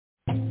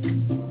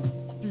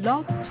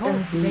Blog Talk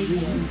Radio.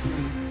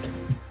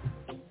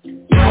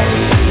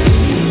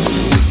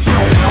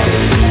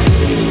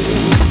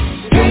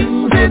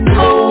 Kings in the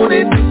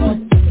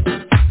morning,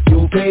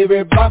 your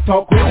favorite Blog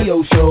Talk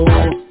Radio show.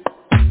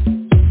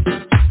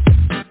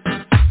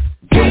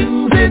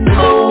 Kings in the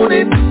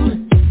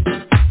morning,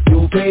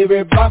 your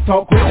favorite Blog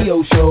Talk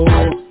Radio show.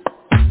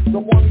 Good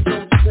morning,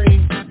 don't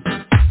scream.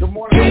 Good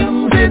morning,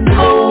 Kings in the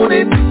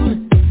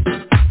morning,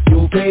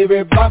 your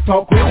favorite Blog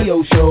Talk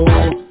Radio show.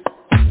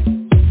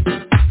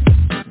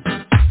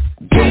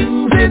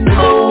 Kings in the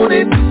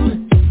morning,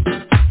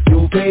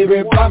 your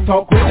favorite Blog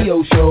Talk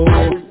Radio show.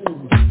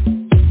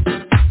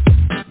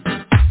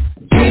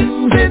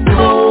 Kings in the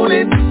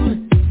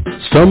morning.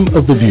 Some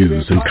of the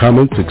views and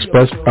comments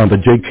expressed on the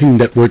J. King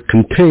Network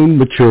contain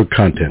mature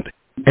content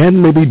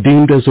and may be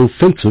deemed as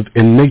offensive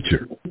in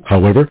nature.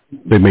 However,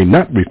 they may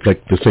not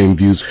reflect the same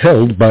views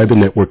held by the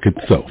network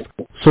itself.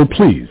 So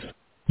please,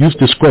 use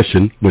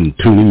discretion when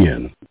tuning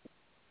in.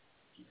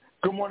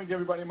 Good morning,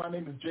 everybody. My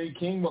name is Jay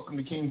King. Welcome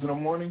to Kings in the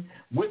Morning.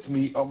 With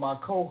me are my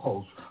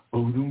co-hosts,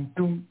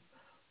 Boom-Doom-Doom,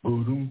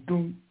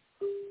 Boom-Doom-Doom,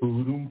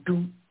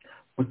 Boom-Doom-Doom,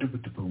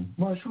 Boom-Doom-Doom,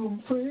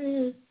 Mushroom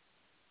Fred.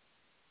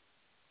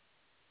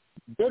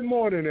 Good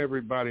morning,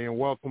 everybody, and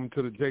welcome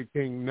to the J.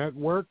 King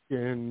Network.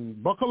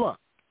 And buckle up.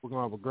 We're going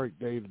to have a great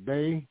day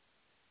today.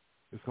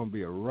 It's going to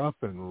be a rough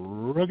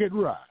and rugged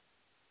ride.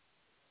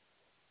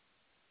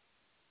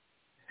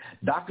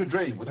 Dr.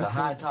 Dre with the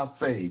high top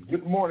fade.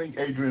 Good morning,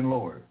 Adrian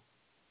Lord.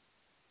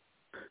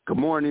 Good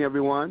morning,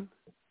 everyone.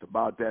 It's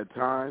about that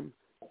time.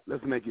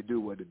 Let's make it do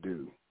what it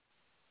do.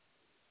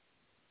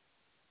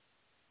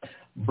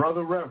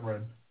 Brother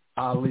Reverend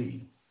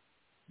Ali.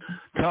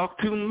 Talk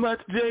too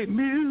much, Jay,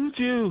 mute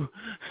you.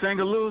 Sang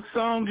a little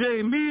song,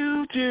 Jay,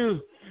 mute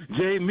you.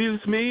 Jay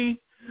mutes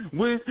me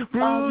with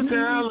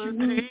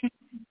brutality.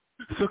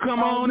 So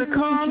come on and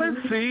call and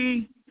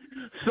see,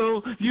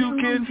 so you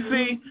can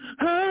see.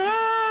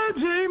 Oh,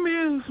 Jay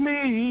mutes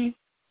me.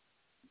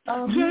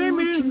 Jay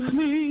mutes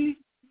me.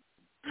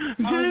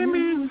 Jay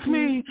mutes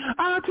me.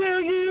 I'll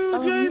tell you,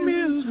 Jay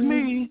mutes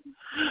me.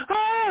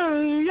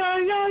 Oh, yeah,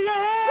 yeah,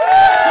 yeah.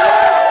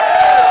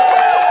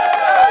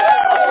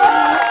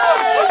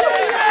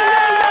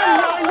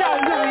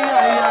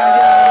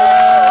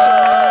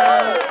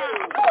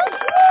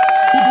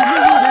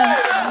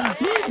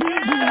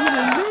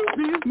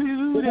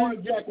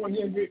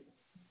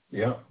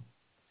 Yeah.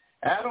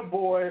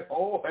 Attaboy,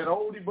 an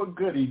oldie but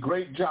goodie.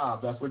 Great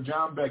job. That's what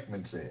John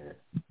Beckman said.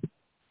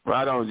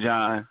 Right on,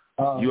 John.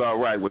 You all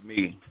right with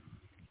me.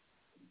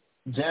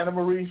 Jana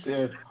Marie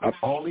said,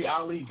 only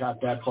Ali got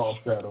that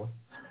falsetto.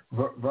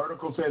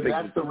 Vertical said,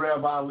 that's the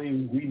Rev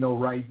Ali we know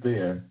right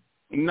there.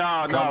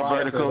 No,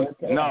 Vertical.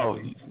 Okay. No,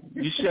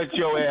 you shut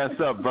your ass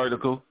up,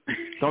 Vertical.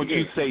 Don't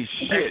you say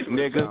shit,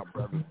 nigga.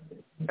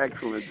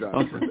 Excellent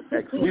job.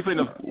 Excellent.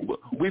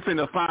 We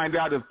finna find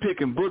out if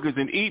picking boogers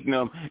and eating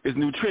them is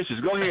nutritious.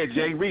 Go ahead,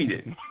 Jay, read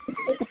it.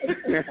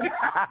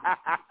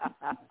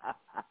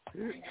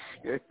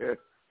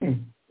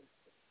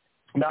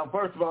 Now,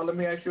 first of all, let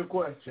me ask you a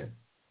question.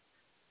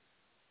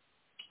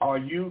 Are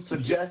you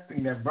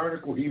suggesting that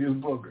Vertical eats his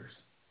boogers?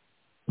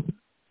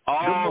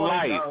 All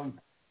right.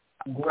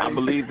 I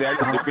believe that is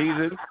the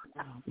reason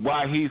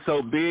why he's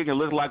so big and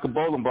looks like a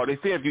bowling ball. They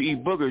say if you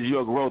eat boogers,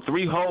 you'll grow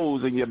 3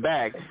 holes in your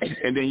back,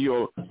 and then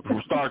you'll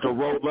start to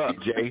roll up,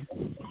 Jay.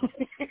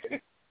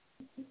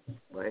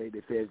 Well, hey, they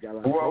say it's got a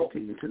lot of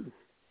protein, too.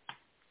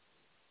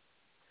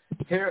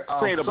 Here,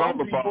 say the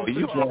bowling ball.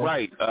 You all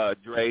right,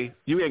 Dre.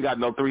 You ain't got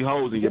no 3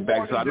 holes in your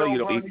back, so I know you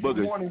don't eat boogers.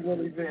 Good morning,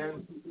 Willie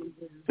Van.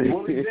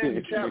 Willie Van,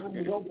 the chat room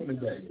is open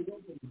today.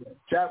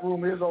 Chat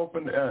room is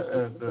open.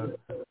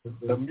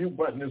 The mute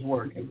button is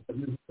working.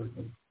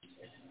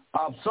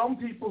 Some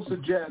people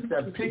suggest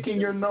that picking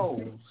your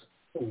nose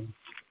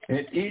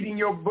and eating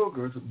your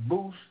boogers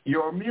boosts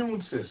your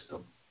immune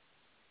system.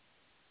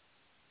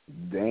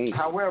 Dang.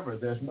 However,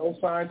 there's no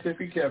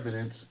scientific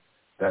evidence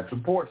that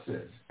supports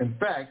this. In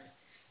fact,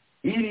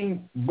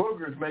 eating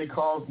boogers may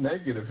cause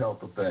negative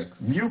health effects.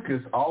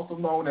 Mucus, also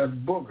known as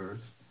boogers,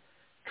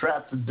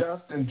 traps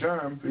dust and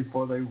germs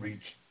before they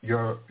reach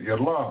your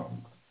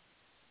lungs.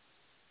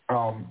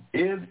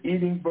 Is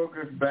eating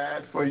boogers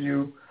bad for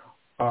you?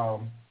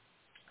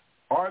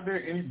 Are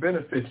there any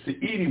benefits to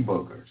eating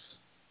boogers?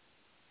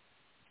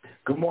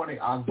 Good morning,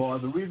 Akbar.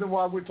 The reason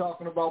why we're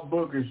talking about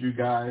boogers, you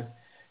guys,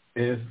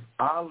 is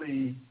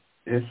Ali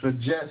is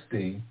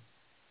suggesting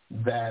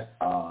that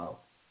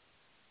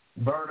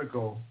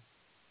Vertical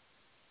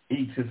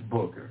eats his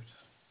boogers.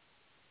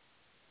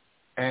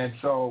 And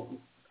so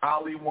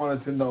Ali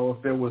wanted to know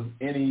if there was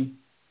any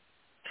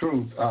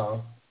truth.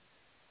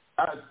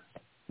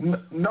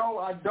 No,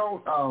 I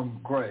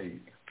don't, Greg.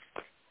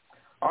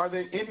 Are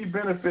there any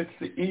benefits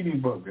to eating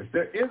boogers?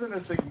 There isn't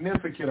a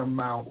significant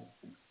amount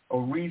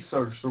of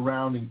research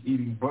surrounding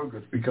eating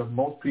boogers because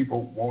most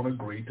people won't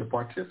agree to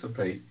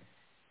participate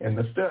in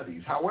the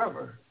studies.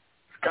 However,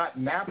 Scott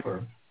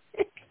Napper,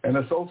 an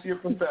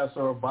associate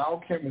professor of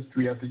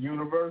biochemistry at the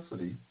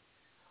University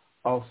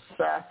of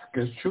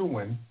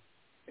Saskatchewan,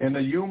 in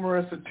a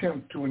humorous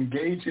attempt to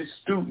engage his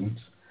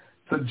students,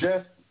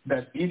 suggests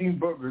that eating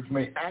boogers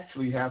may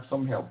actually have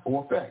some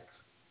helpful effects.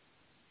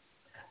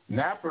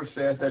 Napper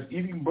says that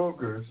eating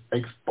boogers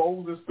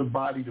exposes the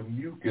body to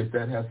mucus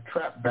that has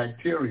trapped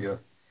bacteria.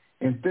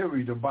 In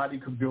theory, the body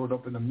could build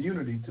up an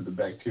immunity to the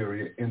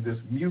bacteria in this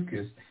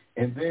mucus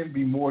and then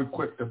be more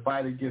equipped to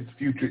fight against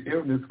future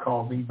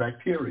illness-causing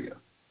bacteria.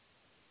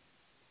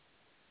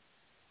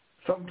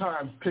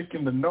 Sometimes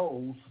picking the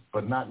nose,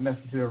 but not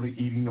necessarily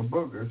eating the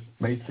boogers,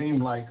 may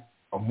seem like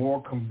a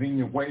more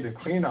convenient way to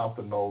clean out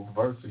the nose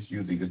versus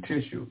using a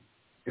tissue.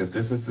 If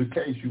this is the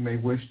case, you may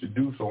wish to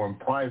do so in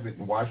private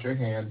and wash your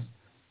hands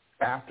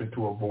after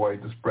to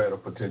avoid the spread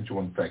of potential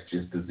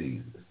infectious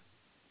diseases.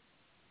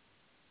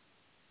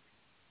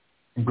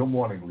 Good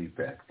morning,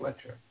 Leafax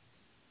Fletcher.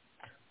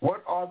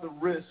 What are the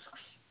risks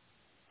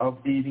of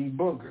eating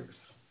boogers?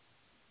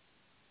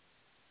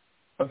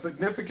 A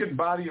significant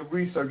body of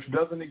research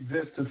doesn't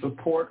exist to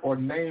support or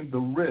name the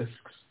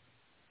risks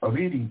of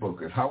eating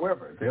boogers.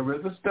 However, there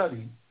is a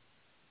study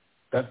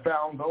that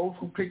found those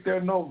who picked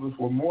their noses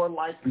were more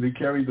likely to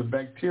carry the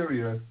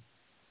bacteria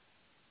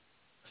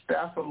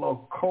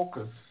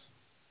Staphylococcus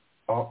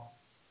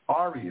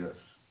aureus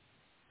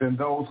than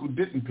those who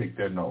didn't pick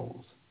their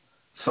nose.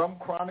 Some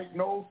chronic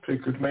nose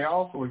pickers may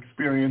also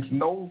experience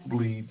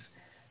nosebleeds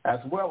as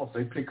well if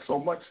they pick so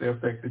much they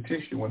affect the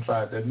tissue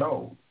inside their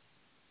nose.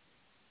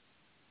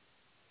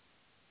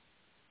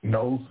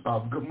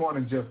 Good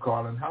morning, Jeff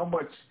Carlin. How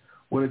much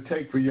would it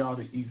take for y'all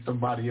to eat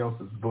somebody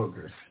else's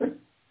boogers?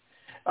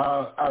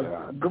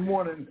 Good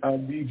morning,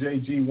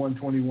 DJG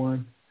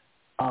 121.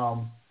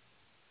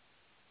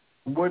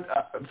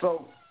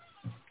 So,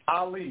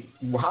 Ali,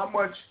 how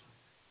much,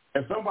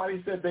 if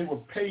somebody said they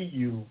would pay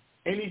you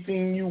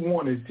anything you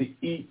wanted to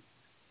eat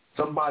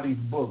somebody's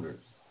boogers,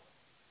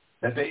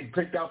 that they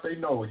picked out their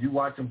nose, you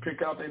watch them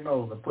pick out their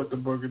nose and put the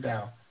booger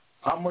down,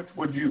 how much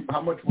would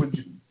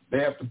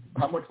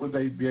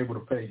they be able to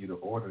pay you to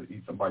order to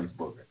eat somebody's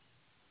boogers?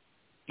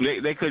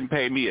 They couldn't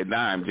pay me a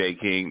dime, J.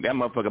 King. That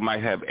motherfucker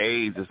might have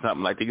AIDS or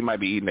something like that. He might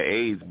be eating the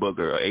AIDS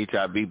booger or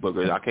HIV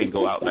booger. I can't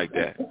go out like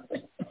that.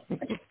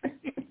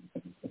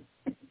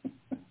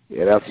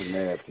 Yeah, that's some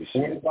nasty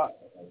shit.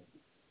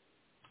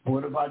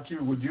 What about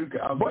you? Would you?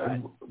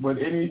 Would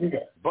any of you?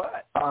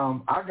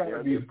 I got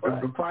to be.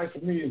 The price for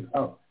me is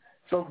up.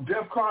 So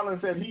Jeff Carlin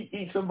said he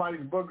eats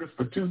somebody's boogers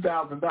for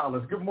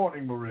 $2,000. Good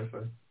morning,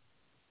 Marissa.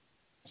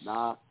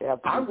 Nah,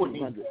 I wouldn't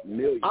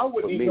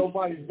eat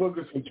nobody's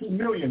boogers for $2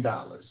 million.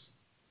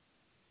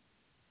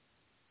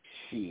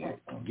 Shit,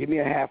 give me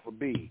a half a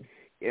B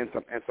and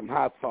some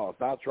hot sauce.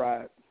 I'll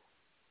try it.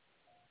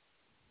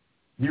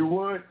 You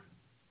would?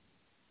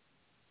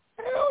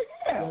 Hell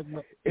yeah!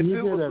 If you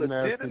it was did that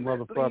nasty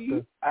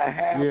motherfucker. A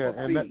half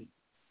a B.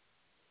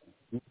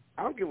 That,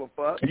 I don't give a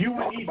fuck. You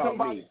would eat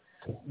somebody.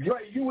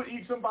 You would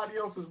eat somebody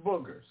else's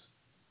boogers.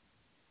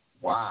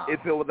 Wow!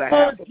 If it was a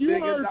half a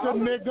billion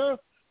dollars, nigga.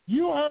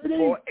 You heard him.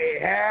 For a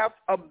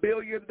 $500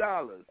 million,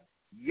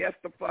 yes,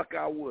 the fuck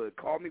I would.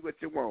 Call me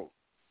what you want.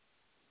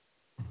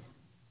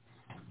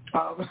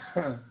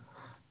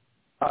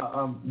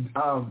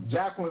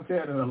 Jacqueline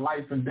said in a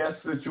life and death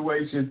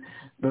situation,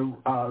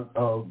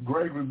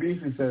 Greg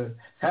Ribisi says,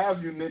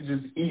 have you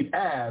ninjas eat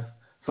ass,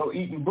 so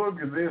eating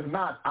boogers is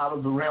not out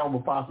of the realm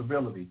of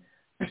possibility.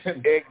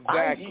 Exactly.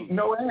 I ain't eating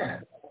no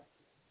ass.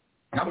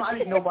 I'm not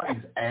eating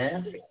nobody's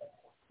ass.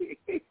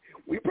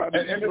 We probably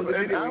and if a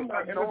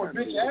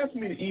bitch asked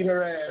me to eat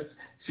her ass,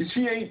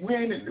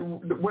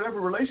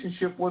 whatever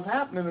relationship was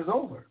happening is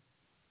over.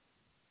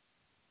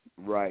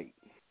 Right.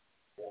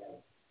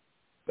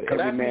 But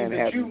every man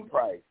has a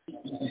price.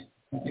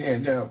 Yeah,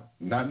 no,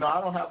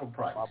 I don't have a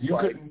price.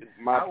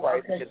 My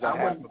price is a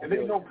half a billion.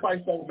 There's no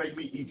price that would make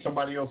me eat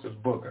somebody else's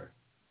booger.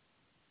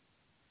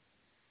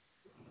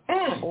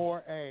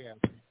 Or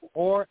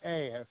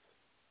ass.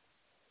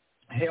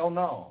 Hell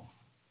no.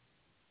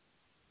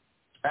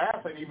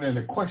 Ass ain't even in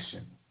the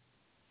question.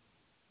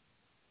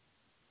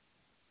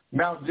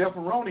 Now, Jeff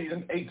Aroni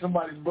done ate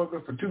somebody's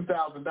booger for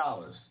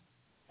 $2,000.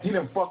 He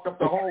done fucked up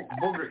the whole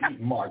booger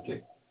eating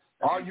market.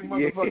 All you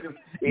motherfuckers,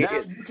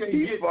 now you can't get,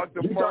 you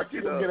thought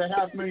you could get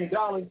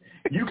 $500,000.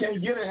 You can't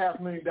get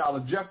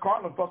 $500,000. Jeff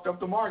Carlin fucked up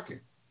the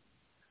market.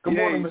 Good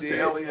morning, Mr.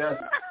 Elliott.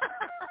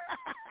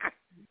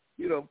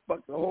 You done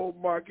fucked the whole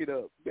market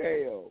up.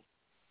 Damn.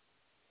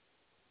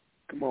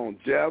 Come on,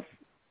 Jeff.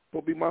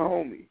 Go be my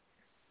homie.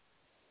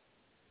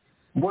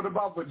 What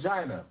about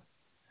vagina?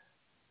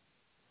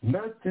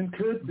 Nothing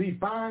could be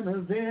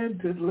finer than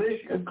to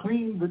lick a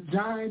clean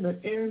vagina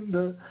in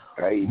the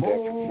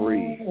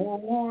morning.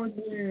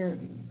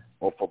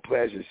 Or for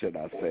pleasure, should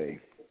I say?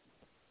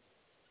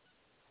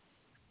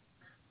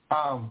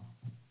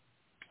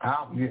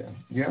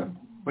 Yeah.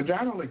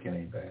 Vagina licking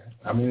ain't bad.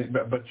 I mean,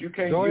 but you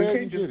can't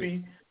just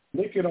be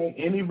licking on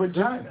any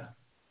vagina.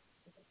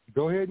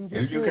 Go ahead and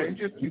get it.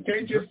 You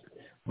can't just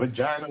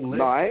vagina lick.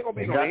 No, I ain't gonna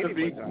be on any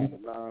vagina.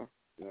 No.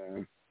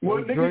 Yeah.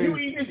 Well, nigga, you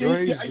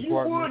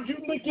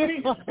lick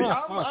any.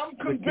 I'm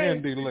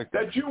convinced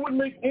that you would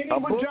lick any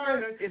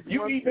vagina.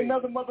 You eat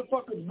another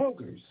motherfucker's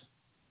boogers.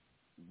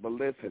 But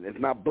listen, it's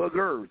not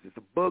boogers. It's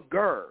a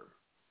booger.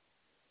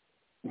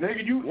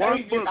 Nigga, you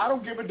ate it. I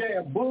don't give a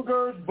damn.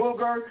 Boogers,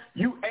 booger.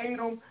 You ate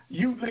them.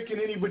 You licking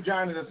any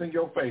vagina that's in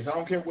your face. I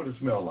don't care what it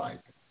smells like.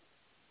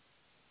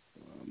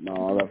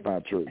 No, that's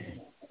not true.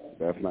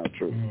 That's not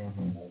true.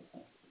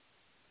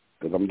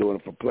 Because I'm doing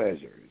it for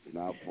pleasure. It's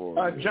not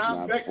for.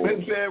 John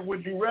Beckman said,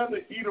 "Would you rather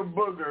eat a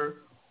booger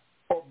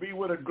or be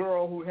with a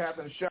girl who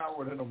hasn't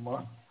showered in a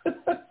month?"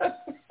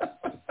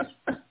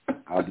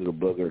 I'll do the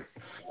booger.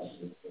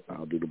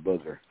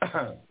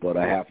 But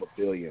 $500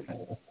 million.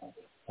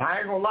 I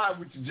ain't gonna lie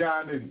with you,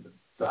 John.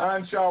 The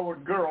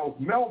unshowered girl,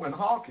 Melvin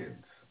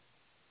Hawkins.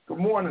 Good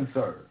morning,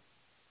 sir.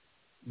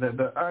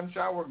 The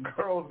unshowered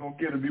girl's gonna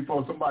get it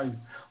before somebody's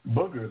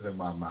boogers in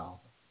my mouth.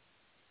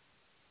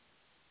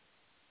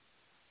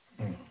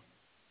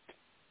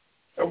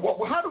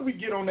 How do we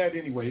get on that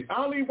anyway?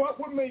 Ali, what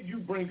made you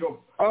bring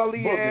up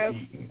booger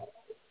eating?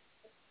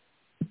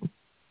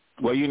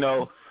 Well, you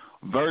know,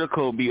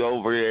 Vertical be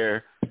over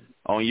there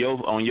on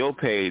your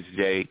page,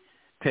 Jay,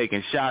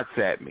 taking shots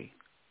at me.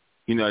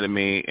 You know what I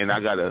mean? And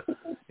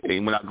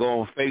when I go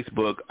on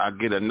Facebook, I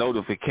get a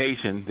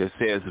notification that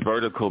says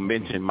Vertical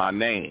mentioned my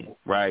name,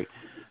 right?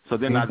 So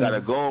then I got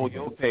to go on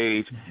your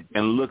page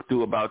and look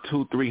through about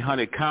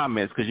 200-300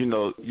 comments because, you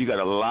know, you got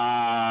a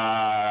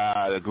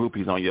lot of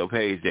groupies on your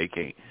page, J.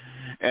 King.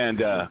 And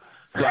so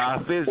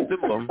I fish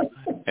through them,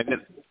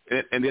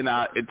 and then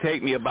it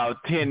take me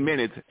about 10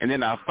 minutes, and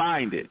then I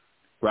find it,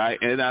 right?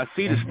 And then I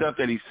see the stuff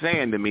that he's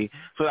saying to me.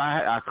 So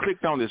I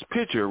clicked on this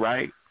picture,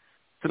 right?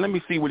 So let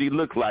me see what he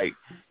looked like.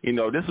 You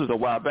know, this was a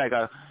while back.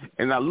 I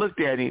looked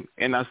at him,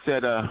 and I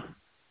said,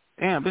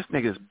 damn, this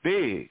nigga's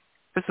big.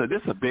 This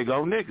a big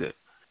old nigga.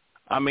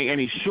 I mean, and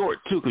he's short,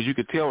 too, because you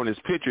could tell in his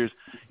pictures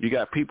you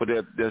got people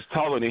that's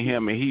taller than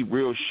him, and he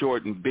real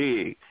short and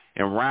big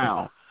and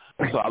round.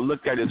 So I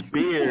looked at his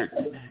beard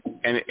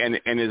and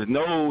his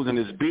nose and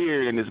his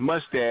beard and his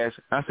mustache.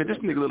 I said, this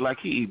nigga look like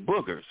he eat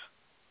boogers.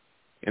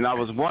 And I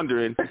was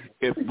wondering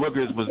if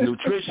boogers was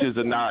nutritious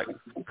or not,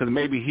 because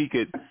maybe he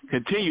could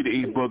continue to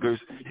eat boogers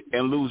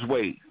and lose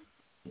weight.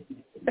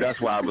 That's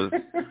why I was...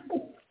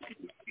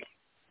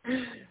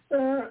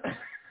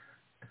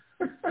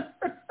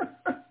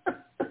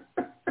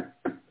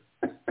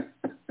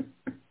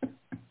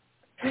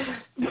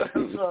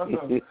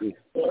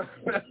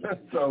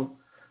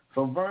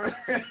 So Vern,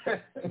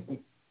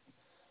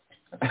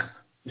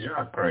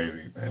 you're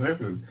crazy,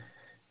 man.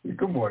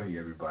 Good morning,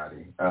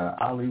 everybody.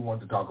 Ali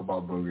wanted to talk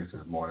about boogers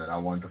this morning. I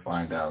wanted to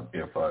find out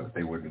if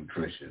they were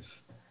nutritious,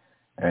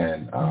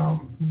 and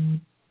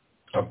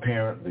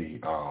apparently,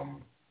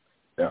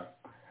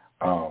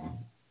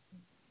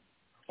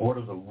 what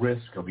are the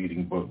risks of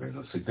eating boogers?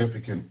 A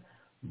significant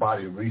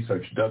body of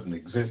research doesn't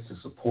exist to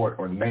support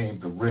or name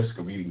the risk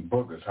of eating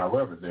boogers.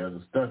 However, there's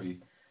a study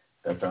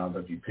that found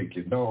that if you pick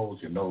your nose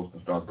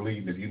can start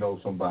bleeding. If you know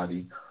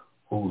somebody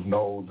whose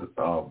nose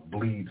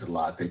bleeds a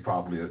lot, they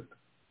probably are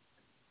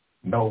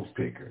nose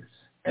pickers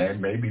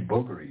and maybe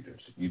booger eaters.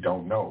 You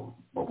don't know,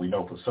 but we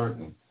know for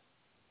certain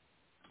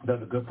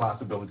there's a good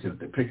possibility that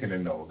they're picking their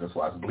nose. That's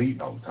why it's bleeding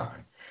all the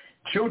time.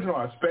 Children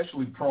are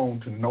especially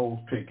prone to nose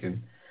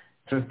picking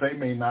since they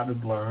may not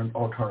have learned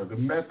alternative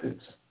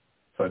methods,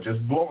 such as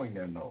blowing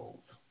their nose.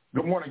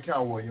 Good morning,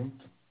 Cal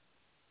Williams.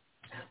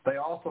 They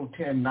also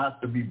tend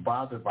not to be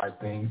bothered by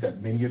things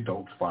that many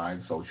adults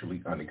find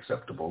socially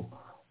unacceptable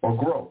or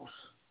gross.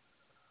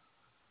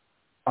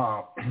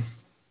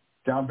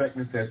 John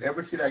Beckman says,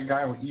 ever see that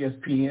guy on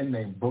ESPN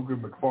named Booger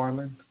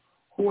McFarland?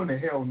 Who in the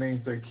hell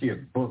names their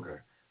kid Booger?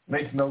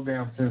 Makes no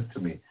damn sense to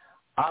me.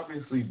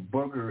 Obviously,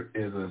 Booger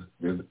is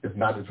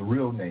not his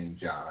real name,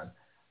 John,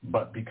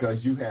 but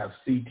because you have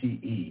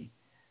CTE,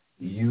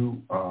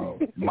 you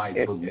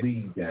might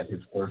believe that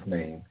his first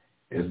name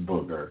is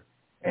Booger.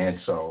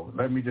 And so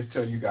let me just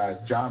tell you guys,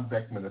 John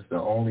Beckman is the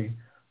only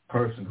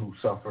person who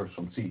suffers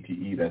from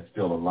CTE that's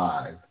still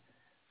alive.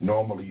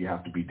 Normally you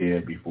have to be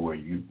dead before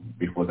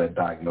that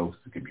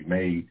diagnosis can be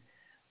made.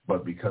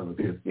 But because of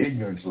his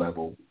ignorance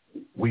level,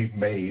 we've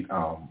made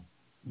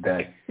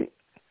that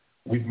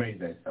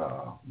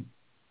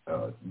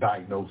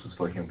diagnosis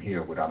for him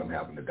here without him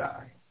having to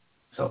die.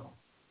 So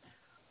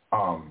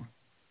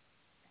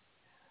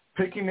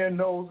picking their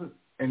noses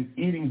and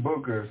eating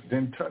boogers,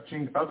 then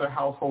touching other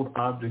household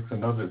objects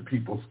and other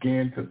people's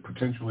skin could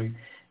potentially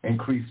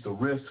increase the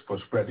risk for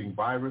spreading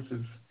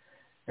viruses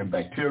and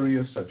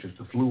bacteria such as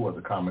the flu or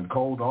the common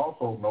cold.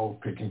 Also, nose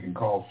picking can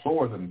cause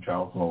sores in the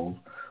child's nose,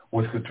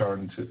 which could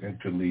turn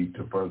into lead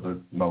to further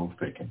nose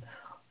picking.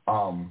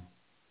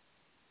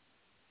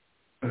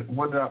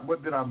 What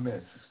did I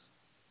miss?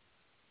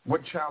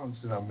 What challenge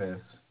did I miss?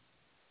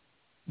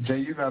 Jay,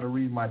 you got to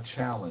read my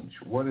challenge.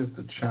 What is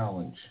the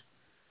challenge?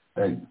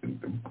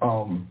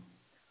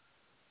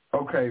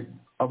 Okay,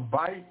 a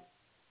bite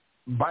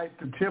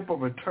the tip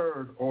of a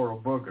turd or a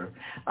booger.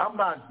 I'm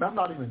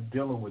not even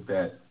dealing with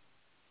that.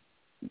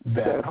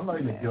 I'm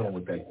not even dealing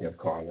with that, Jeff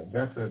Carlin.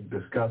 That's a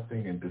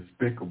disgusting and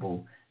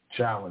despicable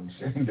challenge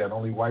that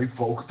only white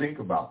folks think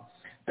about.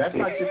 That's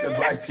not shit that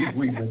black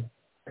people even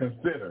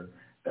consider.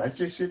 That's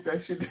just shit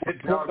that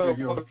y'all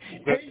do.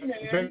 Hey,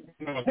 man.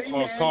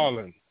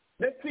 Calling.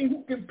 Let's see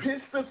who can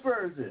piss the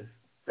furthest.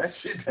 That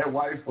shit that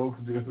white folks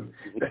do.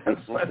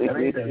 That's funny. That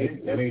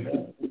ain't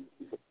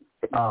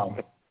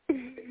that.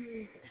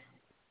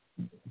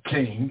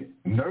 King,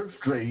 Nurse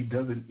Dre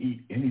doesn't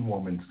eat any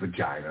woman's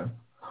vagina,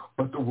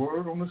 but the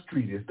word on the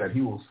street is that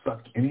he will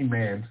suck any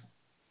man's.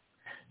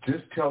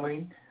 Just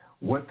telling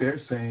what they're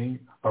saying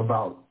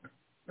about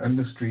in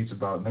the streets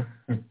about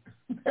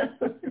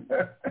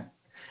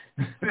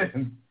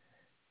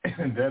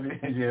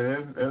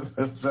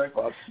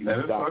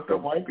that's fucked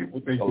up white people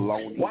think.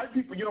 White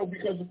people,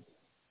 because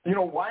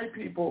white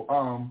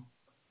people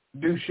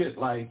do shit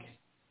like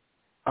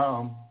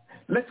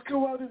let's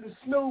go out in the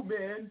snow,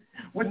 man,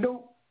 with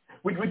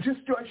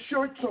just our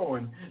shorts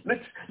on.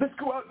 Let's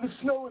go out in the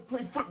snow and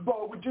play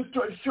football with just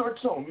our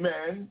shorts on,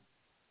 man.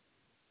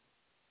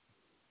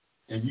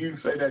 And you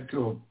say that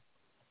to a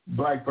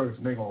black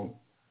person, they're gonna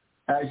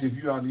ask you if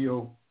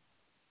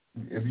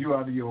you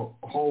out of your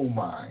whole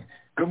mind.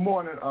 Good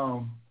morning,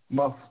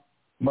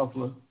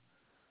 Muffler.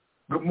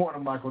 Good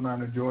morning, Michael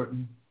Niner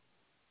Jordan.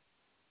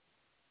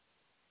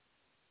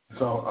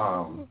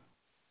 So,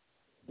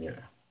 yeah.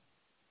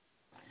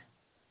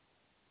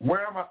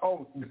 Where am I?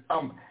 Oh,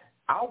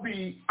 I'll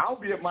be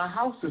at my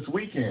house this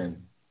weekend,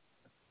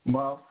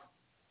 Muff.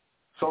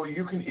 So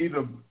you can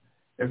either,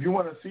 if you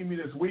want to see me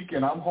this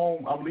weekend, I'm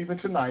home. I'm leaving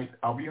tonight.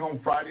 I'll be home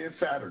Friday and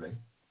Saturday.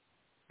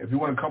 If you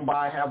want to come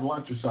by and have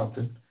lunch or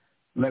something,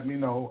 let me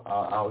know.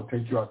 I'll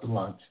take you out to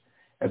lunch,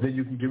 and then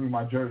you can give me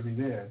my jersey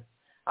there.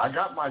 I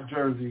got my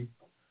jersey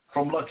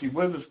from Lucky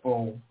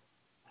Witherspoon,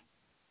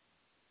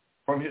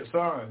 from his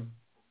son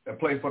that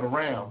played for the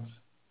Rams.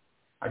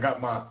 I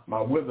got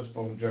my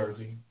Witherspoon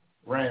jersey,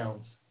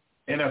 Rams,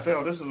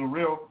 NFL. This is a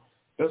real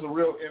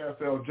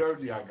NFL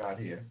jersey I got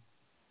here.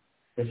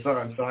 His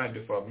son signed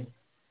it for me.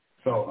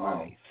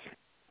 So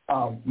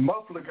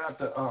Muffler got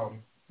the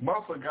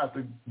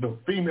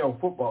female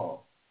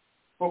football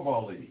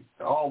league,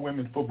 the all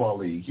women football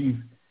league. He's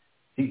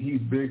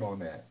big on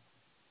that.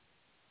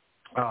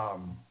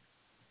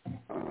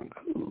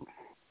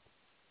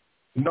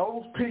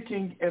 Nose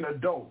picking in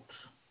adults.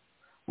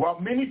 While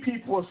many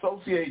people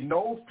associate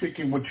nose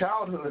picking with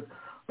childhood,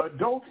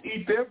 adults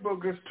eat their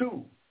boogers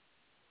too.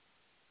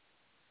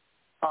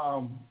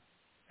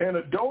 In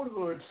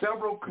adulthood,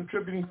 several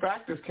contributing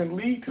factors can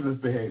lead to this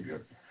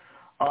behavior.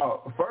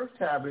 First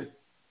habit,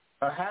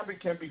 a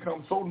habit can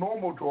become so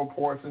normal to a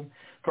person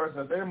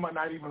that they might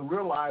not even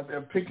realize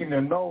they're picking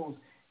their nose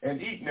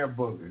and eating their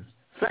boogers.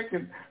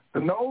 Second, the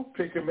nose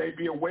picking may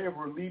be a way of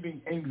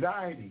relieving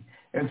anxiety.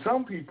 And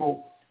some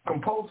people,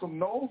 compulsive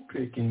nose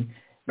picking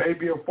may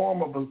be a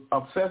form of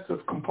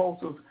obsessive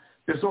compulsive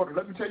disorder.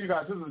 Let me tell you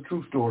guys, this is a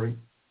true story.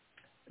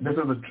 This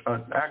is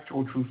an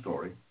actual true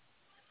story.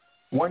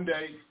 One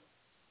day,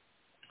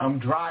 I'm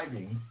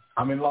driving.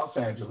 I'm in Los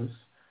Angeles.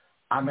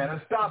 I'm at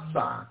a stop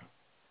sign.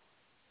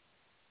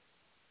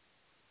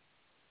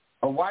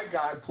 A white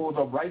guy pulls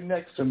up right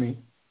next to me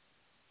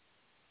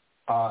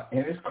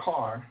in his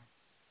car,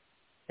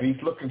 and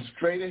he's looking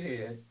straight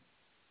ahead,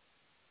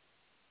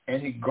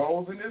 and he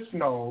goes in his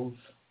nose,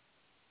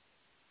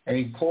 and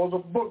he pulls a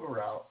booger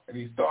out, and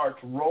he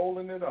starts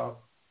rolling it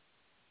up.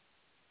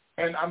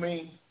 And I'm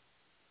like,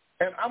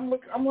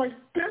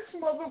 this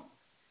motherfucker.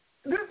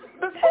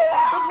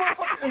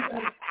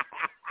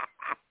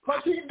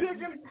 But he's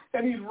digging,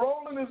 and he's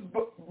rolling his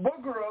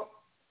booger up,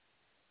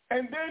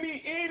 and then he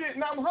eat it,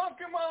 and I'm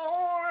honking my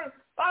horn.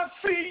 I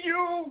see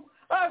you,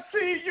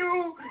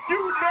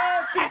 you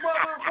nasty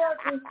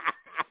motherfucker.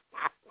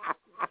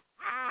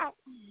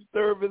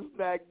 Service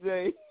back,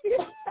 Jay.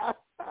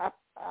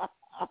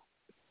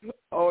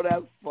 Oh,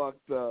 that's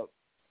fucked up.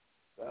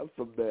 That's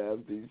some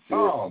nasty shit.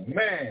 Oh,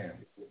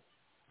 man.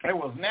 It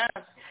was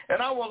nasty.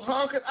 And I was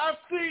honking, I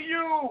see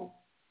you.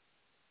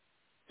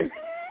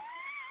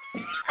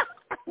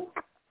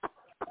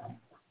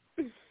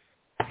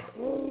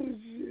 Oh,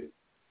 shit.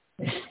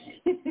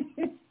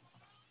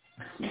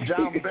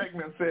 John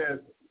Beckman said,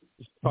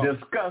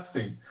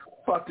 disgusting.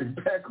 Fucking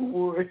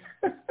Peckwood.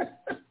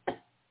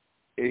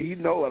 He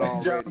know it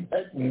already.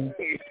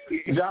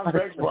 John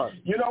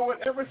Beckman. You know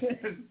what? Ever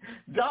since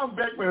John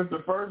Beckman is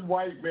the first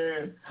white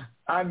man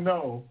I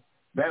know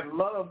that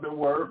loved the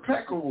word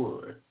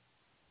Peckerwood.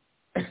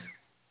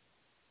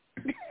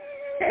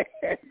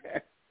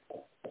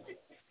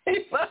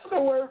 He loved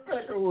the word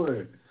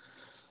Peckerwood.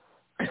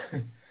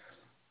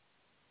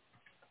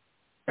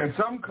 In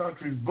some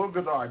countries,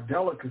 boogers are a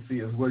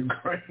delicacy, is what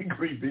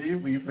Gregory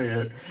Beasley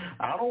said.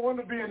 I don't want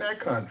to be in that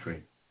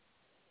country.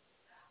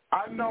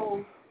 I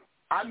know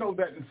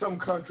that in some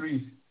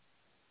countries,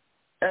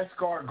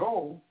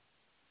 escargot,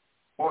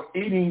 or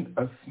eating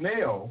a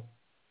snail,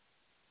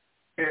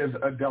 is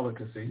a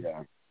delicacy.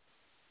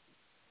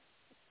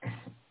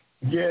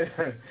 Yeah,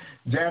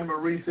 Jan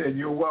Marie said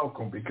you're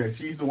welcome because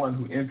she's the one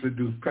who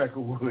introduced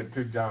Peckerwood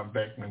to John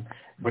Beckman,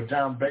 but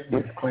John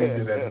Beckman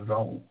claimed it as his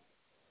own.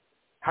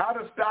 How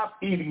to stop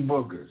eating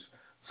boogers.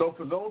 So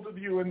for those of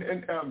you, and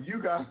you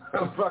guys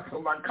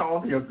fucking my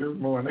coffee up this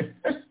morning.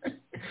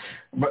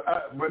 But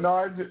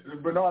Bernard,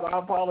 I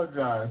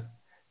apologize.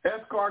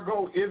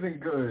 Escargot isn't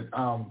good,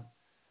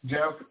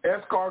 Jeff.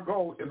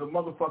 Escargot is a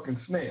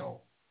motherfucking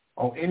snail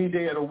on any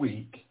day of the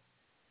week,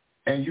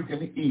 and you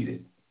can eat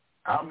it.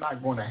 I'm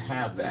not going to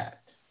have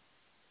that.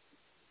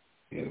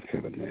 Yeah, it's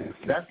kind of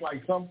nasty. That's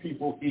like some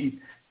people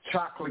eat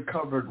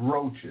chocolate-covered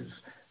roaches.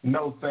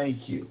 No,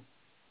 thank you.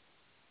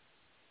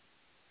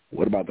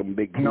 What about them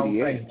big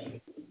booty ants?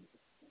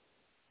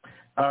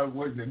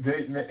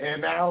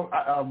 And now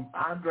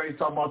Andre's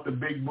talking about the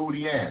big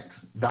booty ants.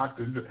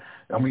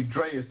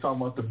 Dre is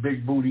talking about the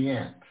big booty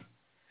ants.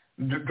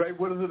 Dre,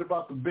 what is it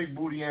about the big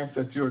booty ants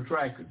that you're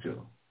attracted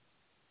to?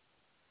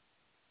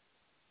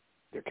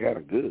 They're kind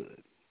of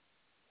good.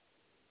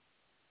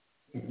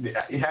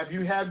 Have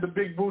you had the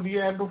big booty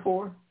ant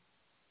before?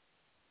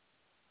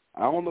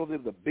 I don't know if they're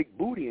the big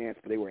booty ants,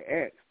 but they were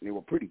ants. They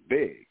were pretty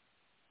big.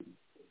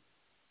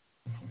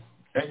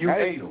 And you I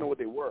ate didn't them? know what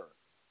they were.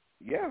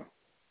 Yeah.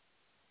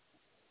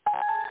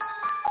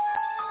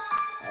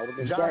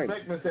 John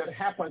Beckman said,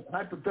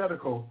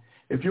 hypothetical,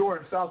 if you were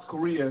in South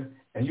Korea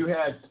and you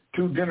had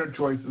two dinner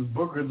choices,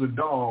 boogers or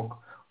dog,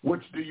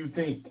 which do you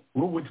think,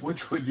 which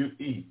would you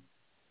eat?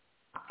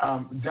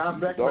 John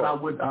Beckman, I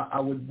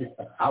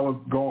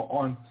would go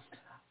on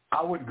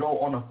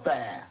a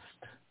fast.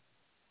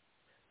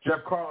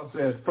 Jeff Carlin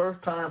says,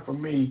 first time for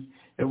me,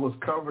 it was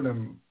covered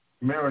in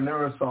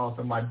marinara sauce,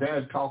 and my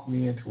dad talked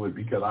me into it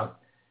because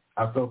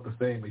I felt the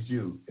same as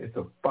you. It's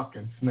a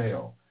fucking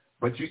snail.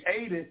 But you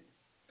ate it.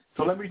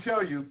 So let me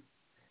tell you,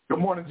 good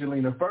morning,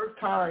 Jelena. First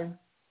time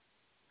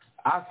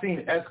I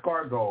seen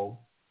escargot,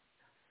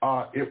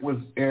 it was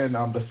in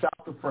the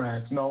south of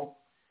France. No,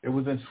 it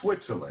was in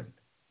Switzerland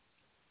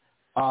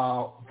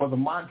for the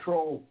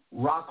Montreux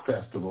Rock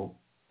Festival.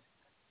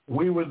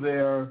 We were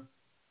there.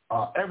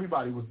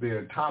 Everybody was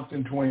there.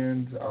 Thompson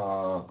Twins,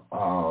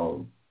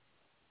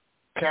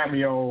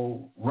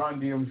 Cameo, Run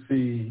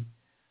DMC,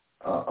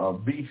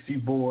 Beastie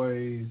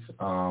Boys,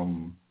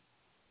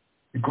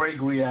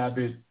 Gregory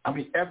Abbott. I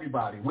mean,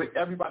 everybody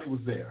was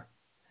there.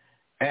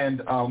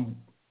 And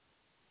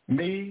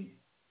me,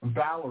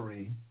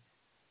 Valerie,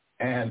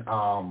 and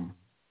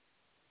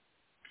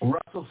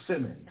Russell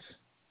Simmons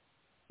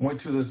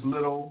went to this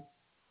little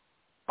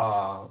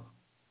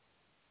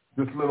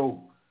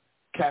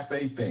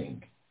cafe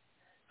thing.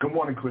 Good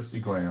morning, Christy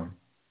Graham.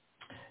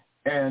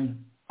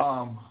 And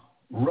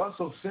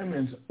Russell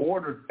Simmons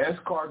ordered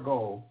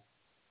escargot,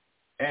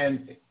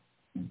 and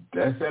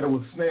I said it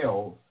was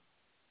snails,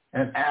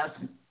 and asked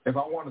if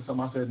I wanted some.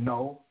 I said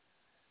no.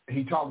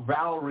 He talked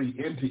Valerie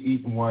into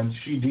eating one.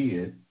 She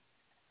did,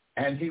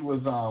 and he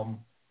was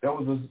there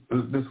was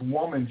this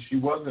woman.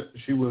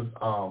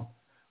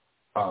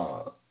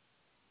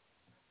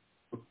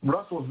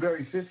 Russell was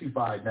very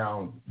sissified.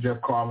 Now,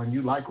 Jeff Carlin,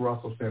 you like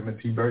Russell Simmons?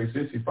 He's very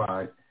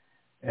sissified,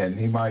 and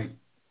he might,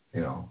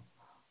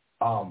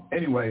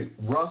 Anyway,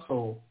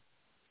 Russell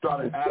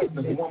started asking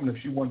this woman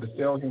if she wanted to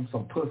sell him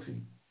some pussy.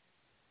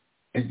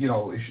 And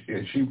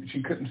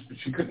she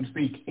couldn't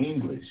speak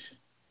English,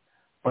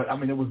 but I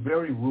mean it was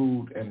very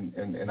rude,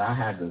 and I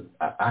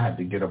had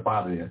to get up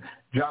out of there.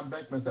 John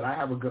Beckman said, I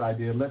have a good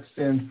idea. Let's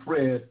send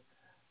Fred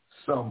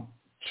some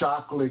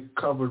chocolate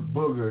covered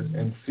boogers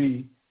and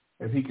see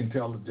if he can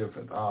tell the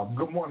difference.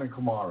 Good morning,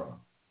 Kamara.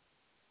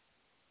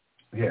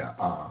 Yeah.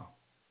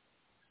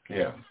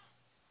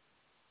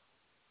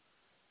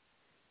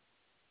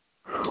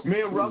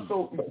 Me and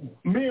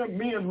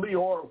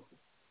Leor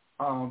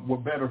were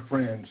better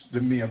friends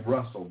than me and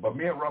Russell, but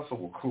me and Russell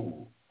were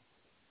cool.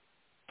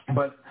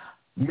 But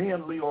me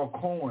and Leor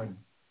Cohen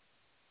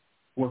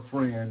were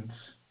friends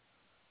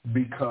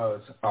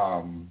because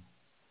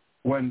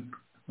when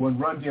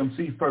Run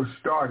DMC first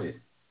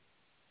started,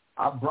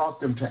 I brought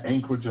them to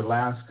Anchorage,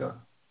 Alaska,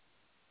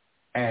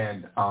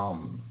 and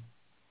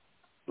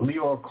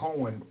Leor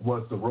Cohen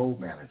was the road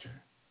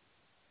manager.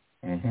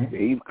 Mm-hmm. Yeah,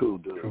 he's cool,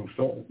 dude. True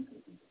story.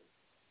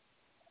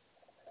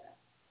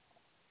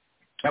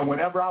 And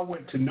whenever I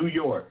went to New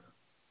York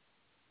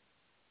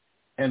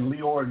and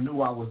Leor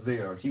knew I was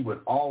there, he would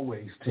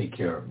always take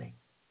care of me.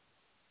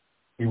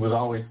 He was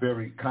always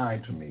very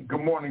kind to me.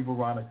 Good morning,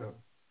 Veronica.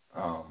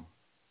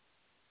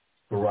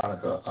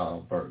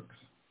 Burks.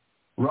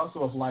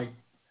 Russell is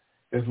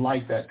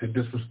like that, to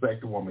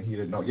disrespect a woman he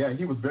didn't know. Yeah,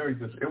 he was very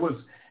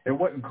it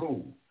wasn't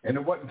cool. And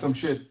it wasn't some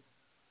shit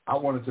I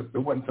wanted to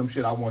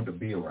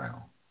be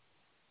around.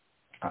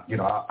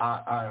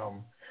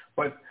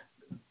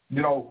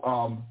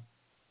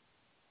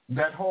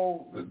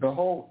 The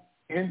whole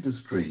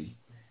industry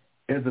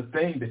is a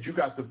thing that you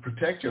got to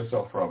protect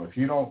yourself from. If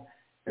you don't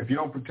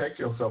protect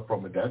yourself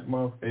from it,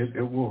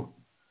 it will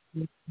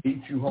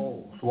eat you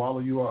whole, swallow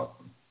you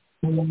up.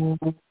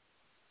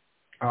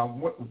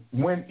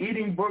 When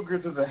eating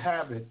boogers is a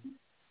habit,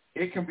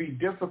 it can be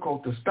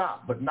difficult to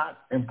stop, but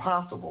not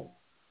impossible.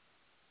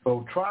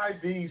 So try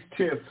these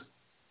tips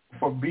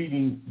for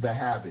beating the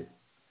habit.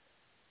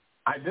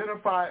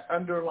 Identify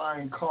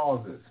underlying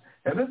causes.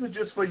 And this is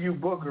just for you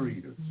booger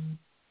eaters.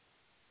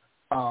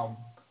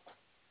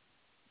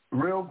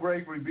 Real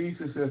Greg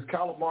Rebisa says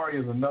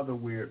calamari is another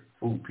weird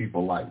food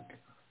people like.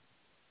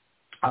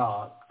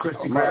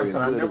 Christy Graham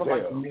said, I never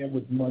liked men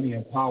with money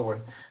and power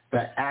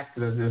that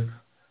acted as if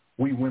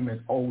we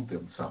women owed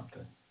them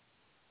something.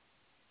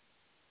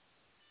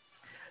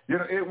 You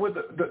know, it was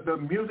the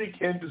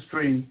music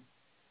industry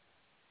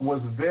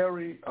was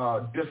very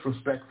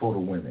disrespectful to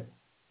women,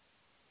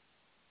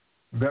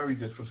 very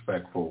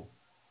disrespectful,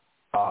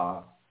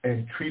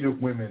 and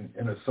treated women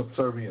in a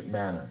subservient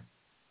manner.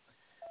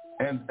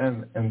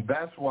 And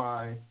that's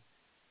why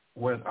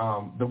when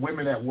the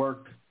women that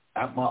worked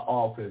at my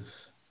office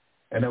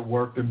and that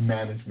worked in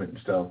management and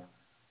stuff,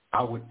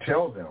 I would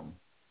tell them,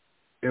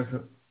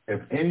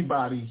 if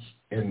anybody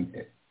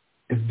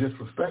is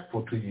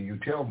disrespectful to you, you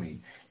tell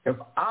me. If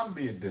I'm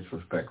being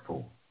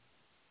disrespectful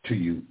to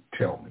you,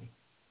 tell me.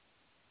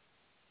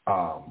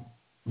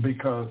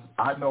 Because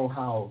I know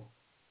how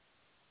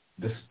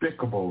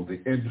despicable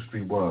the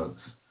industry was.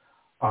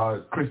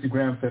 Christy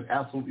Graham said,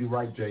 absolutely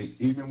right, Jay.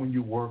 Even when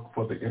you work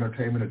for the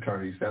entertainment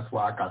attorneys, that's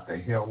why I got the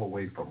hell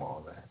away from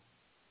all that.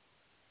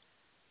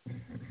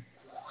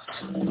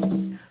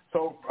 Mm-hmm.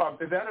 So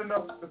is that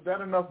enough? Is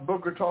that enough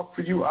booger talk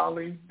for you,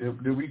 Ali?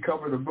 Did we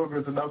cover the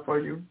boogers enough for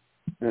you?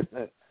 Yes,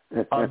 sir.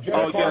 Said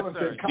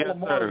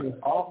calamari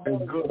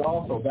is good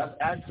also. That's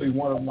actually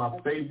one of my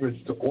favorites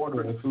to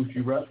order at a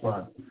sushi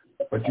restaurant,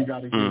 but you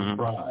got to get it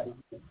fried.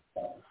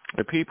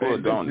 The people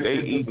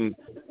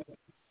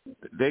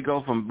they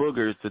go from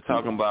boogers to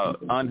talking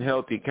about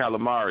unhealthy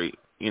calamari.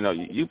 You know,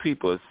 you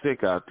people are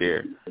sick out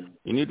there.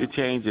 You need to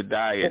change your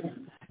diet.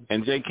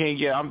 And J. King,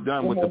 yeah, I'm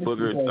done with the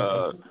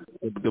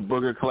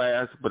booger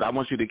class, but I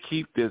want you to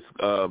keep this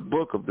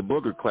book of the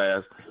booger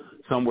class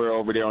somewhere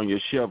over there on your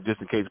shelf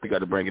just in case we got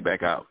to bring it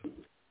back out.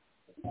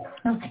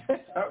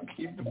 Okay, I'll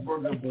keep the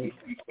booger book.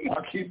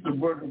 I'll keep the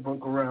booger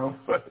book around.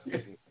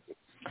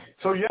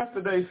 So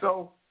yesterday,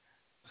 so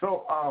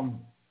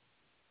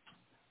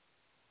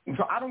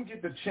I don't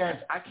get the chance.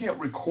 I can't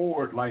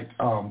record like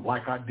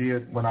I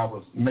did when I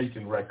was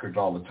making records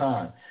all the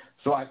time.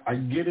 So I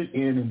get it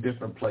in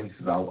different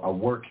places. I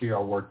work here,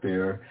 I work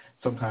there,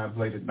 sometimes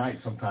late at night,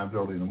 sometimes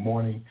early in the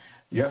morning.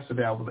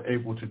 Yesterday I was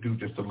able to do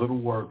just a little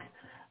work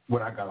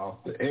when I got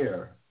off the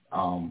air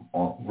on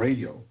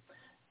radio.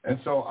 And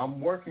so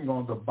I'm working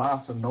on the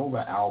Bossa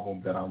Nova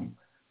album that I'm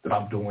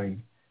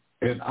doing.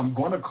 And I'm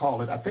going to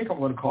call it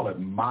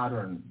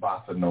Modern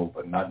Bossa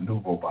Nova, not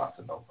Nouveau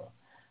Bossa Nova.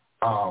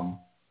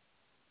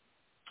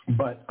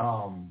 But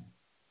I'm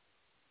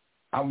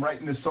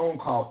writing this song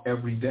called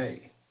Every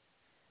Day.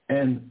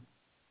 And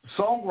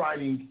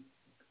songwriting,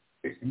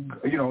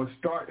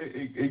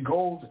 it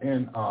goes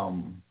in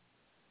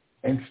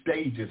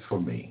stages for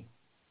me.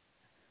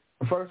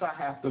 First, I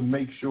have to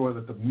make sure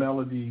that the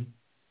melody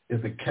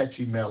is a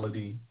catchy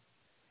melody,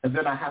 and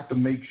then I have to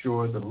make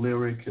sure the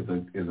lyric is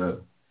a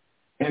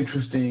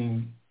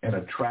interesting and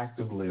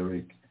attractive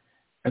lyric,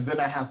 and then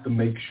I have to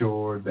make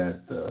sure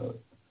that the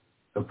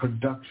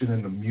production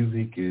and the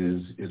music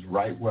is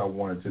right where I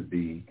want it to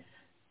be,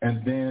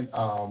 and then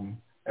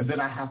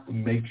I have to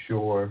make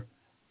sure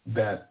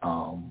that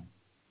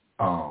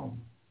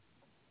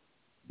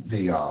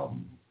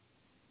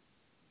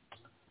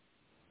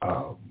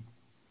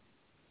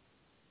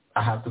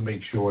I have to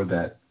make sure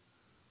that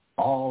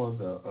all of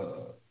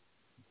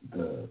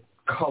the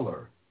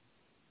color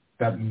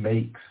that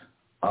makes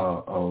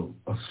a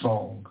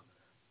song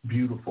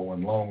beautiful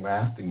and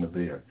long-lasting are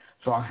there.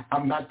 So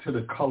I'm not to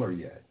the color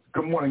yet.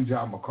 Good morning,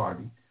 John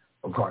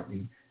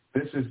McCartney.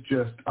 This is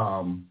just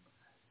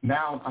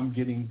now I'm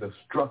getting the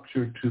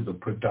structure to the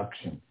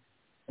production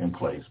in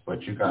place,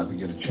 but you guys will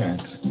get a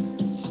chance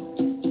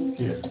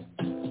here.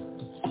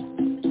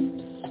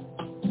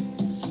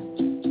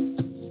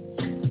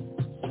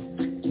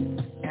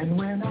 And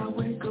when I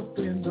wake up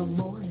in the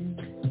morning,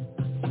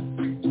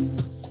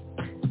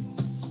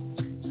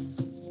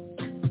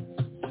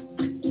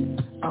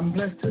 I'm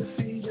blessed to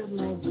see your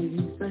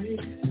lovely face.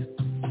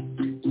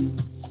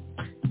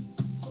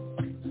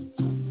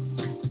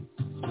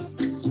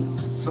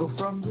 So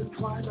from the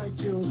twilight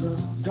till the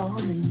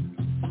dawning,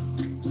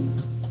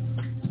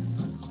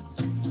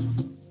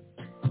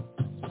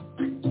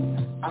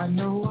 I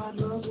know our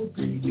love will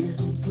be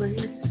in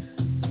place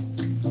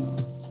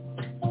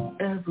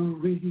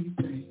every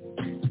day,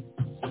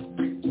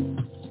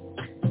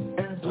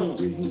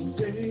 every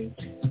day,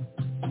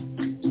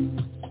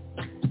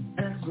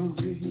 every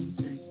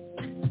day,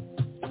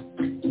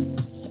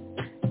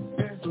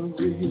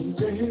 every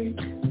day.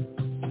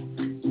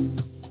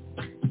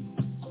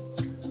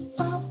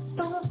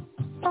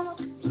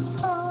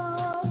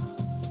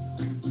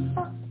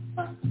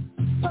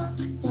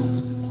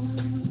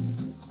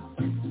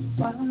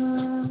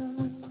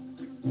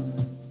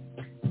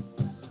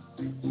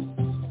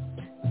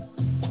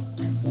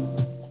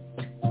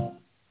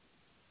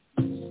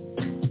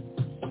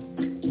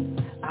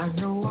 I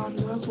know our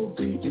love will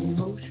be in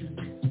motion.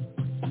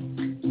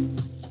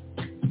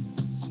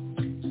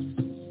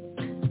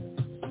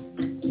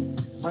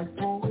 Like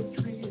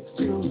poetry, it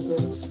fills the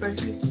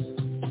space.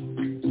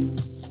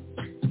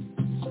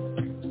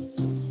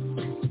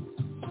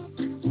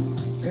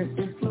 And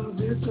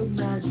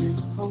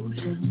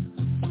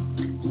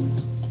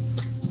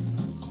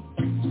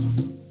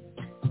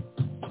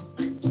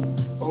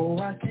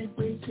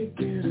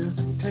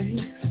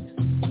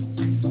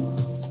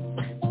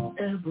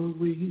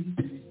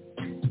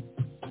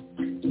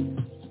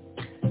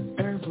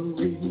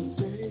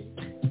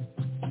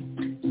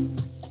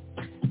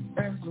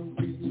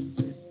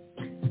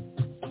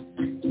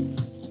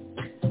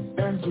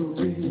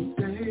every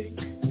day.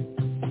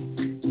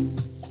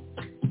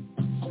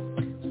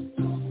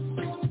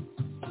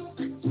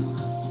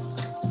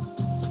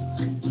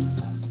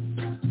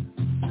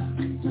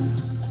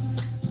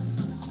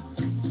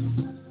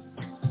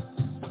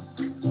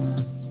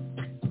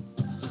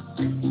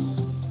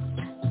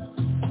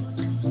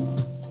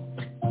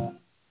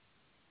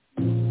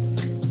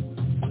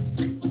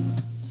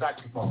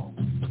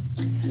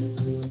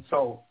 Saxophone.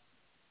 So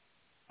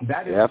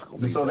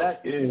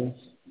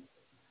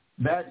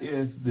that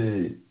is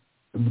the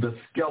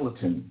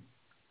skeleton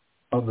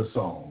of the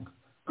song.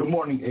 Good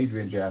morning,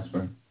 Adrian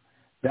Jasper.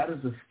 That is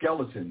the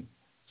skeleton.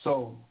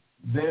 So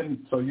you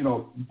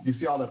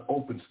see all that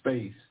open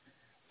space.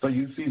 So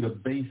you see the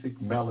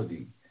basic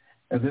melody,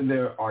 and then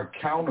there are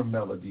counter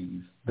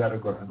melodies that are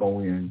going to go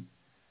in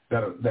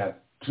to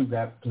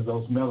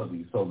those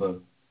melodies.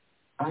 So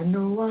I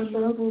know our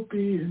love will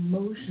be in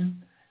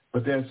motion,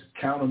 but there's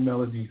counter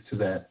melodies to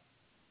that.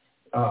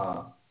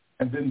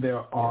 And then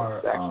there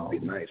are that would be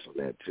nice on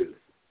that too.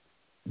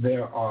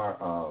 There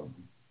are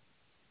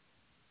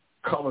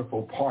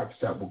colorful parts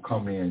that will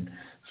come in,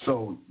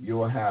 so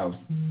you have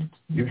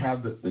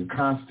the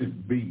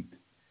constant beat,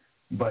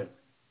 but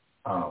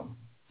so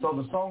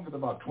the song is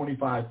about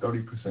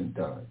 25-30%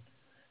 done.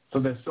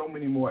 So there's so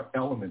many more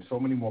elements, so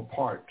many more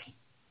parts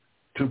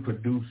to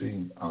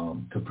producing a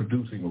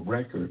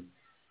record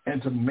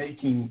and to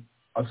making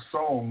a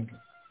song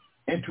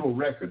into a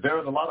record.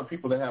 There's a lot of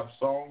people that have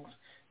songs.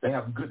 They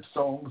have good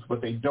songs,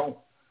 but they don't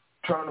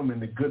turn them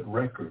into good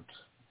records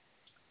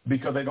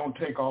because they don't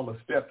take all the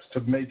steps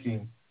to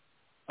making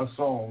a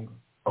song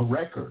a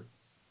record.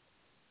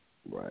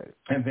 Right.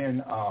 And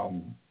then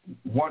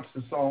once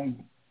the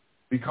song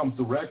becomes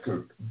the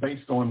record,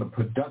 based on the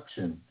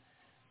production,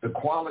 the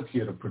quality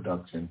of the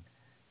production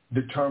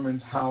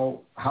determines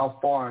how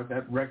far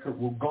that record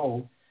will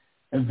go,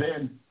 and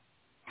then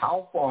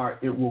how far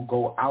it will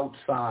go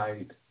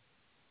outside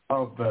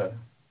of the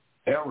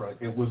era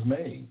it was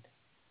made.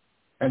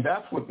 And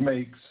that's what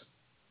makes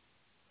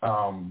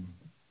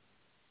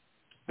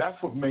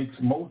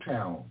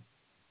Motown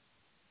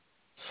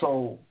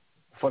so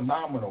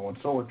phenomenal and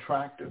so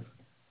attractive,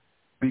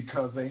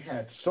 because they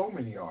had so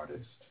many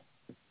artists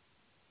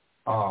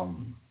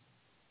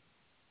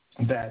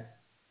that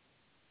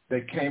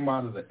came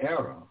out of the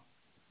era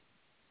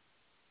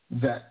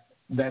that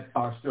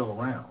are still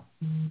around.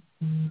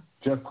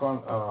 Jeff,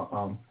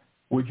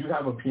 would you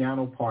have a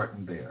piano part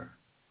in there?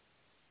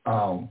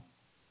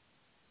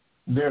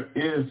 There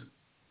is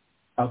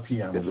a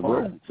piano There's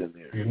part. There's in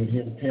there. You didn't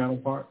hear the piano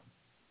part?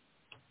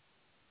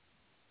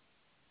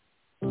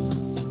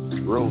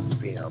 Rhodes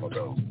piano,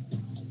 though.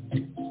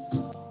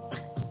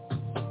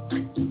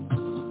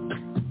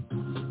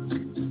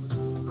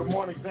 Good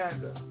morning,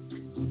 Xander.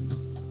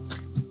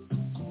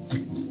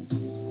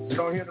 You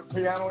don't hear the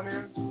piano in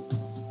there?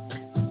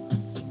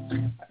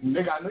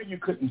 Nigga, I knew you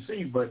couldn't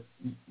see, but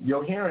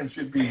your hearing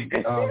should be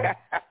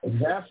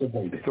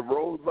exacerbated. It's the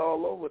Rhodes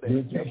all over there.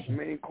 The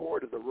main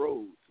chord is the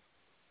Rhodes.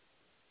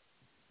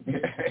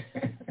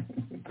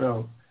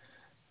 So,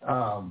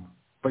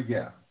 but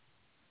yeah.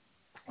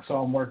 So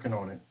I'm working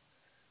on it.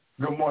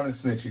 Good morning,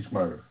 Snitchy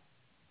Smurf.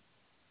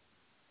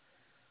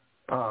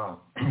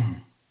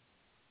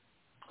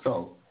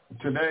 So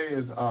today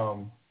is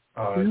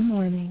good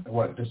morning.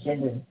 What,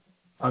 December?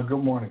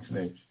 Good morning,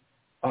 Snitch.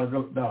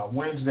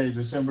 Wednesday,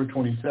 December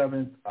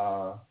 27th.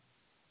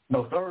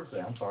 No,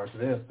 Thursday. I'm sorry.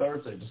 Today is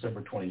Thursday,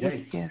 December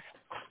 28th. Yes.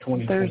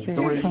 2023.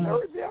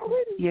 Thursday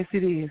already? Yes,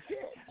 it is.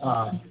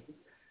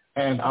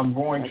 And I'm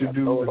going to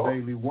do the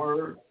daily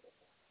word.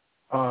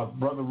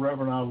 Brother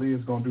Reverend Ali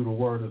is going to do the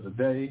word of the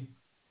day,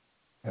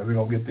 and we're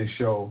going to get this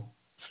show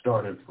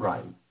started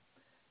right.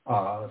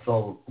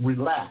 So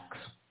relax,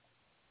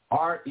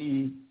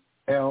 RELAX,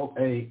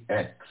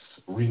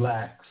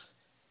 relax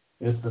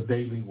is the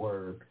daily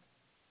word.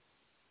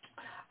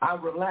 I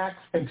relax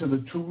into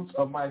the truth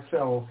of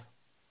myself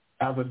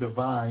as a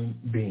divine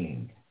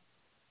being.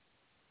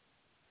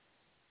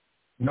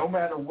 No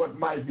matter what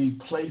might be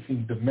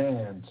placing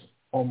demands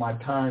on my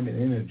time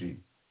and energy,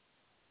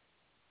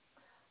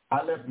 I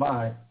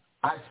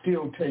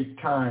still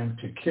take time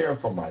to care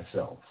for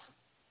myself.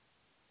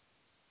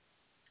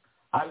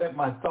 I let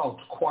my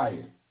thoughts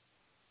quiet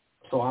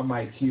so I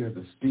might hear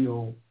the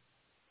still,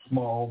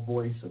 small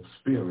voice of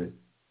spirit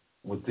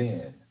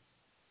within,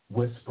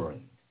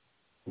 whispering,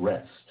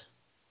 rest.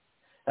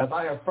 As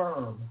I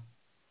affirm,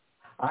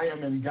 I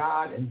am in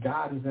God and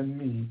God is in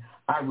me,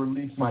 I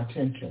release my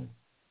tension.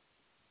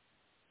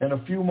 In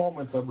a few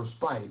moments of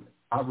respite,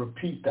 I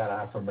repeat that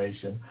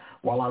affirmation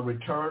while I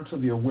return to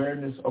the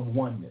awareness of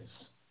oneness.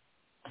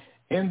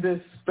 In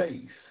this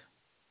space,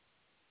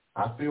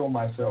 I feel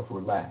myself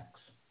relax.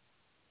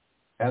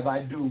 As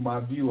I do, my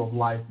view of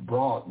life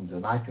broadens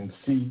and I can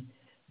see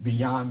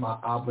beyond my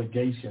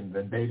obligations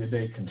and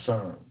day-to-day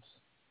concerns.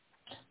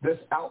 This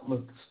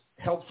outlook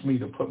helps me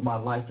to put my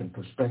life in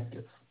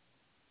perspective.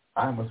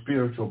 I am a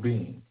spiritual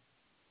being,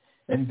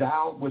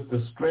 endowed with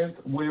the strength,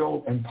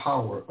 will, and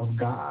power of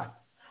God.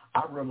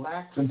 I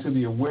relax into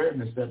the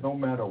awareness that no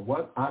matter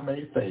what I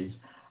may face,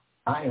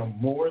 I am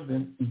more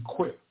than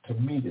equipped to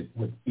meet it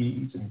with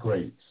ease and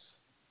grace.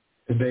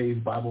 Today's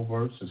Bible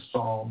verse is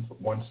Psalms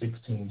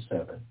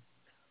 116:7.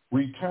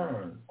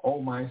 Return,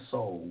 O my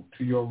soul,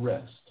 to your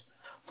rest,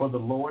 for the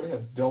Lord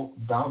has dealt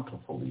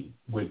bountifully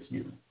with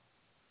you.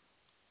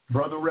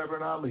 Brother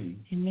Reverend Ali,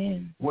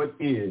 Amen. What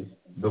is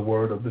the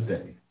word of the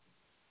day?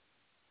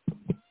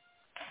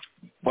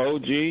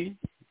 OG,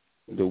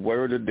 the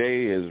word of the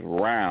day is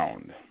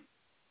round,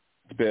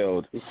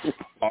 spelled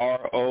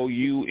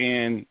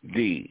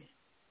R-O-U-N-D.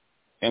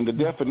 And the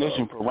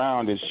definition for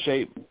round is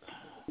shaped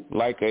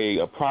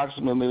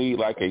approximately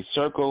like a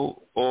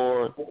circle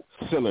or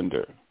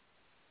cylinder.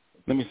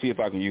 Let me see if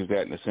I can use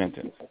that in a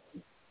sentence.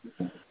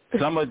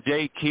 Some of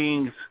J.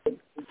 King's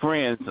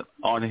friends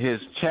on his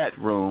chat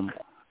room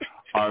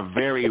are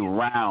very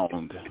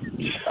round. I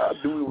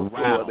knew he was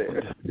going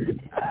there.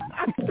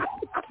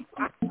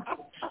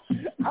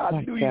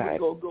 I knew he was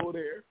going to go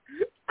there.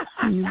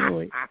 You know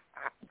it.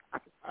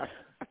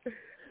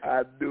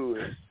 I knew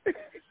it.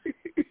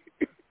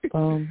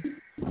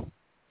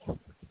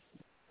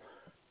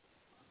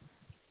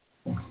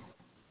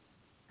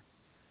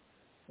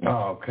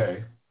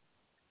 Okay.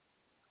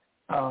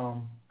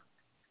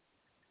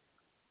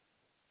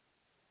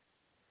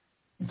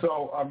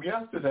 So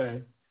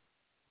yesterday,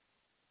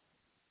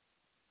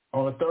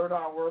 on the third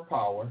hour of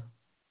power,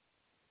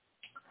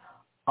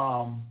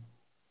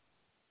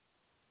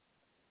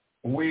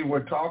 we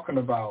were talking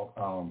about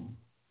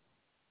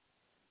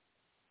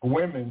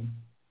women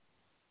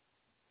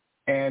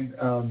and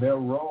their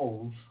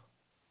roles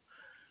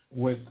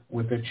with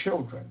their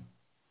children.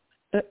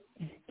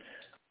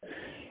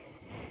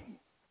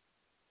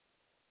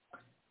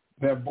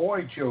 Their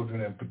boy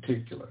children in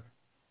particular,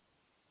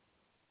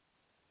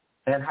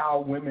 and how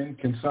women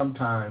can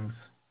sometimes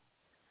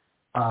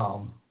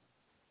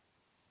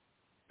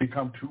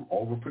become too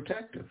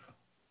overprotective.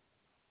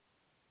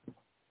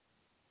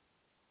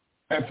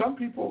 And some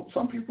people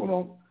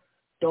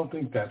don't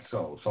think that's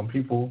so. Some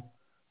people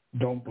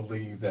don't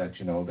believe that,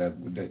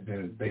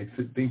 that they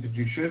think that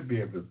you should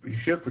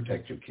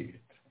protect your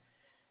kids.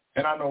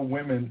 And I know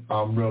women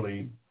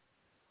really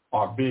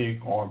are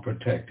big on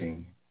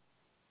protecting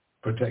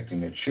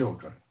their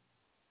children.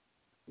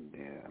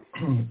 Yeah.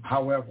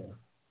 However,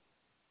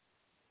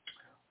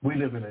 we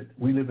live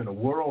in a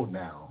world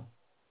now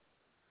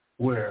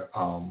where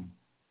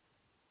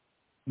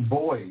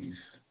boys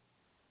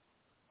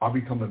are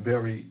becoming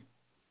very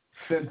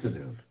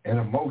sensitive and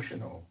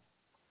emotional,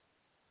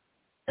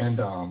 and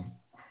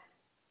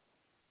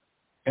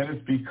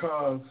it's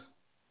because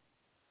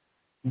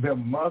their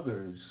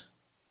mothers.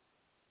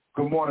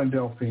 Good morning,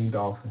 Delphine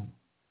Dolphin.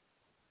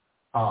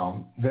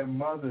 Their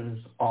mothers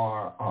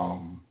are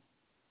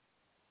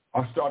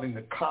starting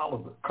to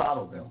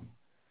coddle them,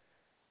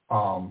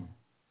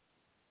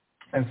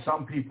 and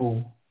some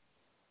people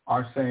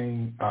are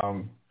saying,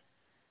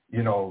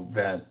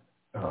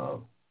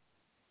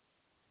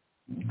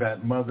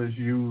 that mothers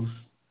use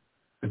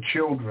the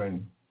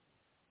children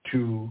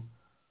to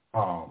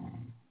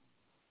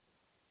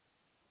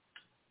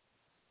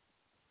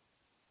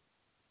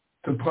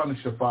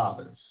punish the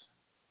fathers.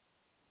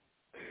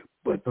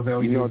 But so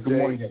they'll use the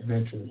morning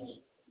adventures.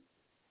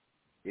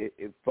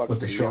 It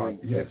fucks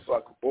it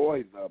fucks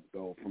boys up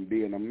though from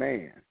being a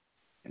man,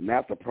 and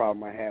that's the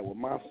problem I had with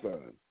my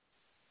son.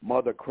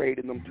 Mother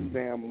cradled him too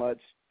damn much,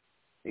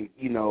 and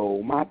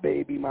my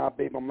baby.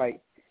 I'm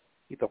like,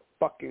 he's a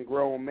fucking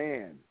grown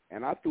man,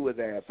 and I threw his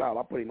ass out.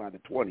 I put him out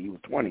at 20. He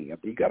was 20. I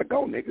said, you gotta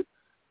go, nigga,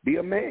 be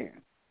a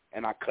man,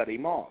 and I cut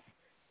him off.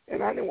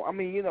 And I knew,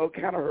 it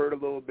kind of hurt a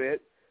little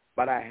bit,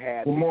 but I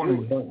had to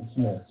do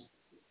it.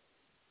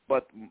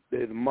 But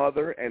his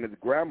mother and his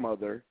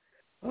grandmother,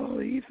 oh,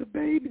 he's a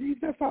baby.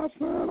 That's our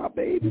son, our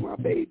baby, my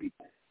baby.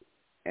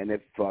 And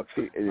it fucked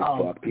him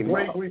up.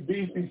 Gregory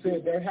Beefy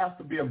said there has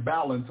to be a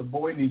balance. A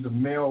boy needs a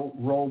male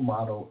role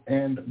model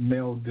and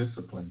male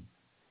discipline.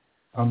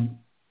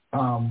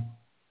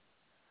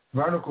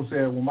 Vernical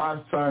said, when my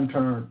son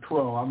turned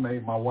 12, I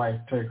made my wife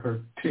take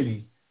her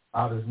titty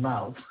out his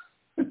mouth.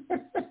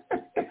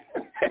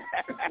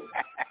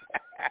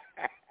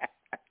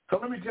 So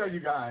let me tell you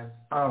guys,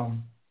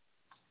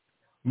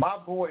 my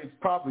boys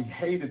probably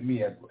hated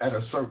me at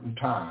a certain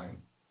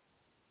time,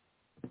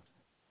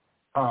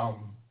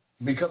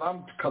 because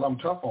I'm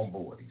tough on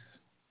boys.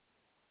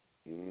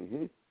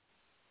 Mm-hmm.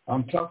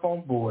 I'm tough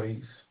on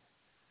boys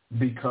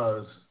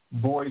because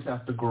boys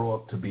have to grow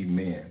up to be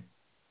men.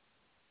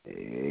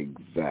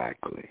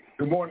 Exactly.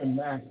 Good morning,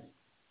 Matt.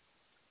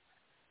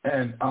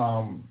 And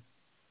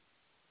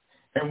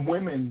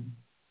women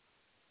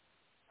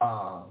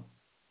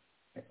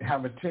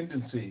have a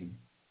tendency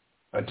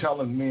of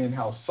telling men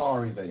how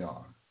sorry they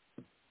are,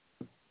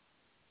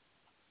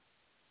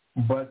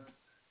 but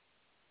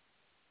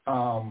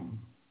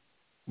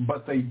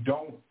they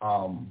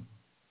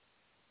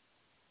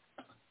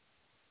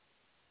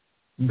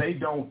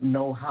don't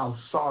know how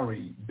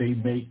sorry they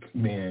make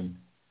men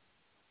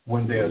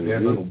when they're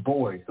little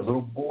boys, the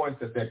little boys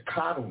that they're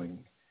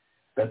coddling,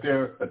 that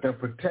they're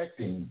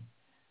protecting,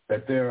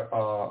 that they're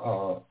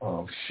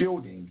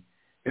shielding,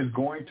 is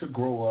going to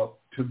grow up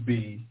to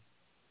be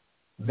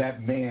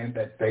that man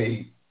that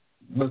they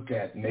look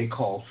at and they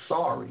call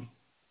sorry.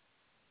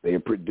 They're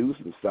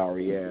producing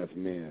sorry-ass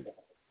men.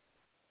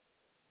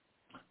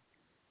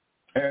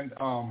 And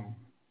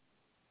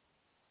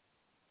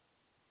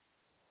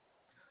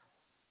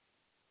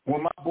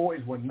when my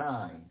boys were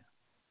 9,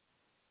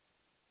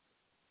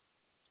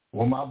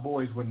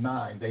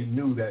 they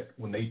knew that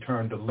when they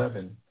turned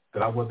 11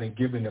 that I wasn't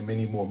giving them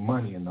any more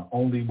money, and the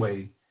only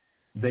way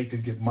they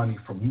could get money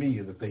from me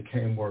is if they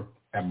came work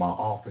at my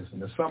office in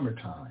the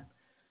summertime.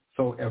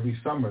 So every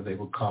summer they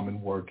would come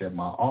and work at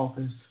my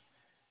office.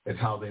 It's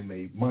how they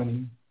made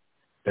money.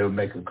 They would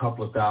make a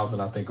couple of thousand,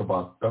 I think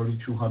about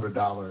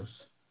 $3,200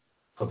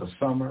 for the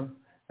summer,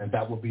 and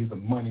that would be the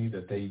money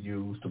that they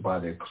used to buy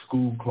their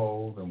school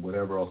clothes and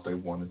whatever else they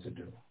wanted to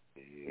do.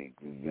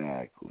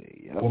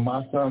 Exactly. Yep. When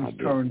my sons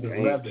turned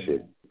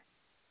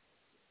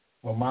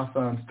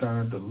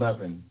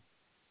 11,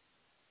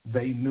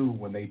 they knew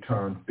when they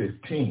turned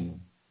 15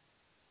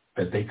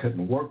 that they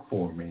couldn't work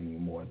for them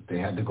anymore. They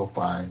had to go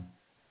find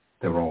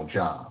their own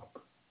job.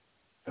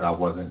 That I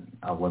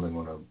wasn't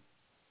going to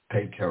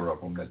take care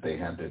of them, that they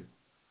had to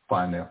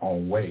find their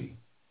own way.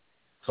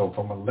 So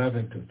from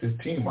 11 to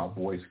 15, my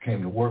boys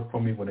came to work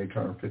for me when they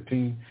turned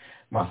 15.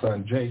 My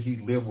son Jay, he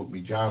lived with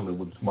me. John lived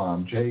with his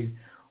mom. Jay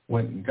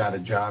went and got a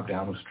job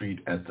down the street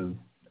at the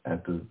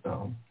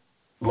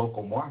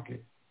local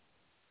market.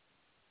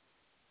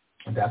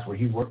 And that's where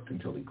he worked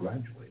until he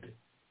graduated.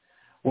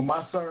 When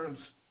my sons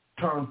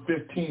turned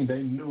 15,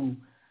 they knew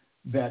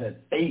that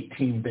at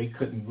 18 they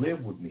couldn't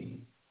live with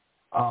me.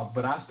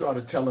 But I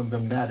started telling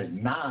them that at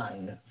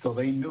 9, so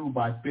they knew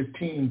by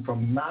 15,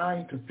 from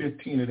 9 to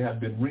 15, it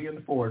had been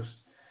reinforced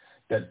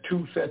that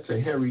 2 sets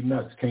of hairy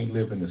nuts can't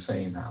live in the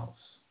same house.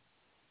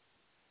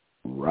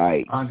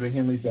 Right. Andre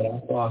Henley said, I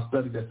saw a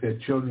study that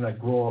said children that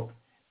grow up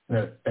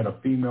in a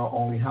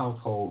female-only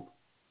household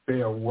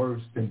fare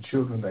worse than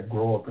children that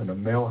grow up in a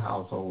male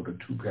household or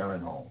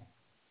 2-parent home.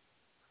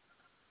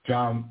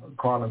 Jeff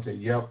Carlin said,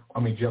 yep,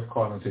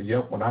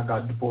 when I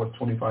got divorced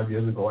 25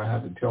 years ago, I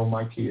had to tell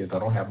my kids I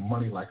don't have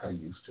money like I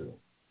used to.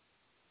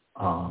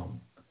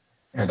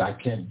 And I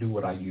can't do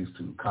what I used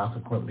to.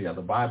 Consequently, as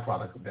a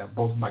byproduct of that,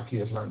 both of my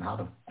kids learned how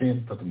to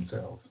fend for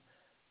themselves.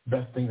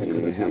 Best thing that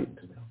could have happened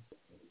to them.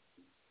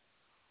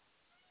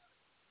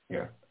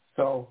 Yeah.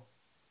 So,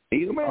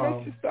 you man,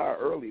 that should start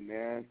early,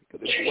 man.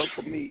 Because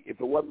if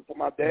it wasn't for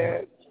my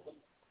dad,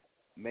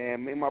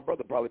 man, me and my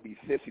brother probably be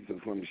sissies or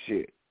some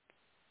shit.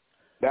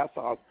 That's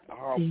how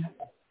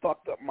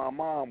fucked up my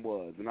mom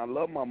was. And I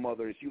love my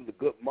mother, and she was a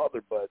good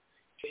mother, but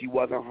she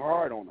wasn't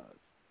hard on us.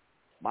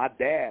 My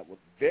dad was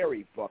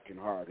very fucking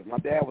hard, because my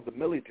dad was a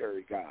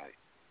military guy.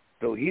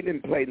 So he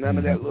didn't play none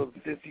of that little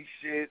sissy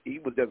shit. He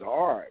was just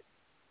hard.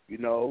 You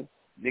know,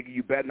 nigga,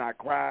 you better not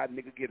cry.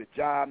 Nigga, get a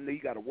job. Nigga,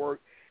 you got to work.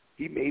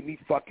 He made me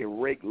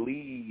fucking rake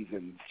leaves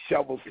and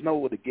shovel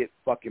snow to get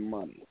fucking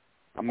money.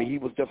 I mean, he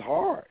was just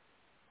hard.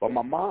 But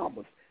my mom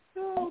was,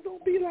 no,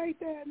 don't be like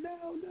that.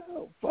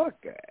 No, fuck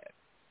that.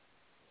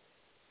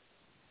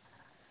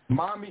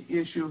 Mommy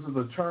issues is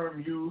a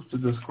term used to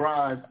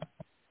describe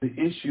the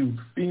issues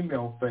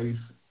female face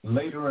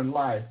later in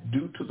life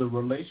due to the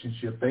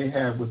relationship they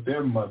had with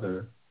their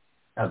mother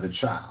as a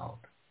child.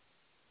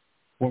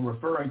 When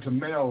referring to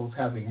males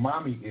having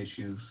mommy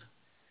issues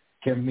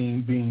can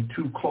mean being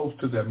too close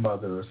to their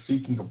mother or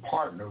seeking a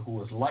partner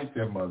who is like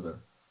their mother,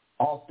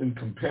 often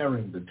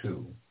comparing the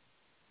two.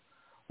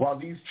 While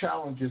these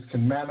challenges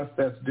can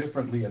manifest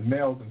differently in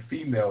males and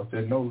females,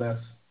 they're no less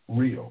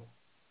real.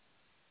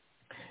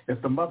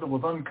 If the mother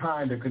was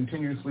unkind or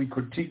continuously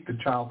critiqued the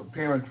child's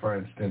appearance, for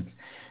instance,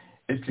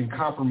 it can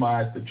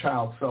compromise the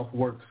child's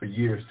self-worth for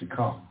years to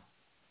come.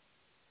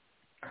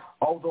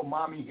 Although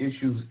mommy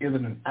issues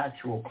isn't an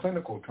actual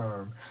clinical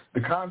term,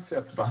 the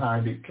concepts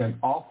behind it can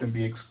often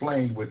be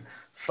explained with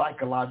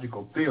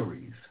psychological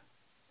theories.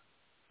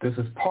 This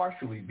is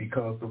partially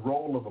because the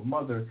role of a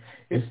mother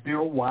is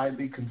still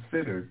widely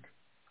considered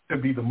to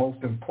be the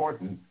most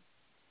important,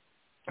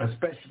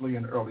 especially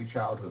in early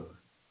childhood.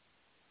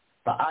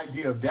 The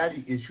idea of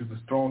daddy issues is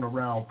thrown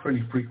around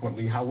pretty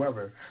frequently.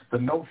 However, the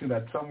notion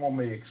that someone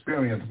may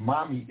experience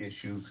mommy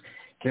issues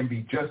can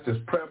be just as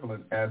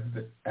prevalent as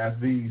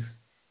these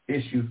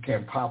issues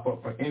can pop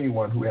up for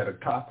anyone who had a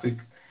toxic,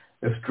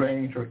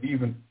 estranged, or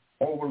even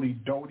overly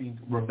doting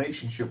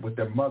relationship with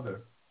their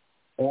mother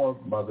or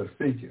mother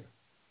figure.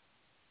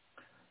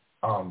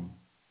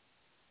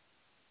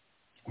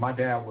 My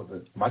dad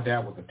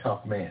was a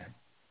tough man.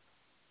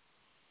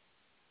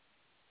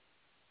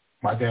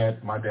 My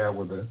dad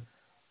was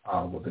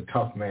a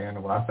tough man,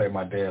 and when I say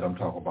my dad, I'm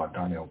talking about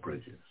Donnell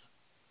Bridges,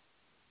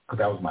 because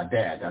that was my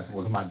dad. That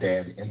was my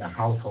dad in the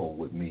household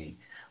with me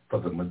for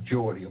the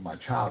majority of my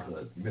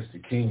childhood.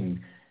 Mr. King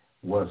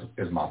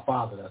is my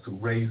father. That's who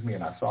raised me,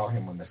 and I saw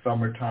him in the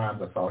summer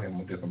times. I saw him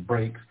on different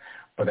breaks.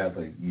 But as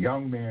a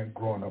young man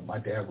growing up, my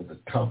dad was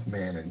a tough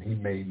man, and he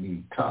made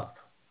me tough.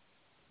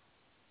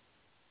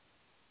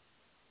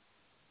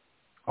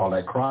 All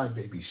that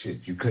crybaby shit,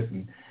 you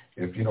couldn't,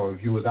 if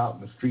you was out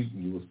in the street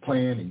and you was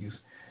playing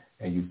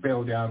and you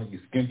fell down and you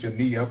skinned your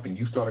knee up and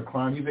you started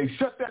crying, he'd say,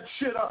 shut that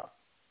shit up.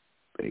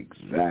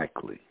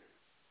 Exactly.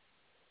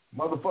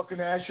 Motherfucking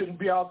ass shouldn't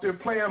be out there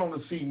playing on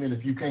the cement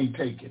if you can't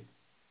take it.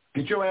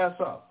 Get your ass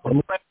up.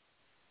 I'm going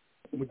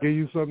to give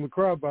you something to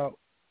cry about.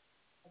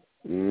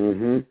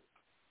 Mm-hmm.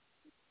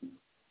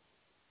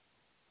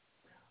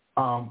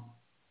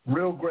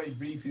 Real Great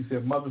Beast, he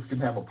said, mothers can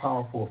have a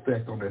powerful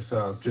effect on their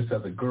sons, just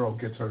as a girl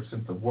gets her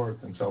sense of worth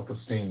and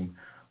self-esteem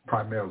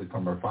primarily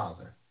from her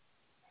father.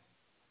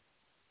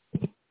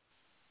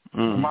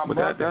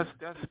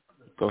 That's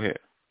go ahead.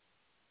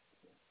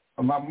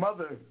 My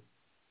mother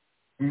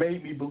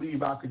made me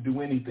believe I could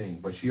do anything,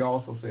 but she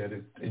also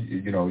said,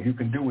 you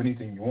can do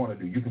anything you want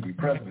to do. You can be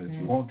president if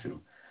you want to,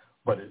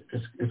 but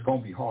it's going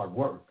to be hard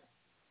work.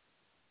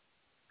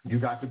 You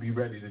got to be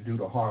ready to do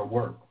the hard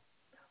work.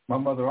 My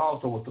mother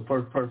also was the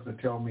first person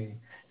to tell me,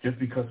 just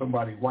because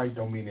somebody white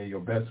don't mean they're your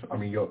best.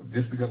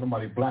 Just because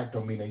somebody black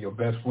don't mean they're your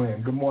best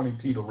friend. Good morning,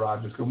 Tito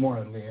Rogers. Good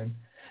morning, Lynn.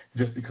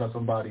 Just because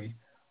somebody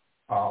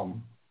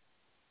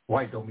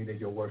white don't mean they're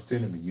your worst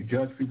enemy. You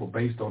judge people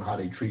based on how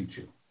they treat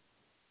you.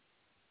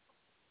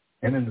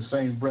 And in the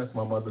same breath,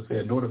 my mother said,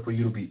 in order for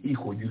you to be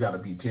equal, you got to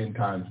be 10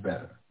 times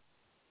better.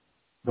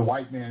 The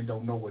white man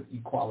don't know what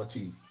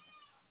equality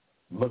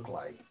look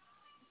like.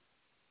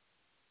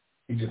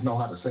 He just know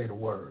how to say the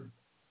word.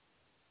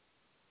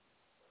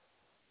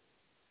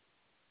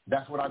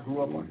 That's what I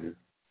grew up under.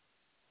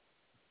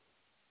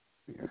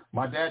 Yeah.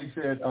 My daddy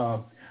said,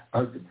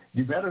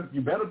 you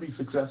better be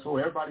successful.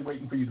 Everybody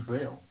waiting for you to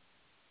fail.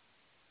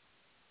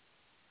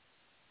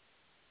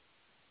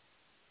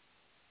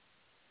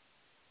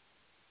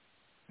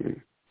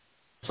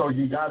 So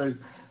you got to,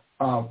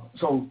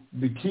 so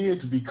the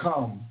kids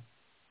become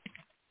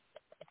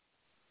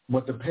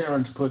what the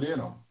parents put in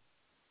them.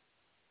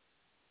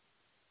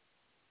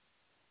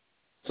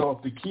 So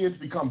if the kids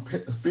become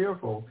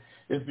fearful,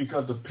 it's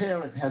because the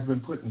parent has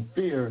been putting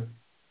fear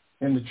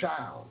in the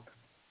child.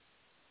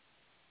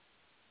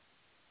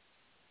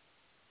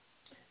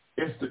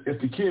 If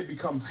the kid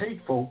becomes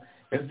hateful,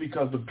 it's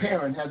because the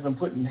parent has been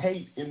putting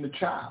hate in the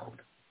child.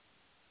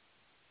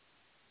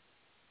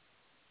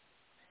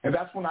 And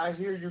that's when I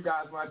hear you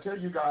guys, when I tell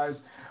you guys,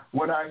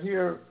 when I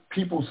hear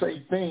people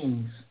say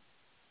things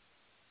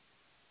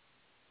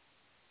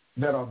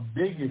that are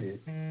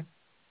bigoted,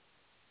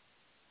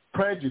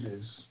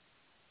 prejudiced,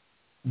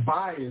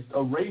 biased,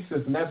 or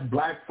racist, and that's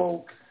black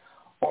folk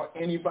or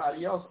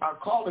anybody else, I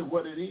call it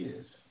what it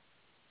is.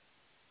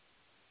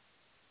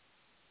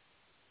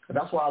 And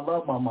that's why I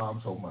love my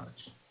mom so much.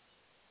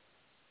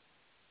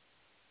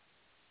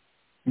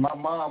 My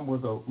mom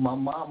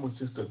was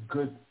just a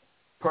good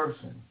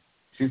person.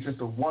 She's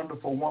just a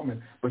wonderful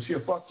woman, but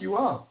she'll fuck you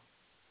up.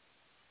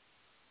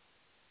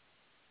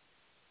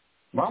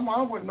 My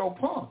mom wasn't no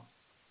punk.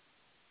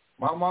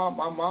 My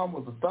mom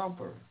was a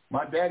thumper.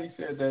 My daddy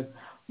said that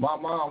my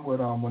mom would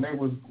when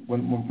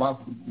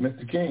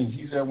Mr. King,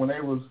 he said when they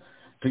was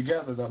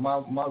together that my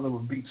mother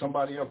would beat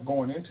somebody up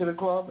going into the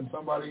club and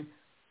somebody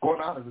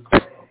going out of the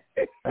club.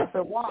 I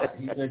said, why?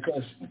 He said,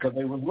 because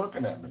they was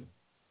looking at me.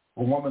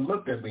 A woman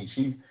looked at me.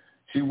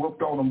 She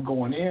whooped on them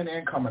going in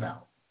and coming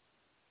out.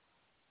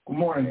 Good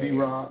morning,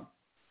 D-Rob.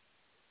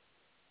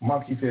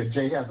 Monkey said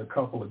Jay has a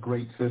couple of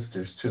great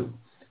sisters, too.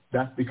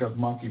 That's because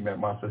Monkey met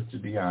my sister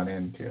Dion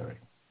and Terry.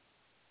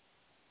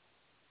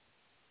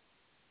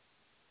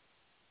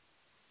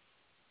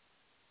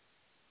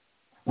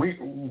 We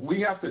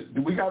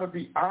got to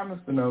be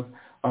honest enough.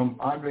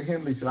 Andre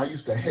Henley said, I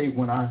used to hate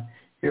when I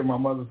hear my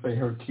mother say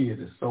her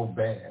kid is so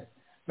bad.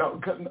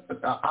 No,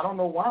 I don't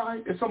know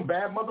why. There's some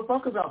bad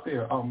motherfuckers out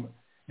there.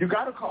 You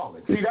got to call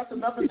it. See, that's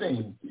another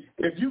thing.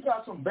 If you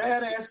got some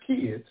badass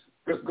kids,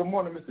 good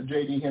morning, Mr.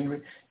 J.D.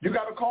 Henry, you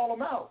got to call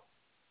them out.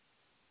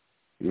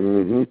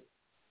 Mm-hmm.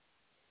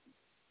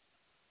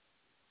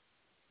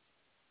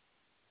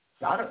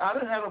 I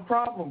didn't have a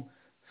problem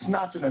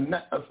snatching a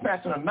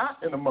knot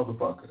in a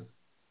motherfucker.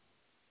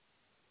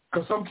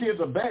 Because some kids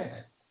are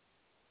bad.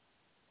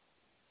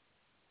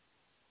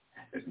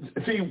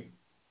 See,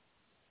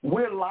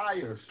 we're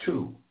liars,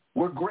 too.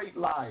 We're great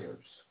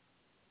liars.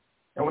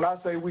 And when I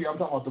say we, I'm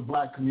talking about the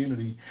black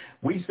community.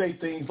 We say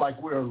things like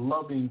we're a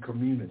loving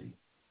community.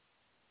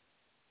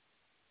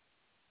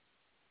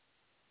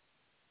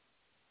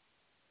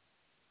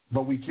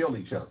 But we kill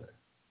each other.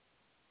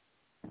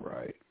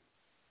 Right.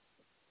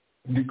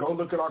 You go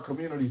look at our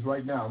communities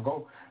right now.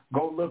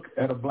 Go look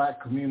at a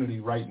black community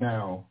right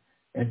now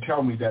and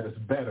tell me that it's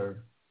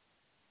better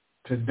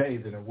today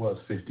than it was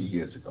 50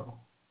 years ago.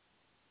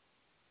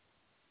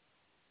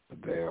 A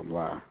damn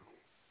lie.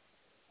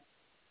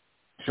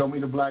 Show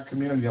me the black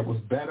community that was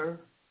better,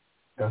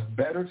 that's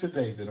better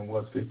today than it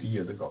was 50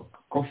 years ago.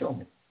 Go show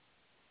me.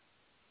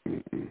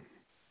 Mm-mm.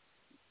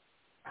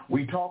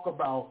 We talk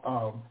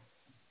about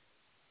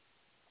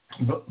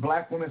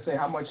black women say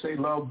how much they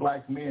love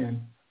black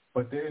men,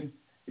 but then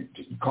you're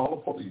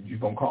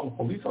going to call the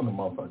police on the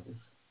motherfuckers.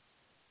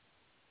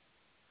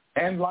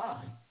 And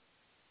lie.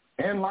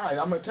 I'm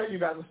going to tell you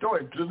guys a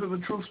story. This is a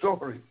true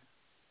story.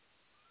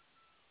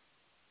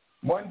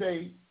 One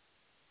day,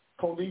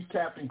 police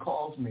captain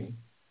calls me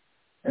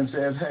and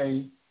says,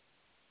 hey,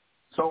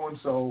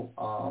 so-and-so,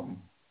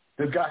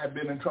 this guy had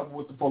been in trouble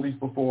with the police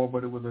before,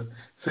 but it was a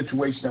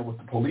situation that was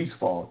the police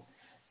fault.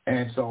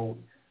 And so,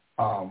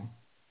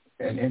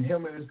 and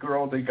him and his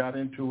girl, they got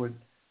into it.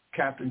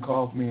 Captain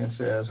calls me and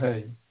says,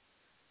 hey,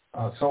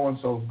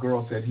 so-and-so's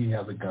girl said he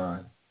has a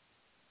gun.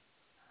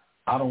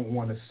 I don't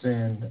want to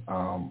send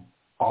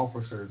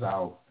officers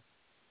out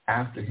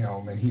after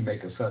him and he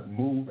make a sudden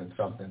move and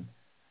something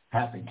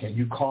happen. Can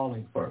you call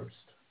him first?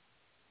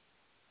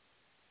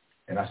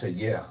 And I said,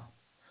 yeah.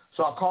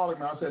 So I called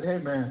him and I said, hey,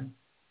 man,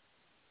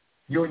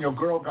 you and your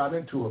girl got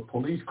into it.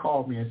 Police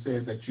called me and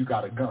said that you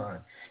got a gun.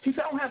 He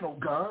said, I don't have no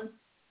gun.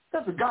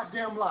 That's a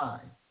goddamn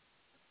lie.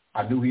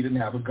 I knew he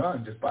didn't have a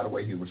gun just by the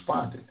way he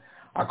responded.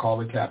 I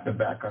called the captain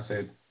back. I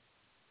said,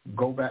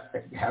 go back,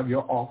 have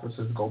your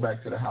officers go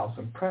back to the house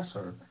and press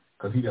her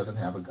because he doesn't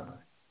have a gun.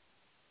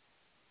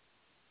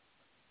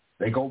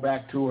 They go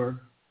back to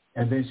her,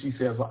 and then she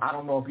says, well, I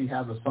don't know if he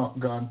has a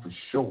gun for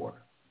sure.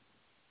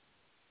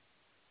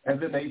 And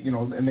then they,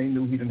 and they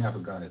knew he didn't have a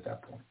gun at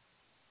that point.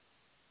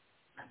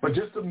 But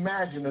just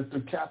imagine if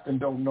the captain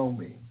don't know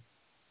me.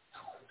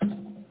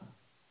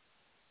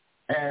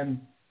 And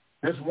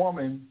this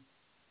woman,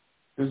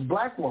 this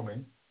black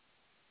woman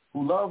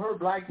who love her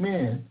black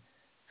men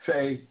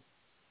say,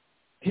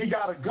 he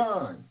got a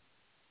gun.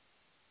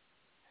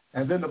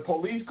 And then the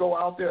police go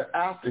out there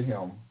after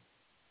him.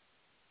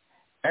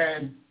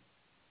 And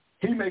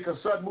he make a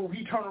sudden move.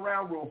 He turn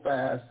around real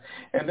fast.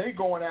 And they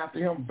going after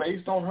him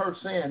based on her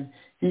saying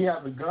he has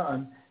a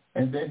gun.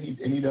 And then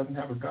he doesn't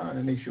have a gun.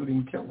 And they shoot him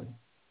and kill him.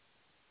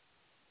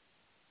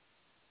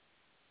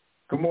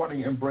 Good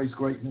morning, embrace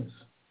greatness.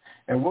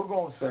 And we're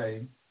going to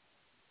say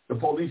the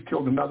police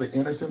killed another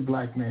innocent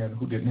black man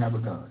who didn't have a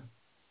gun.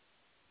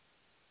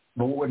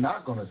 But what we're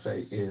not going to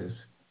say is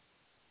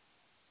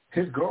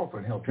his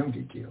girlfriend helped him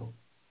get killed.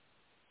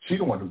 She's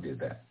the one who did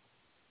that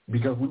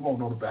because we won't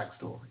know the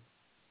backstory.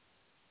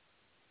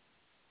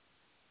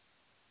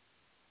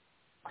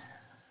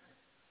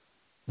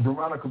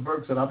 Veronica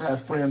Burke said, I've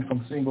had friends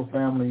from single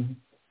family,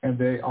 and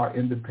they are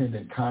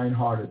independent,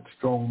 kind-hearted,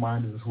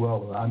 strong-minded as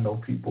well. And I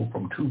know people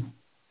from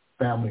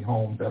two-family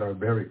homes that are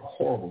very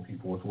horrible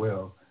people as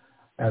well,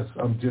 as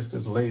just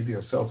as lazy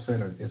or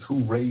self-centered. It's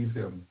who raised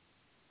them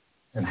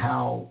and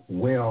how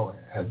well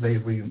have they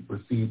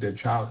received their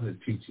childhood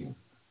teaching.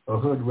 A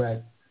hood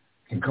rat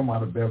can come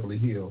out of Beverly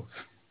Hills.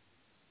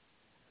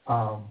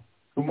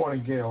 Good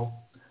morning, Gail.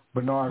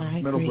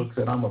 Bernard Middlebrook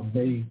said, I'm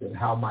amazed at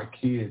how my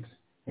kids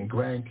and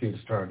grandkids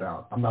turned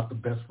out. I'm not the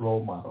best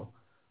role model.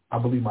 I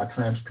believe my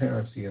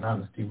transparency and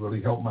honesty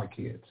really helped my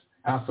kids.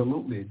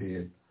 Absolutely it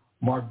did.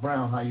 Mark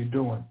Brown, how you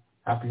doing?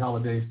 Happy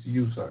holidays to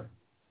you, sir.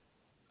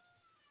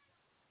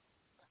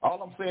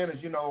 All I'm saying is,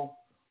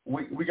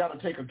 we got to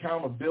take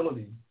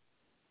accountability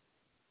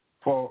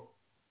for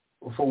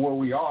where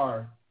we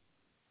are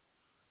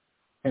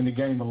in the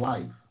game of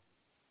life.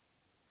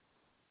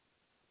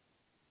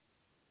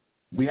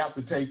 We have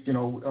to take,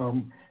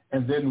 and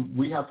then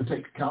we have to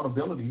take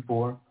accountability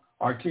for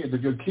our kids.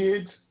 If your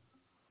kids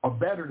are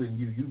better than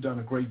you, you've done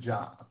a great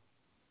job.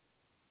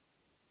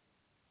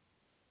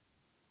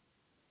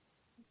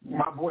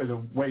 My boys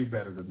are way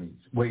better than me,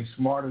 way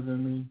smarter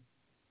than me,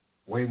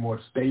 way more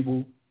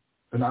stable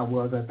than I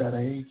was at that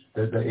age,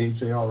 the age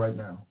they are right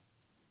now.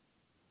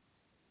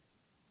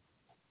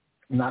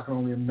 And I can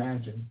only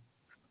imagine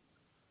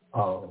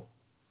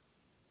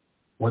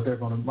what they're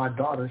going to, my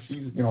daughter,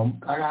 she's,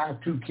 I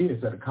have two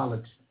kids that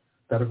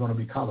are going to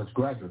be college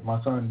graduates.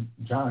 My son,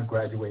 John,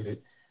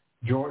 graduated.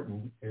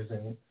 Jordan is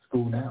in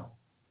school now.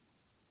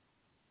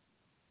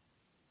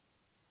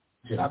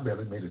 Shit, I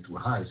barely made it through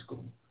high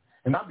school.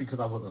 And not because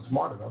I wasn't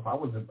smart enough. I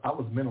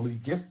was mentally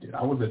gifted.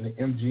 I was in the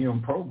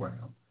MGM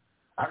program.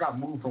 I got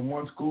moved from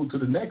one school to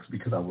the next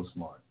because I was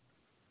smart.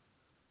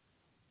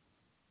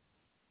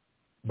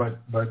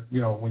 But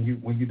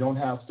when you don't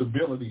have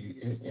stability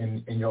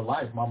in your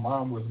life, my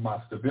mom was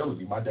my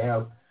stability. My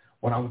dad,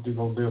 when I went to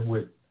go live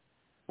with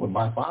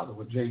my father,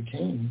 with Jay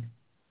King,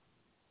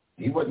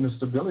 he wasn't the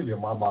stability that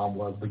my mom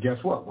was. But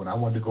guess what? When I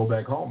wanted to go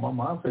back home, my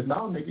mom said,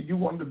 no, nigga, you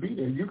wanted to be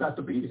there. You got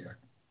to be there.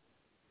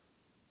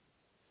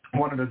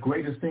 One of the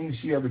greatest things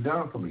she ever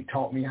done for me,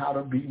 taught me how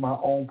to be my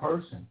own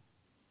person.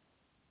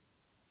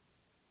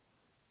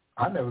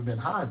 I've never been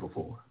high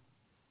before.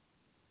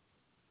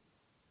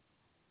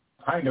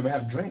 I ain't never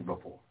had a drink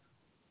before.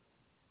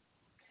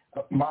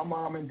 My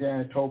mom and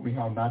dad told me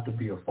how not to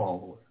be a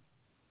follower.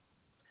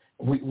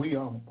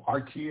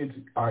 Our kids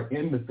are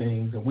in the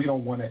things, and we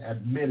don't want to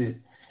admit it.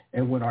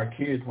 And when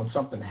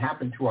something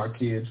happened to our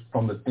kids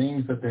from the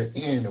things that they're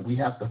in, and we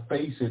have to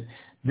face it,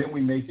 then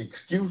we make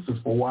excuses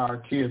for why our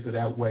kids are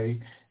that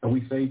way, and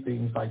we say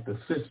things like the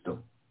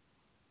system.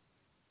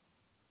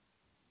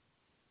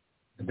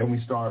 And then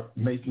we start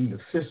making the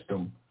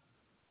system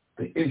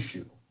the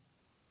issue.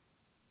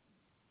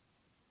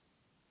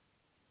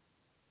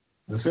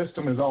 The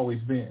system has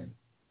always been.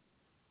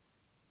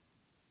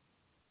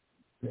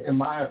 In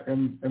my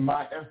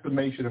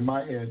estimation, in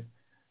my head,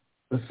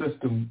 the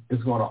system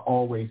is going to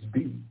always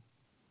be.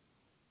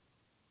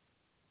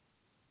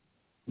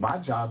 My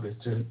job is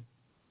to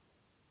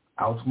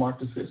outsmart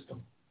the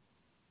system,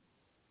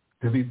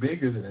 to be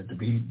bigger than it, to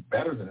be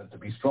better than it, to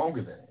be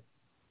stronger than it,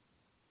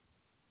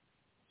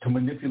 to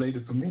manipulate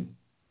it for me.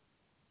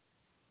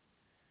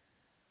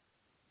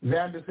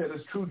 Xander said,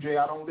 it's true, Jay,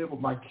 I don't live with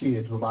my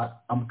kids,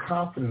 but I'm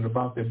confident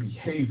about their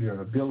behavior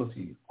and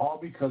ability, all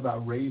because I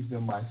raised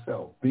them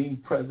myself. Being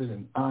present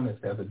and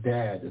honest as a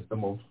dad is the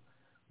most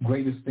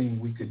greatest thing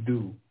we could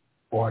do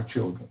for our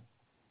children.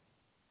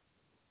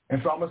 And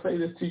so I'm going to say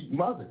this to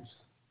mothers.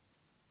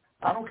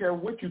 I don't care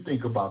what you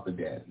think about the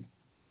daddy.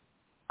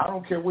 I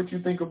don't care what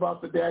you think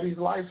about the daddy's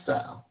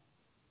lifestyle.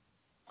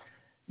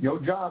 Your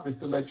job is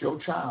to let your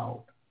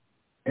child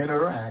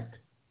interface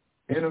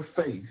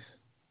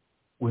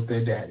with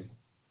their daddy.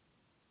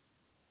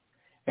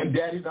 And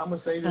daddies, I'm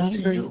going to say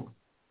this to you.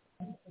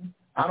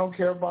 I don't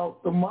care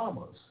about the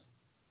mamas,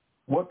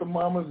 what the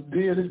mamas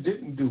did or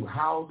didn't do,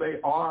 how they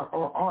are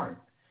or aren't.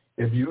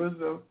 If you're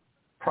the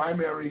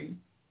primary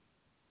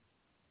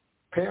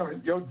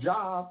parent, your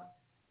job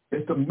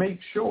is to make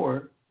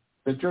sure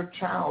that your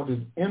child is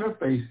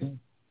interfacing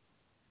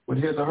with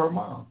his or her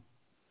mom.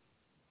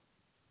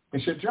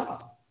 It's your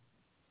job.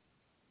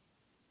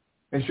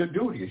 It's your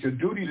duty. It's your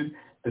duty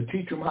to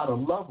teach them how to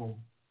love them.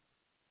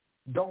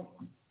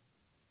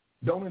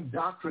 Don't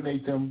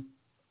indoctrinate them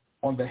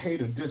on the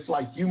hate or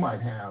dislike you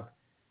might have.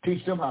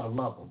 Teach them how to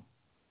love them.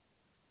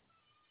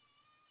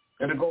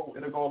 It'll go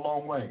a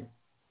long way.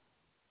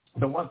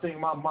 The one thing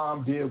my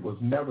mom did was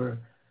never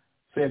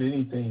said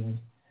anything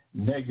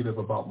negative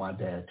about my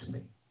dad to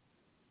me.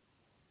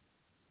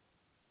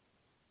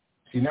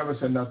 She never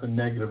said nothing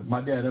negative.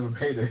 My dad never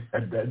paid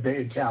a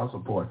day of child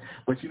support,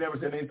 but she never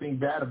said anything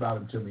bad about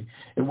him to me.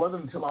 It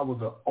wasn't until I was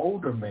an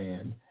older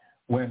man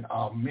when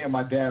me and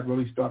my dad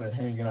really started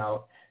hanging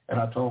out, and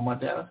I told my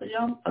dad, I said,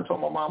 yeah, I told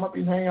my mom I've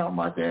been hanging out with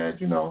my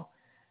dad, you know,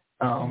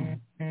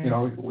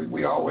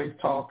 we always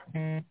talk.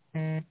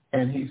 And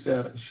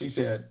she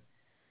said,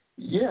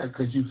 yeah,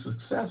 because you're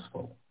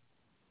successful.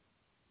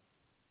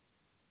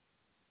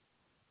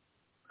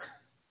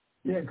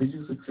 Yeah, because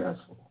you're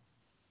successful.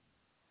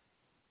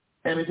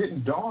 And it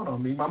didn't dawn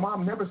on me. My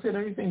mom never said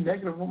anything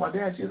negative about my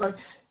dad. She was like,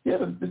 yeah,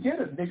 the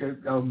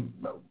nigga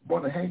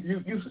want to hang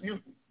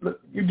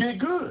you did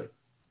good.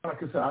 Like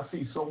I said, I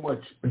see so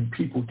much in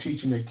people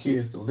teaching their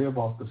kids to live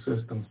off the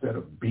system instead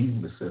of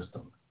beating the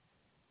system.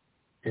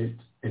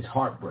 It's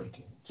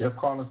heartbreaking. Jeff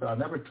Collins said, I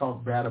never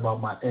talked bad about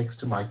my ex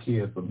to my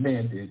kids, but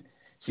man, did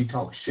she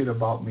talk shit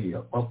about me,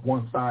 up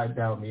one side,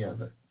 down the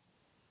other.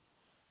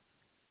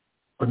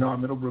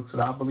 Bernard Middlebrook said,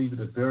 I believe it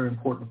is very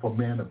important for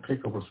men to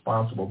pick a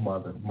responsible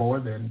mother more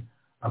than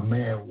a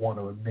man want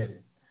to admit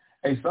it.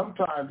 Hey,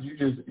 sometimes you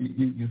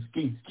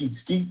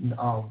skeeting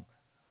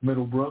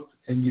Middlebrook,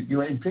 and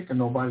you ain't picking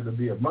nobody to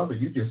be a mother.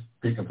 You just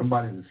picking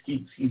somebody to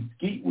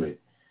skeet with.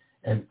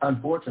 And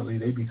unfortunately,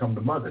 they become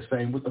the mother.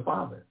 Same with the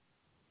father.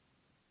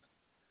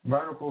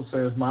 Vertical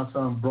says, my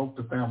son broke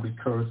the family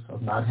curse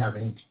of not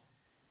having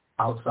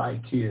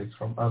outside kids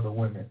from other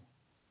women.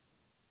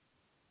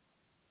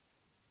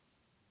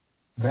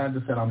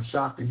 Vander said, I'm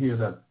shocked to hear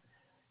that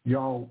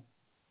y'all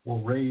were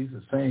raised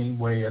the same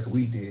way as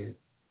we did.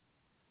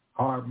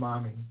 Hard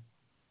mommy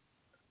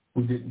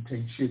who didn't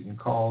take shit and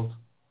calls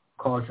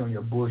you on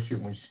your bullshit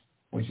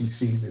when she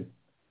sees it.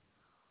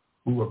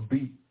 We were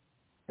beat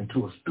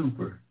into a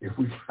stupor if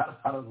we got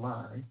out of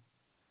line.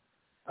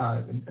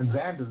 And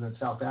Vander's in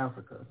South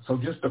Africa. So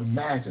just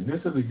imagine,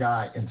 this is a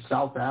guy in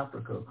South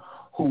Africa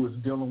who is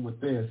dealing with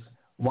this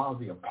while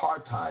the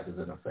apartheid is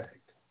in effect.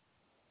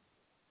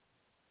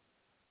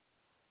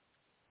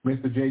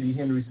 Mr. J.D.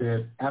 Henry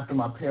said, after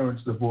my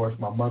parents' divorce,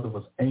 my mother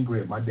was angry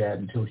at my dad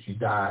until she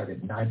died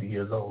at 90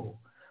 years old,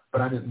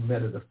 but I didn't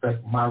let it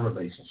affect my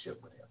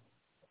relationship with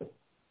him.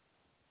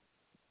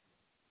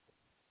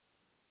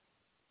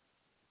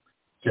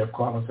 Jeff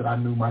Collins said, I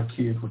knew my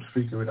kids would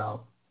figure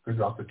out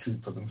the truth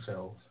for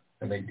themselves,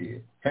 and they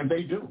did. And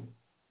they do.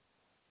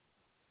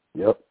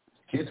 Yep.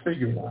 Kids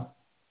figure it out.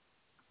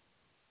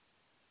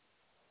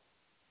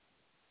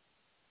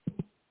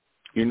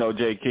 You know,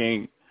 J.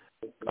 King,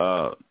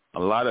 a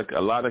lot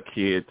of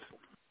kids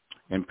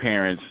and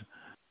parents,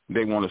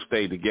 they want to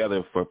stay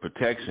together for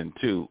protection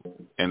too,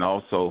 and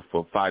also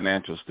for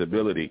financial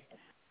stability.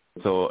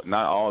 So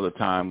not all the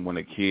time when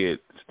a kid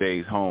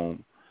stays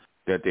home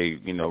that they,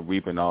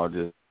 reaping all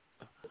this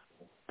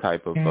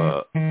type of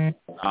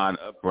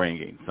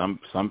upbringing.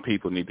 Some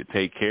people need to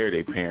take care of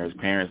their parents.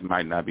 Parents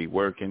might not be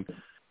working,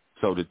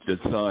 so the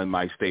son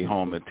might stay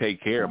home and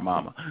take care of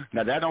mama.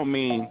 Now that don't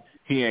mean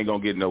he ain't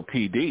gonna get no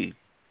PD,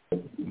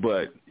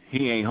 but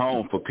he ain't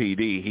home for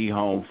PD. He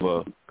home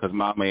for because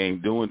mama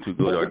ain't doing too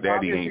good or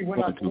daddy ain't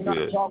doing too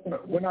good.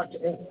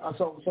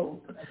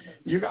 So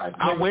you guys.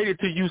 I waited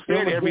till you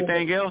said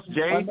everything else,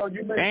 Jay.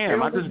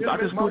 Damn, I just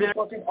screwed that.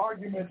 Fucking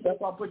arguments.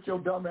 That's why I put your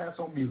dumb ass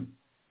on mute.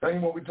 That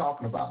ain't what we're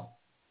talking about.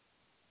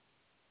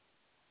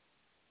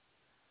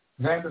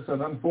 Xander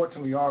said,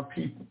 unfortunately, our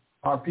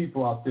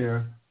people out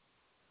there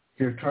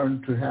here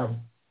turn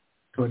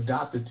to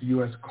adopt it to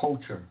U.S.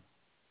 culture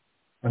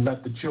and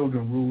let the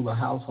children rule the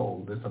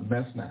household. It's a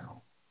mess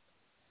now.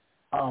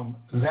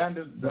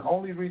 Xander, the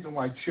only reason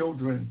why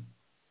children,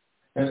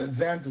 and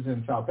Xander's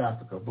in South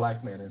Africa,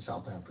 black man in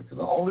South Africa,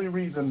 the only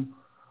reason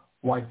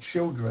why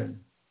children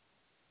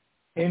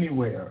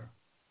anywhere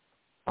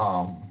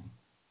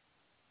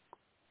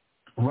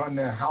run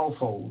their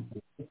household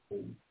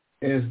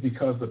is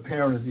because the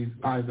parent is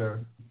either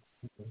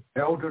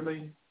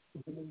elderly,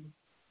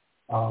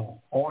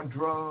 on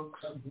drugs,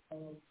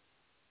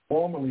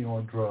 formerly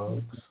on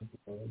drugs,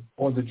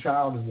 or the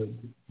child is a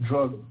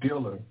drug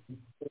dealer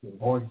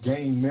or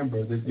gang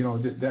member. That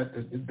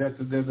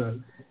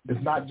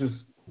it's not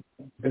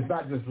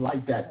just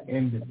like that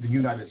in the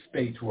United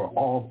States where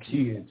all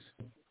kids.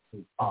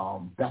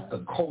 That's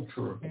the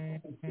culture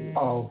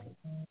of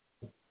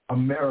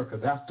America.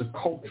 That's the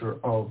culture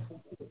of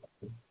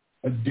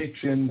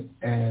addiction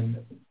and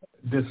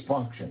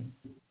dysfunction.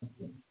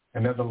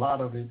 And there's a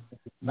lot of it,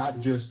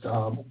 not just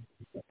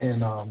in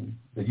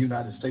the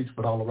United States,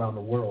 but all around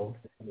the world,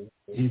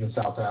 even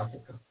South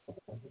Africa.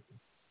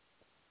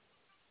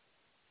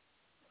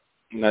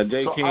 Now,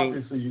 J. So King,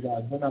 obviously, you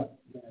guys,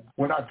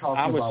 we're not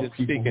talking about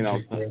people who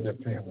take care of their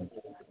parents.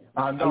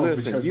 I know.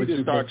 Listen, you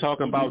just start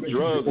talking about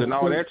drugs and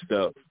all that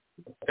stuff.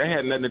 That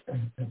had nothing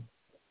to.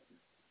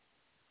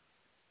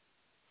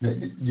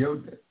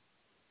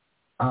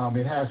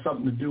 It has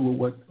something to do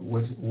with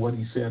what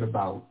he said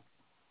about.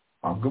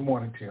 Good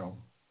morning, Tim.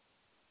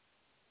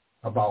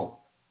 About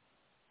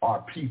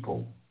our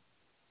people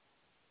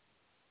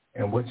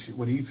and what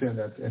he said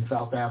that in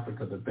South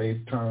Africa that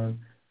they've turned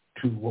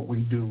to what we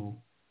do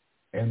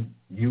in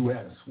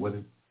U.S. where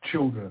the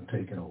children are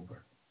taking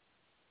over.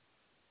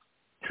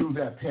 True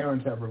that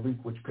parents have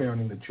relinquished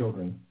parenting the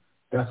children.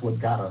 That's what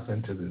got us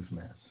into this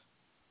mess.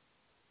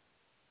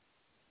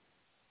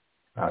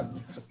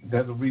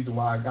 There's a reason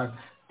why I got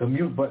the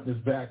mute button is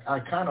back. I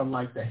kind of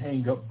like the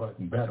hang up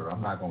button better.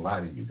 I'm not going to lie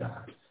to you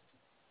guys.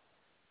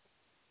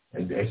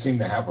 They seem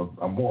to have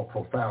a more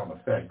profound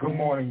effect. Good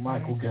morning,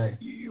 Michael Gay.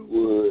 You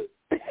would.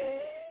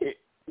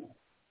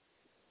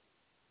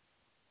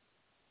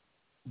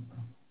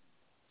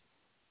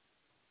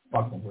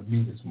 Fucking with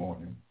me this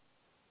morning.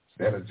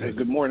 Hey,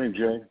 good morning,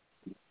 Jay.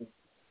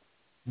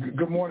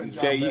 Good morning,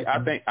 John. Jay,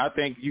 I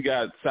think you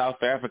got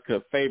South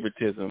Africa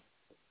favoritism.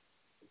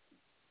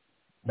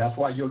 That's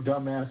why your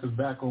dumb ass is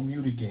back on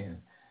mute again.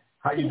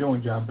 How you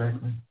doing, John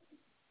Beckman?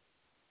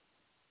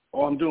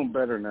 Oh, I'm doing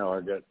better now.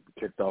 I got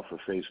kicked off of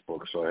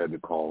Facebook, so I had to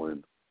call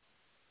in.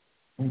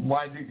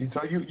 Why?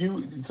 So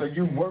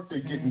you worked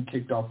at getting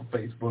kicked off of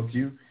Facebook.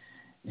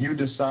 You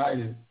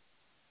decided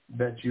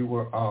that you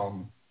were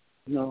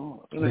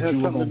No, it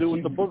had something to do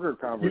with the booger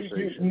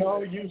conversation.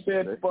 You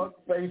said fuck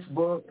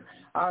Facebook.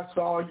 I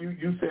saw you.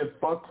 You said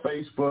fuck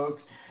Facebook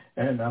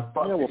and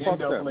fuck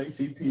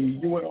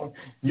NAACP.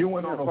 You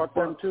went on a fuck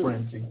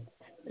frenzy.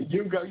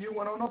 You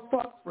went on a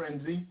fuck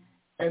frenzy,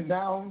 and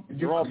now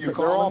they're all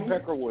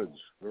Peckerwoods.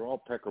 They're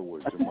all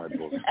Peckerwoods in my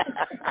book.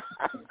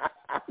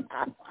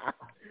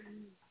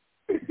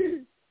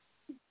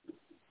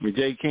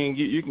 J. King,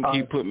 you can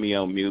keep putting me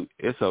on mute.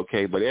 It's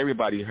okay, but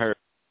everybody heard.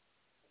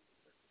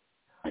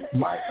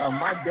 My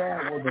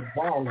dad was a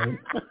baller.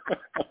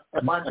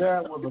 My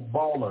dad was a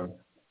baller,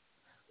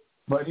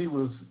 but he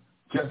was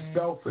just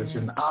selfish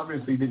and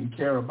obviously didn't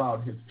care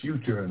about his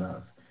future in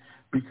us,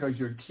 because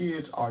your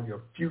kids are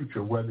your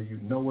future, whether you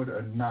know it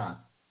or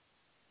not.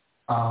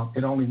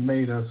 It only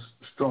made us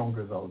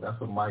stronger, though. That's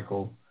what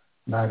Michael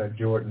Nida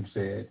Jordan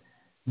said.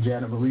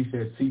 Janet Marie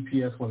said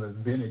CPS was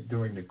invented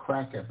during the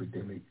crack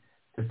epidemic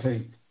to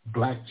take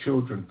black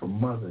children from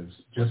mothers,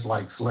 just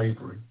like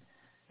slavery.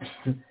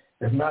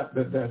 It's not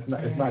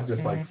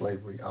just like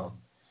slavery.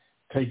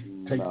 Take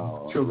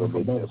children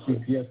from mothers,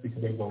 CPS,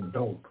 because they won't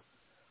dope.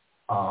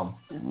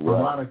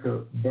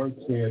 Veronica Burke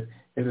said,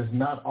 it is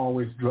not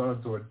always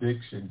drugs or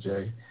addiction,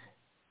 Jay.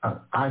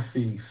 I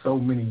see so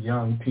many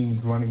young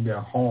teens running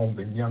their homes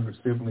and younger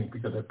siblings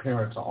because their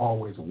parents are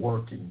always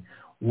working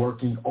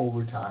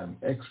overtime,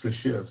 extra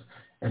shifts,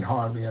 and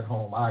hardly at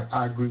home.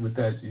 I agree with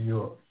that.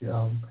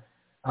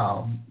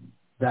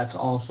 That's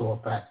also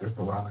a factor,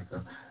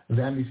 Veronica.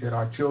 Zandy said,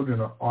 our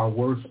children are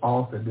worse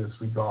off in this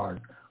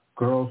regard.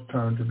 Girls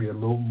turn to be a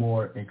little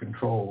more in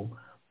control,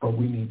 but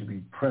we need to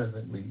be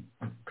present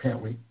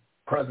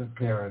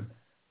parent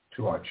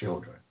to our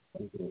children.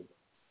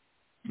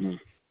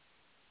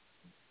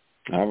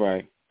 All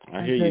right.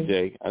 I hear you,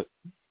 Jay.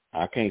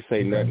 I can't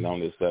say nothing on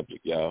this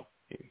subject, y'all.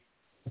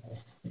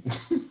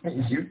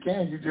 You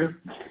can. You just...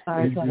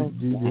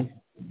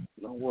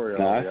 Don't worry.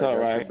 No, it's all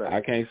right.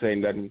 I can't say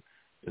nothing.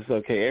 It's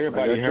okay.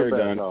 Everybody heard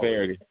the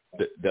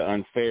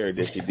unfair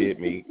that you did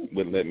me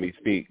wouldn't let me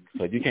speak.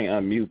 So you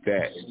can't unmute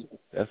that.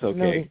 That's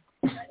okay.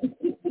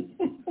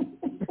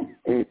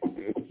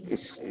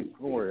 Don't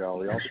worry,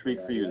 Ollie. I'll speak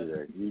for you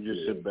today. You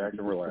just sit back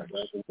and relax.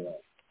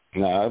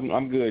 No,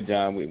 I'm good,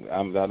 John.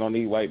 I don't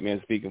need white men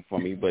speaking for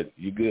me, but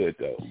you good,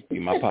 though.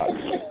 You my pops.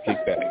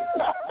 Kick back.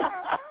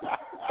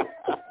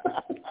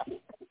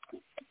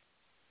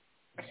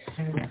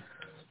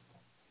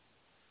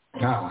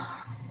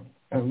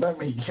 Let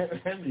me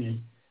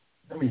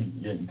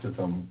get into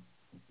some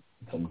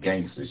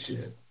gangster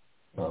shit.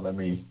 Let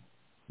me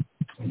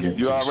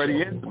You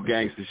already in some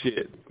gangster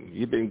shit.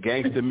 You've been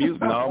gangster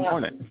muting all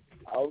morning.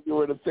 I was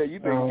going to say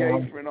you've been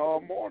gangstering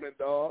all morning,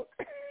 dog.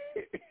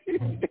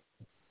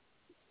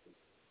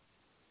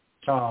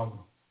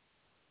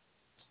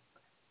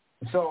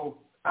 So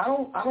I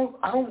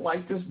don't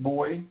like this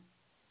boy,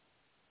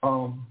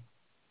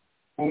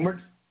 Umar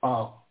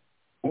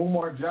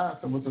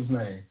Johnson. What's his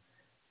name?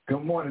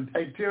 Good morning.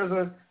 Hey,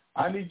 Tirza,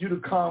 I need you to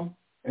come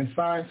and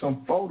sign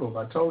some photos.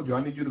 I told you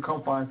I need you to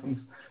come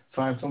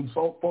sign some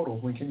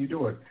photos. When can you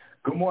do it?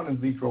 Good morning,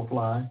 Zethro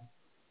Fly.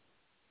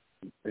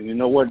 And you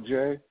know what,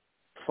 Jay?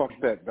 Fuck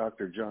that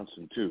Dr.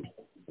 Johnson too.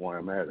 While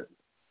I'm at it,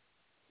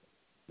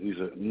 he's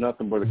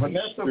nothing but a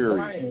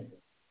conspiracy.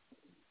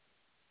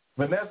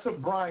 Vanessa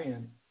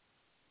Bryant,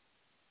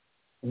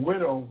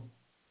 widow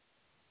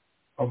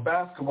of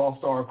basketball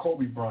star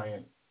Kobe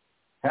Bryant,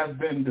 has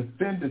been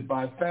defended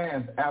by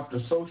fans after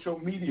social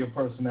media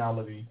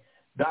personality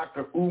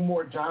Dr.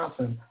 Umar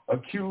Johnson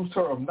accused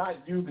her of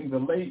not using the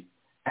late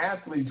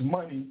athlete's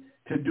money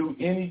to do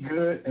any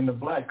good in the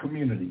black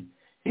community.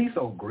 He's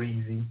so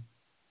greasy.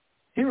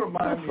 He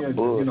reminds me of,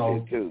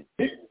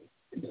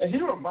 he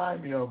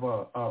reminds me of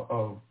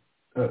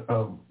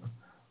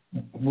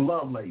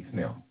Lovelace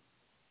now.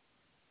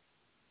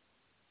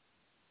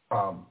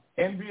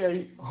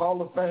 NBA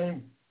Hall of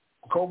Fame,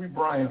 Kobe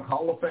Bryant,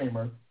 Hall of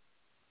Famer,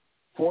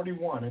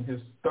 41, and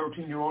his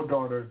 13-year-old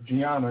daughter,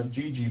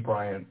 Gigi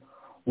Bryant,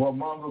 were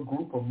among a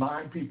group of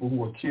 9 people who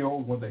were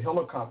killed when the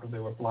helicopter they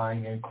were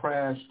flying in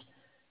crashed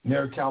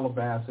near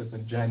Calabasas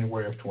in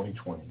January of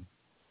 2020.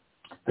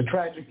 The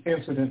tragic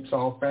incident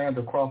saw fans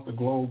across the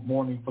globe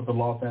mourning for the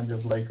Los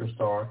Angeles Lakers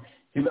star.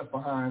 He left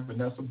behind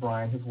Vanessa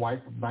Bryant, his wife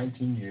of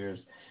 19 years,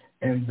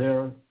 and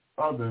their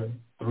other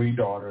 3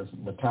 daughters,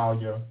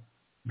 Natalia,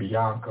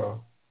 Bianca,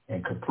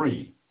 and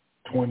Capri,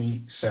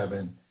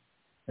 27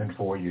 and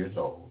 4 years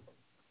old.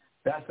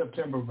 That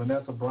September,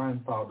 Vanessa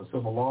Bryant filed a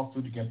civil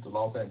lawsuit against the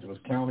Los Angeles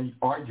County,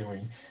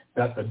 arguing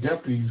that the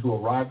deputies who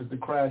arrived at the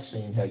crash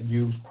scene had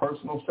used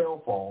personal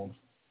cell phones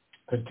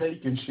to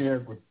take and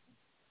share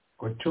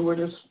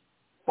gratuitous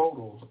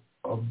photos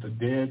of the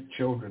dead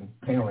children,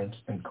 parents,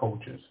 and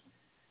coaches.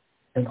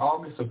 In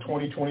August of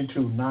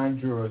 2022, 9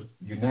 jurors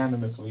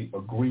unanimously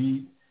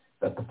agreed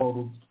that the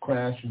photo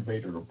crash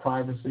invaded her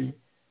privacy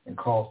and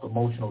caused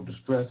emotional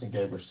distress and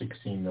gave her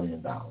 $16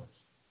 million.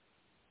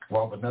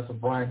 While Vanessa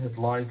Bryant has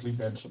largely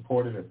been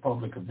supported at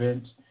public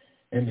events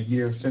in the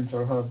years since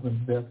her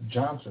husband's death,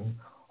 Johnson,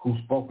 who's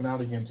spoken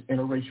out against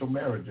interracial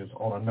marriages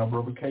on a number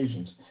of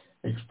occasions,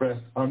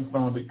 expressed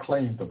unfounded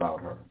claims about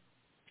her.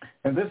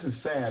 And this is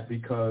sad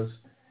because,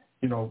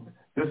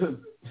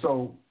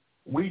 so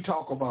we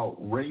talk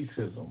about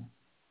racism,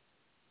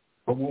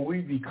 but when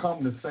we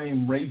become the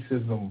same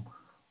racism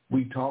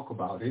we talk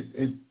about,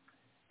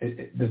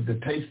 the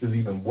taste is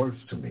even worse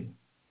to me.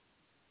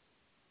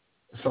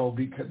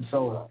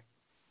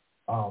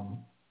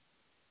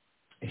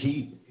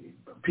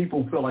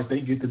 People feel like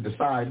they get to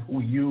decide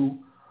who you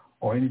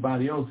or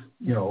anybody else,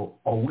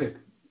 are with,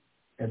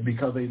 and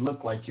because they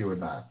look like you or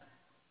not.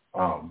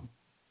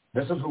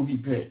 This is who he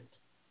picked.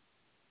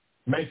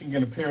 Making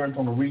an appearance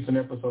on a recent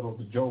episode of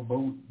the Joe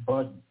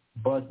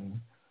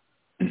Budden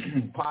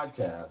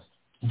podcast,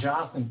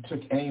 Johnson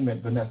took aim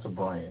at Vanessa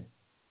Bryant,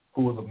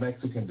 who was of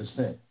Mexican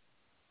descent,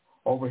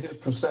 over his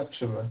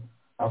perception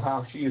of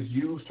how she has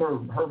used her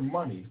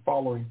money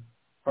following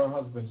her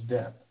husband's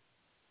death.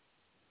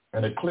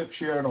 In a clip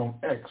shared on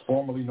X,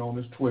 formerly known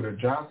as Twitter,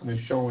 Johnson is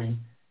shown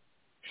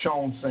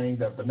saying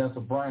that Vanessa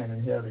Bryant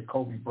inherited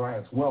Kobe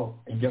Bryant's wealth,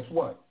 and guess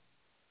what?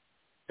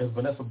 Is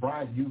Vanessa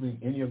Bryant using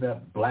any of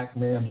that black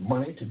man's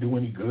money to do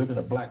any good in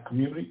a black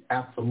community?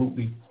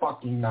 Absolutely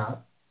fucking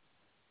not.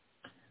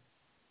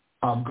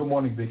 Good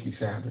morning, Vicki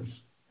Sanders.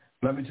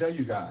 Let me tell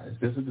you guys,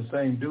 this is the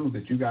same dude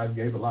that you guys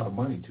gave a lot of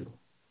money to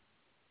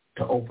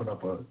open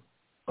up a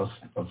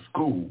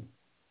school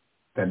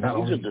that not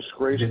only he's a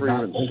disgrace for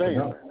even saying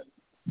that.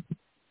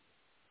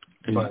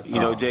 But,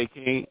 J.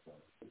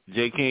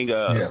 King,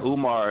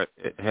 Umar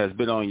has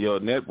been on your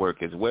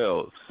network as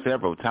well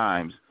several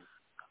times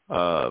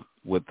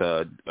with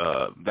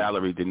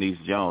Valerie Denise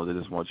Jones. I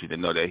just want you to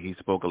know that he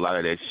spoke a lot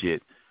of that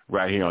shit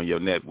right here on your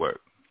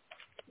network.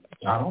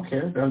 I don't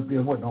care.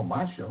 It wasn't on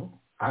my show.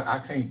 I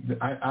can't.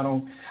 I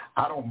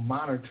don't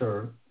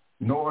monitor,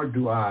 nor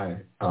do I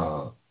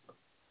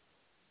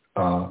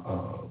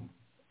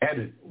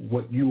edit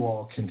what you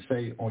all can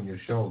say on your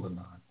show or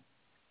not.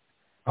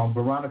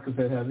 Veronica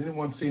said, has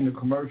anyone seen the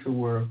commercial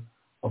where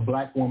a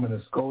black woman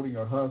is scolding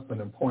her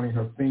husband and pointing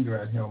her finger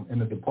at him in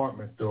the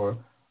department store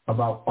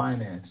about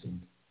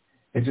financing?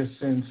 It just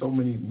sends so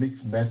many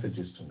mixed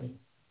messages to me.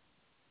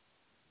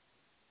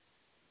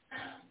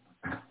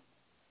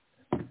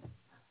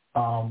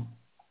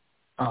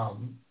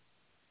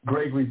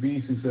 Gregory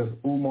Beasley says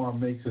Umar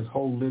makes his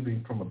whole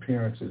living from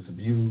appearances,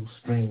 views,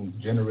 streams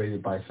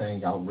generated by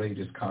saying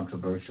outrageous,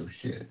 controversial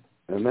shit.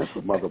 And that's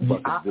what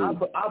motherfuckers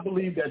do. I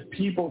believe that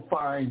people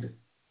find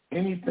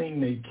anything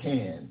they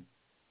can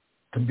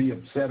to be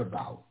upset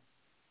about.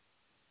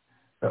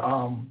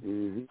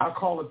 I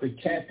call it the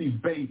Kathy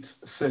Bates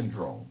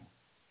syndrome.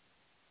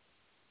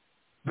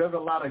 there's a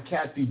lot of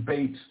Kathy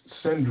Bates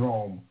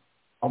syndrome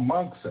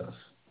amongst us.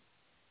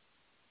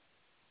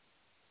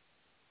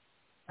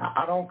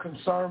 I don't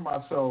concern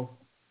myself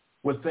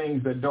with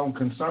things that don't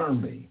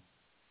concern me,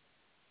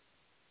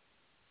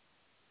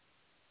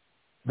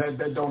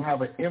 that don't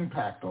have an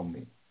impact on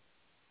me.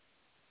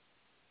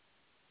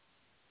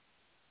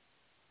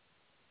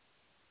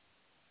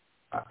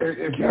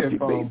 If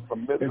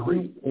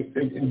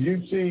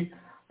you see,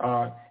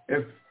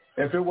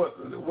 if it was,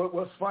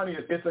 what's funny,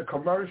 it's a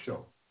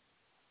commercial.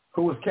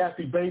 Who was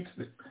Kathy Bates?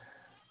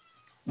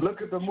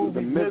 Look at the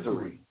movie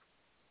Misery.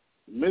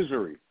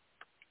 Misery.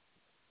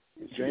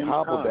 James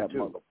hobbled that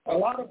mother. A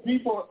lot of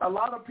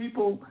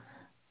people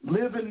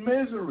live in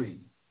misery.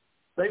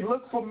 They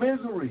look for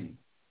misery.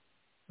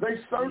 They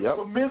search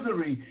for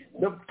misery.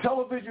 The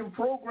television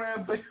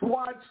programs they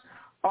watch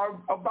are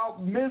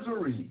about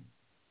misery.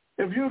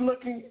 If you're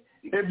watching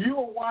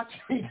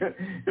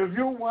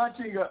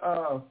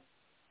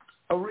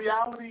a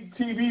reality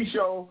TV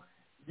show,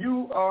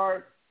 you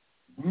are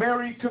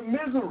married to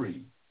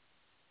misery.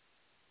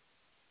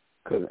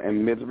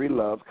 And misery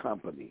loves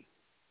company.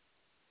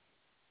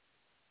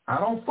 I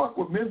don't fuck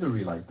with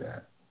misery like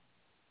that.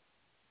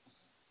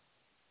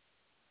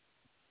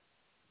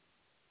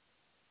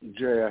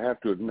 Jay, I have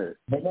to admit,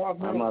 I'm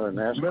not a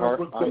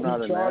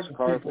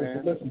NASCAR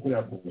fan. Listen to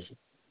that bullshit.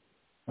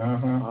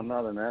 I'm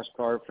not a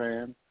NASCAR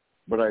fan,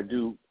 but I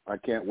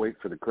can't wait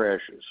for the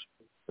crashes.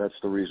 That's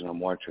the reason I'm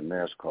watching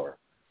NASCAR.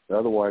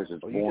 Otherwise,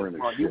 it's boring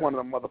as shit. You one of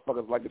them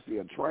motherfuckers like to see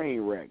a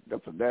train wreck.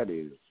 That's what that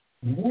is.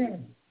 Yeah.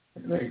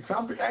 But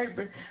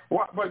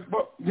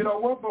you know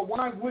what? But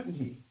why wouldn't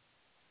he?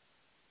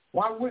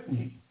 Why wouldn't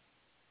he?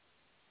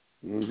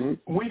 Mm-hmm.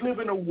 We live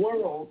in a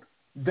world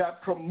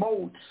that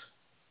promotes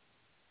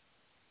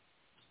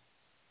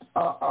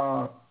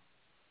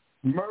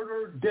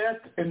murder, death,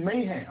 and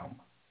mayhem.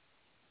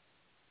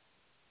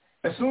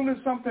 As soon as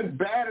something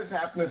bad is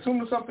happening, as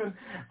soon as something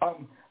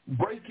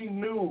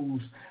breaking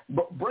news,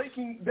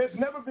 there's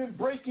never been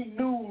breaking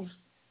news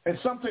and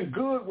something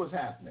good was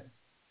happening.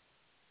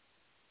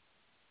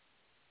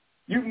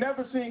 You've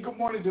never seen, good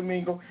morning,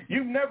 Domingo,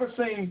 you've never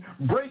seen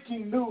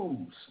breaking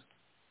news.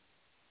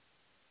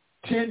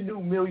 10 new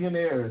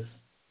millionaires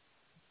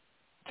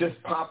just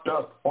popped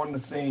up on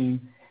the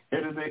scene.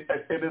 It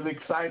is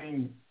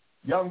exciting.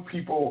 Young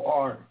people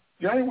are,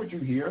 that ain't what you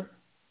hear.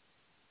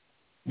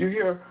 You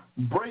hear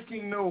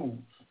breaking news.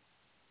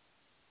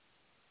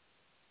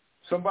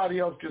 Somebody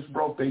else just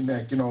broke their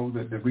neck,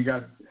 that we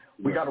got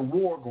a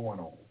war going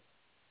on.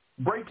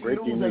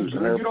 Breaking news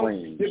and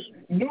airplanes.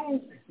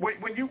 News.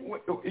 When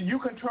you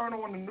can turn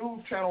on the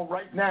news channel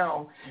right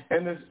now,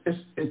 and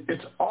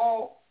it's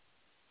all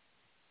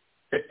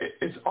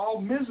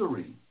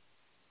misery.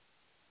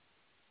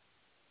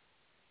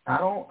 I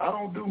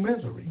don't do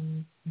misery,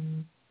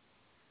 and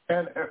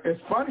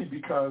it's funny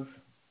because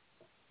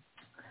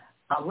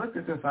I looked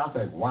at this. I was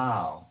like,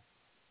 wow,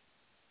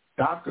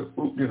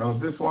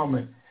 this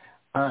woman,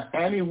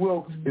 Annie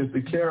Wilkes is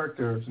the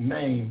character's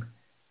name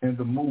in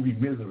the movie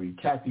Misery.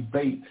 Kathy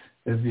Bates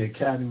is the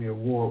Academy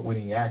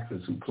Award-winning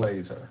actress who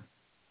plays her.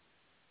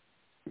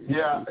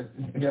 Yeah.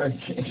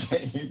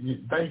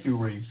 Thank you,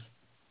 Reese.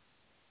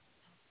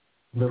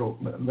 Little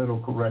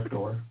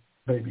corrector,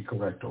 baby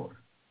corrector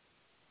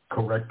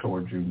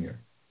junior.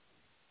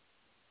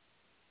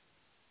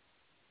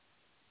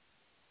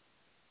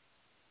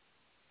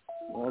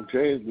 Well,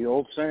 Jay, the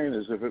old saying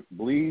is, if it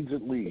bleeds,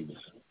 it leads.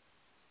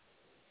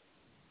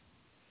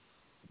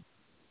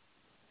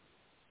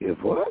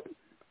 If what?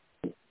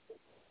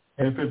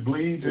 If it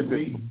bleeds, it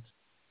leads.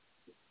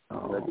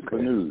 That's the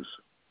news.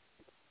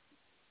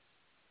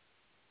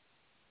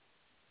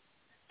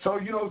 So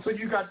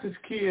you got this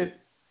kid,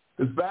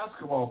 this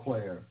basketball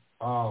player,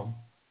 and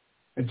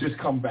just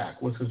come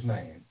back. What's his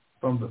name?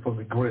 From the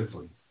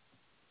Grizzlies.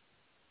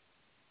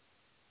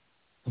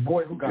 The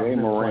boy who got Jay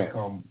Morant.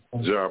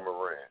 John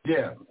Morant.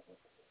 Yeah,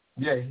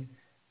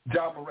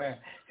 John Morant.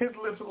 His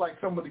lips are like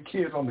some of the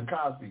kids on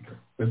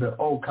the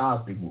old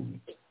Cosby movie.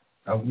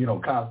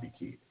 Cosby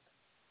Kid.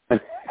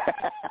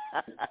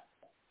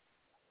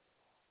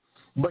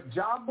 But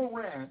John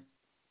Morant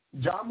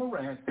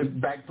is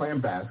back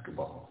playing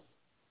basketball.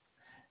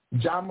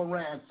 John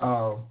Morant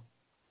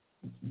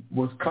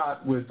was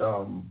caught with, he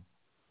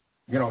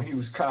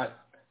was caught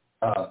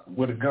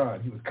with a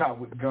gun. He was caught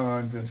with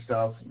guns and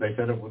stuff. They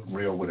said it was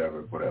real,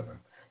 whatever.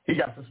 He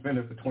got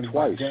suspended for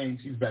 25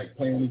 games. He's back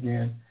playing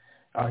again.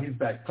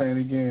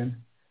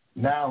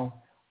 Now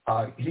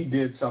he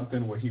did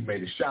something where he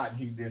made a shot.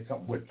 He did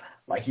something with,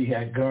 like he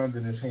had guns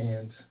in his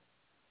hands.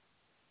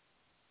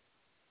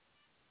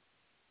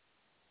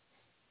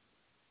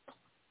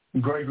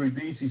 Gregory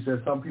Beacey says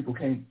some people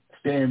can't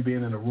stand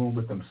being in a room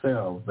with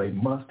themselves. They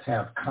must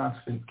have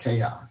constant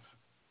chaos.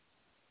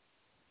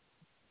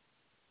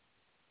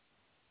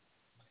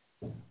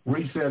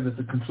 Reese says it's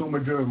a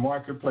consumer-driven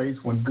marketplace.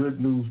 When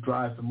good news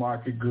drives the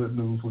market, good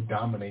news will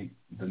dominate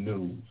the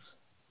news.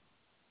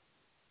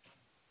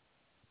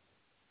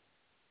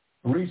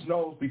 Reese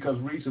knows because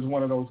Reese is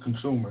one of those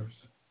consumers.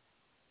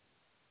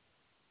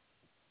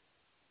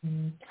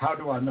 How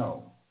do I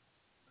know?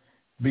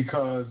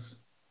 because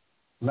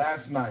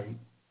last night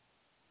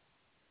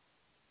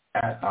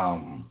at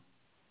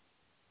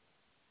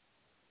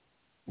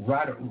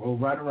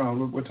right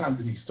around, what time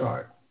did he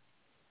start?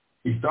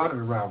 He started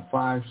around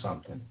 5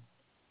 something.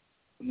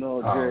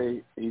 No,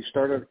 Jay, he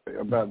started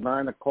about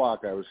 9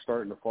 o'clock. I was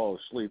starting to fall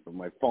asleep, and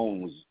my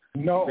phone was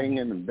binging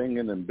and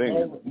binging and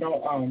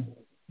binging.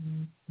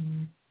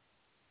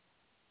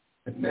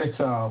 It's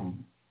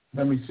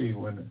let me see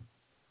when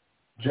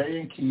Jay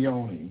and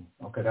Keone.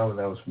 Okay, that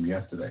was from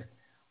yesterday.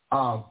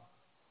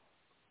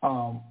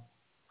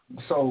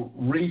 So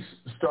Reese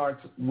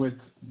starts with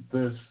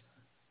this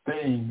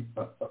thing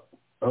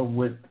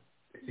with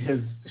his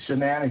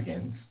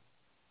shenanigans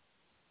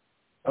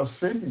of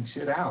sending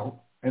shit out,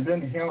 and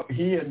then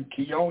he and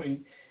Keone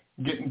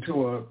get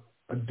into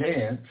a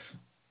dance,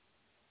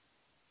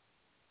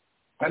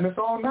 and it's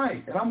all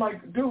night. And I'm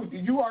like, dude,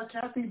 you are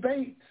Kathy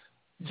Bates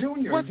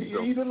Jr. What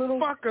the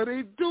fuck are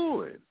they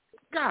doing?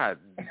 God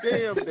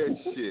damn that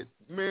shit,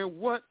 man!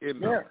 What in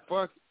the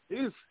fuck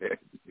is that?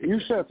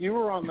 Yusef, you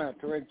were on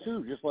that thread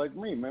too, just like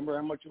me. Remember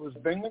how much it was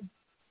binging?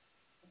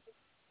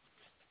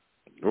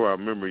 Well, I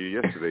remember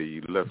yesterday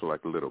you left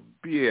like a little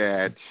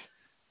bitch.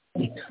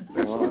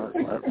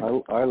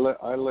 Well,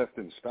 I left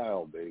in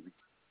style, baby.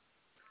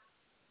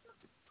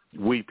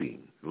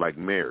 Weeping like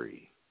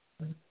Mary,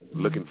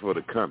 looking for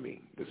the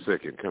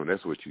second coming.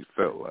 That's what you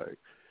felt like.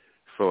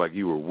 Felt like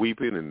you were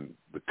weeping and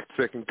the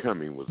second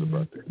coming was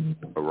about to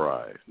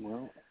arrive.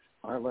 Well,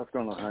 I left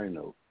on a high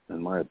note,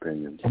 in my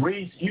opinion.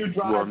 Reese, you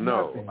drive. Well,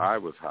 no, nothing. I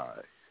was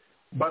high.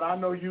 But I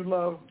know you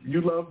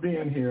love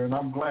being here, and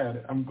I'm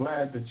glad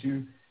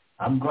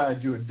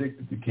you're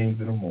addicted to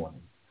Kings in the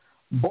Morning.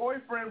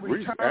 Boyfriend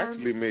returned. Reese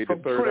actually made the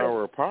third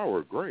hour of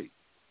Power great.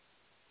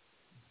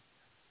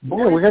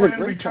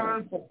 Boyfriend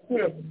returned from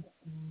trip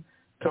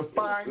to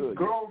find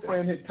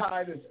girlfriend had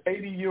tied his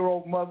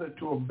 80-year-old mother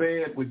to a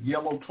bed with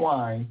yellow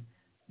twine,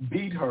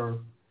 beat her,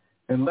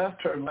 and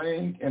left her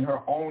laying in her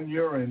own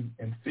urine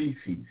and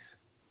feces.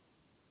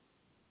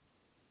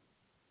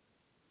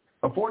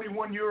 A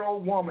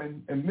 41-year-old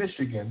woman in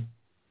Michigan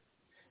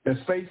is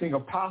facing a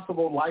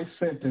possible life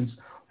sentence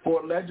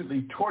for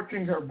allegedly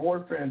torturing her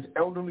boyfriend's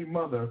elderly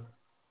mother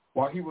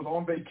while he was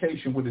on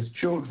vacation with his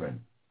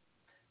children,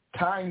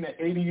 tying the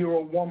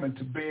 80-year-old woman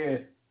to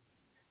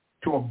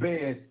a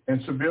bed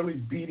and severely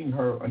beating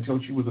her until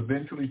she was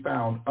eventually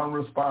found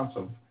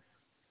unresponsive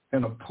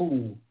in a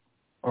pool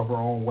of her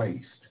own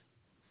waste.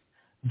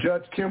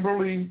 Judge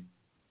Kimberly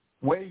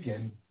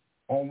Wagan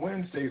on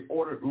Wednesday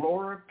ordered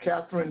Laura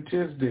Catherine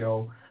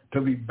Tisdale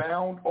to be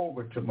bound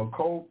over to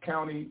Macomb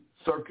County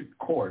Circuit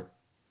Court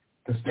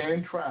to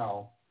stand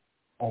trial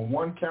on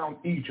 1 count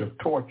each of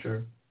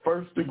torture,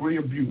 first-degree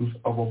abuse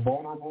of a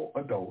vulnerable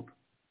adult,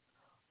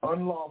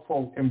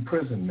 unlawful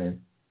imprisonment,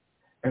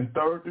 and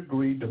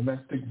third-degree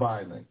domestic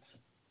violence.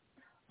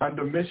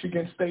 Under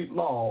Michigan state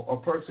law, a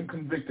person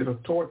convicted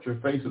of torture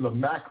faces a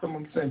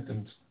maximum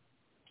sentence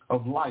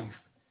of life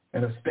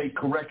in a state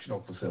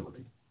correctional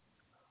facility.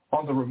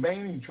 On the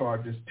remaining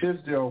charges,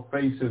 Tisdale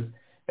faces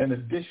an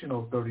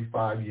additional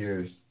 35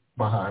 years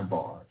behind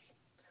bars.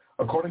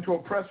 According to a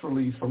press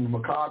release from the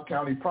Macomb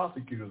County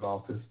Prosecutor's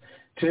Office,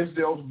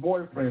 Tisdale's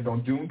boyfriend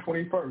on June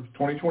 21st,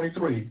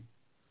 2023,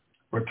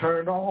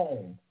 returned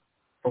home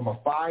from a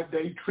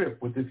 5-day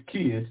trip with his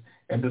kids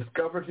and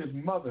discovered his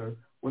mother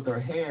with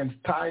her hands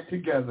tied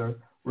together,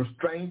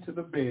 restrained to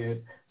the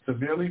bed,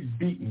 severely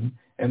beaten,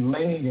 and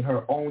laying in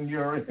her own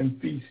urine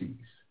and feces.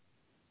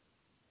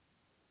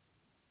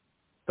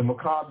 The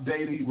Macomb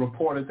Daily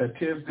reported that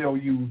Tisdale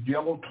used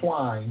yellow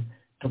twine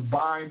to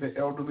bind the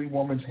elderly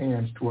woman's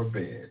hands to her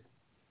bed.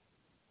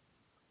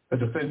 The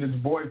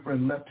defendant's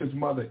boyfriend left his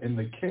mother in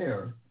the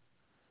care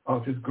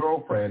of his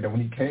girlfriend, and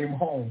when he came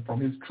home from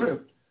his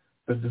trip,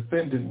 the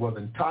defendant was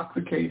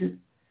intoxicated,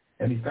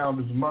 and he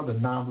found his mother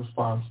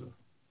non-responsive.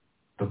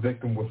 The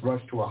victim was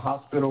rushed to a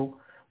hospital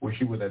where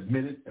she was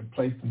admitted and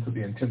placed into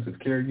the intensive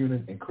care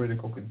unit in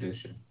critical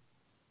condition.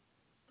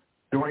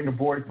 During the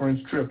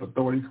boyfriend's trip,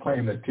 authorities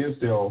claimed that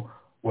Tisdale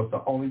was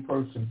the only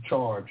person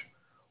charged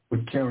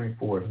with caring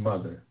for his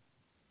mother.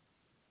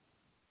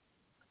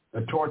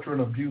 The torture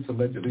and abuse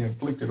allegedly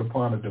inflicted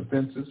upon a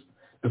defenseless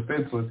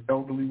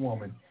elderly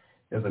woman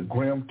is a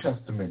grim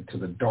testament to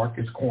the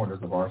darkest corners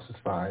of our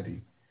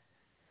society,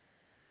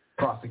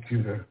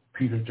 Prosecutor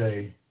Peter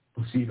J.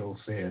 Bucito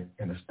said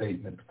in a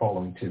statement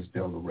following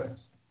Tisdale's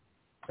arrest.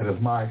 It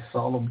is my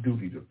solemn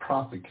duty to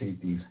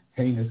prosecute these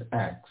heinous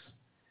acts.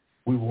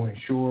 We will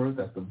ensure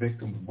that the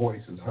victim's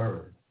voice is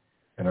heard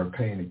and her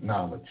pain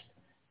acknowledged.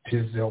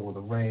 Tisdale was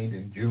arraigned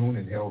in June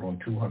and held on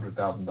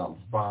 $200,000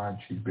 bond.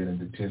 She's been in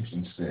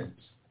detention since.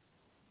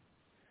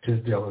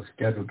 Tisdale is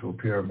scheduled to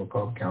appear in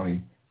Macomb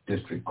County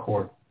District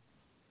Court.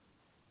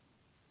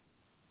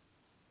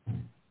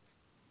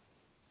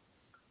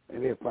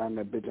 And they'll find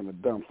that bitch in the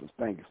dumpster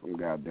stinking some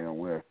goddamn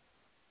where.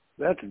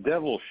 That's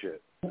devil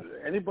shit.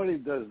 Anybody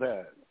does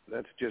that,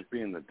 that's just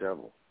being the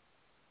devil.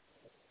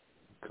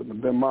 Couldn't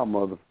have been my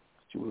mother.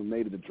 She would have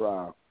made it to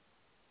trial.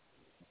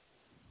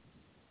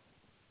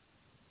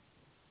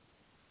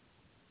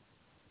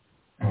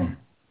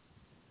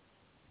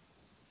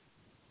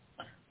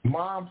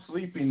 Mom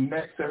sleeping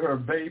next to her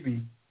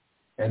baby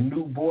and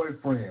new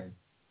boyfriend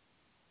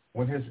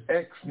when his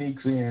ex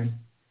sneaks in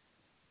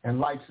and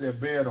lights their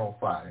bed on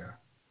fire.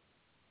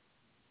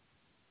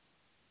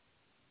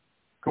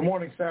 Good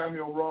morning,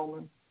 Samuel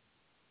Rowland.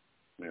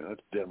 Man,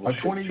 that's devil A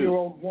shit,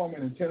 20-year-old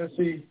woman in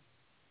Tennessee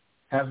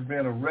has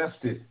been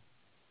arrested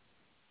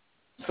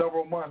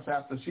several months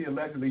after she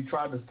allegedly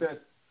tried to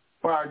set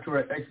fire to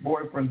her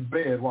ex-boyfriend's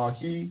bed while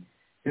he,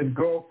 his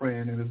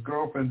girlfriend, and his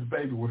girlfriend's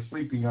baby were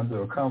sleeping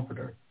under a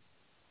comforter.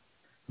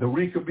 The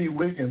Rika B.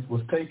 Wiggins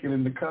was taken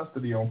into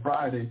custody on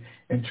Friday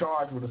and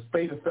charged with a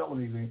spate of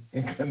felonies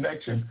in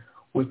connection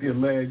with the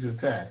alleged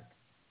attack.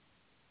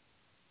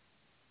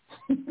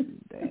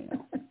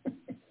 Damn.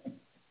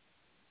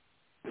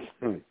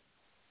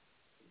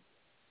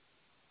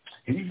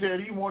 He said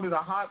he wanted a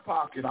Hot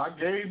Pocket. I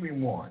gave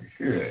him one.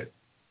 Shit.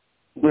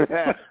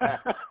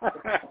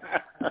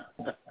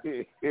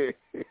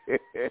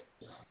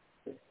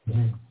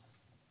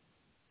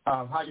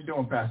 How you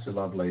doing, Pastor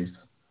Lovelace?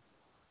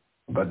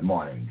 Good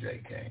morning,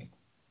 J.K.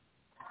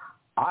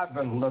 I've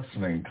been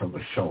listening to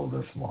the show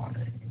this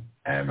morning.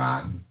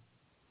 Amen.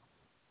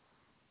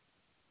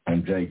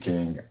 And J.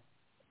 King,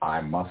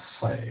 I must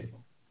say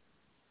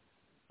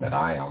that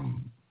I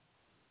am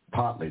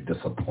partly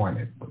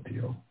disappointed with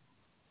you.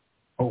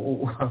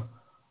 Oh,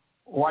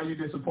 why are you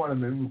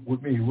disappointed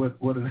with me? What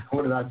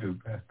did I do,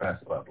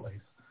 Pastor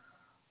Lovelace?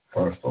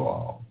 First of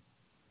all,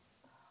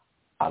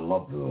 I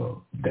love the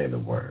daily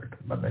word.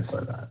 Let me say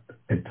that.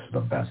 It's the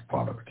best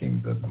part of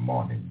Kings in the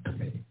Morning to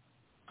me.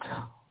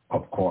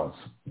 Of course,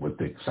 with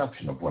the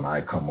exception of when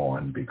I come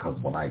on, because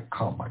when I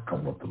come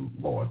with the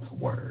Lord's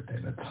word,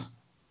 and it's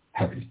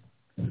heavy,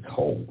 and it's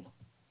whole.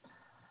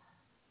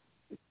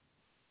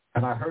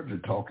 And I heard you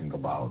talking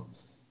about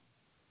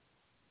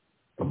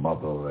the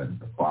mother and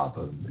the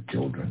father and the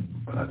children,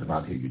 but I did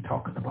not hear you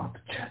talking about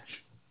the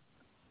church.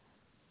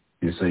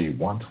 You see,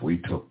 once we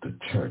took the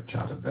church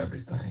out of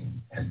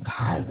everything and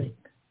tithing,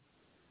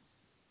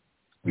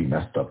 we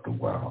messed up the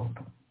world.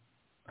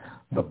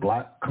 The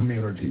black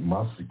community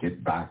must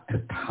get back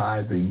to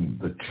tithing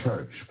the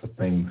church for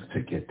things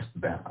to get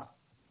better.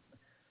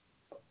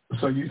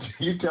 So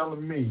you're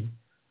telling me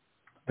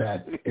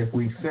that if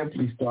we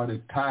simply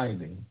started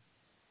tithing,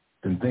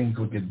 then things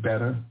would get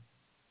better?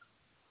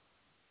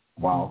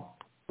 Well,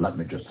 let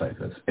me just say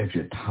this. If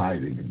you're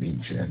tithing, it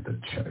means you're in the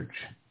church.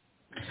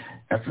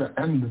 If you're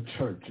in the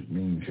church, it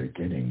means you're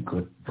getting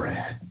good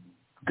bread,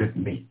 good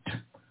meat,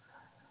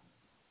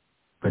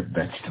 good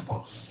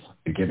vegetables.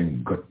 You're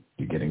getting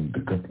the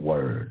good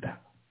word.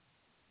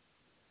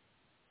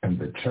 In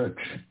the church,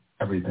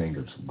 everything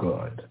is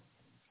good.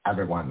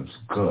 Everyone's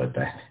good.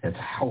 It's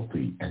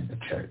healthy in the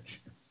church.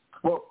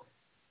 Well,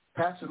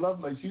 Pastor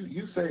Lovelace,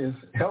 you say it's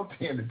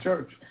healthy in the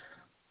church,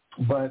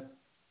 but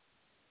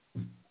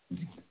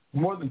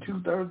more than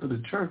 2/3 of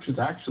the church is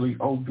actually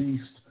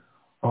obese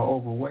or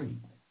overweight.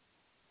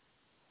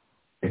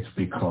 It's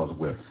because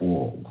we're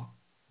full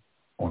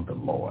on the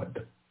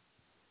Lord.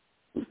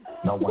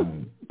 No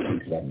one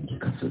takes that into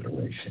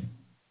consideration.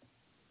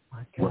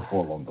 We're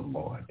full on the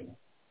Lord.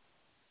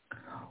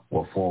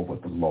 We're full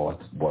with the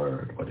Lord's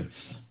word,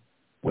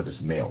 with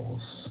his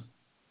meals,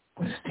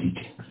 with his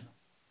teachings.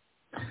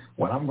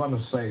 What I'm going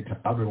to say to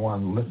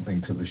everyone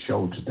listening to the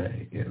show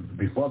today is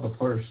before the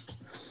 1st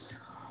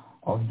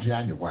of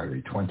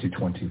January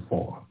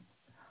 2024,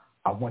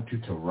 I want you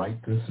to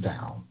write this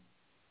down.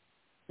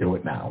 Do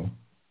it now.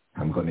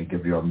 I'm going to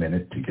give you a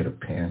minute to get a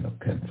pen, a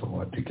pencil,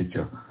 or to get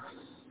your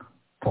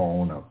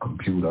phone or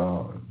computer,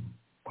 or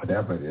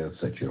whatever it is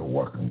that you're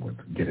working with.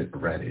 Get it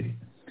ready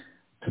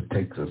to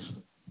take this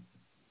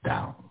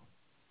down.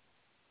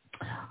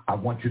 I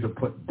want you to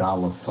put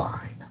 $.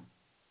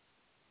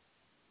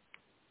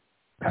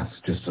 That's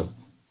just a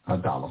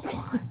 $.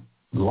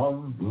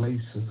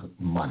 Lovelace's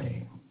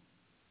Money.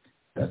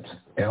 That's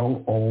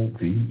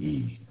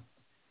LOVELACES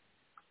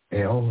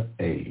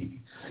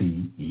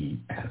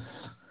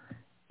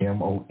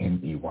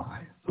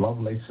MONEY.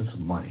 Lovelace's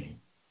Money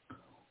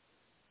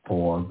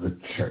for the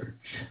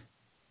church.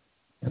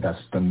 And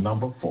that's the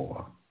number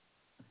 4,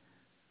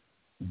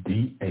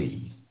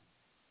 DA,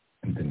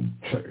 and then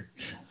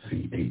church,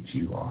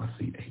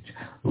 CHURCH.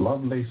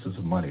 Lovelace's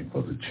Money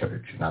for the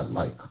church. And I'd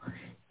like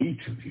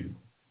each of you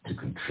to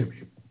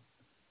contribute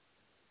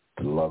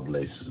to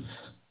Lovelace's.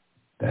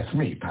 That's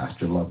me,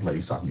 Pastor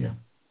Lovelace. I'm your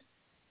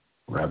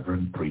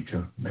reverend,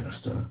 preacher,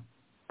 minister,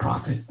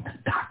 prophet,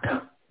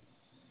 doctor.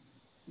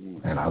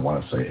 And I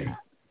want to say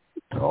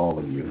to all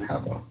of you,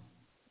 have a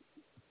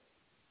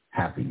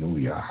happy New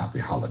Year, happy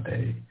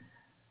holiday.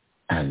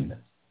 And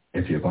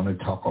if you're going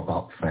to talk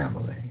about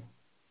family,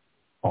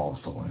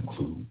 also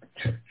include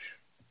church.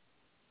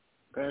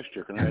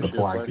 Pastor, can I ask you a question?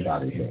 Before I get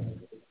out of here.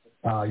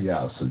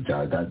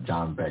 That's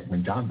John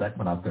Beckman. John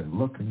Beckman, I've been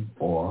looking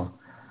for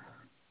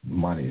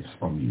monies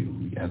from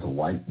you as a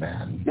white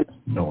man,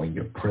 knowing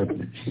your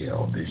privilege here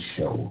on this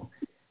show.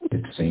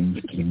 It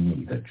seems to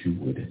me that you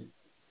would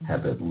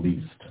have at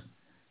least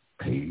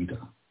paid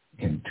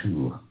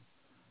into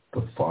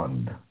the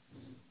fund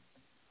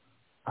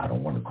I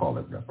don't want to call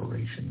it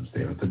reparations.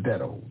 There's the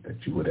debt owed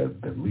that you would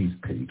have at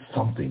least paid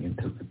something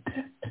into the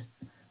debt.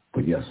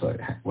 But yes, sir,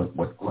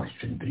 what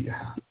question do you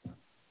have?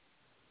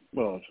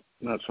 Well, it's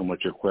not so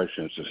much a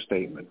question, it's a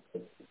statement.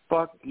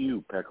 Fuck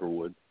you,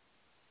 Peckerwood.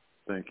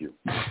 Thank you.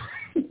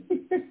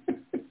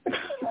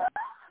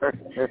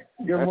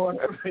 Good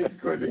morning,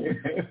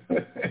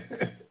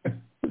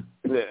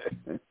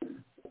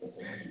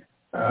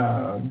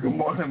 good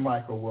morning,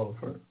 Michael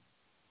Wilford.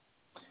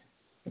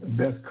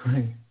 Best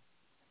crazy.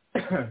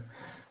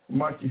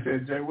 Monkey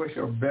said, Jay, what's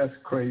your best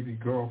crazy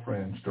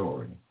girlfriend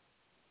story?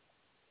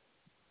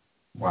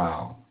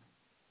 Wow.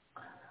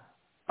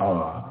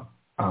 Oh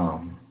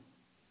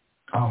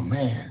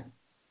man.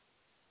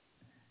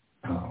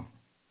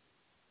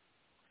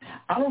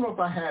 I don't know if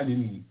I had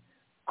any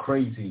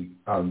crazy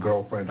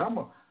girlfriends. I'm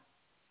a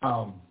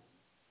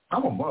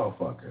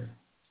motherfucker.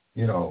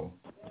 You know,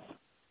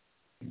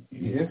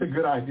 it's a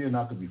good idea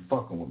not to be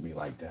fucking with me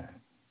like that.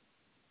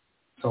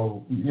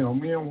 So, you know,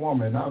 me and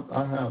woman,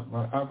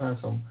 I've had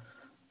some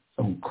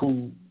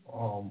cool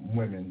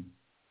women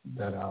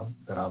that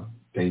I've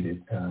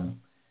dated,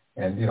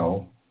 and you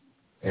know,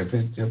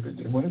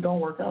 when it don't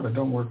work out, it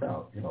don't work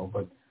out. You know,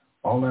 but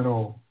all that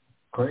old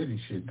crazy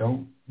shit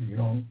don't. You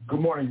know.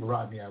 Good morning,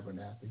 Rodney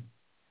Abernathy.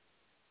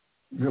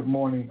 Good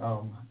morning,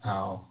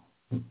 Al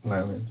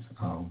Lemons.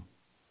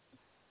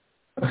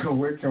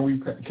 Where can we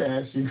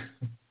cash you?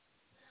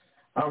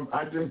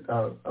 I just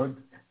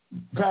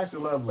Pastor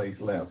Lovelace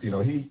left. You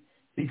know, he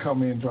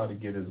come in and try to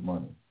get his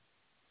money.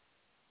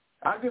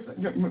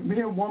 Me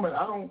and woman,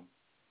 I don't.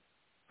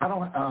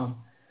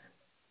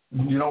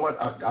 You know what?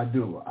 I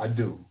do.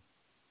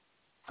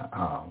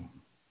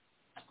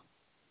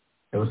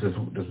 There was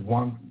this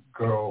one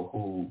girl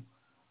who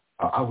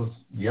I was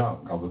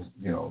young. I was,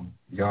 you know,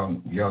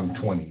 young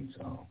 20s,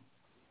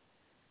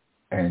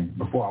 and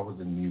before I was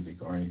in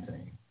music or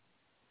anything.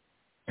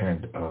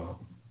 And God,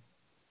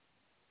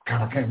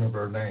 I can't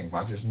remember her name.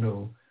 I just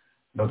know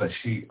that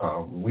she.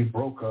 We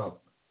broke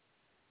up.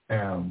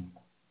 And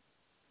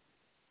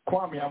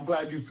Kwame, I'm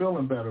glad you're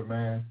feeling better,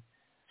 man.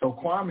 So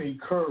Kwame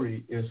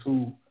Curry is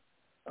who.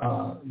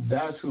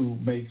 That's who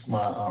makes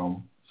my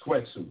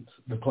sweatsuits,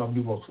 the Club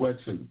Nouveau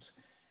sweatsuits.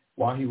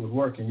 While he was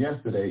working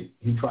yesterday,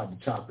 he tried to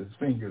chop his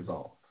fingers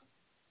off.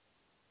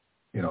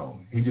 You know,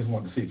 he just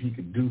wanted to see if he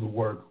could do the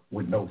work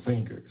with no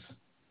fingers.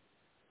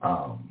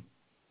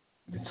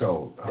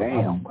 So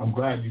I'm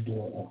glad you're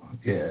doing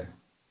it.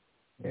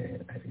 Yeah.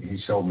 He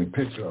showed me a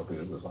picture of it.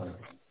 It was like,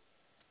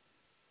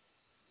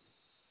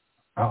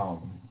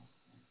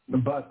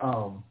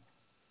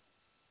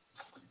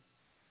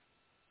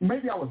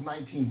 maybe I was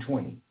 19,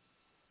 20.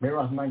 Maybe I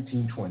was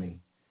 19, 20.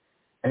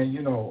 And,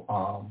 you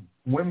know,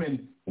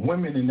 women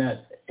in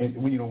that,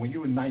 you know, when you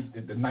were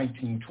the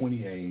 19,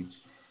 20 age,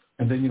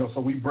 and then, you know, so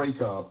we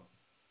break up,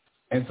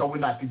 and so we're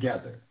not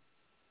together.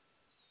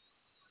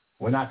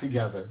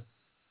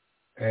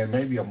 And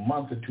maybe a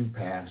month or two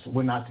pass,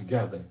 we're not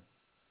together.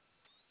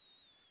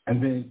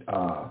 And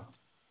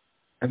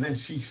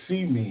then she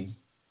see me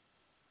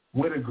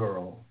with a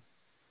girl,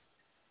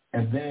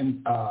 and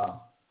then,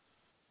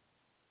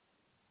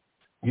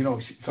 you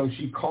know, so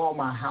she called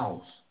my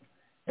house.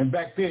 And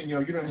back then, you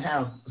know, you didn't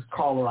have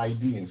caller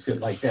ID and shit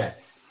like that.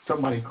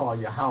 Somebody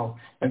called your house,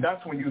 and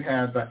that's when you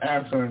had the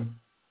answering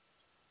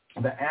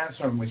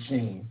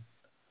machine.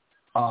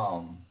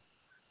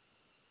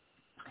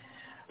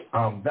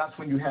 That's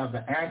when you have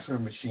the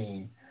answering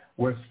machine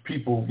where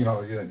people, hey,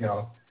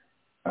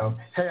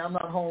 I'm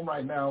not home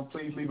right now.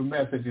 Please leave a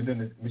message, and then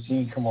the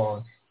machine come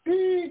on,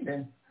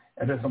 and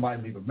then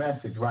somebody leave a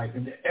message, right?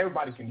 And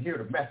everybody can hear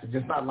the message.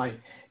 It's not like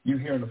you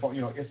hearing the phone.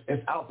 You know,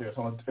 it's out there. It's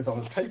on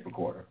a tape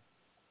recorder.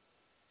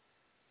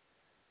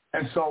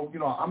 And so, you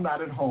know, I'm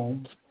not at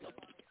home,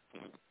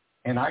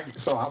 and I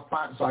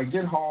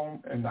get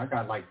home, and I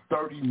got like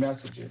 30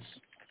 messages.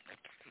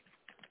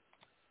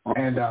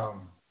 And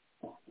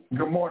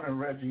good morning,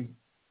 Reggie.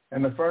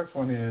 And the first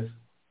one is,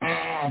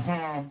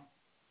 I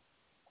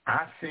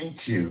seen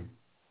you.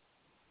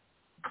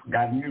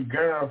 Got a new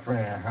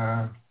girlfriend,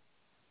 huh?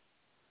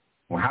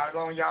 Well, how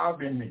long y'all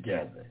been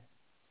together?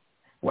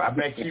 Well, I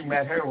bet you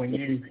met her when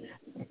you.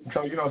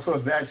 So, you know, so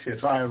it's that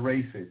shit. So I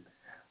erase it.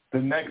 The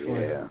next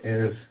one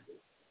is,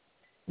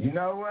 you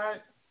know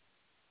what?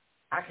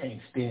 I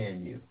can't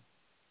stand you.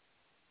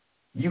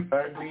 You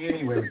ugly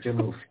anyway with your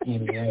little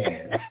skinny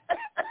ass.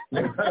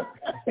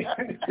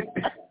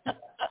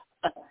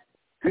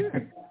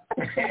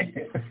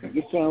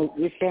 This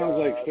sounds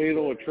like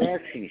Fatal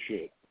Attraction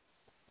shit.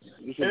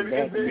 This is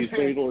about to be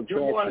Fatal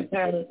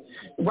Attraction.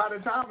 By the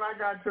time I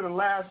got to the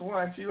last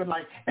one, she was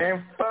like,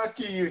 and fuck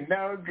you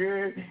no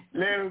good,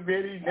 little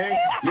bitty thing.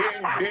 You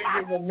ain't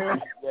bigger than me.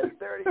 You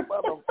dirty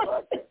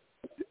motherfucker.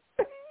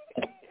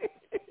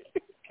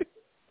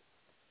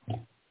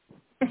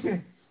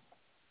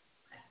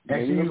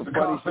 And she used to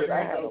call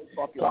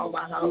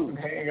my house and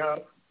hang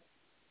up.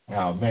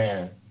 Oh,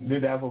 man.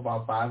 Did that for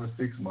about 5 or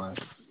 6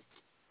 months.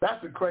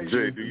 That's the crazy.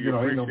 Jay, do you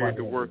appreciate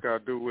the work I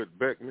do with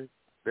Beckman?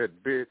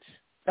 That bitch.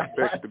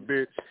 Beck the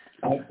bitch.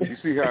 You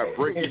see how I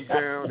break him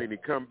down and he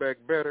come back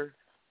better?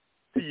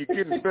 till you're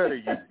getting better,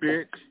 you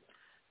bitch.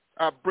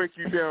 I'll break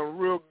you down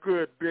real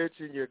good, bitch,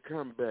 and you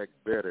come back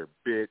better,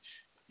 bitch.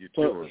 You're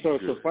doing so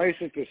good. Suffice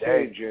it to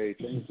say, Jay,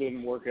 things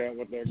didn't work out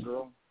with that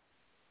girl?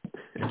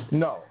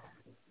 No.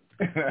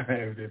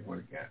 It didn't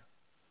work out.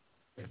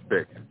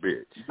 Respect the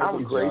bitch. I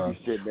was crazy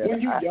shit, man.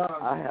 When you're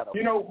young, I had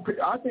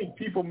I think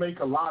people make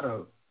a lot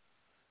of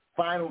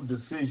final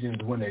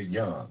decisions when they're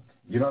young.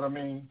 You know what I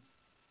mean?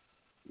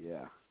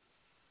 Yeah.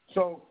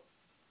 So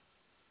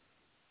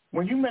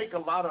when you make a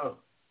lot of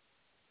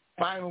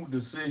final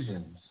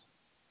decisions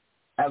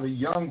as a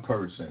young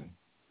person,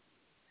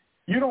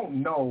 you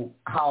don't know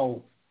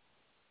how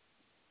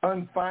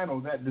unfinal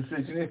that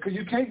decision is because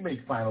you can't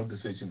make final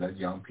decisions as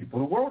young people.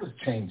 The world is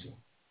changing.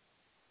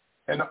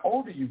 And the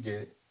older you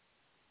get,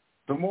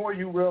 the more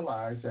you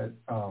realize that,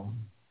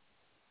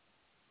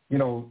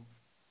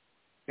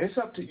 it's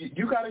up to you.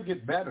 You got to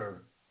get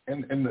better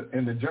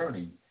in the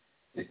journey.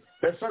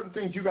 There's certain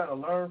things you got to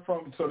learn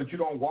from so that you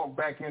don't walk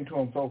back into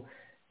them, so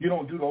you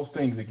don't do those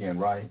things again,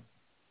 right?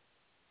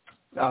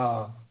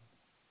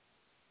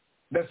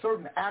 There's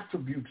certain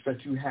attributes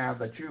that you have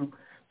that you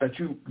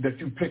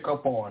pick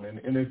up on,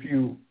 and if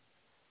you're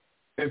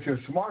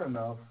smart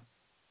enough,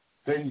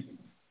 then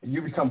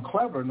you become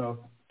clever enough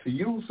to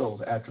use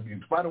those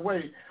attributes. By the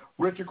way,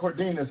 Richard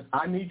Cordenas,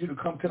 I need you to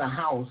come to the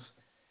house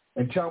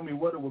and tell me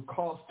what it would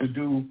cost to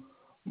do.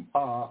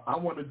 I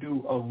want to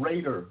do a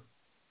Raider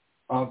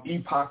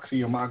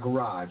epoxy in my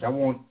garage. I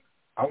want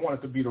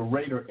it to be the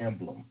Raider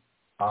emblem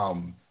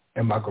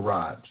in my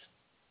garage.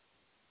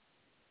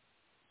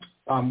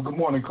 Good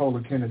morning,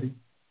 Cola Kennedy.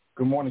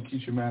 Good morning,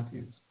 Keisha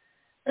Matthews.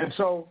 And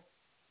so,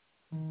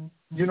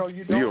 you don't.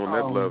 You're on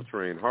that love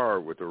train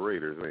hard with the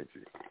Raiders, ain't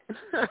you?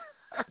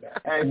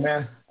 Hey,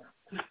 man.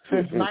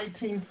 Since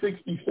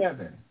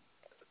 1967.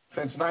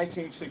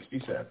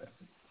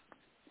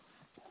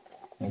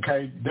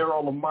 Okay,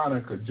 Daryl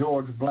LaMonica,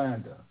 George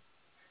Blanda.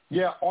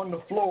 Yeah, on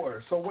the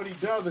floor. So what he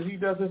does is he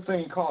does this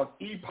thing called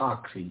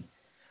epoxy,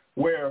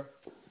 where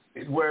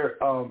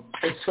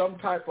it's some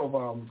type of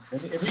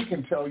and he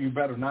can tell you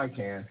better than I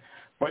can,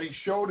 but he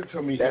showed it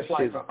to me. That it's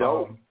like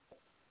dope.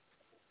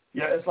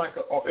 It's like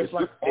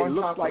on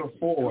top of the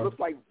floor. It looks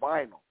like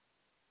vinyl,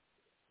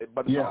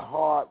 but it's a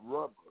hard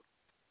rubber,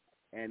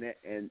 and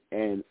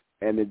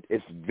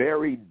it's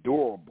very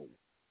durable.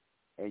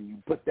 And you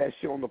put that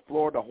shit on the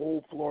floor, the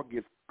whole floor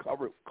gets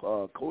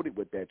coated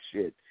with that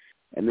shit.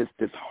 And it's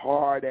this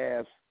hard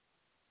ass,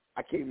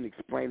 I can't even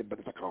explain it, but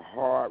it's like a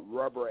hard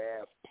rubber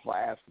ass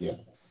plastic.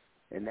 Yeah.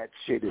 And that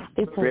shit is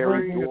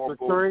very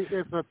durable.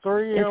 It's a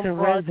 3M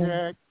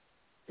project.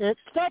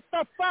 Shut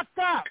the fuck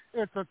up!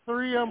 It's a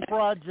 3M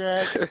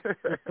project.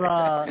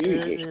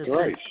 Jesus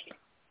Christ.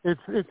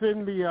 It's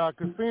in the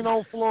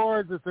casino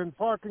floors. It's in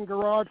parking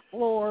garage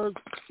floors.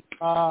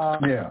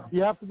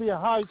 You have to be a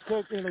high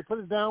chick, and they put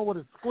it down with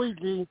a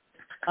squeegee.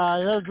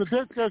 There's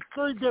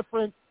 3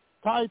 different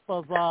type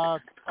of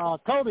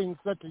coatings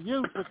that you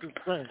use with this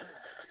thing.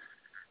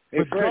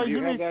 Hey, Fred,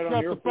 you have that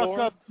on your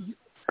floor?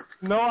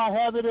 No, I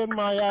have it in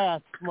my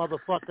ass,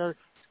 motherfucker.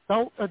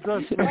 Don't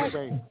address me,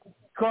 baby.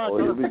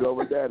 Here we go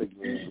with that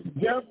again.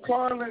 Jeff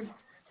Carlin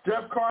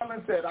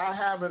said, I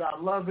have it, I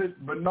love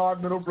it.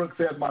 Bernard Middlebrook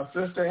said, my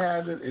sister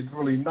has it, it's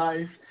really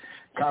nice.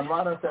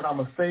 Conrado said, I'm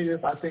a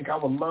sadist. I think I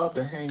would love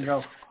to hang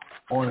up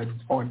on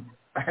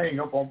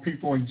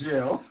people in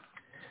jail.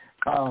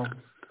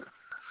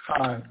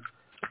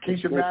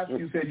 Keisha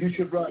Matthews said, you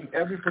should run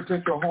every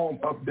potential home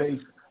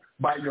update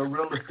by your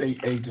real estate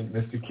agent,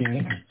 Mr.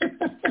 King.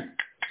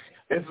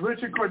 It's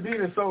Richard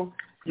Cordina, so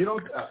you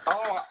don't.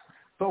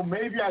 So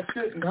maybe I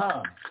shouldn't,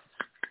 huh?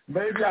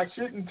 Maybe I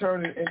shouldn't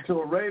turn it into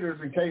a Raiders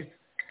because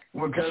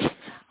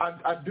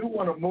I do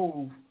want to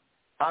move.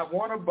 I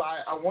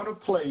want a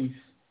place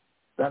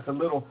that's a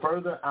little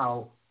further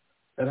out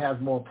that has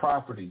more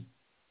property,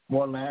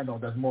 more land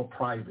on that's more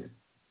private.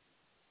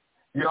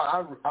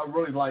 I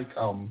really like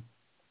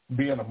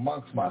being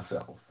amongst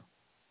myself.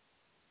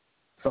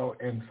 So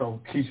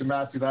Keisha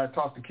Matthews, I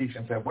talked to Keisha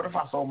and said, what if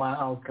I sold my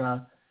house? Can I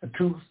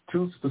too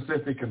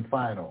specific and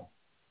final?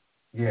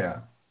 Yeah.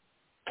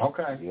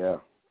 Okay. Yeah.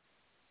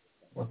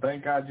 Well,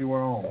 thank God you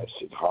were on. That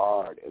shit's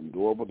hard and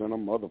durable than a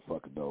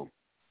motherfucker, though.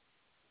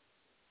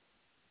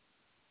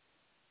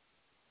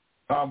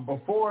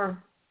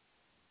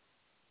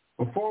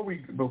 Before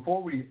we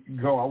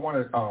go, I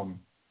want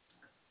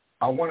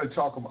to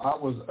talk. I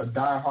was a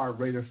diehard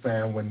Raiders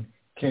fan when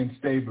Ken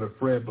Stabler,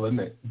 Fred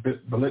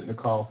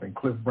Biletnikoff, and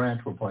Cliff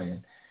Branch were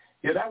playing.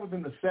 Yeah, that was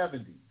in the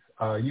 70s.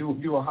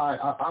 You were high.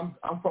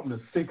 I'm from the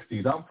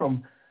 60s. I'm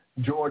from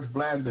George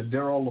Blanda,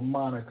 Daryl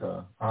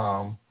LaMonica.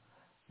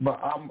 But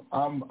I'm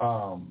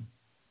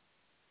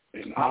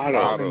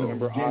Otto.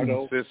 Remember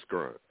Otto?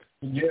 Sisgrant.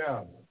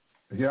 Yeah.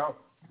 Yep.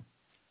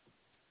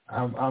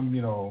 I'm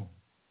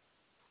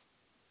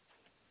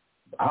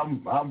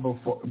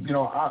before.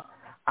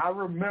 I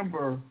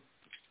remember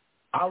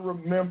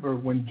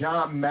when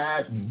John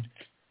Madden,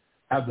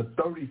 as a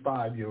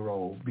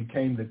 35-year-old,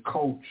 became the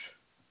coach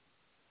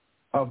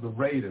of the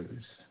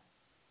Raiders,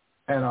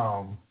 and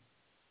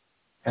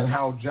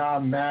how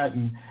John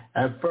Madden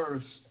at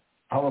first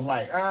I was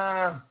like,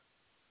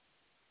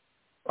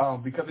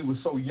 because he was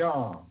so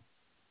young.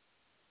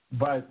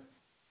 But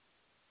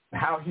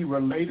how he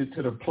related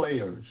to the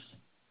players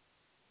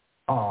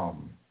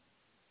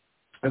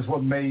is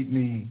what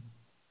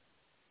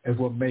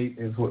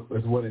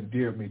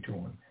endeared me to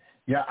him.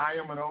 Yeah, I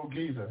am an old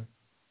geezer.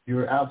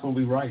 You're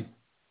absolutely right.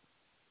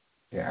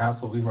 You're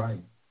absolutely right.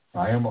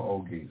 I am an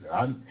old geezer.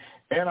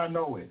 And I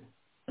know it.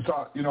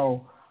 So,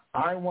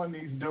 I'm one of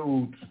these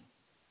dudes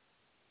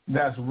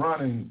that's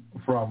running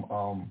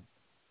from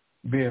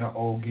being an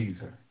old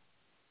geezer.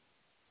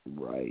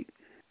 Right.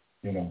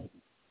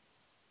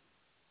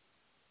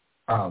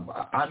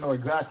 I know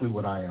exactly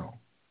what I am.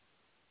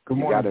 Good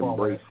you morning, gotta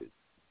embrace it.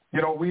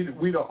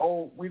 We the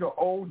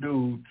old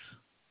dudes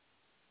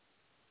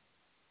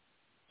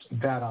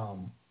that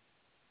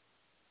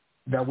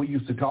we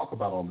used to talk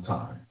about all the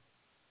time.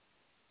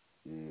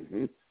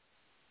 Mhm.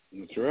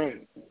 That's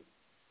right.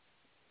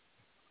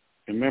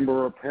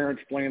 Remember our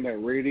parents playing that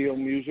radio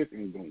music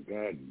and going,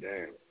 God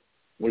damn,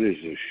 what is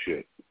this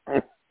shit?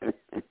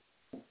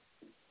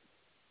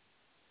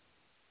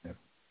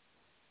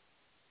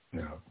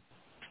 Yeah.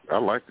 I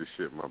like the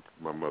shit my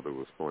mother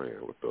was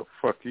playing. What the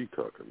fuck you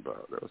talking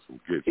about? That was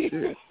some good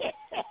shit.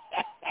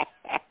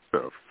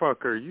 The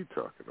fuck are you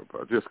talking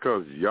about? Just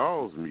because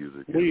y'all's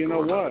music is you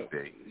know going what? out of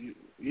date.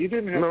 You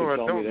didn't have to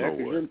tell me that.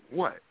 Know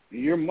what?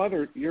 Your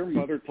mother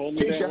told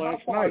me that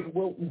last how far night. Is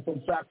Wilton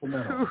from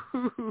Sacramento?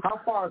 How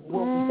far is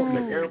Wilton from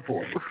the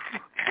airport?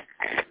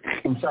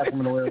 From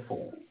Sacramento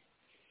Airport?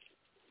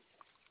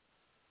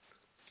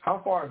 How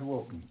far is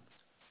Wilton?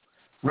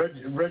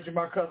 Reggie,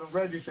 my cousin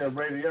Reggie said, I'm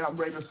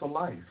Raiders for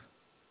life.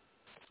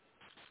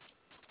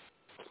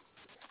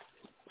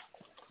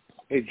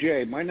 Hey,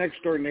 Jay, my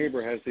next door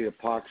neighbor has the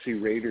epoxy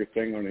Raider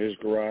thing on his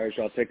garage.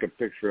 I'll take a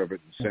picture of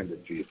it and send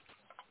it to you.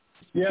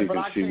 Yeah, so you but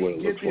can I see what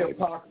can't it get the looks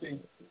like. epoxy.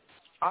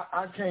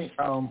 I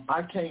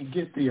can't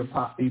get the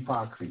epoxy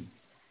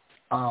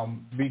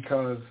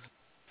because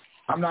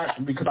I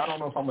don't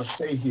know if I'm gonna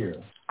stay here.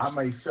 I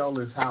may sell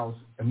this house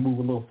and move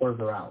a little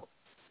further out.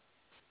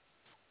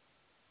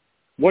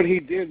 What he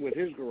did with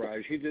his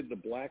garage, he did the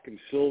black and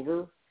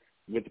silver,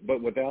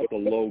 but without the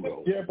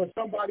logo. Yeah, but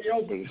somebody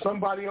else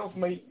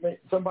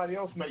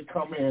may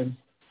come in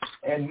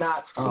and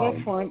not. Well,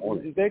 that's fine.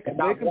 They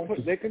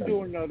can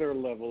do another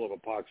level of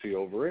epoxy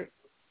over it.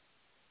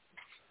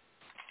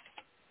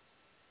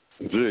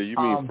 Jay, you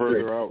mean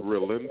further out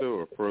Rio Linda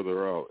or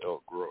further out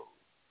Elk Grove?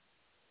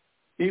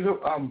 Either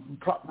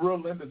Rio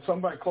Linda,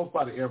 somebody close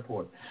by the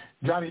airport.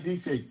 Johnny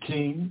D said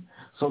King,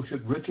 so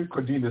should Richard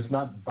Cardenas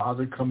not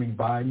bother coming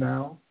by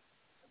now?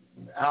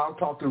 I'll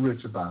talk to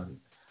Rich about it.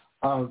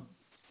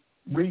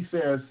 Reese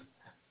says,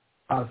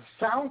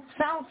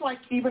 sounds like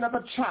even as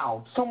a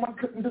child, someone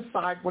couldn't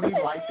decide what he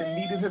liked and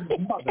needed his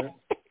mother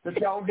to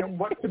tell him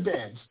what to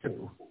dance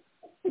to.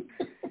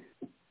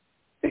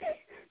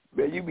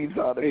 Man, you be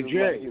talking hey, to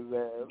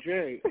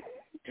Jay,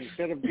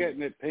 instead of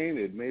getting it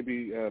painted,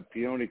 maybe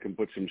Peony can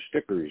put some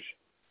stickers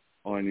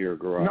on your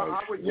garage. No,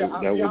 I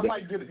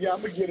might get it. Yeah,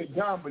 I'm gonna get it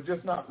done, but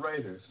just not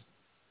Raiders.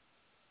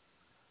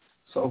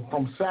 So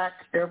from Sac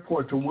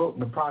Airport to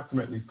Wilton,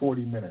 approximately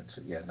 40 minutes.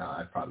 Yeah, no,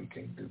 I probably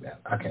can't do that.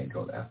 I can't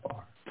go that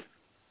far.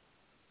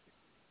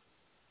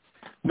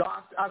 No,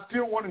 I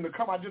still want him to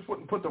come. I just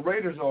wouldn't put the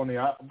Raiders on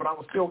there, but I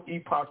would still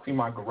epoxy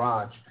my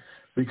garage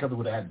because it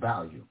would add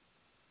value.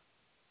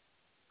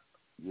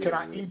 Yeah, can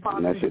I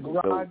epoxy the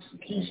garage,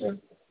 Keisha?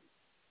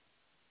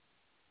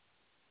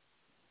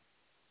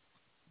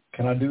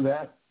 Can I do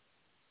that?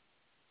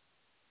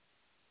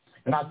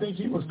 And I think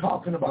he was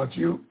talking about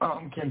you,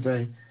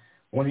 Kente,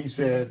 when he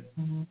said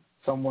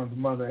someone's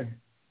mother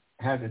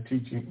had to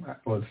teach him,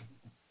 was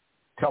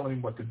telling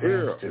him what to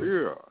dance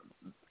to.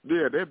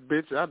 Yeah, that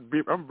bitch,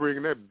 I'm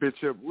bringing that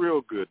bitch up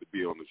real good to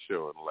be on the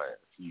show and laugh.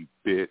 You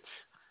bitch.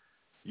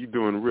 You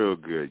doing real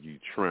good, you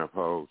tramp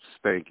hoe,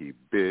 stanky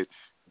bitch.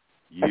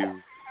 You.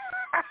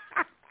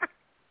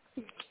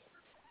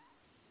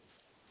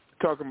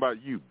 Talking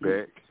about you,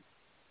 Beck.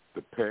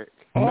 The Peck.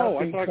 Oh,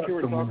 I thought you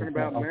were talking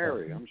about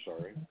Mary. I'm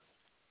sorry.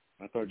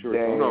 I thought you were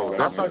talking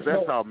about Mary.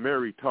 That's how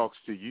Mary talks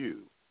to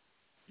you.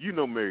 You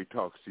know Mary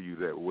talks to you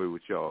that way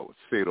with y'all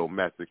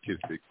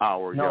sadomasochistic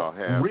hour y'all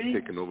have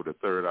taking over the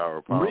third hour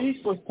of power.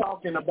 Reese was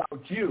talking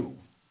about you.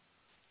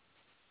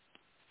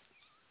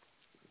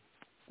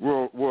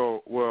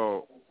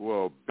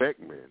 Well,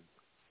 Beckman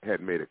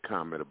had made a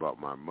comment about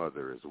my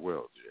mother as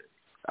well, Jay.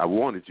 I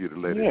wanted you to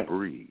let it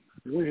breathe.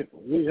 We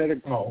had a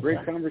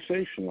great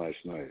conversation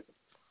last night.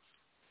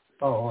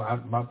 Oh,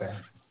 my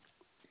bad.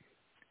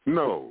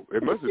 No,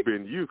 it must have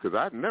been you because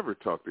I never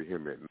talked to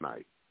him at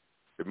night.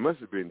 It must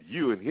have been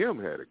you and him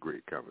had a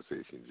great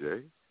conversation,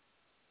 Jay.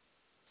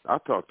 I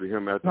talked to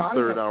him at the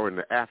third hour in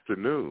the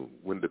afternoon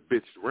when the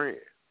bitch ran.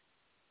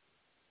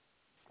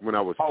 When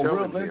I was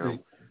telling him.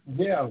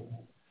 Yeah.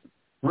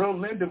 Real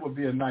Linda would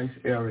be a nice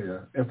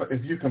area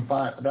if you can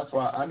find. That's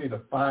why I need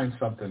to find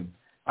something.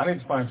 I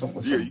need to find something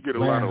with you get a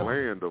lot of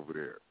land over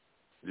there.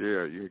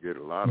 Yeah, you get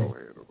a lot of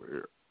land over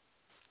here.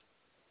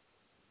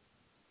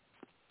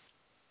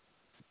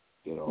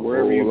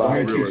 Wherever you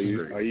buy,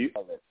 Jay,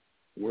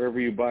 wherever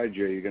you buy,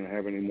 Jay, you gonna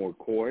have any more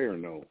koi or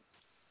no?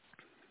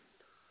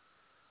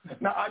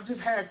 No, I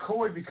just had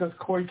koi because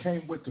koi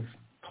came with the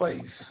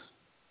place.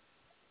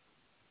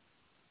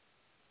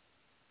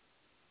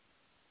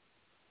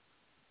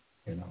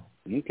 You know.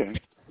 Okay.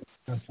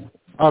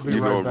 I'll be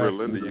right back. You know, back. Real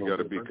Linda, you got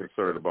to be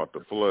concerned about the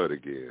flood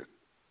again.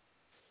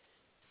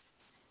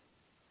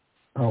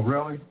 Oh,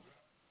 really?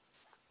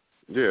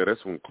 Yeah,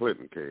 that's when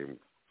Clinton came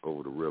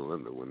over to Real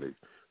Linda, when they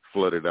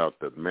flooded out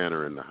the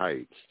Manor in the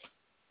Heights.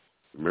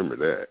 Remember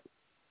that?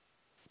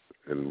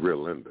 And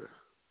Real Linda.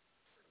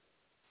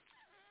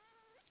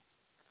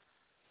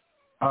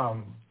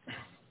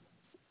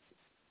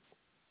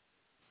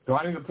 Do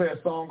I need to play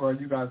a song, or are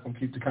you guys going to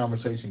keep the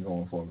conversation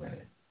going for a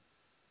minute?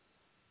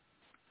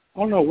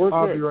 Oh, no, we're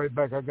I'll good. be right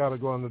back. I got to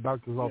go on the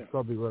doctor's office.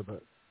 I'll be right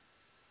back.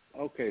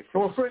 Okay.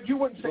 Well, Fred, you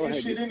wasn't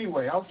saying shit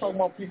anyway. I was talking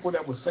about people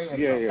that were saying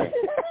something. Yeah.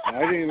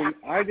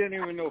 I didn't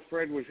even know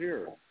Fred was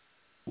here.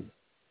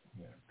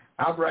 Yeah.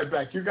 I'll be right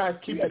back. You guys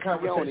keep the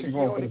conversation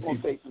going. You're going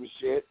to say some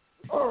shit.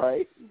 All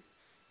right.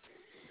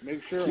 Make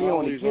sure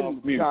Ollie's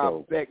off mute,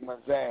 though.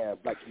 Beckman's ass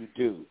like you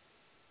do.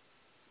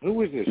 Who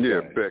is this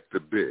guy? Beck the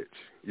bitch.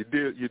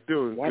 You're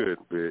doing good,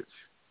 bitch.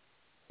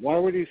 Why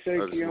would he say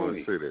I just want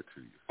Keone? to say that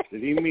to you.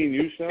 Did he mean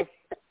Yusuf?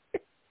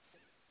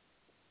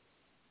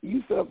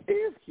 Yusuf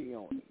is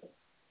Keone.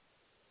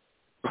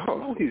 Oh,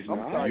 no, he's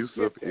not.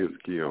 Yusuf is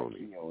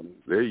Keone.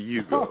 There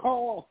you go.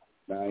 Oh,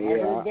 I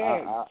heard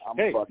that.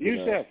 Hey,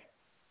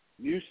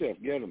 Yusuf,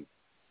 get him.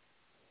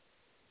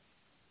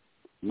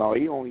 No,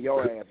 he on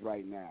your ass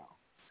right now.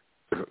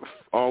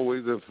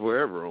 Always and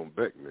forever on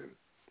Beckman.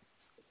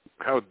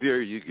 How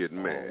dare you get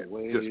mad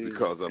just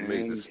because I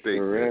made the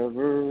statement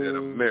that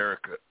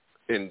America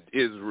and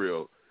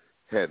Israel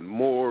had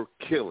more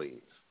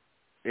killings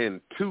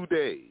in 2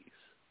 days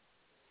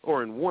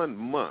or in 1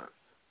 month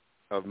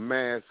of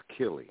mass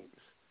killings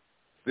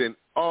than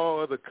all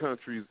other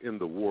countries in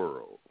the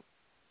world.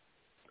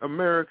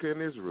 America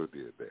and Israel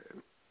did that.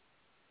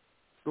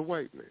 The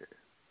white man.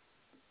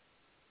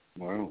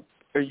 Wow.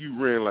 And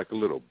you ran like a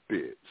little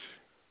bitch.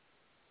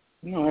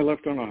 No, I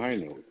left on a high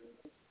note.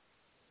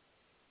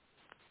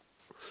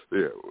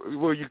 Yeah.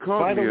 Well, you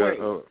called me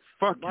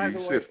fuck you.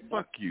 You said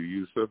fuck you,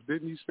 Yusuf.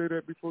 Didn't you say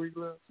that before you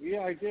left? Yeah,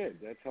 I did.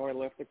 That's how I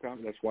left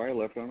that's why I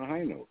left on a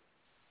high note.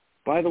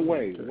 By the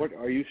way, what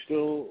are you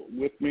still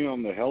with me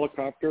on the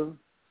helicopter?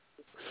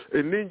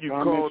 And then you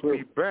called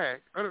me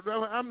back.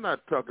 I'm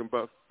not talking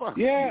about fuck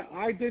you. Yeah,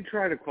 I did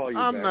try to call you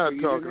back. I'm not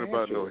talking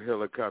about no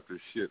helicopter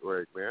shit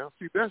right now.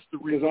 See, that's the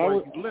reason why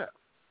you left.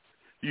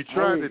 You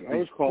tried to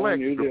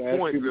deflect the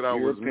point that I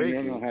was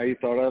making. On how you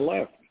thought I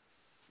left.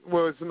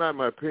 Well, it's not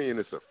my opinion.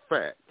 It's a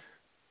fact.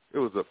 It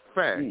was a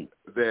fact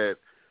that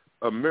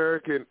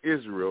America and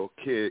Israel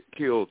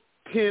killed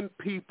 10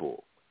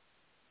 people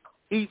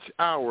each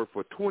hour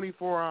for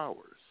 24 hours.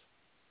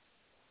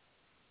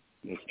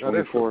 That's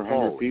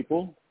 2,400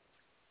 people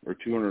or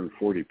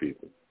 240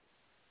 people?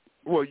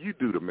 Well, you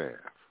do the math.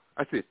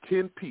 I said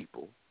 10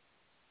 people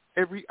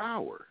every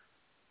hour.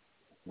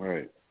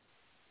 Right.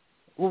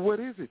 Well, what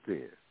is it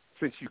then,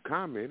 since you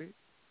commented?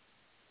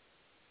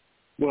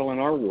 Well, in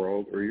our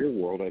world, or your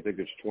world, I think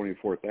it's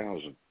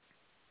 24,000.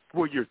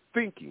 Well, you're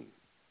thinking.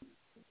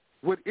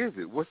 What is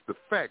it? What's the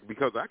fact?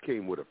 Because I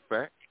came with a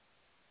fact.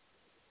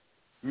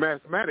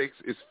 Mathematics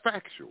is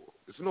factual.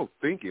 There's no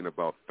thinking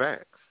about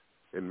facts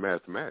in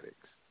mathematics.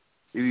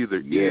 It either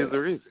is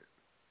or isn't.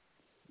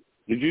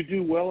 Did you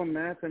do well in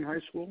math in high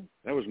school?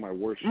 That was my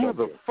worst subject.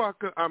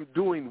 Motherfucker, I'm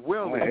doing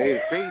well in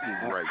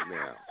dating right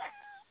now.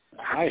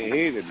 I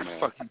hated math.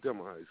 Fuck you,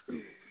 dumb high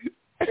school.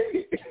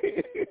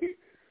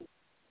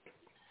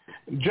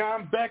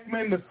 John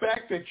Beckman, the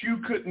fact that you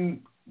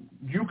couldn't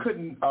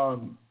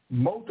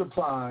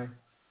multiply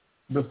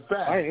the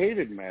fact. I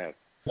hated math.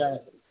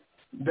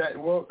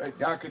 Well,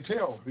 I could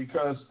tell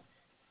because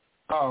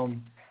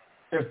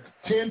if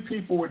 10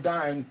 people were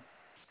dying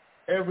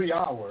every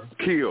hour,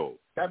 killed.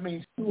 That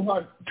means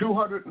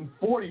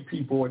 240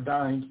 people are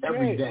dying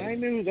every day. I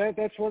knew that.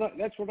 That's what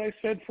I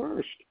said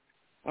first.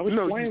 I was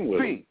playing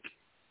with it.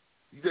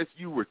 That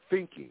you were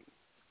thinking.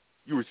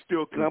 You were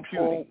still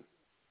computing.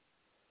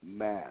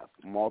 Math,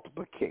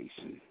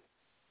 multiplication.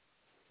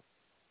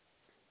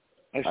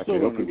 I still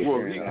don't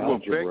understand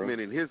algebra. Beckman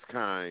and his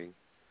kind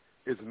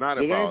is not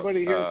Did about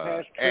anybody here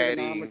pass adding.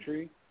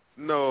 Trigonometry?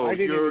 No, I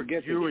didn't even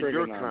get you and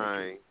your trigonometry.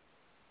 kind.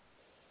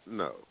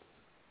 No.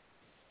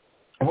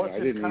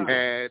 What's his kind?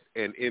 Add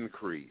and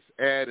increase.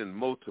 Add and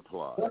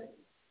multiply.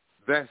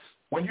 That's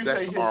when you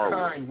say his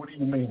kind. What do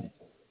you mean?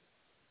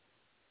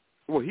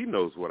 Well, he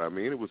knows what I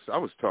mean. I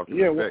was talking.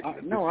 Yeah, well,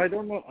 I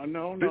don't know.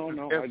 No. This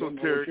is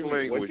esoteric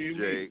language,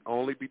 Jay.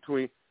 Only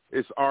between.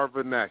 It's our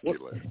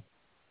vernacular.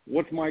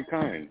 What's my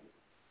kind?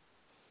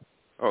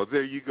 Oh,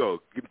 there you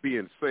go.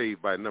 Being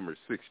saved by number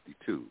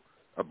 62.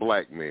 A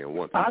black man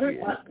once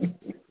again.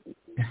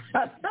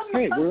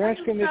 Hey, we're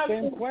asking the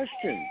same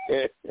question.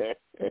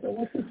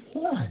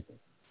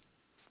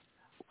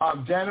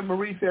 Janet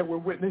Marie said we're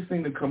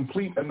witnessing the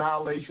complete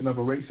annihilation of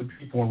a race of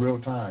people in real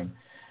time.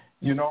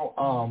 You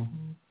know,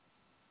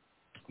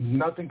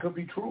 nothing could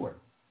be truer.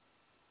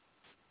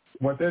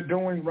 What they're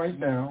doing right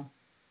now,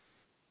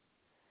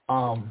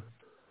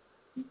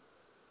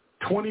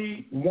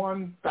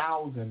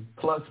 21,000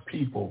 plus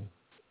people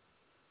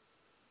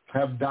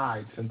have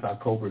died since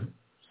October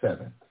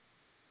 7th.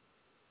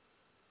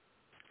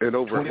 And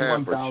over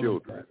half are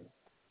children.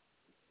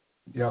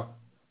 Yeah.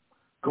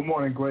 Good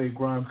morning, Greg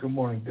Grimes. Good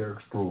morning, Derek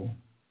Sproul.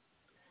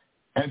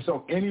 And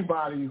so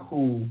anybody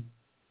who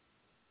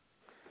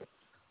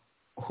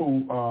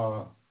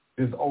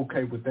is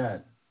okay with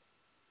that,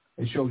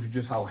 it shows you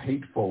just how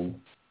hateful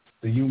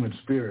the human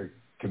spirit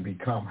can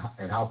become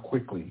and how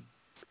quickly,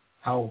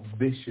 how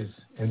vicious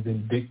and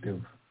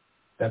vindictive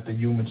that the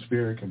human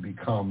spirit can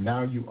become.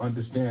 Now you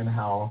understand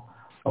how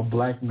a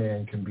black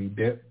man can be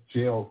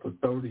jailed for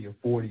 30 or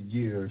 40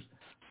 years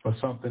for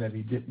something that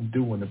he didn't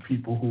do, and the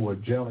people who are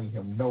jailing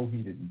him know he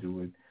didn't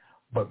do it,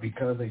 but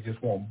because they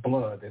just want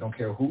blood, they don't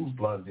care whose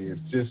blood it is,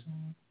 just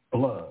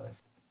blood.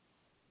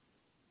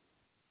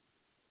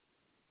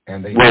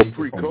 And they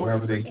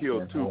pre-COVID, they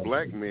killed 2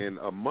 black men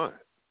a month.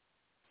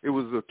 It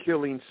was a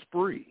killing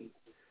spree.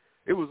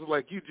 It was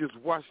like you just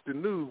watched the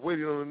news,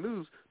 waiting on the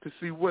news to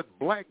see what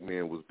black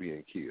man was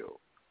being killed.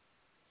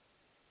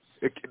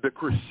 The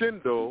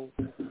crescendo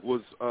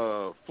was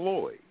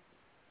Floyd.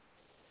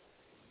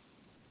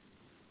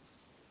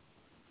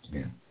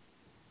 Yeah.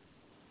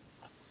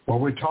 Well,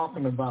 we're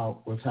talking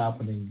about what's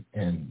happening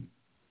in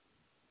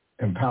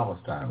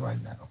Palestine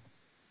right now.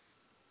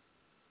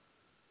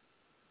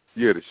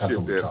 Yeah, the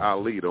shit that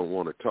Ali don't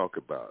want to talk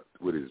about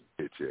with his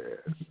bitch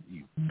ass.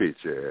 You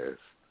bitch ass.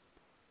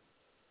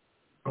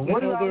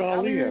 What did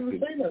Ali have to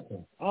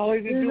do?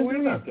 Ali didn't do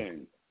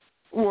anything.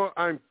 Well,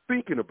 I'm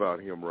thinking about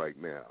him right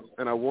now,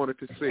 and I wanted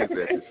to say that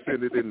to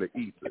send it in the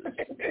ether.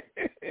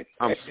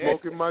 I'm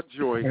smoking my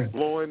joint,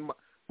 blowing my...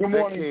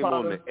 That came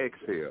on the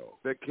exhale.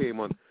 That came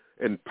on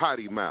and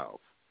potty mouth.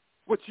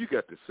 What you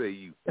got to say,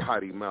 you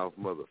potty mouth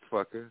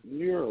motherfucker?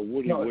 You're a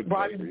Woody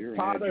Woodpecker. You're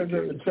Potter's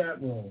in the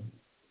chat room.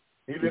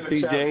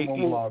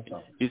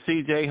 You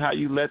see, Jay, how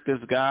you let this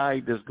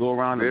guy just go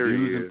around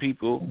abusing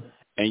people,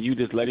 and you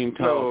just let him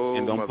talk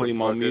and don't put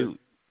him on mute?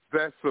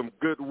 That's some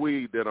good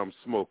weed that I'm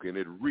smoking.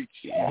 It reaches.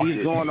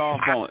 He's going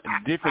off on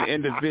different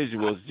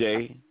individuals,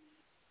 Jay.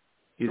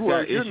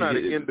 You're not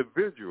an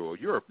individual.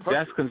 You're a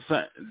puppet.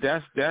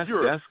 That's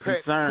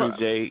concern,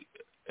 Jay.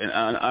 And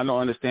I don't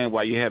understand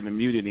why you haven't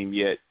muted him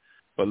yet,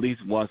 but at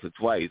least once or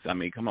twice. I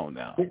mean, come on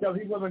now. Because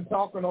he wasn't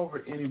talking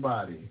over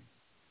anybody.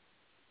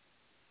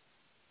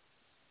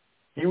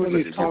 He was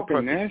just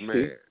talking nasty.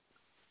 Man.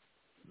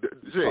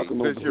 Jay,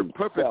 does your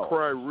puppet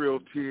cry real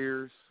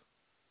tears,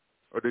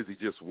 or does he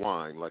just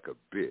whine like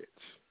a bitch?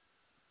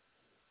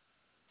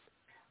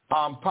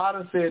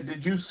 Potter said,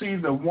 did you see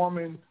the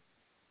woman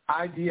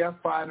IDF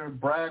fighter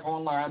brag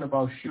online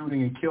about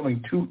shooting and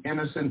killing 2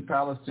 innocent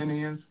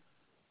Palestinians?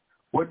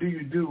 What do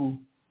you do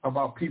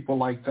about people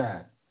like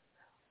that?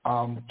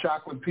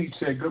 Chocolate Peach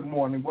said, good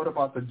morning. What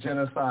about the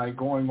genocide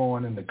going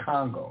on in the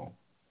Congo?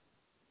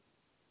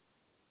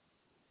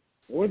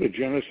 Or the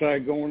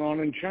genocide going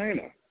on in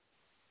China.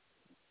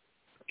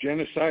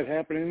 Genocide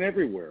happening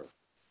everywhere.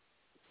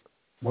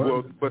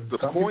 Well, but the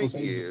point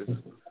is,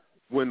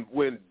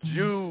 when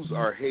Jews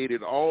are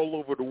hated all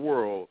over the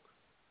world,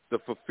 the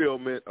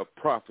fulfillment of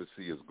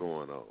prophecy is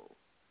going on.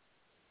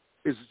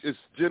 It's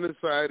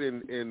genocide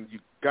in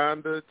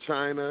Uganda,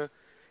 China,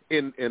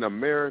 in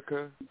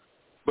America.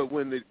 But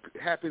when it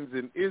happens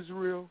in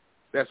Israel,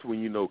 that's when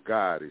you know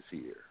God is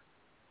here.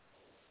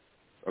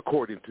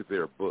 According to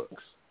their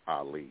books,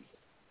 Ali.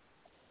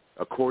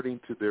 According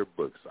to their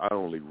books. I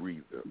only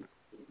read them.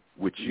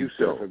 Which you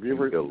don't. Have you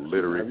ever,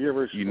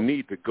 illiterate. You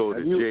need to go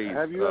to Jay's...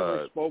 Have you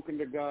ever spoken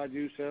to God,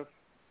 Yusef?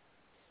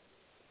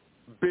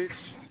 Bitch,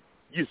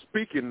 you're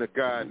speaking to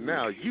God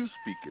now. You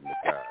speaking to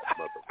God,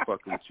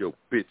 motherfucker, with your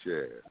bitch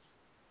ass.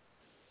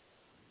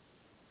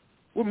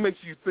 What makes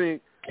you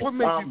think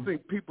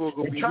people are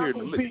going to be here to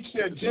listen?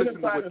 Said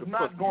genocide is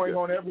not going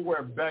on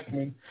everywhere,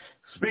 Beckman.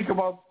 Speak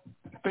about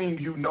things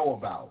you know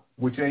about,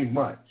 which ain't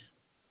much.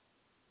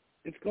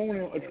 It's going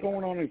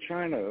on in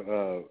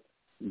China,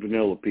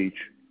 Vanilla Peach.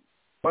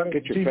 But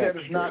she said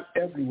it's not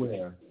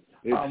everywhere.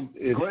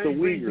 It's Greg the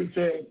Uyghurs.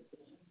 Said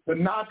the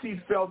Nazis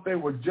felt they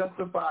were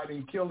justified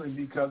in killing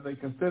because they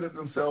considered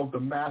themselves the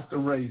master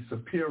race,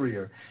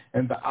 superior,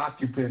 and the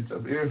occupants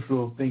of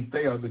Israel think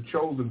they are the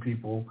chosen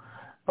people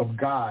of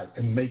God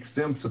and makes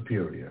them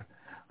superior.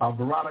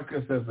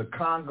 Veronica says the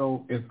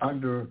Congo is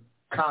under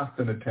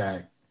constant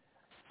attack.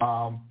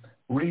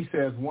 Reese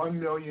says 1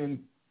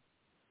 million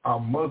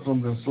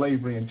Muslims in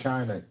slavery in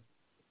China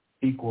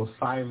equals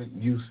silent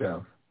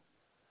Yusef.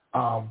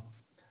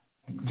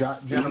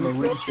 Jennifer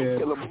Reese says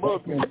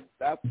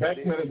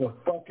Beckman is a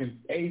fucking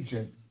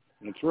agent.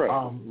 That's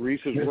right.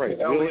 Reese is right.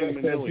 Elliot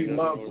says he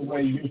loves the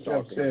way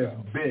Yusef says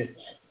bitch.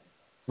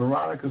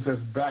 Veronica says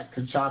back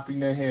to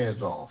chopping their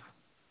heads off.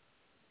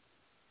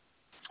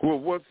 Well,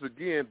 once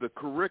again, the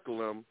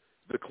curriculum,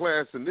 the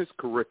class in this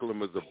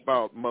curriculum is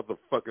about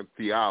motherfucking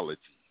theology.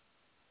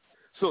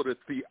 So the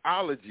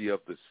theology of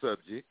the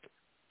subject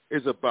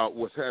is about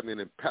what's happening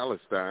in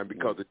Palestine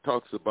because it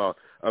talks about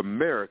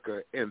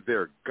America and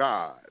their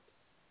God.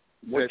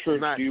 What that's church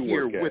not do you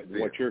here work with at?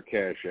 them. What's your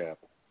cash app?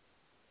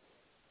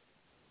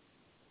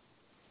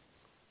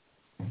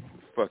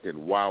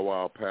 Fucking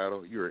wow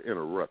paddle. You're an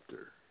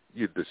interrupter.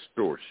 You're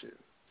distortion.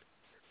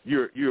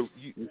 You. Do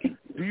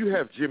you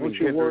have Jimi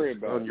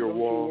Hendrix on your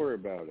wall? Don't you worry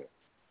about it.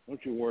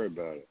 Don't you worry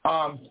about it.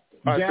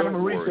 Jana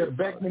Marie said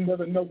Beckman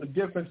doesn't know the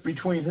difference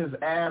between his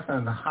ass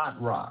and the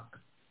hot rock.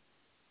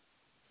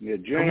 Yeah,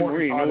 Jana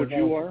Marie, you know what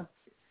you are?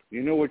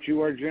 You know what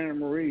you are, Jana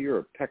Marie? You're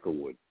a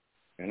peckerwood.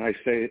 And I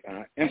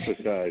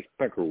emphasize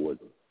peckerwood.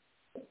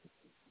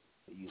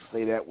 You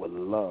say that with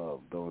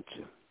love, don't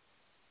you?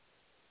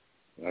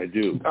 I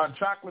do.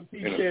 Chocolate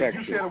Pea said,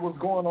 you said it was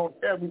going on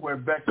everywhere,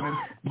 Beckman.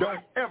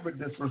 Don't ever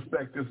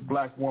disrespect this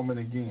black woman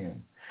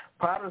again.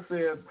 Potter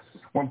says,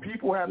 when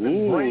people have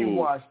been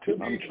brainwashed to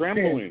the extent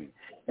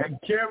and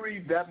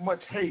carry that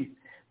much hate,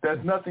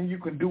 there's nothing you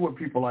can do with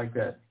people like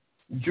that.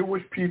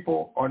 Jewish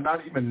people are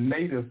not even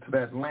native to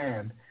that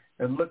land,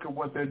 and look at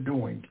what they're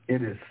doing.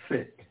 It is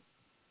sick.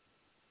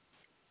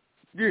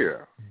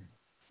 Yeah,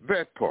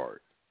 that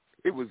part.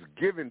 It was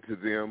given to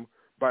them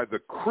by the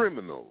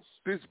criminals,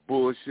 this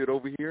bullshit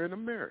over here in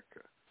America.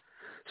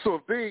 So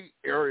if they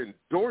are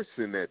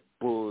endorsing that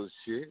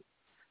bullshit,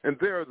 and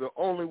they're the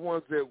only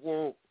ones that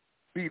won't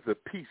be the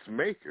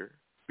peacemaker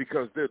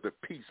because they're the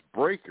peace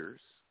breakers,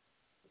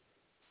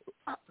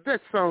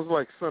 that sounds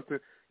like something.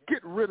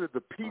 Get rid of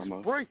the peace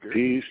breakers,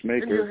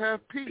 peacemaker, and you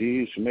have peace.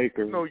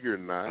 Peacemaker. No, you're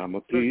not. I'm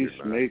a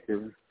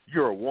peacemaker.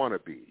 You're a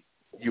wannabe.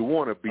 You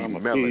want to be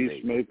melanated.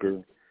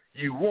 Peacemaker.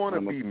 You want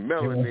to be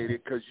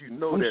melanated because you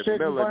know that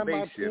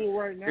melanation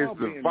is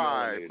the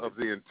vibe of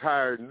the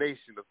entire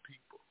nation of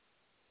people.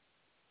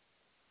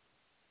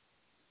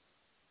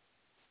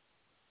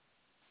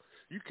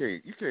 You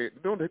can't.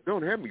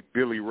 Don't have me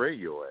Billy Ray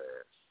your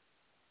ass.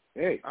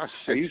 Hey, are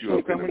you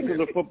still coming to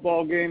the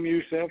football game,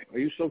 Yusef? Are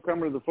you still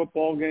coming to the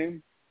football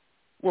game?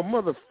 Well,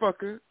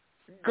 motherfucker,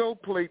 go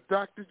play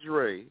Dr.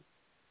 Dre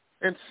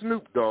and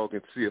Snoop Dogg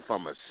and see if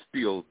I'ma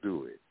still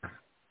do it.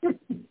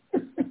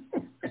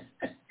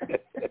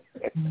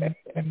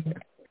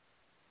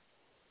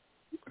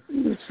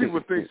 See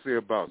what they say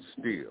about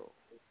steel.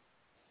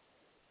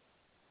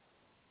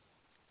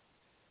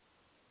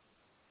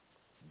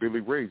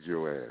 Billy Ray's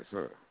your ass,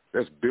 huh?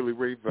 That's Billy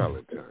Ray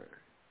Valentine.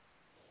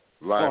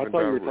 Live I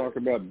thought you were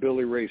talking about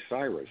Billy Ray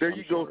Cyrus. There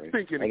you go,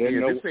 thinking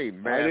again. This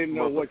ain't math, I didn't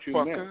know what you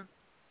meant.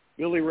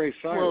 Billy Ray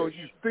Cyrus. Well,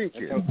 you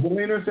thinking.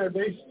 Delina said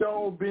they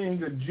stole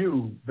being a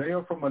Jew. They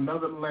are from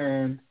another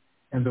land,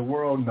 and the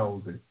world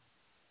knows it.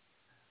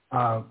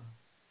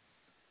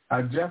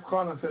 Jeff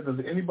Carlin said, does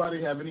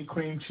anybody have any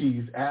cream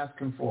cheese?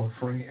 Asking for a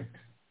friend.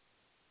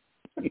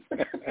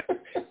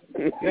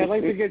 Yeah, I'd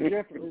like to get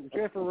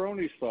Jeff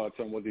Aroni's thoughts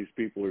on what these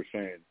people are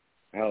saying.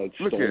 How it's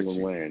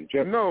stolen land.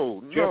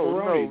 No.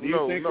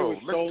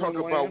 Let's talk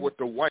about what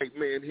the white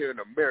man here in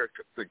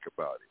America think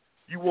about it.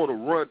 You want to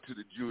run to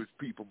the Jewish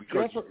people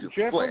because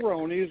Jeff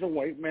Aroni is a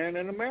white man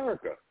in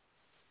America.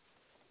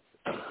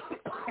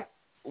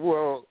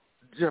 Well,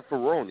 Jeff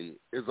Aroni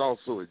is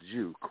also a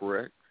Jew,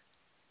 correct?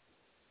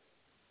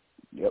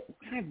 Yep.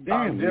 God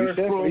damn,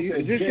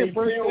 is this your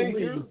first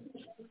thing?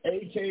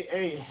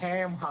 A.K.A.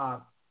 Ham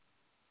Hock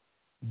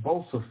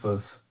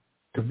Bocephus,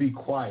 to be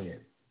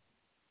quiet.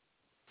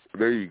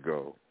 There you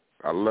go.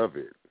 I love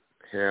it.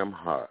 Ham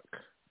hock.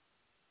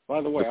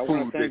 By the way, the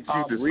food that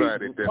you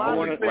decided that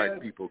only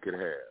black people could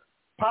have.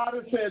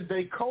 Potter said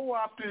they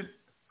co-opted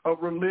a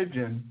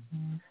religion,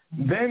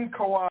 then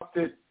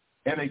co-opted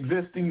an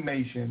existing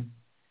nation,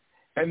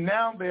 and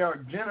now they are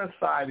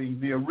genociding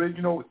the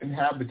original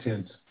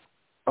inhabitants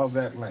of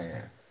that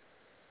land.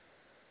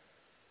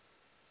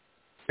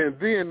 And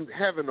then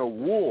having a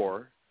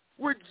war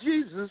where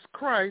Jesus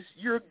Christ,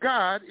 your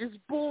God, is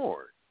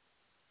born.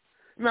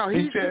 Now,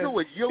 he said, you know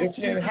what if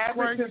the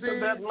inhabitants of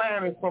that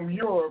land is from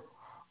Europe,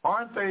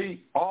 aren't they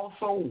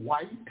also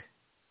white?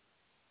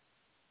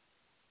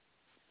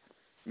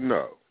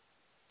 No,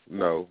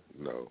 they're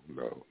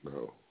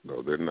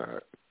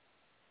not.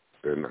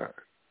 They're not.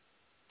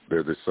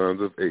 They're the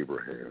sons of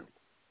Abraham.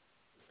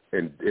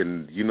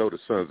 And you know the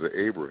sons of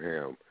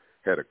Abraham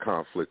had a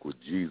conflict with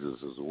Jesus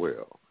as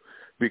well,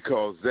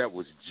 because that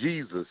was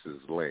Jesus'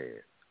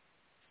 land.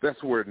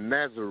 That's where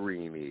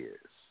Nazarene is.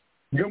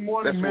 Good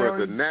morning, That's Mary. where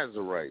the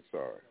Nazarites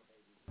are.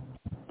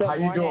 How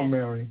you doing,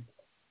 Mary?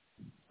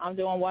 I'm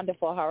doing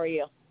wonderful. How are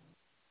you?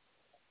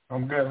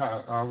 I'm good.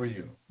 How are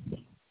you?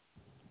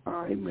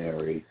 Hi,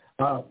 Mary.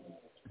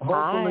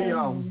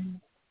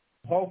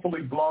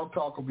 Hopefully Blog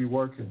Talk will be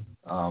working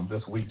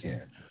this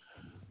weekend.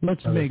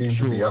 Let's make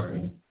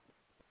sure.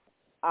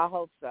 I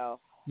hope so.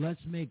 Let's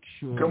make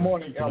sure. Good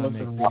morning,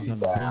 Ellison.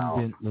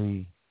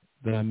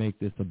 That I make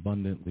this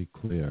abundantly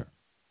clear.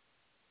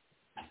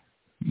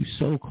 You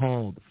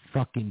so-called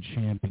fucking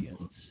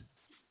champions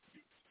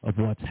of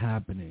what's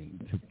happening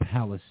to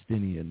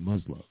Palestinian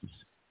Muslims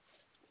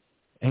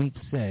ain't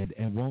said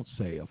and won't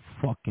say a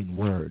fucking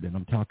word, and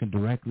I'm talking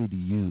directly to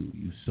you,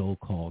 you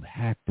so-called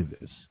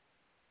hacktivists.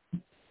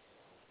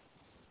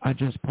 I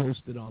just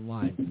posted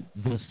online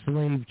the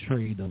slave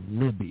trade of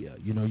Libya.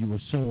 You know, you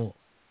were so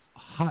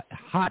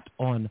hot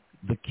on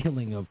the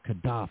killing of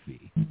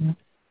Gaddafi.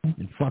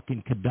 And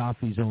fucking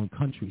Gaddafi's own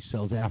country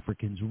sells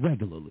Africans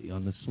regularly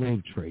on the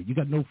slave trade. You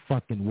got no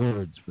fucking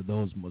words for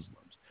those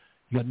Muslims.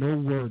 You got no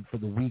word for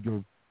the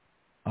Uyghur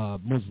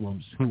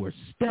Muslims who were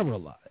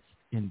sterilized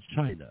in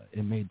China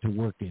and made to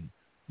work in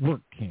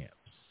work camps,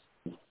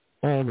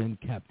 all in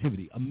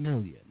captivity. 1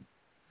 million.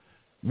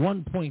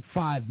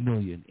 1.5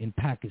 million in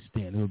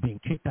Pakistan who are being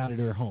kicked out of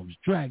their homes,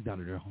 dragged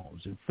out of their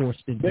homes, and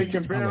forced into they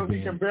can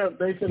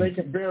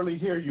barely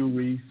hear you,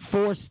 Reese.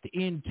 Forced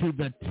into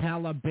the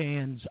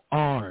Taliban's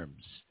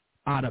arms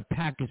out of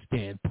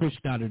Pakistan,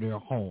 pushed out of their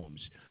homes.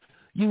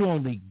 You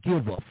only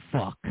give a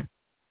fuck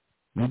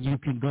when you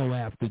can go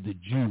after the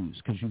Jews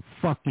because you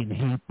fucking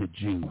hate the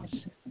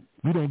Jews.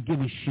 You don't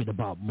give a shit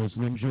about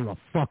Muslims. You're a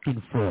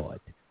fucking fraud.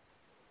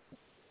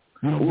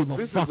 You don't give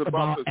a fuck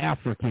about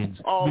Africans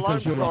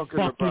because you're a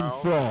fucking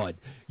fraud.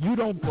 You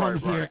don't come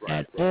here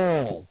at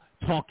all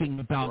talking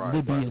about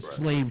Libya's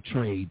slave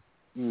trade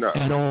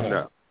at all.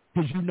 No.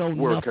 Because you know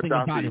nothing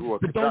about it.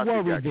 But don't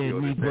worry there,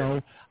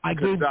 Negro. I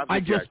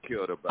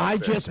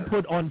just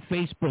put on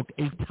Facebook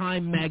a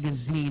Time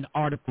magazine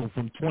article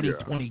from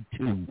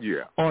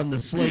 2022 on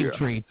the slave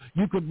trade.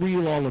 You could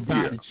read all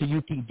about it so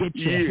you can get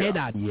your head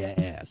out of your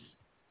ass.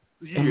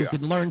 And you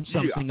can learn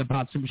something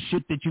about some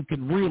shit that you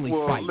can really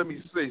fight. Let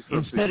me say something.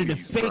 Instead of the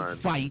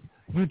fake fight,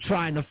 you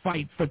trying to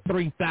fight for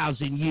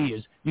 3,000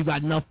 years. You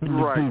got nothing to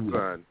do with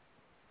it.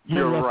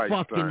 You're a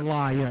fucking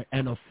liar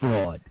and a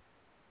fraud.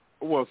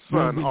 Well,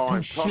 son, all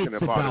I'm talking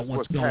about is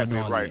what's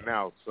happening right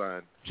now,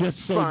 son. Just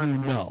so you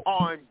know.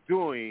 All I'm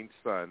doing,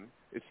 son,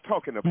 is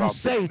talking about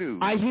the news.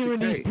 I hear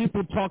these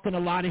people talking a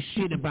lot of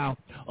shit about,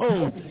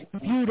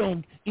 if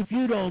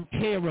you don't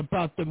care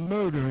about the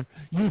murder,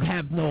 you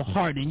have no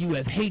heart and you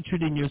have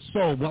hatred in your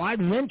soul. Well,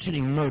 I'm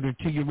mentioning murder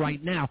to you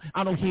right now.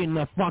 I don't hear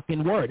enough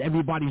fucking word.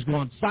 Everybody's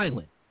gone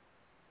silent.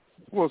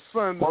 Well,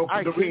 son,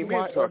 I came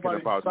in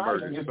talking about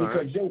murder, son.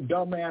 Because your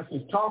dumb ass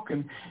is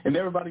talking, and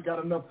everybody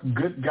got enough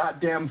good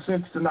goddamn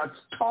sense to not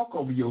talk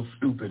over your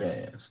stupid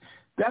ass.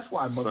 That's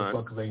why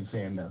motherfuckers ain't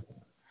saying nothing.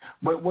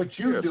 But what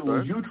you do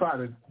is you try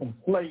to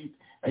conflate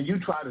and you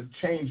try to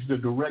change the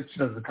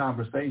direction of the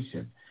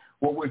conversation.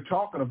 What we're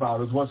talking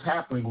about is what's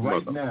happening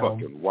right now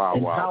in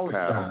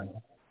Palestine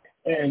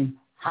and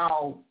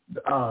how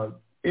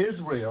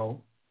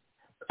Israel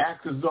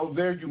acts as though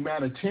they're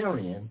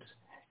humanitarians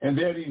and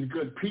they're these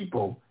good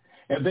people,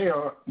 and they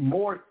are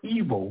more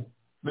evil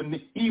than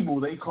the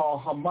evil they call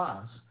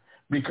Hamas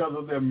because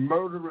of their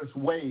murderous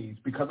ways,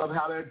 because of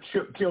how they're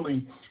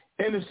killing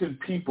innocent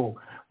people,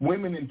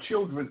 women and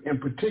children in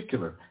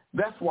particular.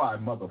 That's why,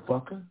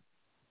 motherfucker.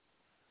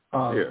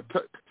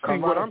 See,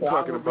 what I'm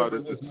talking about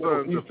is the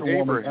sons of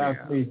Abraham.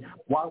 Asked me,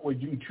 why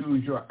would you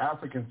choose your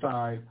African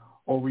side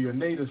over your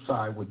native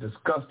side with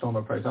disgust on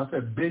her face? I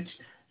said, bitch,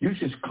 you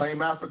should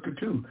claim Africa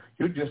too.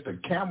 You're just a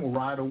camel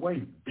ride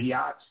away,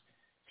 biatch.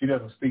 She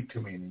doesn't speak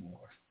to me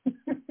anymore.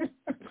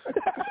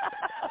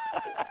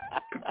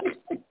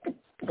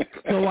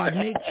 So I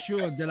make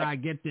sure that I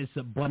get this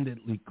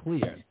abundantly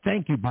clear.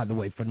 Thank you, by the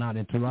way, for not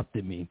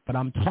interrupting me. But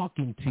I'm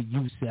talking to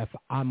Yusef.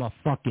 I'm a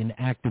fucking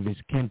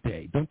activist,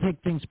 Kente. Don't take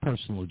things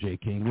personal, J.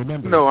 King.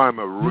 Remember. No, I'm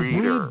a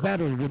reader. You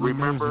better with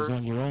Remember, the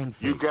on your own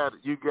face.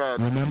 You got.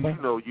 Remember?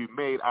 You know, you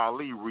made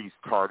Ali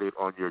retarded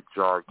on your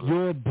jargon.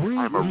 You're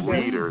I'm a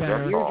reader.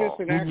 That's You're all. just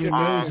an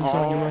activist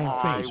on your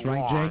own face,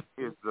 right,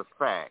 Jay? Is the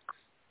facts.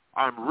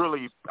 I'm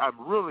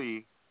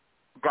really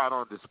got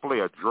on display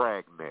a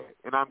dragnet,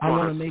 and I'm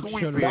going to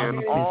sweep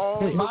in all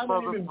the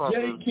motherfuckers. My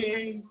name is J.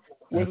 King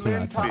with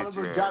Lynn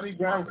Tolliver, Johnny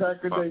Graham,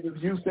 Cracker Davis,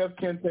 Yusef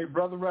Kente,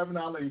 Brother Reverend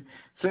Ali,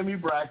 Simi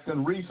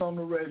Braxton, Reese on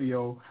the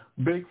radio,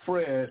 Big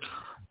Fred,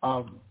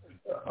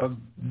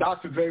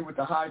 Dr. Dre with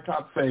the high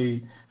top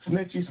fade,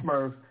 Snitchy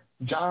Smurf,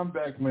 John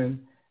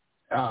Beckman,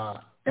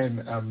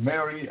 and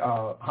Mary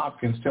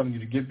Hopkins telling you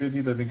to get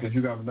busy living because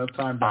you got enough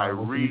time. I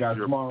read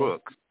your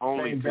books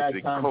only to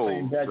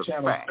decode the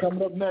facts.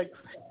 Coming up next.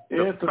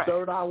 It's the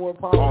third hour of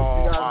power.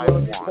 You guys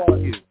want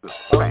to be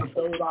part of the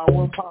third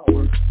hour of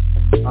power.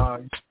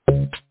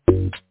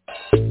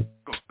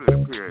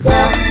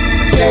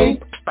 The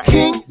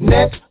King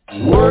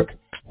Network,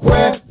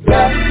 where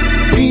the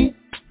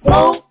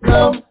people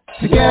come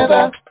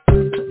together.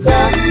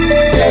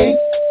 The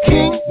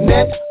King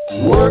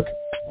Network,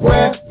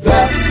 where the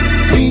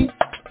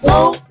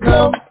people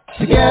come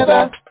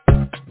together.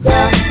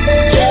 The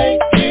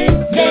King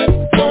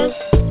Network,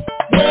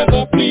 where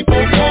the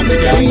people come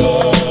together.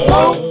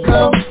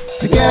 Come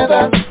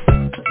together,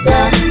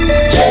 that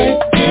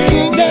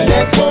King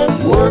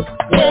Network,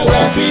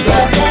 where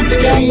people come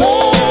together.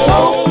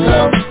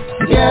 Come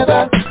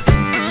together,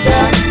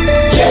 that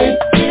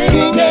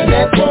King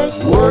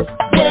Network,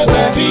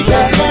 where people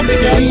come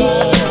together.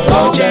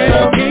 Come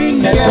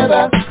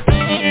together,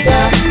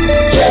 that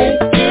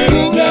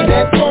King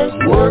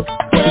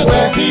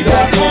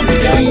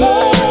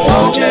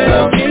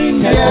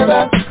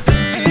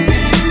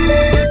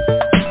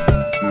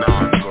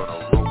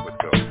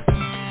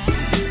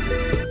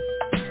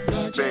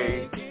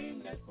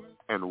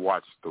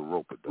watch the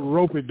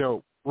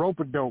Rope-a-Dope.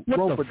 Rope-a-dope.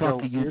 What the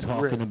fuck are you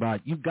talking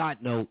about? You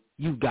got no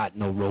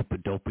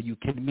rope-a-dope. Are you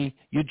kidding me?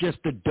 You're just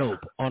a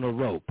dope on a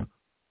rope.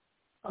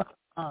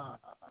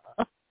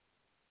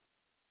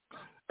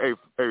 Hey,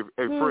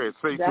 Fred,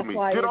 say to me,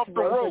 get off the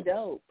rope.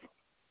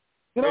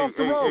 Get off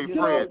the rope. Hey,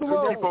 Fred,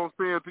 just keep on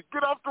saying,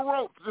 get off the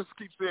rope. Just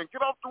keep saying,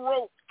 get off the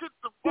rope. Get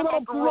the fuck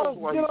off the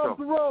rope. Get off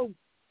the rope.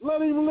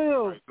 Let him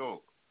live. Right,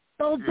 go.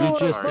 Don't do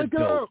it. Wake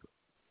up.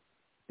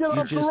 Get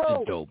off the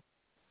rope. Dope.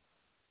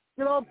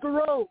 Get off the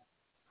rope.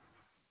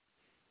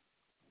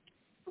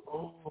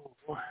 Oh,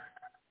 boy.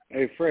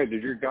 Hey, Fred,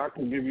 did your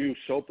doctor give you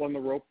soap on the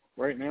rope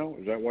right now?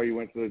 Is that why you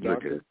went to the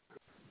doctor?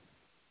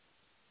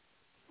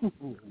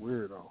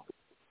 Weirdo.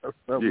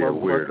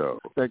 Weirdo.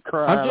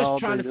 I'm just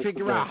trying to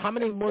figure out how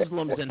many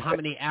Muslims and how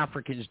many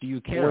Africans do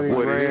you care about?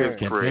 What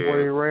it is, Fred. When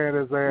he ran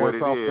his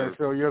ass off that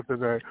show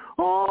yesterday.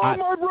 My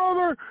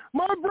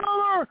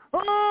brother!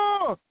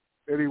 Oh!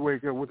 And he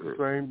wake up with the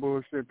same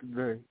bullshit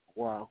today.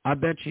 Wow. I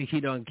bet you he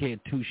don't care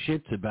two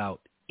shits about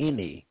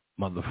any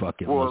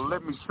motherfucking Well, Muslims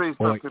let me say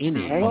or something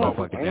any to you.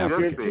 motherfucking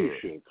African.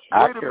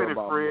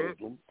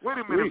 Wait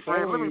a minute,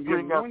 Fred. Let me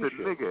bring out the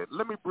nigga.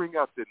 Let me bring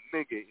out the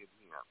nigga in him.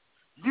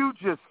 You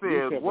just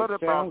said, what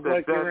about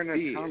the you're in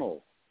a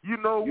tunnel. You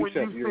know when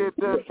you said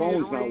that your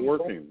phone's not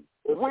working.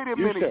 Wait a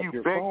minute,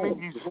 you begging,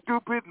 you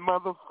stupid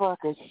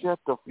motherfucker. Shut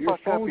the fuck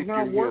up if you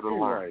hear the line.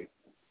 Right.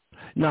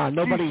 No,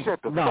 nobody.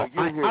 No,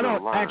 I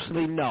don't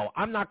actually know.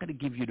 I'm not going to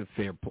give you the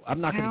fair.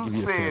 I'm not going to give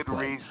you the fair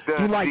play.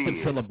 You like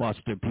to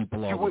filibuster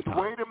people all the time.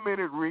 Wait a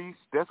minute, Reese.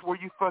 That's where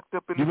you fucked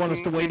up in the You want us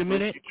to wait a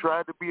minute? You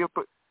tried to be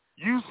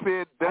You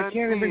said done. I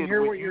can't even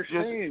hear what you're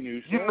saying.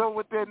 You know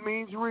what that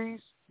means,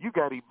 Reese? You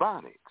got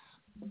ebonics.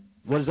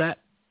 What's that?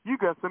 You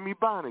got some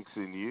ebonics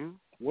in you.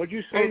 What'd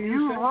you say? And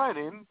you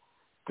running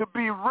to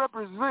be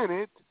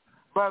represented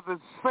by the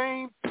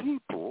same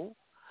people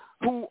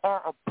who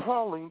are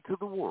appalling to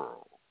the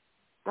world.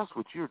 That's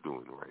what you're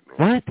doing right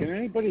now. What? Can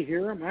anybody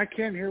hear him? I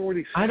can't hear what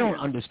he's saying. I don't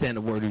understand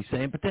a word he's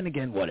saying, but then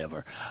again,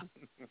 whatever.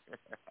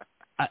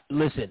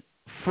 Listen,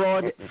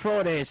 fraud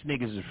ass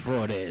niggas is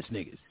fraud ass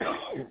niggas.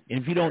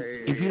 And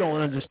if you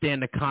don't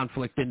understand the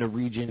conflict in the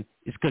region,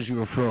 it's because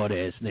you're a fraud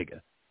ass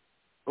nigga.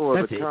 Well,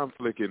 That's the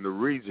conflict in the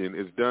region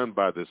is done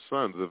by the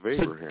sons of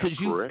Abraham,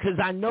 correct? Because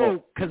I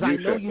know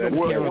you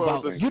don't care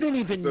about. You didn't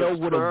even know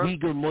what a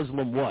Uyghur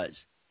Muslim was.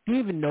 Do you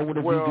even know what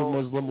a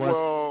Uyghur Muslim was?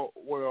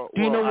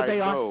 Do you know what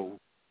they are?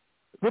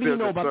 What do you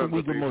know about the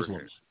Uyghur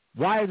Muslims?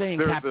 Why are they in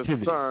captivity? They're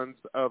the sons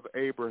of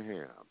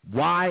Abraham.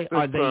 Why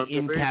are they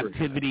in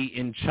captivity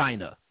in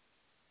China?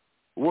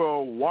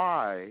 Well,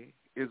 why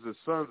is the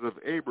sons of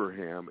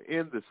Abraham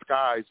in the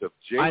skies of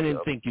Jacob I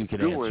didn't think you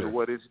could doing answer.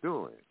 what it's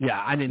doing?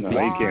 Yeah, I didn't think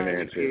you can't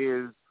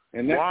answer.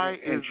 Why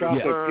is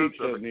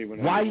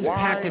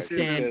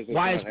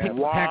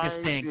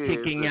Pakistan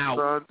kicking out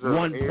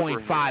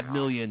 1.5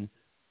 million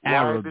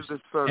Arabs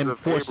and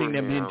forcing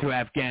them into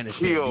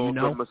Afghanistan? Do you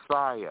know? The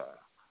Messiah.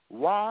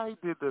 Why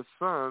did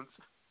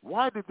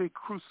they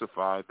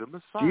crucify the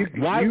Messiah?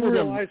 Why would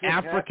an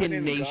African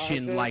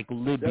nation like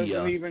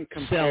Libya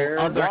sell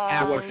other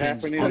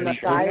Africans on the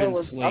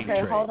open slave trade?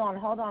 Okay, hold on.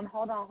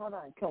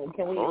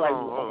 Can we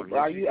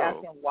are you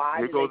asking why?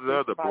 Here goes the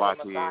other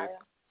blockhead.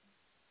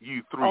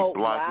 You blockheads.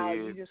 Wow,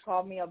 you just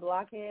called me a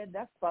blockhead?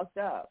 That's fucked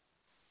up.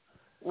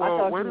 Well, I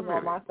thought you was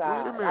on my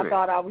side. I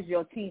thought I was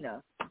your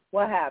Tina.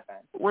 What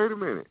happened? Wait a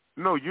minute.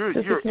 No, you're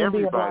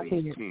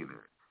everybody's Tina.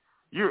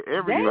 You're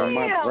everybody.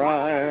 My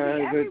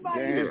private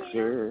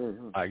dancer.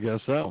 I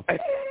guess so.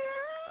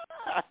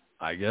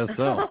 I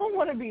don't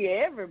want to be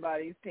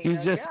everybody's Tina.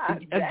 He's just,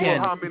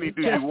 again, how many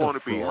do you want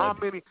to be? How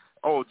many?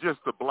 Oh,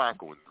 just the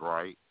black ones,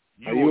 right?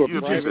 You're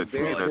just a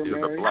Tina, just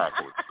the black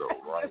ones,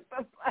 though, right?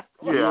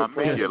 Yeah, I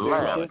made you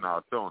laugh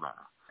now, don't I?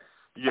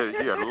 Yeah,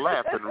 you're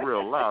laughing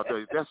real loud.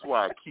 That's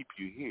why I keep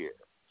you here.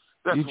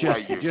 That's why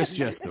you're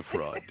just a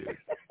fraud, dude.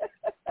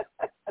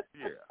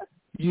 Yeah.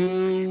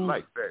 You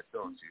like that,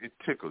 don't you? It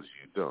tickles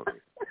you, don't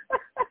it?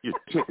 You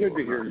tickle. Good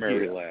to hear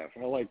Mary laugh.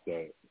 I like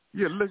that.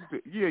 Yeah,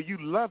 you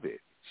love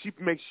it. She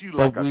makes you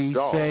like a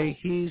dog. We say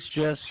he's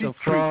just a She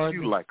fraud.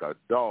 treats you like a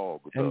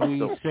dog. And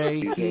we say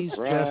he's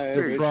just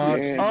a fraud.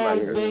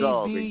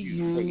 Oh,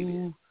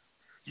 baby,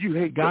 you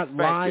hate got the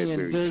fact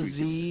lying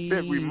disease.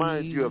 That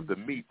reminds you of the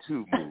Me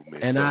Too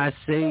movement. And I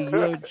say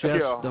you're just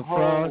a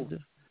fraud.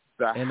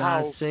 And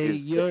I say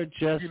you're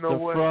just a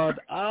fraud.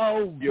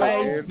 Oh,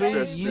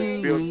 baby,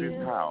 you built this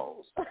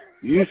house.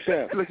 You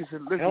said,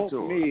 listen help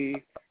to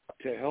me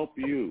to help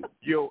you.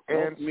 Your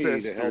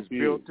ancestors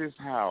built this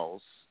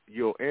house.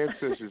 Your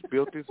ancestors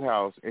built this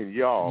house, and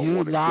y'all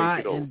want to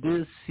take it over. You lie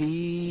and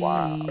deceive.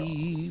 Wow.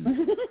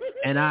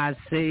 And I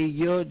say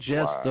you're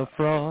just a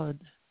fraud.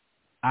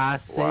 I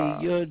say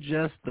you're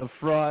just a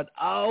fraud.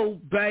 Oh,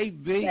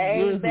 baby,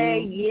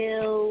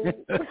 you.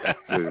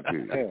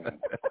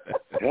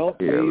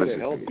 Help me to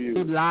help you.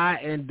 You lie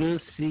and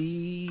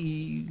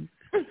deceive.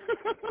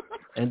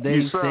 And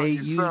they say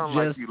you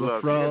just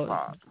a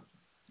fraud.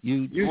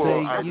 You say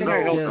you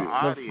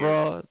just a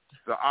fraud.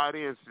 The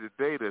audience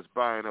today that's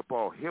buying up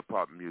all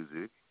hip-hop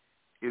music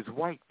is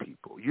white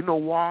people. You know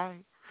why?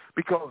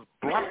 Because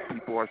black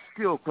people are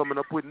still coming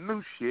up with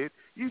new shit.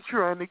 You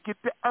trying to get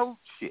the old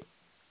shit.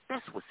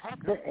 That's what's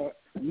happening.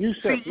 You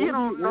said, see, you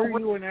don't know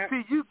what.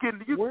 See, you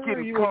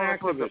getting caught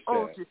up on the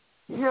old shit.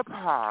 Hip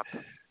hop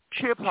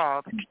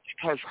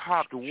has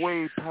hopped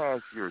way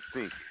past your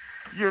thinking.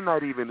 You're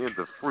not even in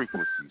the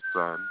frequency,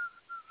 son.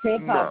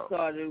 Hip hop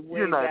started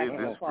way back in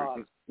the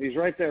frequency. He's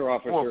right there,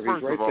 officer. Well,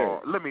 He's right there.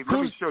 Let me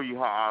show you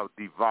how I'll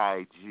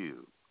divide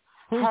you.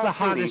 Who's the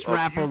hottest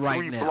rapper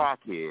right now?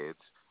 Blockheads.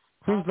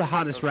 Who's the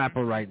hottest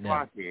rapper right now?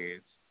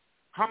 Blockheads.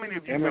 How many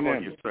of you have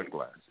on your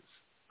sunglasses?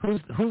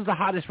 Who's the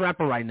hottest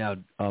rapper right now,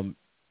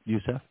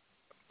 Yusef?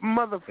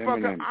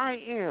 Motherfucker, I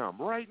am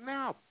right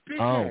now.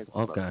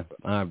 Okay.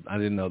 I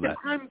didn't know that.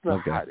 I'm the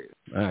hottest.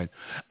 All right.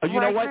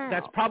 You know what?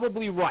 That's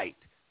probably right.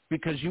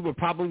 Because you were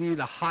probably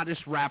the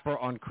hottest rapper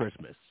on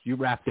Christmas. You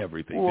rapped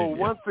everything. Well,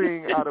 one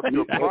thing out of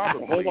your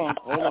probably. Hold on.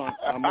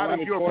 I'm out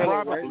on of your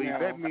probably, right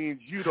that means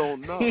you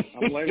don't know.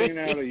 I'm letting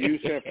out a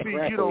Yusef See,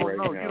 crapper you don't right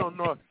know. now. You don't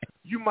know.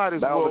 You might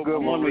as that well was a good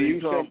one.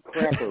 Yusef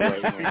crapper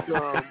right now.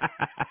 become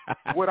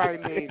what I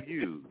named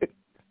you.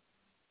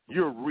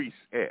 You're Reese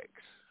X.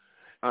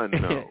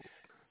 Unknown.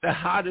 The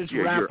hottest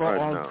rapper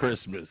on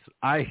Christmas.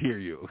 I hear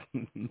you.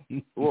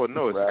 Well,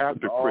 no, it's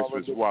after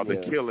Christmas while the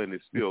killing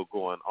is still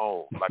going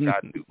on, like I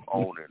do,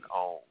 on and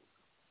on.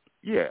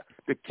 Yeah,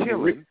 the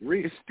killing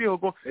is still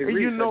going. Hey, and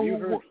Reese,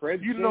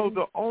 you know,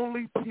 the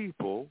only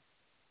people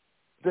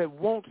that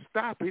won't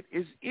stop it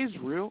is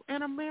Israel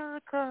and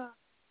America.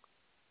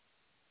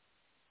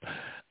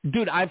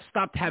 Dude, I've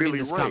stopped having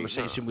this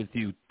conversation with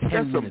you 10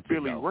 minutes ago. That's some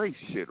Billy ago. Ray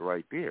shit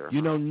right there.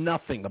 You know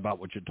nothing about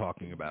what you're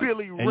talking about.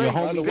 Billy and Ray, your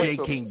homie J.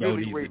 King don't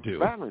Billy Ray even do.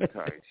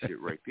 Valentine shit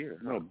right there.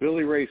 No,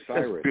 Billy Ray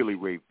Cyrus. That's Billy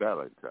Ray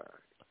Valentine.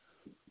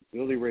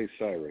 Billy Ray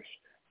Cyrus.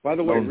 By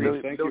the way,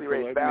 Reese, thank you for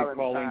letting me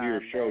call into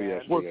your show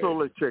yesterday. Well, so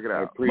let's check it out.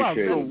 I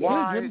appreciate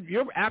it.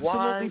 You're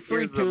absolutely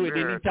free to at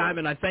any time,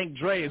 and I thank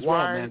Dre as well,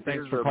 man.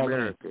 Thanks for calling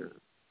in.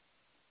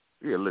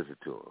 Yeah, listen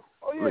to him.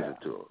 Oh, yeah. Listen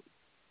to him.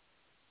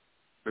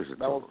 Listen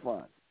that to was him.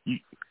 fun.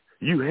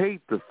 You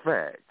hate the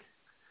fact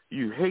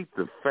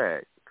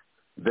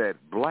that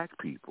black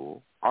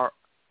people are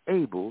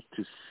able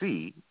to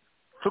see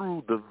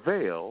through the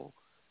veil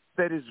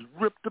that is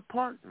ripped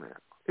apart now.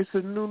 It's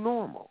a new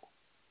normal.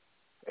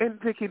 And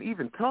they can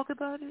even talk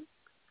about it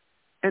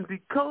and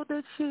decode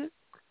that shit.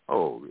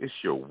 Oh, it's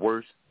your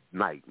worst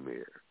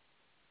nightmare.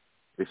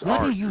 It's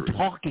what are you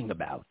talking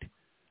about?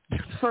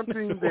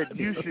 Something that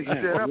you should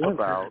shut up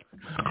about.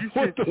 You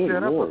should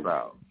shut up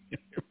about.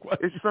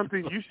 It's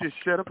something you should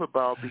shut up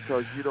about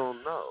because you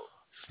don't know.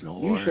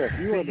 Yusef,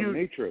 you are the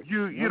matrix.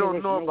 You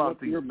don't know about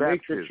the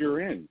matrix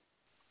you're in.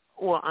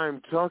 Well,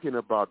 I'm talking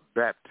about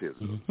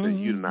baptism. That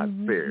you're not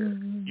there.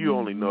 You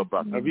only know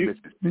about the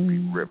Mississippi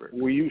River.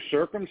 Were you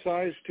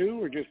circumcised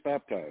too, or just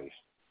baptized?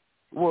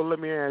 Well, let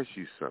me ask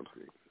you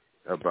something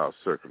about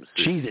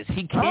circumcision. Jesus,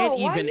 he can't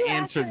even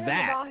answer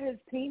that. About his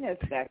penis,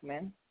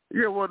 Beckman.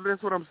 Yeah, well,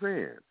 that's what I'm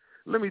saying.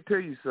 Let me tell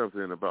you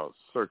something about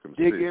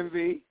circumcision. Dig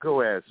envy.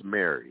 Go ask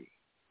Mary.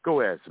 No.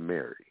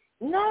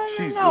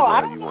 I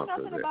don't know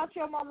nothing about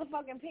your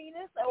motherfucking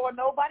penis or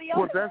nobody else.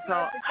 Well, that's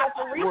how.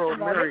 Well,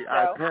 Mary,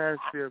 I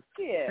passed him.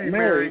 Yeah. See,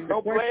 Mary,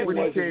 when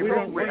he came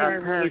over, I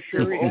passed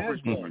him over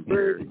to you,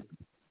 Mary.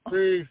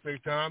 Please, they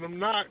found him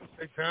not.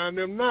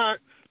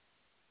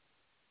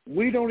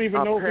 We don't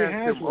even know if he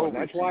has one.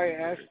 That's why I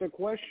asked the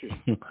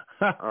question.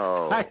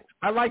 I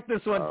like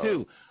this one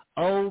too.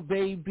 Oh,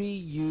 baby,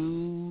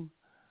 you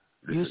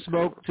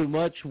smoke too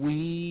much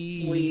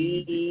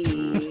weed.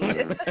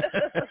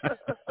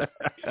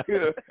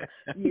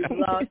 You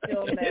lost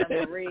your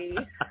memory.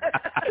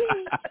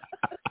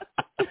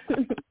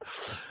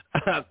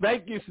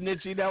 Thank you,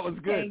 Snitchy. That was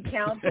good. Can't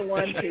count to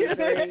 1, 2,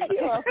 3.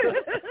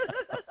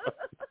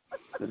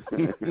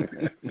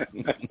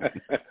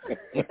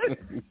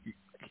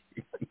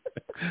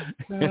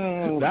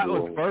 That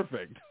was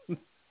perfect.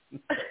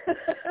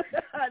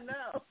 I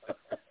know.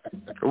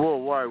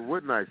 Well, why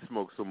wouldn't I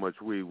smoke so much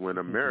weed when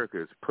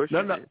America is pushing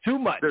it? Too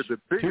much. They're the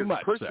biggest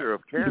pusher sir.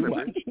 of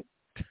cannabis.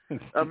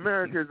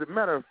 America, as a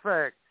matter of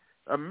fact,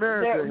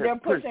 America has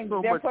pushed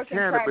so much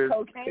cannabis.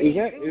 Is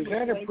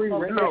that a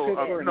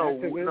prerequisite for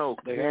no,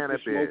 they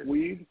cannabis. Have to smoke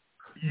weed?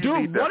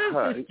 Dude, what is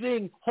this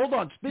thing? Hold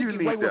on.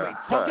 Speaking, wait.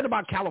 Talking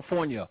about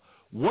California.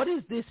 What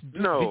is this?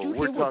 No, did you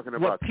hear we're talking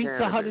about Pizza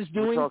cannabis. Hut is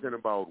doing? We're talking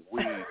about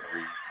weed.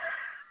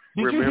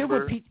 Did you hear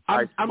what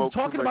I'm smoked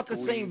talking too about much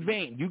the weed. same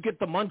vein. You get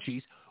the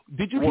munchies.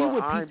 Did you hear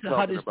what Pizza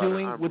Hut is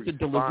doing with the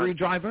delivery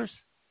drivers?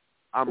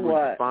 I'm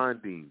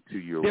responding to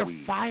your They're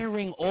weed.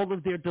 firing all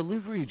of their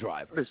delivery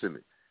drivers. Listen,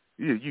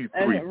 you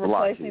and three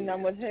replacing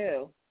them with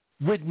who?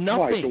 With nothing.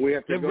 Why, so we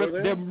have to go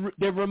there?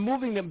 They're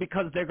removing them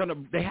because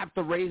they have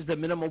to raise the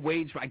minimum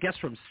wage, I guess,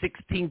 from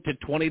 $16 to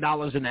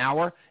 $20 an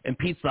hour. And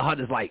Pizza Hut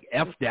is like,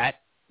 F that.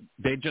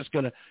 They're just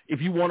gonna.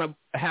 If you want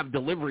to have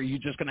delivery, you're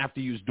just gonna have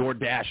to use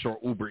DoorDash or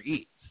Uber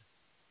Eats.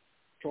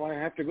 So I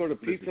have to go to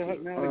Pizza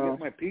Hut now to get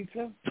my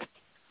pizza?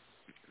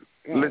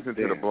 Listen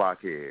to the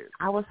blockheads.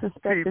 I would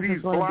suspect this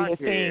is going to be a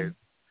thing.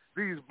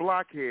 these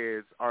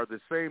blockheads are the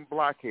same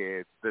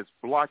blockheads that's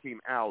blocking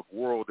out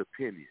world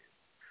opinion.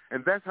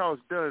 And that's how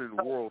it's done in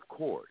world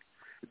court.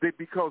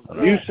 Because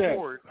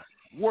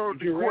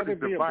world court is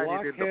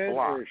divided into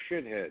blocks. Or a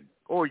shithead?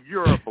 Or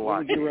you're a blockhead.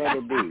 What would you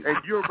rather be? And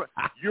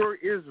you're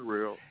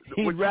Israel.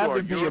 He'd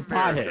rather be a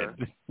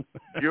pothead.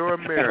 You're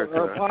America.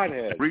 Or a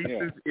pothead. Reese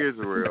is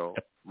Israel.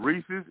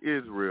 Reese is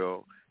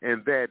Israel.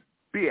 And that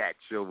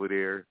bitch over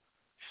there,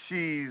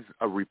 she's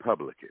a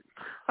Republican.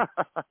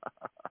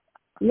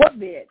 What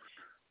bitch?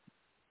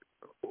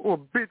 Well,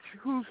 bitch,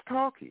 who's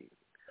talking?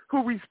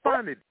 Who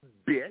responded,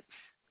 bitch?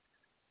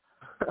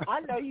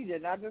 I know you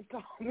did not just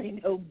call me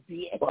no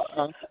bitch.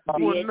 Well,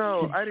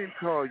 no, I didn't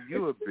call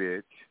you a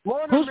bitch.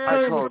 Morning,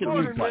 Mary. I called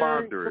you Good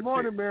founder.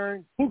 morning,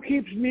 Mary. Who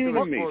keeps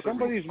muting me?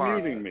 Somebody's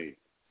muting me.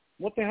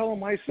 What the hell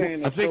am I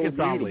saying? I think it's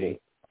mutable? Ali.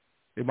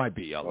 It might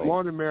be Ali.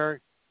 Morning, Mary.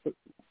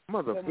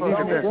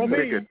 Motherfucker, that's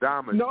nigga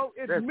dominant. No,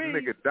 it's that's me.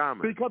 Nigga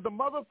dominant. Because the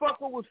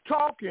motherfucker was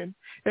talking,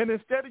 and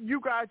instead of you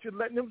guys just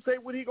letting him say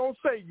what he gonna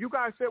say, you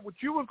guys said what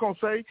you was gonna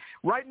say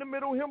right in the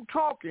middle of him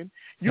talking.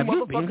 You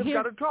motherfuckers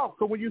got to talk.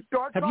 So when you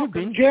start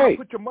talking, Jay?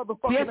 put your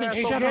motherfucking ass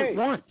over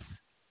once.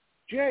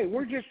 Jay,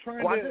 we're just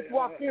trying to. I just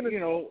walked in,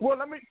 well,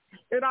 let me,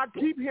 and I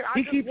keep here.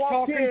 He keeps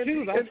talking in,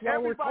 too. That's and why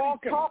we're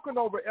talking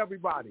over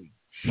everybody.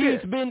 He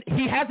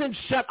hasn't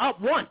shut up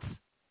once.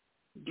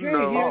 Jay,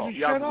 he hasn't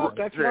shut up.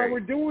 That's why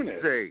we're doing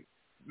it. Jay,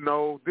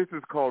 no, this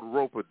is called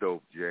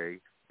rope-a-dope, Jay.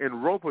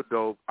 In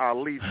rope-a-dope,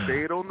 Ali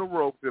stayed on the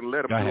ropes and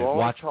let him do all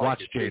the talking.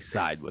 Watch Jay's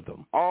side with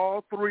him.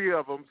 All three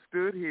of them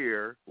stood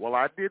here while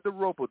I did the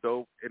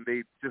rope-a-dope, and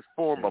they just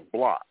formed a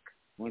block.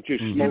 Why don't you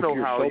smoke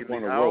your soap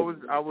on a rope?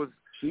 I was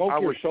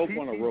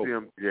teaching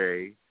them,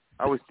 Jay.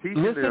 I was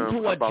teaching Listen them to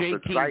what about Jay the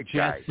King zeitgeist.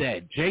 just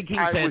said. Jay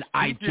King said,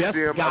 I just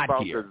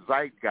got here. The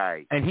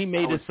zeitgeist. And he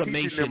made a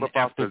summation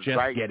after just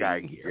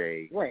getting here.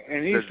 Jay. Right,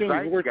 and he's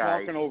saying we're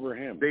talking over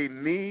him. They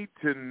need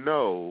to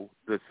know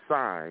the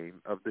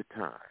sign of the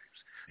times.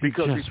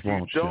 Because if you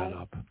don't, shut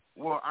up.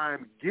 Well,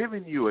 I'm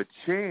giving you a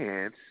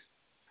chance.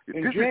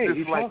 And this Jay, is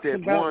just like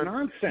that one.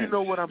 Nonsense. You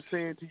know what I'm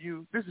saying to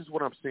you? This is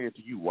what I'm saying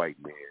to you,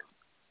 white man.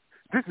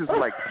 This is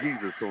like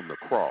Jesus on the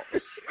cross.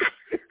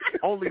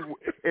 It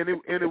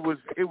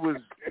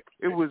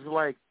was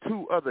like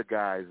two other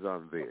guys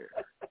on there,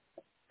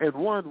 and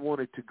one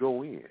wanted to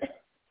go in,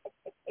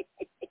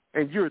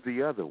 and you're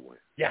the other one.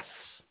 Yes.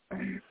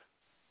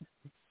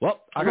 Well,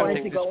 I got to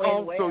take this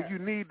call. So you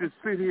need to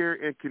sit here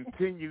and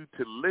continue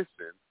to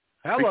listen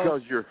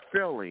because you're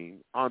failing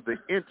on the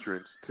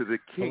entrance to the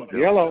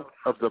kingdom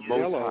of the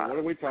Most High. What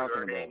are we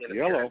talking about?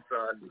 Yellow.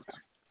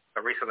 I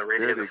recently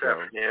read this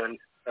afternoon.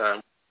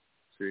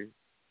 See,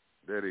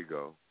 there you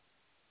go.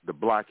 The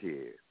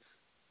blockheads.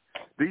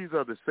 These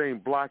are the same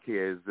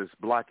blockheads that's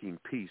blocking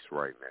peace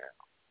right now.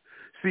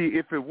 See,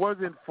 if it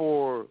wasn't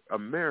for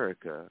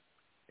America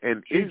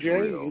and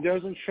Israel, Jay, he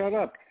doesn't shut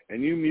up,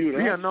 and you mute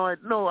us. Yeah, I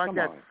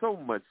got so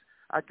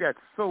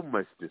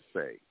much to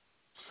say.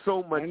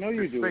 So much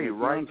to say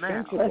right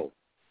now.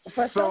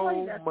 For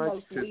so that's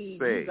much to weed,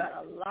 say. You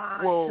got a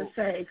lot to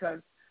say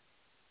because.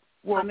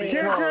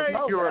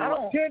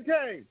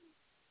 Kente,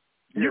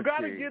 you got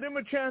to give him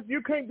a chance.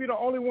 You can't be the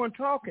only one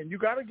talking. You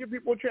got to give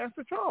people a chance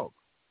to talk.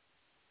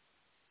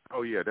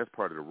 Oh yeah, that's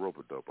part of the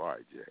rope-a-dope. All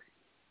right, Jay,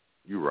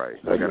 you're right.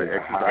 I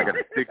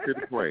gotta stick to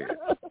the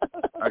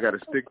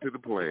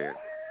plan.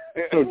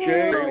 So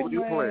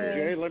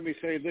Jay, let me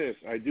say this: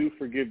 I do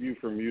forgive you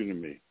for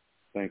muting me.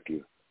 Thank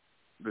you.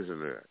 Listen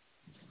to that.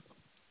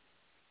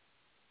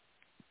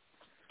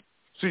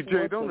 See,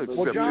 Jay, don't accept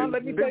Well, John,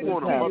 let me say this to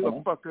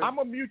motherfucker. I'm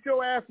gonna mute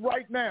your ass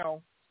right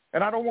now,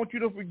 and I don't want you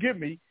to forgive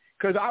me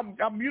because I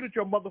muted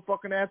your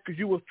motherfucking ass because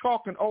you was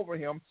talking over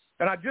him,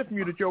 and I just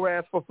muted your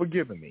ass for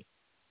forgiving me.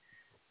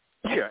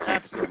 Yeah,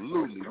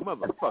 absolutely,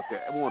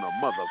 motherfucker. I want a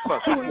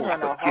motherfucker.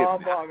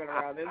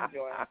 Around this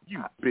joint.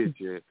 You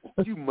bitch ass.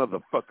 You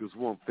motherfuckers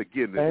want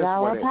forgiveness. That's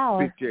why that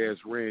bitch ass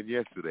ran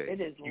yesterday. It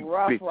is you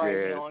rough bitch right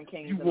ass. now on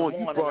Kings You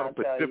brought up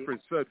a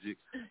different subject.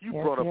 You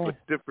brought up a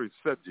different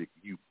subject.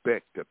 You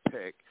beck to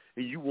peck,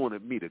 and you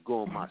wanted me to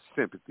go on my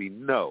sympathy.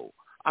 No,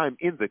 I'm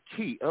in the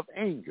key of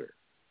anger.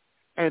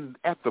 And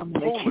at the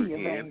polar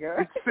end,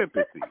 it's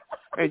sympathy.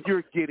 And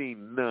you're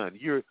getting none.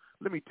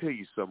 Let me tell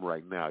you something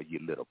right now, you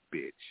little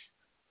bitch.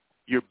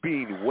 You're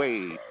being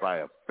weighed by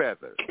a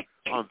feather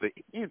on the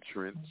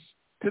entrance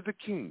to the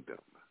kingdom.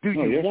 Do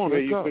you want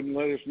to go? You couldn't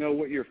let us know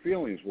what your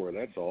feelings were,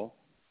 that's all.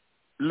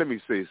 Let me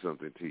say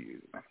something to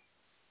you.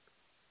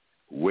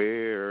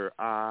 Where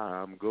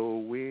I'm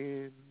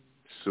going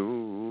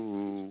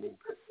soon.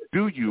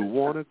 Do you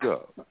want to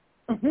go?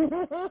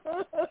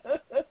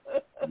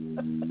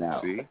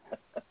 No.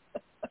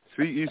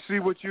 See, you see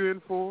what you're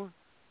in for?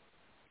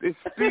 It's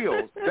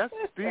still, that's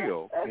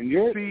still. And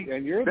you're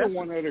the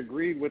one that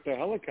agreed with the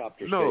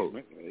helicopter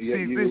statement.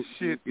 This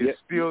shit is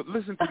still,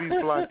 listen to these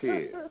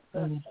blockheads.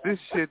 This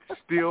shit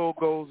still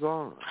goes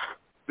on.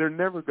 They're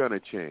never going to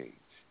change.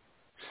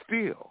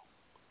 Still.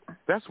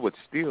 That's what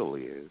still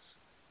is.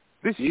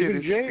 This shit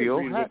is still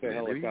happening. With the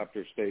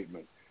helicopter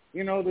statement.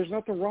 You know, there's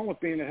nothing wrong with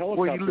being a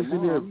helicopter well, you listen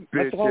mom.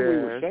 Here, That's all we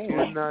were ass. saying.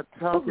 We're not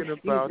talking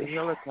about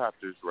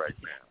helicopters right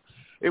now.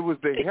 It was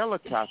the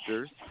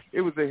helicopter.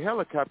 It was the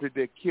helicopter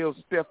that killed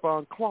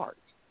Stephon Clark.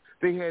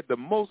 They had the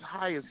most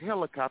highest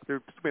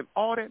helicopter, spent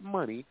all that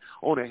money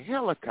on a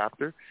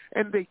helicopter,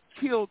 and they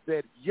killed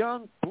that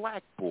young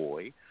black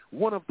boy,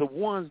 one of the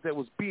ones that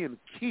was being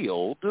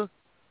killed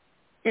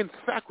in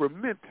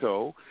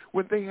Sacramento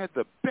when they had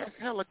the best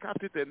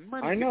helicopter that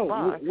money could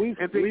buy. We've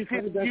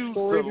heard that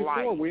story before.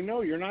 Light. We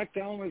know. You're not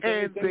telling us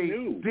anything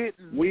new. And they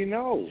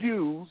didn't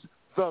use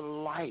the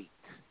light.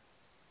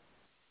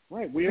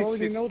 Right. We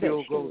already know that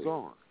still story. goes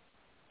on.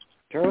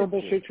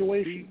 Terrible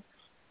situation.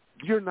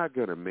 See, you're not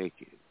going to make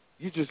it.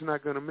 You're just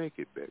not going to make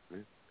it,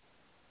 Beckman.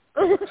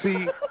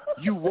 See,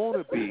 you want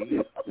to be.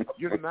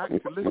 You're not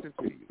to listen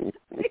to you.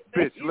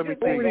 Bitch, let me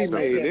tell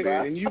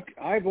you something.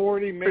 I've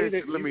already made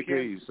it. Let me tell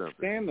you something.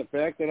 Stand the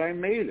fact that I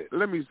made it.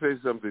 Let me say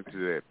something to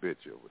that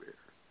bitch over there.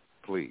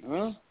 Please.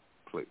 Huh?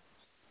 Please.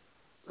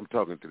 I'm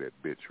talking to that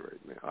bitch right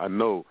now. I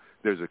know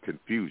there's a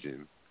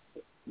confusion.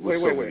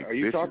 Wait. Are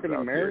you talking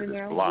to Mary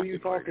now? Who are you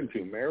talking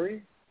to,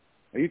 Mary?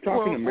 Are you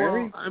talking to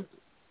Mary?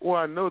 Well,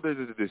 I know there's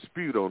a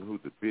dispute on who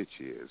the bitch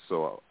is,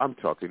 so I'm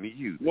talking to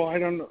you. Well, I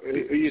don't know.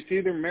 It's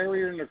either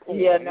Mary or Nicole.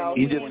 Yeah, no,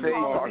 he just said he's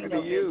talking to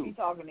you. He's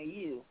talking to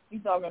you.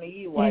 He's talking to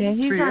you. Yeah,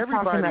 see,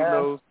 everybody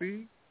knows.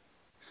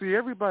 See,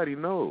 everybody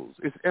knows.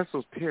 It's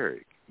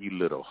esoteric, you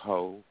little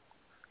hoe.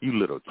 You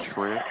little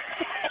tramp.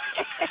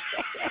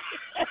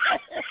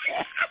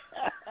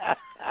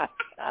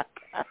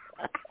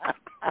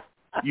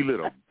 You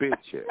little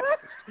bitch ass.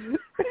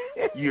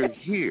 You're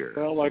here.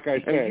 Well, like I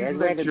said, I'd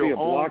rather be a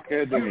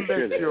blockhead than a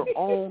shithead. Your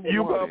own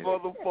you my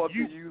motherfucker,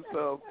 you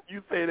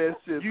say that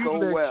shit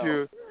so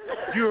well.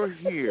 You're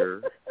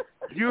here.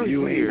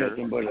 You ain't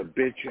nothing but a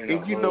bitch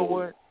and you know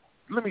what?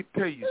 Let me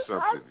tell you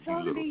something, you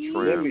little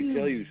tramp. Let me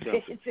tell you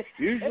something.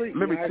 Usually,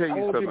 let me tell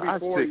you something. I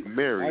stick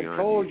Mary on you. I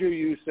told you,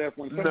 Yusef,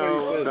 when somebody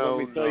says, let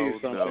me tell you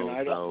something,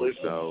 I don't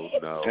listen.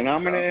 No, and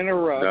I'm going to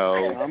interrupt.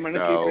 I'm going to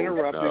keep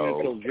interrupting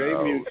until Jay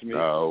mutes me,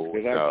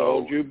 because I've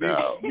told you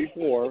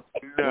before.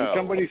 When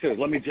somebody says,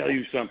 let me tell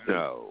you something,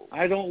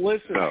 I don't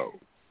listen.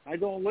 I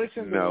don't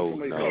listen when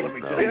somebody says, let me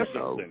tell you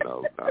something.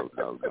 No.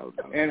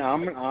 And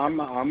I'm gonna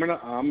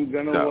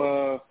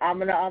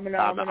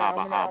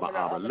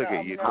look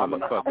at you,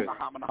 motherfucker.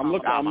 I'm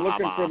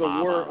looking for the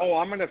word. Oh,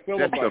 I'm gonna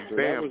filibuster.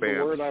 That was the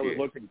word I was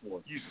looking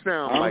for. You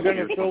sound I'm like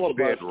gonna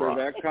filibuster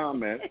that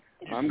comment.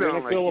 I'm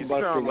gonna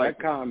filibuster that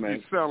comment.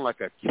 You sound like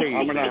a cave.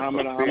 I'm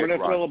gonna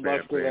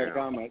filibuster that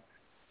comment.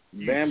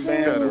 Bam,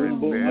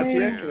 boom, boom.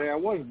 Yesterday I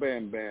was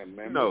bam,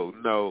 man. No.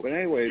 But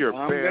anyways,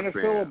 I'm going to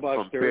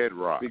filibuster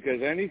because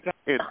anytime...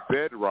 In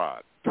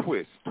bedrock,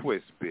 twist,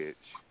 bitch.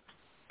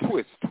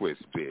 Twist,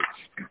 bitch.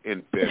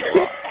 In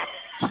bedrock,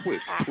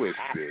 twist,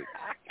 bitch.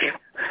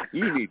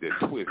 You need to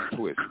twist,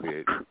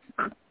 bitch.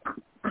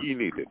 You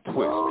need to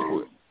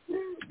twist.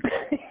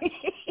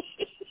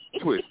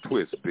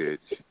 Twist, bitch.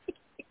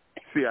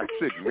 See, I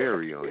sick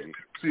Mary on you.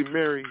 See,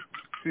 Mary,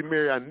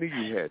 I knew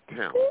you had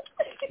talent.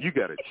 You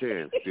got a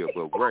chance still,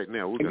 but right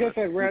now we're going to I guess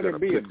I'd rather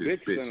be a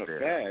bitch than a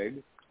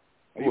fag.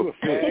 Are you a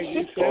fag,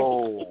 you said?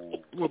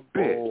 Well,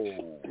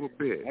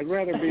 bitch. I'd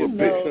rather be a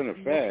bitch than a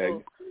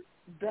fag.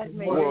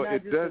 Well,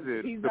 it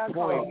doesn't. The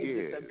point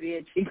is, a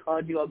bitch. He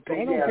called you a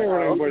bitch. I don't care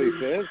what anybody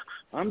says.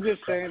 I'm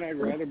just saying I'd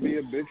rather be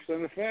a bitch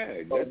than a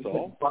fag. That's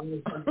all.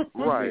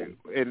 Right.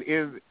 And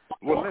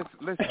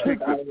let's take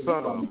the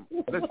sum.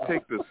 Let's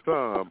take the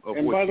sum of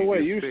and what by the you way,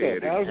 just you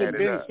said. said, how's it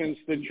been since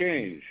the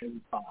change?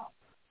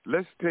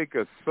 Let's take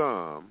a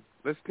sum.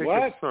 A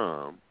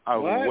sum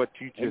of what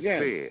you just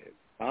said.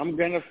 I'm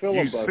going to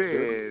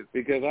filibuster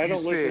because I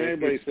don't listen to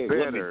anybody say,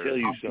 let me tell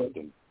you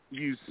something.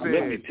 You said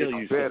let me tell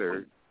you better.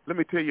 Something. Let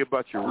me tell you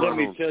about your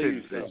run-on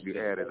sentence that you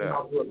added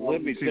up.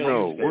 Let me tell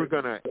you we're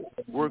gonna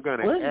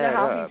add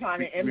up. Trying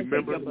to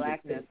imitate your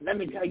blackness. Let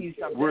me tell you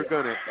something. We're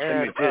gonna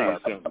add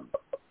up.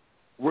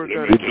 We're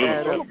gonna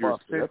add up your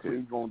sentence. That's what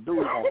he's gonna do.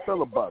 He's gonna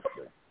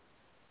filibuster.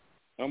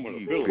 I'm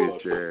gonna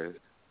filibuster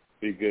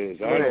because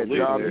I don't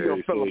listen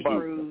to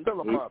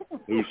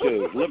who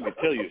says, let me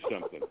tell you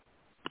something.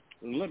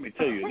 And let me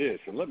tell you this,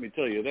 and let me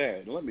tell you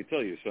that, and let me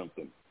tell you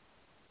something.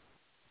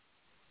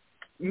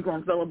 You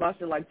gonna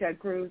filibuster like Ted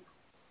Cruz?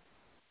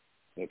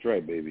 That's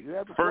right, baby.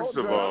 First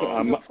of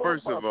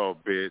all,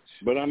 bitch.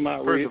 But I'm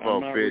not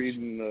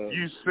reading.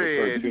 You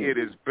said it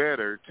is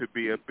better to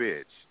be a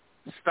bitch.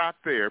 Stop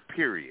there.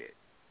 Period.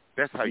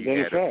 That's how you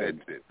add up that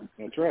shit.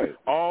 That's right.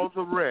 All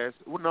the rest,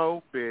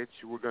 no,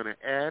 bitch. We're gonna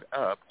add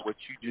up what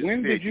you just when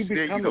said. When did you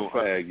become a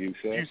fag? You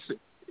said.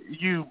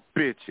 You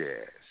bitch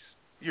ass.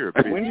 You're a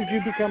bitch. When did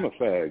you become a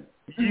fag?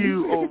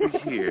 You over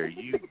here,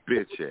 you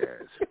bitch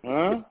ass.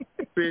 Huh?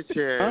 Bitch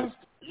ass. Huh?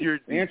 You're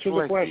answer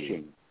the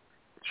question.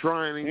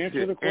 Trying answer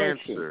to the question.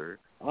 answer.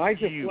 I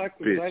deflect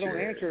because I don't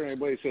answer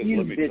anybody says, you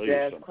let me tell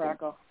you something.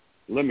 Cracker.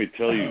 Let me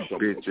tell you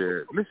something.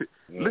 Bitch ass.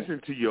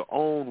 Listen to your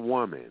own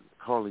woman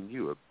calling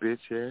you a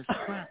bitch ass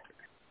cracker.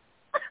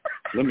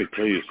 Let me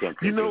tell you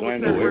something. You know what I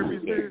know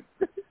everything.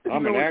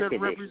 I'm an what activist. that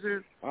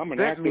represents? I'm an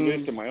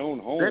activist in my own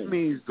home. That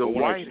means the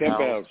when White I step House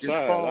outside, is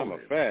falling. I'm a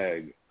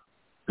fag.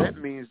 That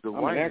means the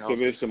White House. I'm an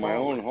activist in my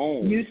own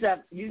home. I'm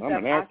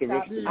an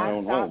activist in my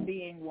own home. I stopped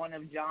being one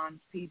of John's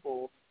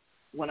people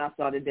when I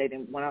started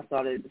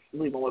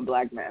sleeping with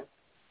black men.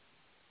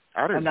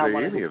 I didn't say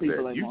any of that.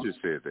 Anymore. You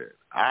just said that.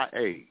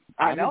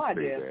 I know I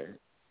did. That.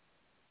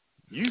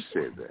 You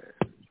said that.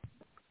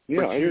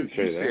 Yeah, I didn't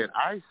say that.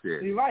 I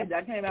said. You're right.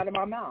 That came out of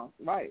my mouth.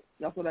 Right.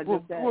 That's what I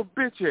just said. Well,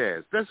 bitch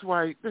ass. That's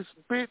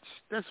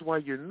why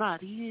you're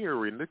not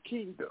here in the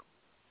kingdom.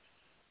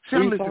 See, I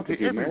listen to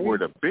every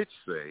word a bitch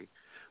say.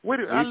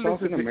 I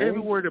listen to every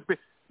word a bitch.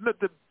 Look,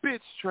 the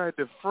bitch tried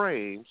to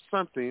frame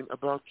something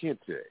about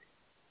Kente.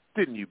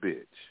 Didn't you,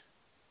 bitch?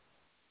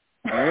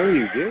 No,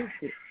 you did.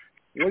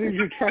 What did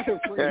you try to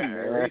frame,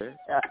 Mary?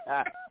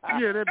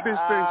 Yeah, that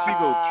bitch thinks she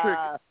gonna trick.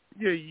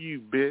 Yeah,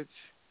 you bitch.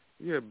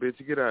 Yeah, bitch,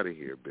 get out of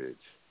here, bitch.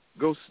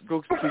 Go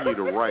continue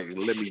to write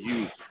and let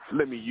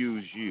me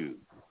use you.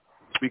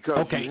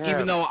 Because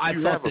even though I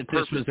thought that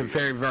this was a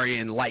very, very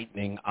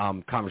enlightening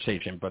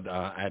conversation, but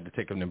I had to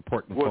take an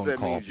important phone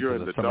call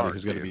because of somebody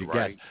who's going to be a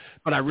guest.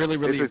 But I really,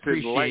 really appreciate.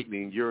 If it's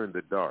enlightening, you're in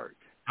the dark.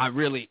 I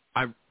really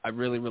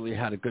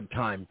had a good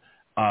time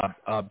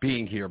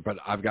being here, but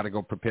I've got to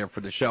go prepare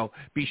for the show.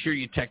 Be sure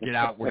you check it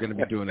out. We're going to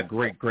be doing a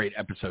great, great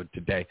episode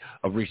today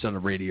of Reese on the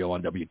Radio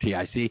on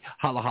WTIC.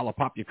 Holla, holla,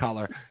 pop your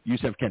collar.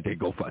 Yusef Kente,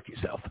 go fuck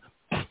yourself.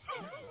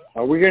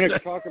 Are we going to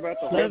talk about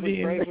the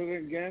Harvard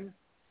president again,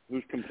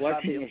 whose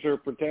complexion is her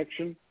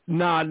protection?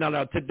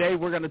 No. Today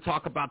we're going to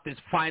talk about this.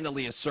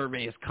 Finally, a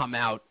survey has come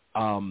out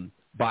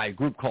by a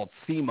group called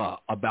SEMA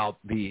about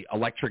the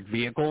electric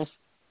vehicles.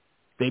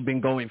 They've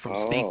been going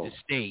from state to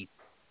state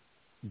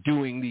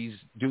doing these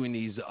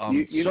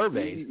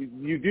surveys.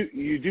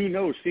 You do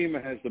know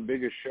SEMA has the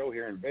biggest show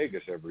here in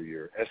Vegas every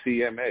year.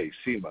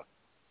 SEMA.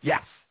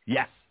 Yes.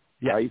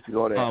 I used to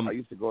go to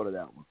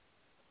that one.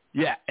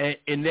 Yeah,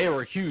 and they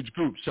were a huge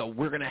group. So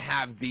we're going to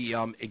have the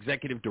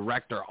executive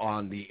director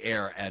on the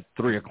air at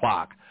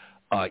 3:00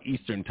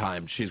 Eastern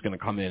time. She's going to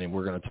come in and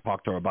we're going to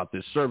talk to her about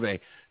this survey.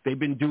 They've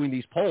been doing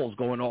these polls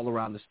going all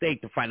around the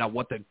state to find out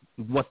what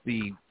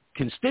the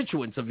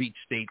constituents of each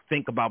state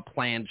think about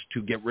plans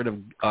to get rid of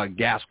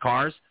gas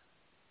cars.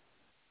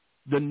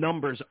 The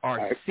numbers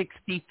are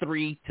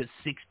 63 to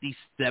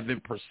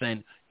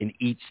 67% in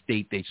each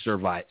state they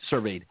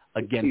surveyed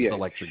against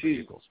electric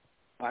vehicles.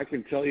 I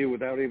can tell you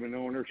without even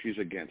knowing her, she's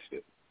against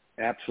it.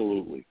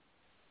 Absolutely.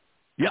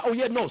 Yeah. Oh,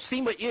 yeah. No.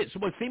 SEMA is.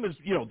 Well, SEMA's.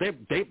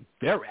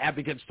 They're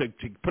advocates to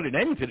put an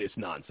end to this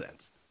nonsense.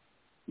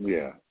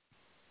 Yeah.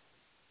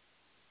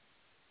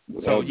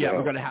 So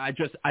we're gonna.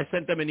 I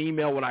sent them an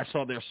email when I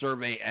saw their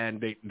survey,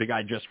 and the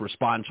guy just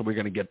responded. So we're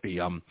gonna get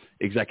the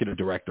executive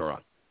director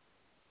on.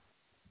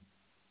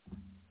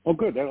 Oh,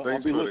 good.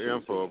 Thanks for the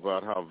info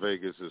about how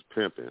Vegas is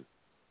pimping.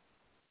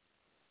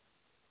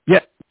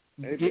 Yeah.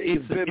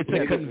 It's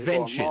a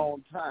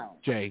convention,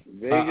 Jay.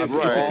 Vegas,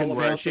 it's a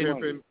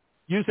convention.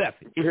 Yusef,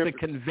 it's a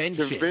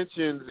convention.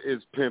 Conventions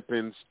is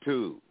pimpins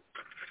too.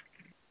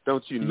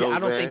 Don't you know that? I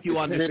don't think you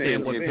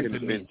understand what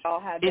pimpin means.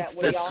 It's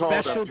the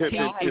Specialty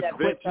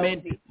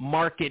Equipment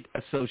Market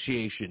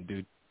Association,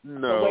 dude.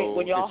 No, wait,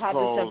 when y'all have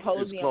the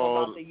symposium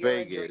about the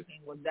urine Vegas.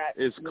 drinking, was that?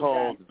 It's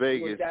called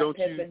Vegas. Don't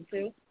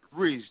you?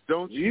 Reese,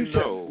 don't you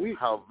know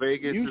how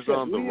Vegas is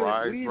on the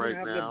rise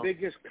right now? The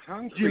biggest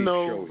concrete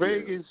show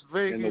Vegas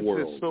in the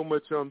world. is so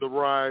much on the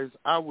rise.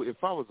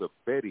 If I was a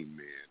betting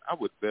man, I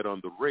would bet on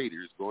the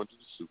Raiders going to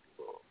the Super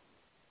Bowl.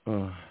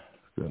 Oh,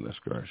 goodness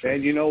gracious!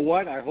 And you know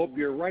what? I hope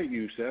you're right,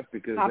 Yusef,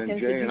 because then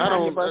Jay and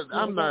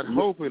I'm not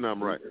hoping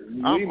I'm right.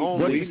 I'm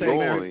only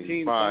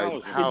going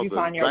by how the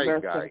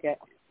zeitgeist.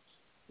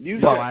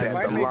 Yusef, if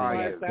I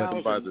make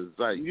 5,000,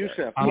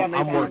 Yusef,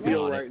 I'm working a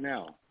deal right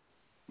now.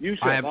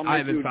 Yusef, I'm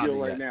going to do a deal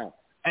right now.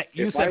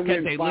 If I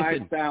win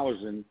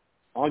 5,000,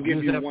 I'll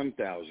give you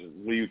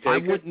 1,000. Will you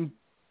take it?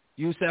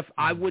 Yusef,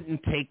 I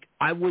wouldn't take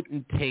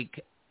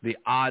the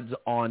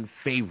odds-on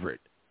favorite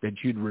that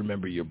you'd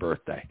remember your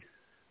birthday.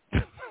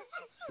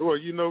 Well,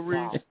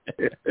 Reese,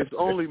 it's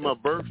only my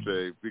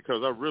birthday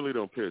because I really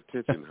don't pay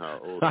attention how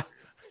old I am.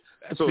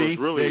 So See,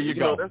 it's really, there you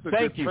go. That's a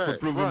Thank good you fact. for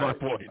proving my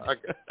point.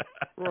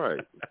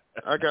 Right.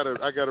 I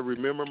gotta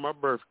remember my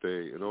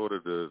birthday in order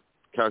to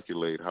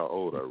calculate how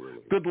old I really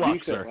am. Good luck,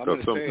 sir.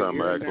 Because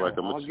sometimes I act like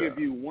I'm a I'll child. give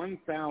you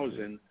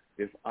 1,000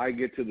 if I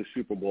get to the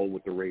Super Bowl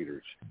with the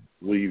Raiders.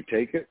 Will you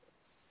take it?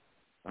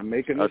 I'm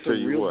making this a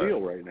real deal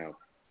right now.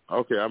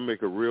 Okay, I'll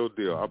make a real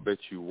deal. I'll bet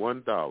you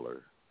 $1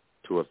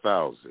 to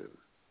 1,000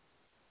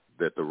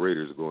 that the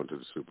Raiders are going to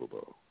the Super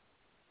Bowl.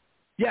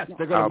 Yes,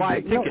 they're going to buy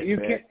a ticket.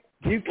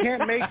 No, you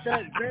can't make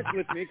that bet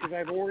with me because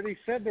I've already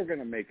said they're going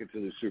to make it to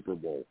the Super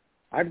Bowl.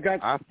 I've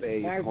got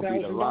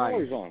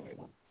 $5,000 on it.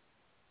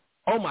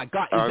 Oh, my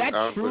God. Is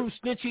that true,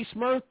 Snitchy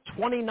Smurf?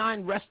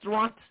 29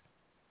 restaurants?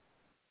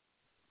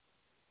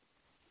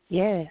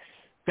 Yes.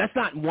 That's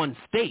not in one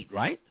state,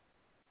 right?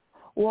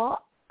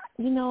 Well,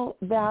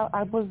 Val,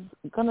 I was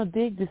going to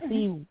dig to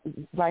see,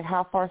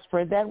 how far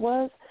spread that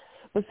was.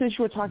 But since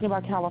you were talking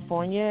about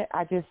California,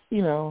 I just,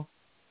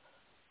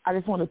 I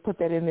just want to put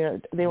that in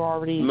there. They were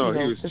already, No,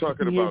 he was just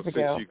talking a few about years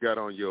since ago. you got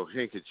on your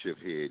handkerchief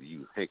head,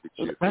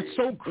 That's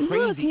so crazy.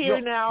 Look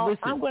here now.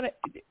 Listen, I'm going to...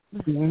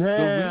 The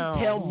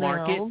retail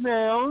market,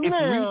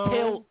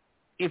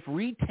 if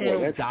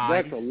retail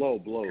dies... That's a low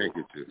blow.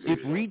 If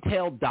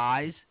retail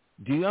dies,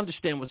 do you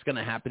understand what's going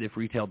to happen if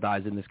retail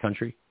dies in this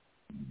country?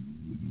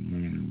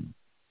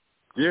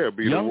 Yeah, it'd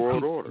be the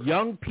world order.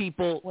 Young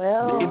people,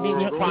 Well, it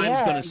means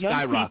crime's going to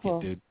skyrocket,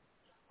 people. dude.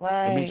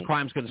 Right. It means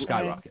crime's going to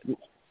skyrocket.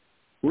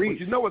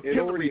 Reese, you know what's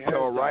killing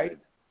retail, right?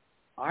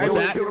 I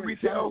went to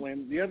retail.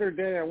 The other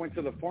day I went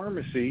to the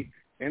pharmacy,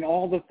 and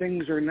all the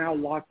things are now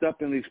locked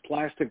up in these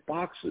plastic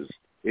boxes.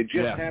 It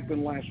just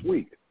happened last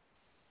week.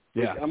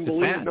 Yeah, it's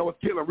unbelievable. You know what's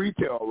killing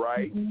retail,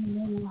 right?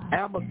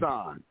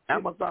 Amazon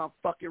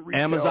fucking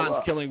retail.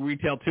 Amazon's killing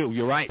retail too.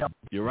 You're right.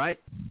 You're right.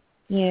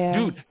 Yeah.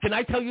 Dude, can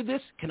I tell you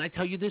this?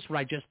 What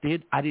I just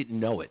did? I didn't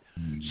know it.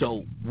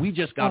 So we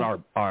just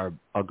got our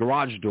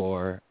garage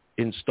door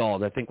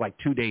installed, I think, like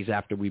 2 days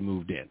after we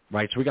moved in,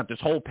 right? So we got this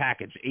whole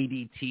package,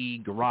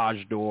 ADT,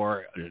 garage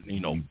door,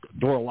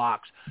 door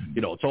locks,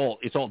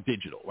 it's all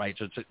digital, right?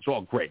 So it's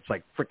all great. It's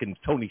like freaking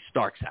Tony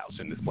Stark's house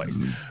in this place.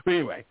 But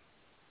anyway,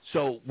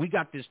 so we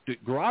got this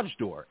garage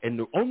door, and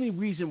the only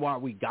reason why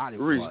we got it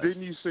Reese, was...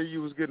 didn't you say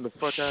you was getting the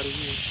fuck out of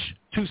here?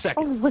 2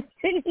 seconds.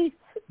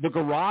 The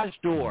garage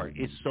door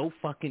is so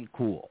fucking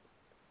cool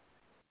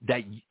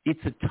that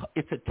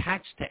it's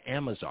attached to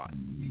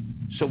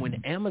Amazon. So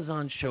when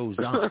Amazon shows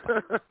up,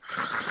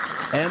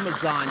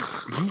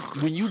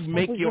 when you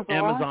make your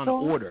Amazon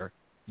order,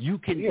 you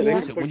can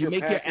listen. When you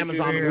make your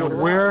Amazon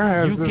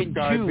order,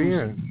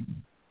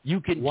 you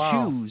can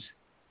choose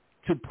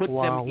to put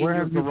them in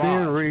your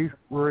garage.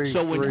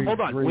 So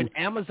when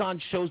Amazon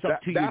shows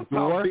up to your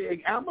door, that's how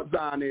big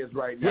Amazon is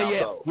right now.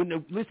 Yeah.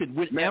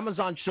 When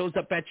Amazon shows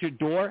up at your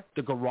door,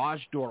 the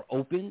garage door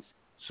opens,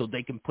 so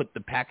they can put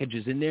the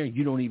packages in there.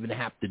 You don't even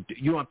have to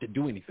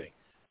do anything.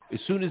 As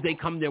soon as they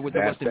come there with the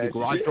rest of the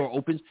garage door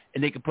opens,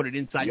 and they can put it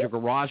inside your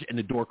garage, and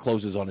the door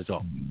closes on its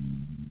own.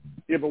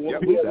 Yeah, but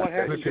what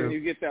happens when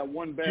you get that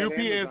one bad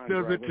UPS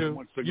does it too.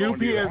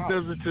 UPS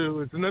does it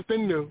too. It's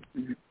nothing new.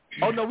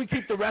 Oh no, we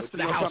keep the rest of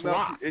the house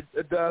locked.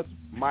 It does.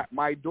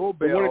 My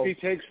doorbell. But what if he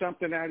takes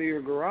something out of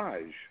your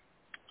garage?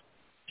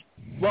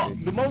 Well,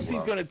 the most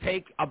he's going to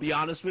take, I'll be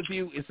honest with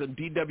you, is some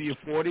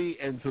DW-40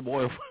 and some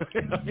oil.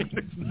 I mean,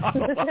 it's not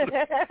a lot of...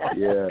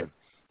 Yeah.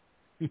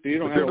 So you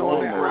don't have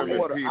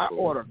I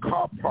order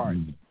car parts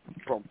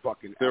from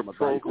fucking They're Amazon.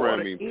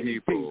 programming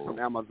people from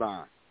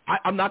Amazon.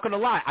 I'm not going to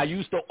lie. I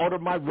used to order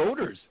my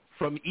rotors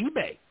from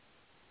eBay.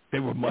 They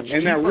were much cheaper.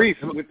 And now, Reese,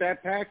 with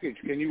that package,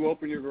 can you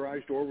open your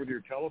garage door with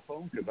your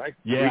telephone? Because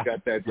we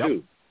got that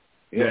too.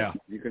 Yeah.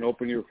 You can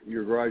open your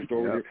garage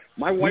door with your...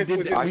 My wife we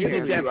did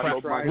that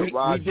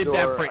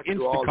for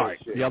Instacart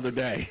the other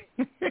day.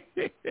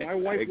 My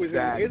wife was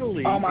in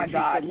Italy. Oh, my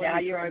God. Now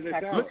you're in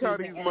Texas. Look how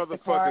these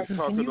motherfuckers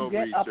talking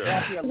over each other.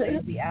 Can you get up off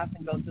your lazy ass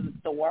and go to the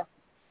store?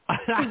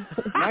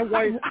 My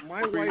wife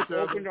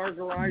opened our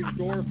garage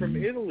door from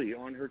Italy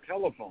on her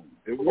telephone.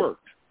 It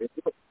worked.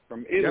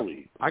 From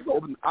Italy. Yep.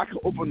 I can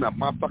open up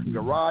my fucking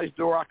garage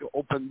door. I can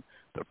open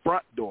the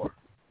front door.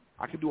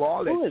 I can do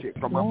all that shit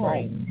from my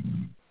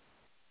phone.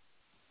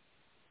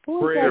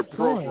 They're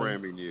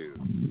programming you.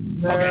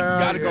 Okay,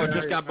 gotta go.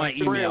 Just got my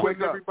email.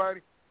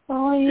 Everybody.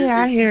 Oh,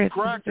 yeah, I hear it.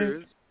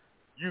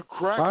 You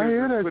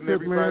crackers are putting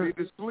everybody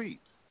to sleep.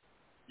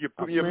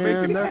 You're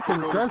making that's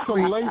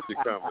some late.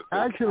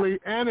 Actually,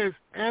 and it's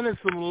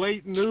some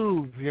late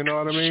news. You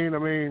know what I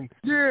mean?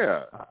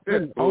 Yeah. I've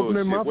been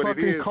opening my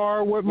fucking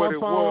car with my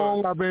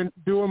phone. I've been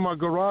doing my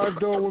garage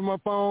door with my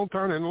phone,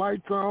 turning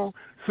lights on,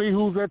 see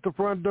who's at the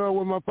front door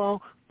with my phone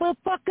for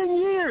fucking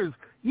years.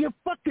 You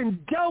fucking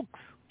jokes.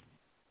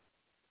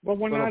 But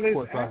we're not as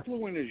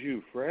affluent as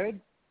you, Fred.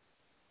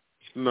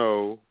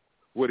 No.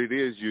 What it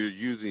is, you're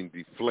using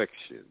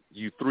deflection.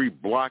 You three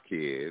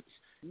blockheads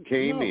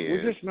came in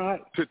we're just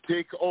not, to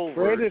take over.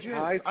 Fred is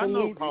highfalutin. I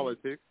know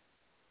politics.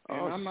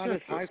 And I'm not as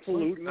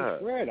highfalutin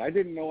as Fred. I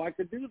didn't know I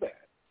could do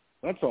that.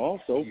 That's all.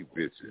 So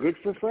good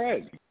for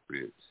Fred.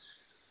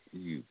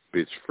 You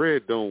bitch.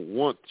 Fred don't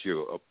want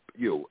your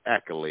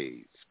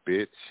accolades,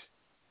 bitch.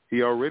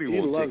 He already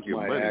won't take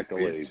your money,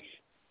 accolades.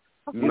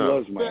 Bitch. He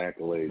loves my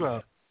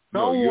accolades.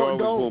 Don't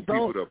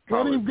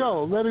let him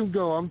go. Let him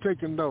go. I'm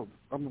taking notes.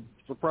 I'm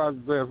surprised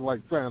his ass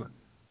like Santa,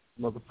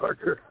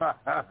 motherfucker.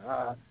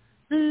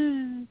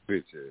 The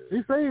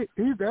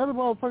other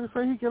motherfucker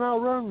say he can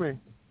outrun me.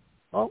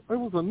 Oh, it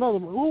was another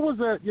one. Who was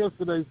that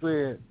yesterday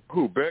said?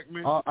 Who,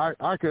 Beckman?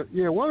 I could.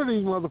 Yeah, one of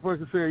these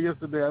motherfuckers said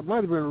yesterday. It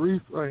might have been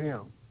Reese or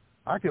him.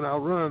 I can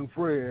outrun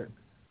Fred.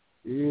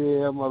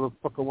 Yeah,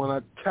 motherfucker. When I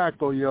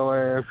tackle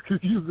your ass, cause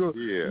you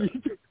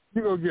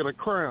gonna get a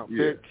cramp,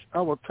 bitch.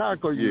 I will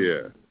tackle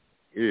you.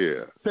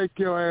 Yeah. Take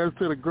your ass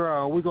to the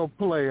ground. We're going to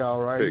play, all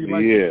right? You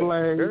like to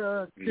play?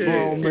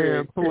 Grown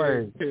man,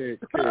 play.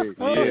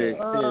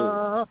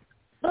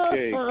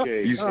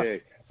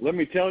 Let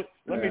me tell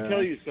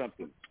you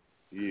something.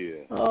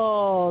 Yeah.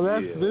 Oh,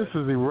 this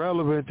is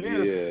irrelevant.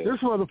 Yeah.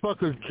 This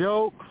motherfucker's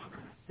jokes.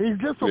 He's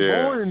just a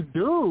boring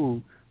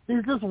dude.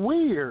 He's just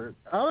weird.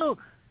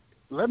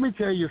 Let me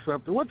tell you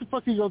something. What the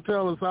fuck you gonna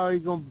tell us how he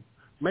gonna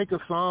make a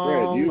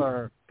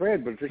song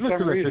Fred, but for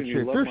some reason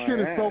you love my ass. This shit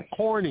is so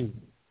corny.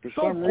 For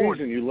some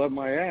reason you love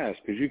my ass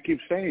because you keep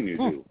saying you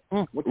do.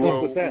 What's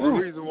up with that? The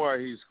reason why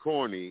he's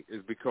corny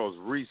is because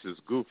Reese is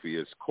goofy.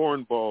 It's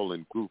cornball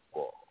and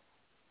goofball.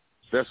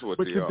 That's what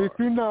they are.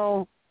 But you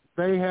know,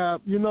 they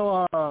have,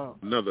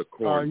 another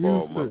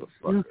cornball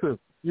motherfucker.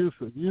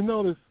 Yusuf, you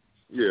notice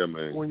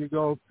man. when you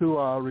go to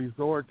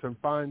resorts and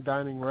fine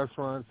dining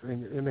restaurants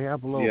and they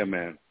have a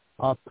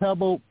little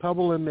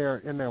pebble in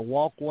their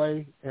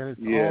walkway, and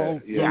it's all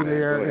through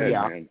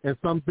there, and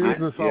some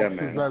business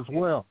offices as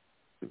well.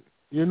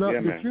 You know,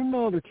 did you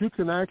know that you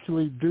can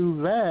actually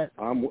do that?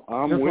 I'm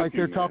just with like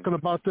they're talking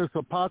about this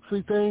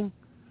epoxy thing.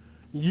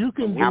 You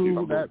can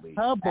do that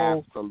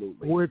pebble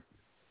with,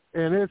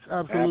 and it's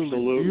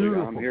absolutely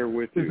beautiful. I'm here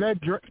with you.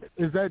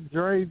 Is that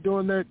Dre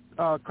doing that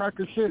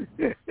cracker shit?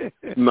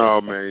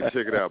 No, man.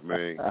 Check it out,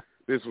 man.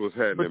 This was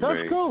happening, man. But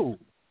that's cool.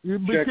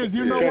 Because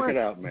you know what?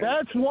 Out, man.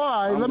 That's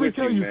why. Let me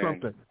tell you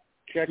something.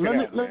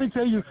 Let me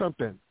tell you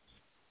something.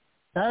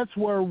 That's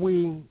where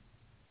we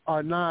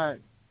are not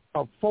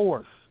a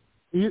force.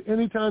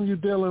 Anytime you're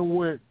dealing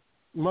with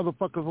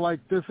motherfuckers like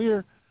this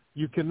here,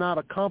 you cannot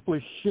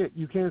accomplish shit.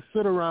 You can't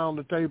sit around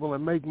the table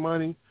and make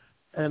money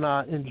and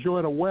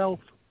enjoy the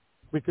wealth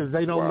because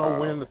they don't know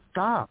when to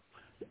stop.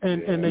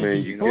 And they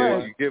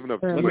you're giving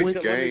up too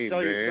much game,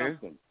 man.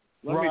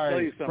 Let me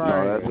tell you something.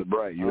 No, that's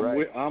right. You're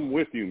right. I'm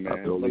with you,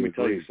 man. Let me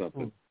tell you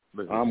something.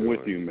 I'm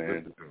with you,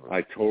 man.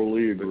 I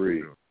totally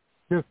agree.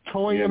 Just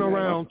toying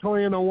around.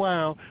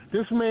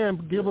 This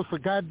man give us a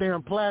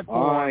goddamn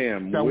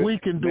platform that we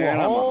can do a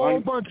whole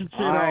bunch of shit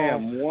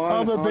on.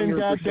 Other than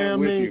goddamn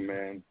me,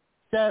 man.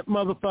 That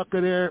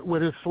motherfucker there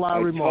with his sly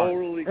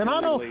remarks. And I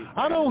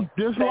don't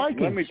dislike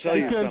him. Let me tell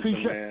you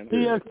something, man.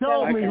 He has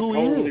told me who he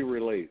is. I totally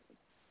relate.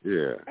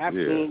 Yeah.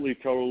 Absolutely,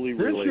 totally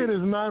relate. This shit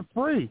is not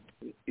free.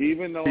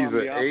 Even though I'm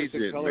the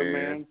opposite color,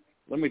 man.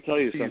 Let me tell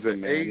you something,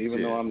 man.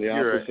 Even though I'm the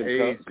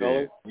opposite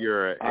color,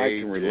 I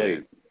can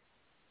relate.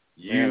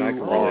 You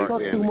are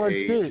an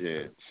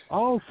agent. I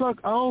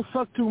don't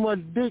suck too much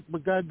dick,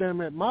 but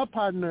goddamn it, my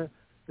partner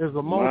is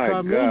a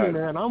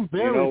multi-millionaire, and I'm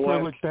very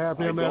privileged to have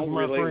him as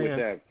my friend. I don't relate with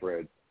that,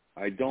 Fred.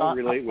 I don't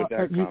relate with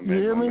that comment, you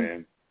hear me? my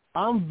man.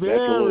 I'm very.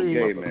 That's a little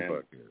gay,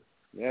 man.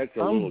 That's a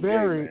little gay,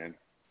 man.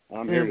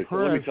 I'm here to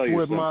let me tell you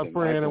with something. My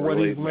friend and what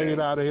he's made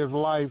out of his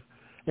life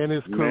and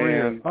his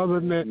career. Other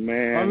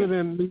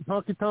than these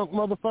honky tonk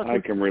motherfuckers, I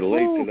can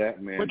relate to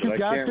that, man. But you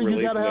got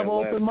to have an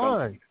open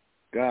mind.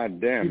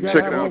 God damn. Check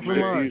it out,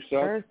 man.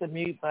 Where's the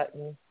mute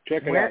button?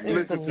 Check it out.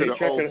 Listen to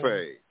the old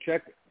Faye.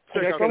 Check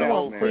it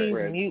out, man. Please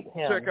mute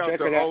him. Check out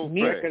the old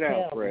Faye. Check it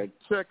out, Fred.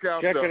 Check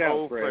out the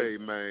old Faye,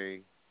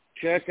 man.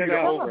 Check it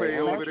out, Fred.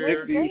 Over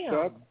there. Do you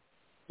suck?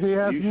 He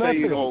has you nothing. Say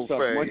you don't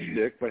suck much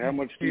dick, but how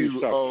much do you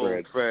suck,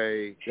 Fred?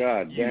 Faye.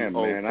 God damn,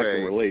 man. I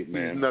can relate,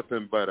 man. He's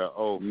nothing but an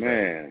old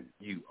man.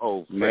 You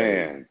old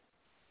man.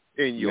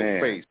 In your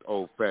face,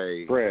 old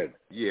Faye. Fred.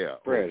 Yeah.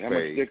 Fred, how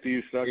much dick do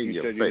you suck? You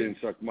said you didn't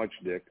suck much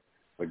dick.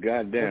 But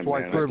goddamn,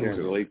 man, I can't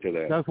relate to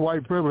that. That's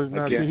white privilege.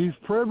 Now, he's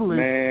privileged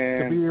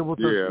to be able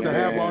to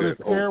have all this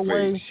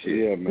airway.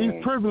 He's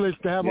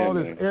privileged to have all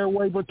this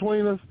airway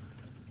between us.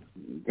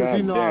 Because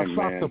you know I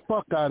suck the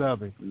fuck out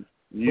of him.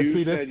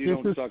 You said you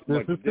don't suck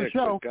much dick,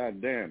 but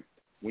goddamn,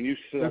 when you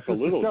suck a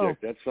little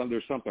dick,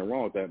 there's something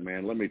wrong with that,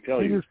 man. Let me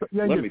tell you.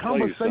 Your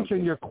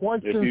conversation, your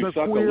questions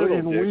are queer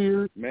and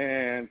weird.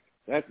 Man,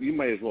 that you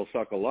may as well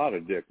suck a lot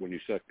of dick when you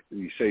say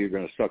you're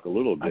going to suck a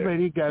little dick. I bet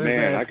he got his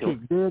ass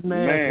kicked dead,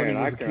 man. Man,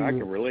 I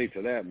can relate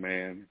to that,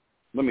 man.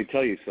 Let me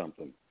tell you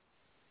something,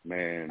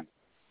 man.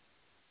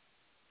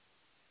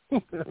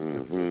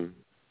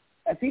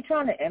 Is he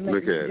trying to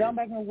imitate John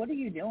Beckman? What are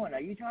you doing? Are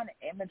you trying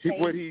to imitate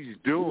what he's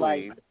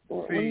doing?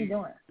 What are you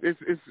doing?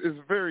 It's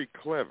very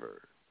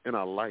clever, and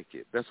I like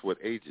it. That's what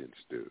agents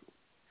do.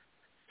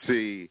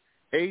 See,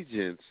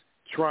 agents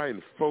try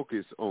and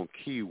focus on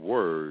key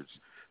words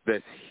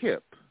that's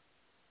hip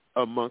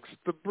amongst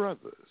the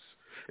brothers.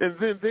 And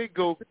then they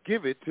go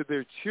give it to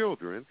their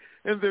children,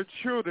 and their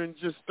children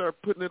just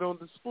start putting it on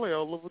display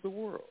all over the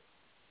world.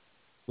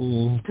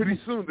 Pretty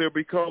soon they'll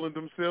be calling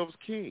themselves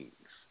kings.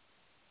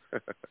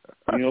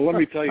 Let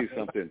me tell you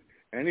something.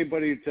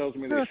 Anybody who tells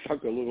me they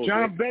suck a little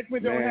John dick,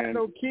 Beckman don't have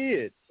no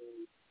kids.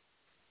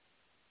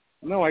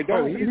 No, I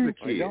don't. He's a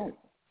kid.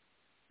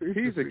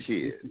 He's a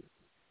kid.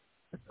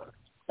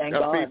 Thank a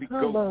God. baby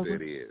goat,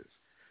 that is.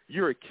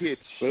 You're a kid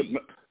sheep.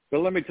 But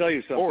let me tell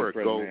you something,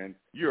 Fred, goat. man.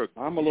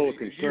 I'm a little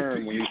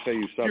concerned when you say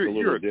you suck a little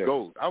you're dick. You're a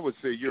goat. I would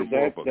say you're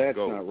more of a that's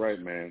goat. That's not right,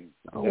 man.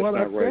 That's what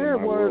not I right said in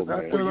my was, world, man.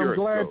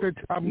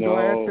 I'm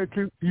glad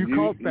that you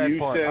caught that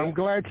part. I'm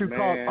glad you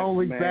caught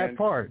only that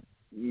part.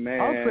 Man,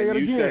 I'll say it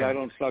again. You said I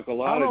don't suck a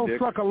lot of dick. I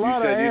don't suck a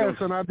lot of ass,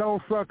 and I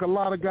don't suck a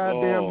lot of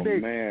goddamn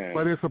dick. Man.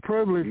 But it's a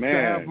privilege to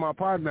have my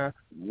partner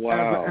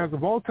as a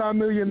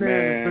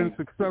multi-millionaire that's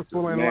been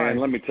successful in life.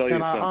 Let me tell you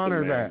and I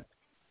honor that.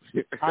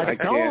 I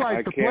don't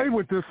like to play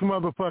with this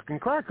motherfucking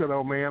cracker,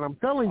 though, man. I'm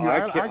telling you, I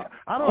don't have it.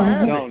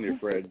 I'm telling you,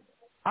 Fred.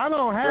 I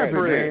don't have it,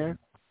 man.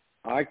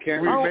 I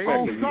can't respect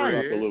that you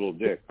suck a little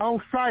dick.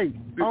 On site,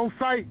 John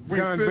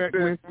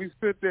Beckman.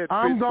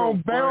 I'm going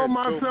to bail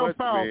myself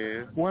out.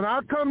 Man. When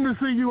I come to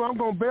see you, I'm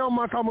going to bail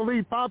myself. I'm going to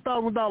leave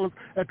 $5,000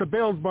 at the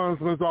bail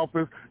bondsman's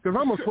office because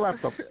I'm going to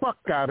slap the fuck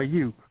out of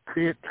you,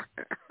 bitch.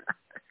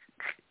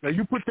 Now,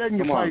 you put that in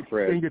your pipe,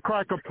 in your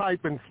cracker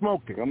pipe and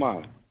smoke it. Come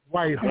on.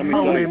 White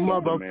holy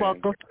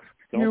motherfucker.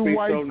 You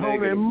white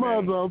holy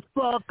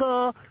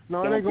motherfucker.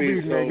 No, it ain't going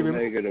to be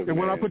negative. And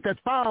when I put that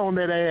fire on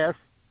that ass,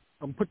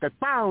 I'm going to put that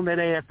fire on that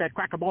ass, that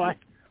cracker boy.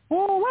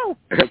 Whoa.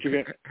 What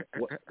you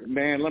gonna,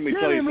 man, let me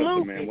tell you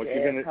something, man. What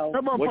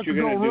you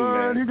gonna do,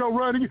 man? He's going to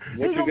run. He's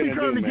going to be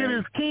trying to get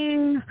his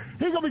keys.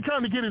 He's going to be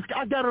trying to get his,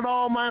 I got it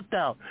all mapped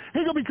out.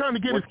 He's going to be trying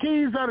to get his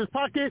keys out of his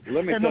pocket.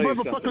 And the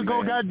motherfucker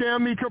go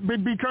goddamn me,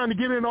 be trying to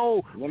get in an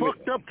old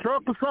fucked up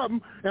truck or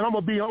something. And I'm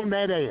going to be on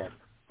that ass.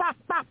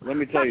 Let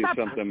me tell you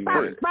something,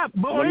 man.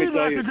 Boy, he's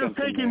like to just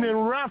take him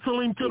and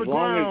wrestle him to the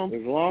ground.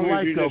 As long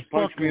as you just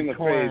punch me in the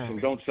face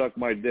and don't suck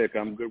my dick,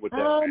 I'm good with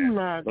that, I'm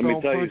not going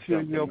to punch you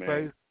in your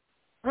face.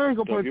 I ain't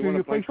going to punch you in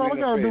your face. All I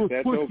got to do is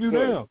push you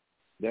down.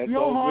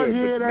 Your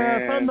hard-head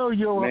ass, I know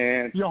your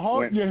head is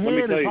hard. Let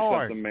me tell you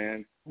something,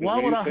 man. Why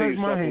would I hurt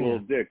my hand? Little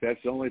dick. That's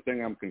the only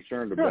thing I'm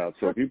concerned about.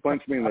 So if you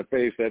punch me in the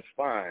face, that's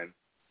fine.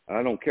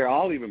 I don't care.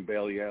 I'll even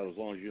bail you out as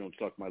long as you don't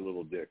suck my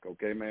little dick.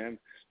 Okay, man?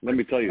 Let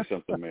me tell you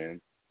something, man.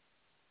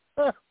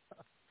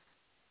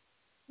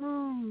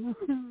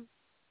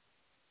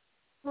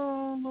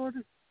 Oh, Lord.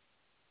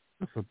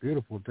 That's a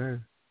beautiful day.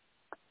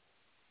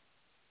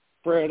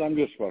 Fred, I'm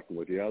just fucking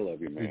with you. I love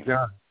you, man. Hey,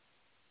 John.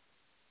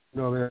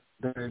 No, let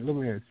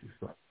me ask you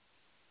something.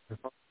 If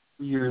I'm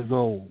 2 years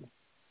old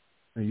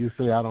and you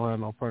say I don't have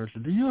no furniture,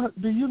 do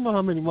you know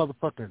how many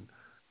motherfucking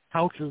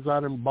couches I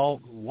done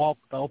bought and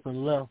walked off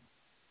and left?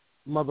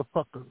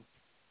 Motherfucker.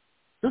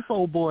 This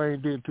old boy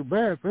ain't did too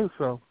bad for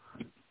himself.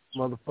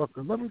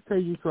 Motherfucker, let me tell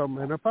you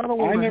something. And if I don't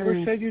want to, I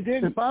never said you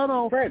didn't. If I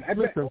don't, Fred,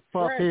 listen,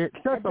 fuckhead,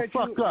 shut the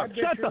fuck up.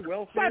 Shut the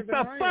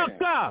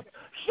fuck up.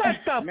 Shut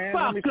the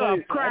fuck up,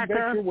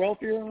 cracker.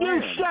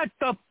 You shut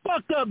the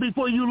fuck up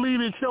before you leave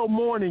this show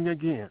morning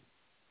again.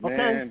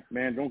 Okay?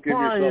 Man, don't give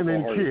yourself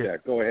a heart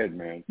attack. Go ahead,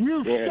 man.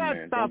 You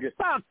shut the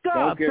fuck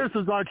up. This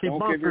is Archie Bunker talking.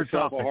 Don't give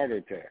yourself a heart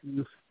attack.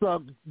 You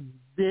suck,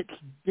 dick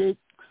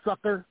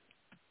sucker.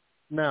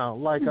 Now,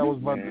 like I was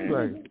about to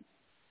say.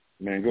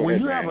 Man, go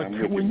ahead,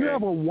 man. When you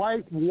have a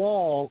white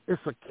wall,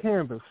 it's a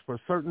canvas for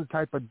certain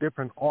type of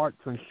different arts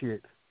and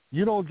shit.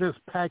 You don't just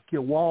pack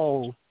your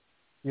walls,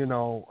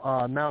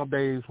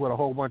 nowadays with a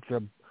whole bunch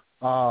of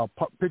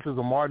pictures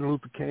of Martin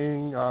Luther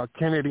King,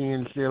 Kennedy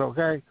and shit,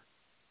 okay?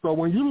 So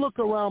when you look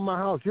around my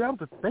house, you have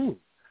to think,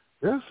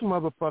 this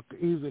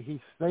motherfucker, either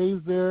he stays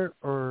there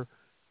or,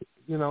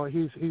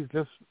 he's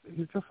just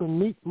a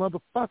neat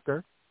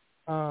motherfucker.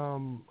 I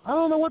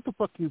don't know what the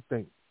fuck you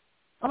think.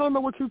 I don't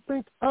know what you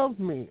think of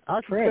me. I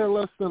could care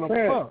less than a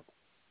fuck.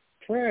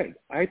 Fred,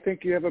 I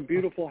think you have a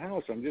beautiful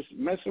house. I'm just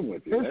messing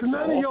with you. It's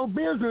none of your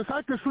business.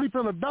 I could sleep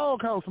in a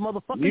doghouse,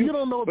 motherfucker. You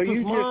don't know if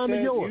it's mine or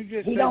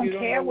yours. We don't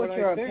care what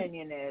your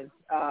opinion is.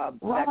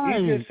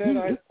 Right. You just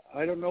said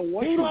I don't know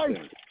what you think.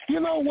 You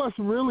know what's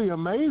really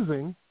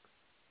amazing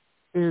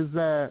is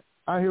that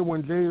I hear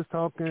when Jay is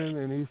talking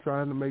and he's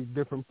trying to make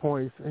different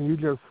points, and you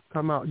just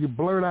come out, you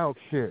blurt out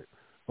shit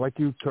like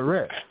you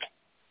correct.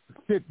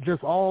 Shit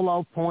just all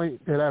off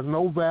point. It has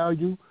no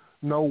value,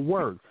 no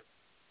worth.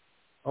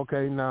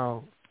 Okay,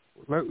 now,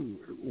 what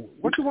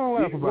you want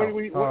to laugh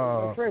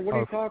about? Fred, what are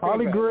you talking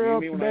Holly about? Grill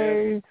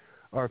today,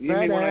 or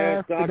fat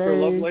ass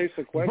today?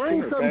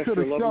 Bring something to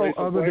the show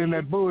other than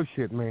that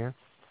bullshit, man.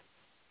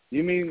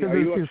 You mean, are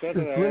you upset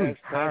that I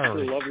asked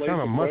Dr. Lovelace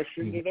a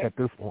question today? At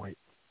this point.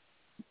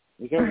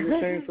 Is that what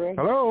you're saying, Fred?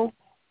 Hello?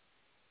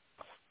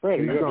 Fred,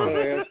 are you upset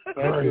I asked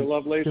Dr.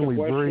 Lovelace a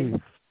question?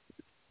 Breathe?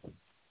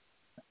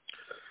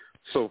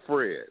 So,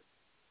 Fred,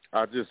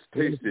 I just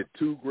tasted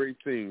two great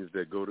things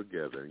that go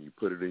together, and you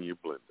put it in your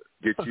blender.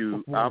 Get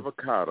you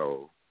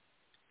avocado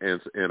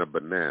and a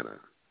banana.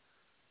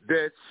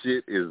 That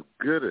shit is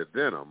gooder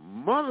than a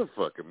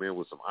motherfucker, man,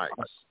 with some ice.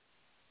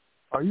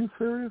 Are you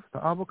serious?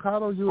 The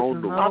avocado?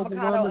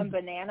 Avocado and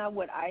banana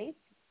with ice?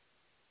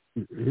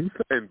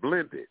 And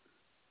blend it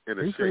in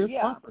a shake.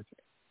 Yeah.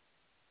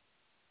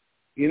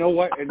 You know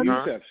what? And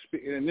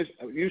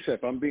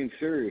Yusef, I'm being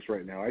serious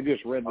right now. I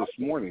just read this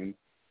morning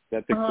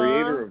that the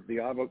creator of the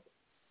avocado.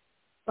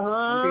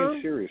 I'm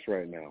being serious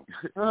right now.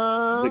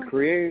 The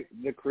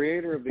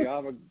creator of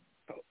the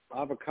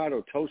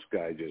avocado toast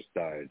guy just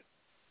died.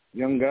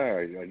 Young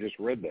guy. I just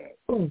read that.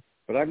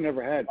 But I've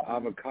never had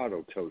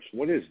avocado toast.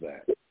 What is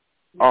that?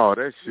 Oh,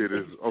 that shit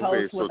is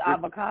okay. Toast with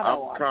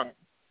avocado on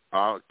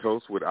it.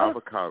 Toast with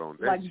avocado on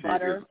that like shit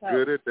butter, is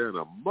gooder than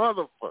a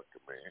motherfucker,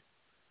 man.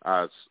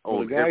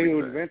 The guy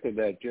who invented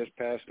that just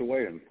passed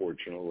away,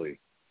 unfortunately.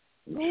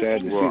 I'm sad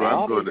to see that.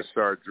 I'm going to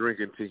start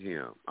drinking to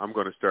him. I'm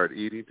going to start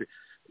eating to.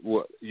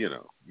 Well,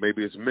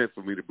 maybe it's meant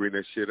for me to bring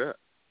that shit up.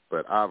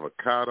 But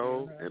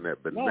avocado and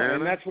that banana.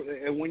 No,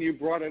 and when you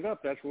brought it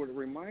up, that's what it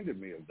reminded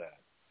me of that.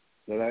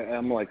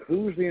 I'm like,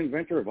 who's the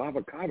inventor of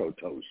avocado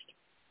toast?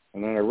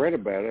 And then I read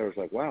about it. I was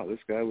like, wow, this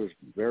guy was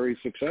very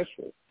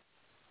successful.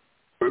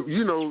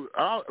 You know,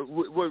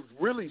 what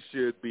really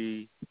should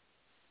be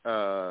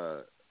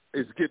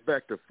is get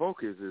back to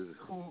focus is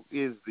who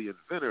is the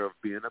inventor of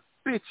being a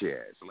bitch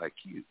ass like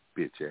you,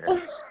 bitch ass.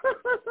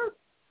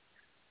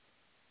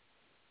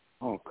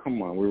 Oh,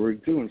 come on. We were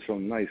doing so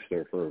nice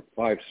there for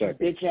 5 seconds.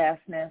 Bitch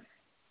assness.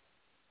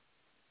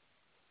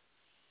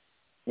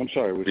 I'm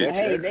sorry. Was that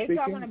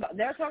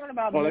they're talking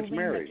about moving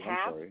Mary. the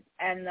Caps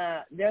and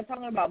they're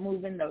talking about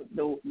moving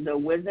the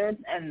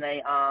Wizards and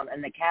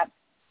the Caps.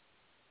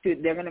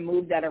 They're going to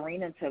move that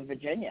arena to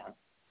Virginia.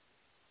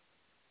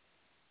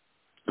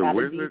 The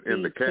Wizards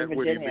and the Caps.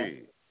 What do you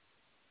mean?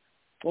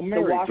 Well,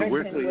 Mary, the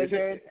Washington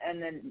Wizards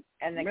and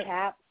the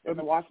Caps and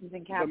the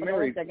Washington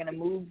Capitals. They're going to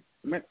move.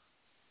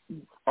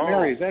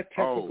 Mary, is that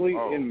technically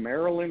in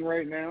Maryland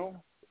right now?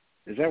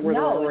 Is that where they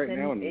are right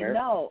now in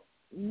Maryland?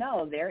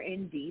 No, they're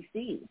in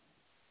D.C.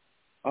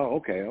 Oh,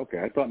 okay.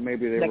 I thought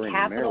maybe they were in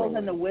Maryland. The Capitals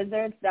and the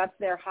Wizards, that's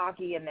their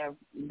hockey and their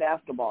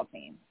basketball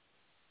team.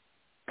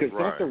 Because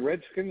don't the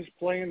Redskins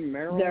play in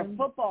Maryland? Their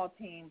football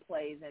team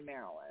plays in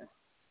Maryland.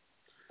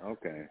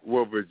 Okay.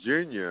 Well,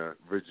 Virginia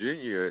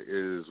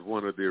is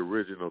one of the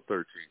original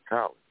 13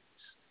 colonies.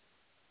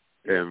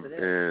 And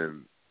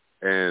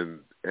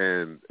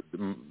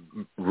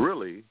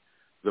really,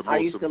 the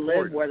most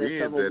important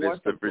being that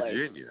it's the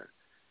Virginia.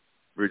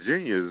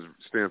 Virginia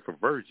stands for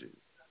Virgin.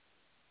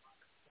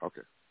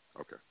 Okay.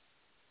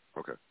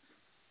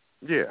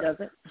 Yeah. Does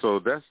it? So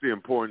that's the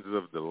importance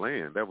of the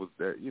land. That was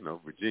that.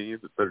 Virginia,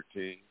 the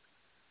 13,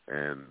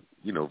 and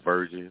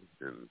Virgin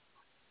and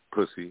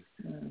pussy.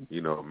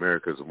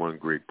 America's one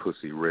great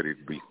pussy ready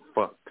to be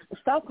fucked.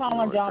 Stop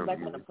calling John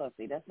Beckman a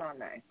pussy. That's not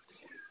nice.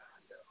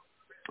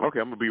 Okay,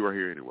 I'm gonna be right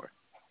here anyway.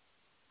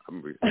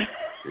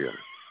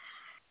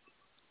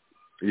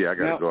 Yeah, I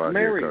gotta go out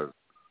here.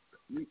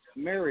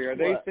 Mary, are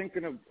they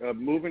thinking of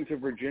moving to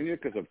Virginia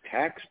because of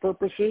tax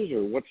purposes,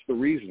 or what's the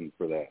reason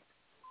for that?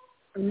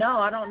 No,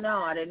 I don't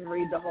know. I didn't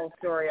read the whole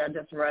story. I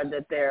just read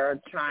that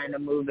they're trying to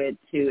move it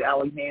to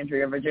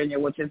Alexandria, Virginia,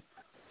 which is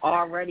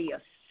already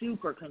a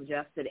super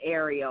congested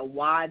area.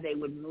 Why they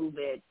would move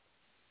it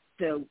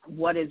to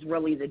what is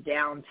really the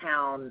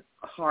downtown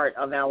heart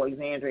of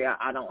Alexandria,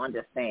 I don't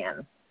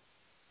understand.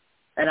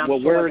 And I'm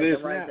where it is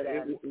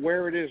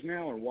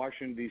now in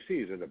Washington, D.C.,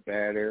 is it a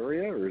bad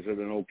area or is it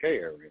an okay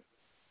area?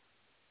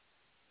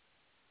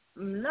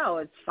 No,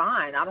 it's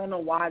fine. I don't know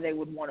why they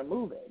would want to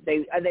move it.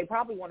 They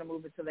probably want to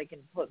move it so they can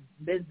put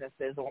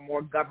businesses or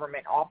more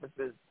government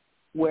offices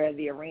where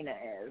the arena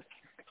is.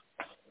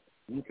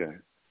 Okay.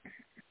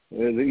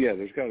 Yeah,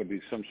 there's got to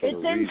be some sort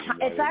of reason.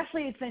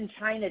 It's in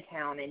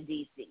Chinatown in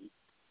D.C.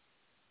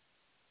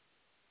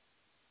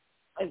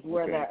 is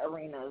where that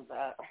arena is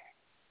at.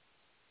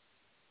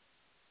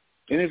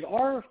 And is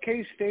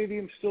RFK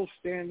Stadium still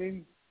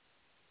standing?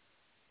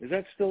 Is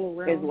that still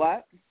around? Is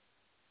what?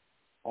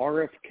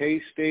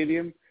 RFK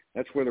Stadium?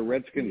 That's where the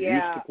Redskins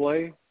used to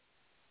play?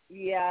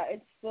 Yeah,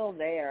 it's still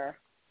there.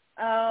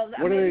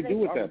 What do they do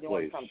with that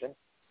place? Something.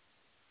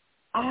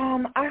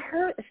 I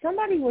heard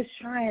somebody was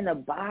trying to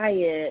buy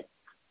it.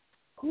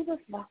 Who the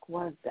fuck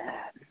was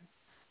that?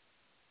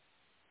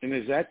 And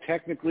is that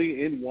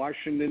technically in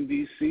Washington,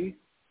 D.C.?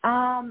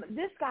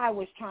 This guy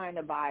was trying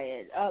to buy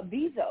it.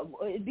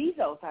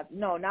 Bezos.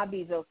 No, not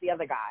Bezos. The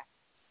other guy.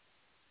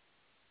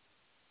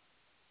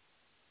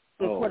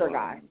 The Twitter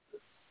guy.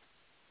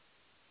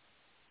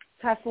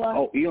 Tesla.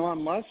 Oh,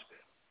 Elon Musk?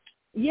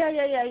 Yeah.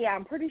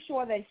 I'm pretty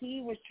sure that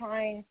he was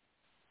trying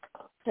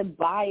to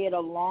buy it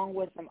along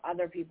with some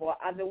other people.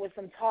 There was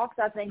some talks,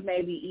 I think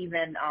maybe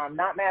even,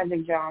 not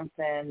Magic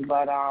Johnson,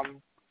 but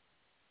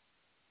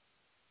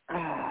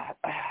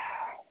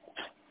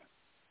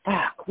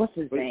what's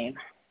his name?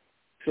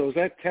 So is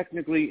that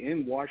technically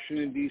in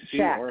Washington, D.C.,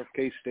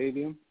 RFK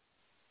Stadium?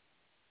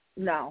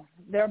 No,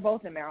 they're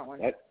both in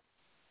Maryland.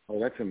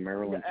 That's in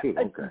Maryland, too.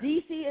 Okay.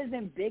 D.C.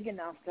 isn't big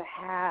enough to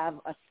have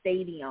a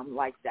stadium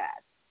like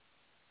that.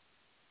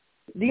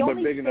 But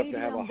big enough to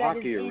have a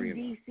hockey arena.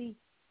 DC,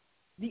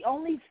 the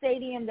only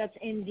stadium that's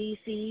in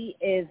D.C.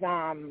 is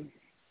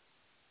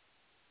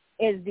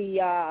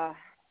the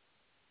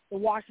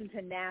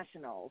Washington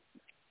Nationals.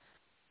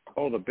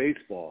 Oh, the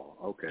baseball.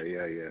 Okay,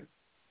 yeah.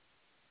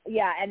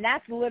 Yeah, and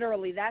that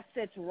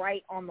sits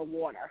right on the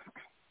water.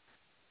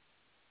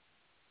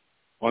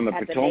 On the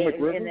Potomac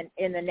River?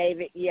 In the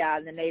Navy,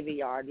 in the Navy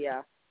Yard,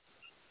 yeah.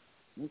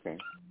 Okay.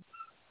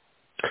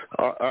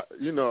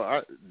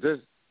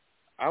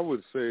 I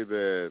would say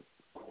that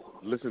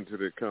listening to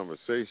the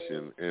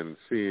conversation and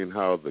seeing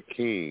how the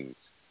Kings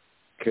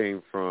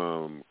came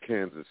from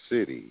Kansas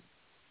City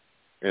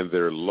and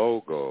their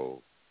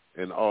logo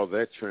and all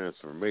that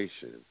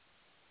transformation,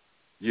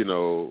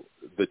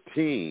 the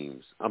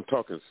teams, I'm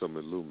talking some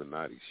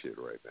Illuminati shit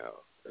right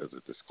now as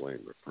a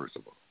disclaimer, first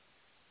of all.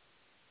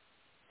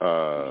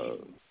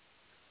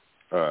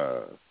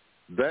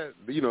 That,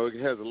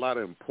 it has a lot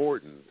of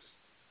importance,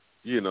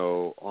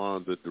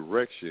 on the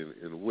direction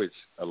in which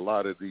a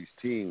lot of these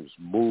teams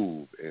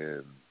move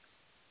and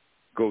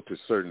go to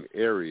certain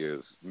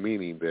areas,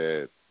 meaning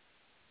that,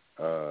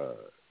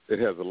 it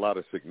has a lot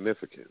of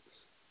significance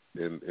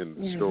in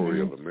the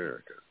story of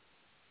America.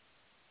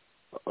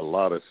 A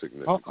lot of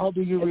significance. How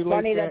do you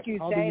relate that?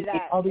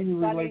 How do you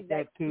relate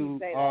that to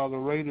the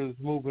Raiders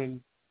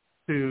moving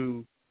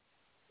to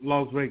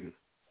Las Vegas?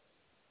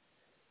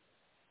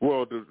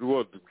 Well,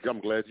 I'm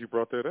glad you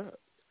brought that up.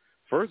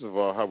 First of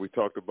all, how we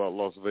talked about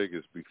Las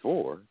Vegas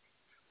before.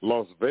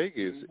 Las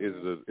Vegas is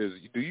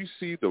do you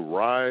see the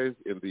rise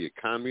in the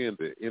economy and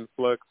the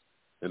influx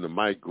and the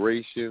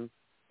migration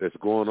that's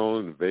going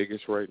on in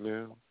Vegas right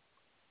now?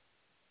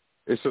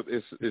 It's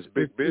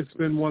big business. It's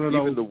been one of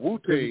those.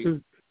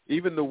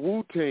 Even the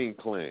Wu-Tang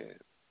Clan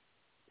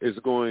is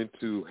going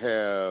to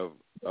have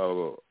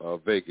a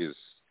Vegas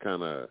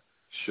kind of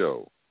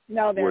show.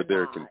 No, where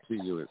they're not.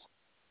 continuing.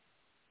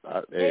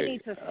 They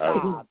need to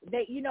stop.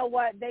 You know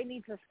what? They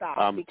need to stop.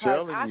 I'm because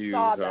telling I you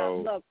saw how.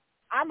 them. Look,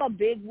 I'm a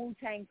big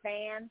Wu-Tang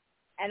fan,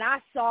 and I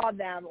saw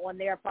them on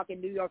their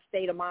fucking New York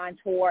State of Mind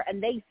tour,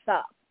 and they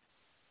suck.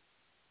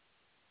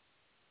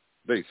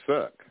 They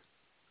suck.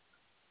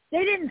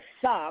 They didn't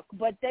suck,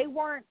 but they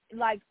weren't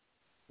like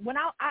when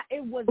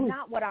it was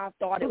not what I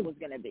thought it was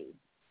going to be.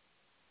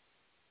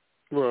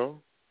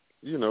 Well,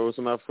 it's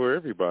not for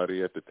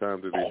everybody at the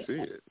time that they see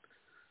it.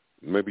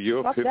 Maybe your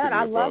epiphany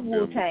I love about them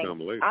will Wu-Tang. come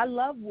later. I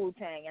love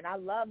Wu-Tang, and I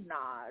love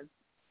Nas.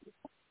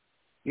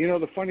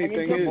 The funny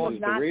thing is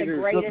the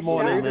Raiders. Good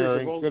morning,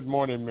 Mary. Good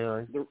morning,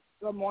 Mary.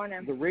 Good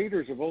morning. The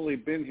Raiders have only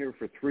been here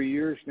for 3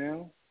 years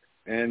now,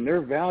 and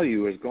their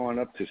value has gone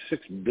up to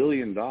 $6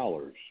 billion.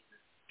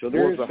 So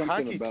there is the something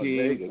hockey about team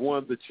Vegas.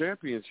 won the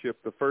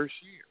championship the first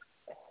year.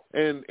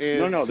 And they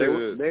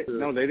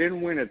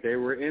didn't win it. They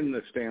were in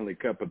the Stanley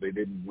Cup, but they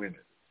didn't win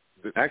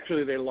it.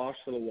 Actually, they lost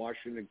to the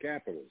Washington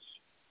Capitals.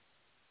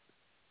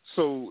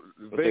 So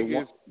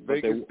Vegas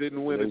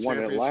didn't win a championship? They won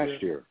it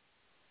last year.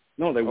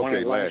 No, they won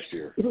it last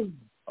year.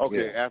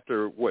 Okay, yeah.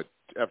 After what?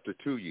 After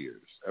 2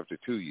 years? After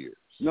 2 years?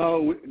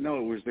 No, it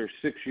was their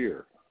 6th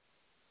year.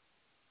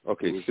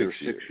 Okay, it was their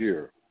 6th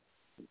year.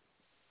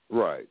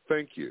 Right.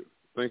 Thank you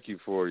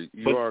for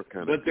you are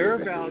kind of. But their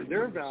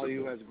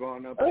value has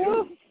gone up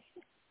too.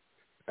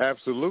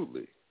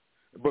 Absolutely,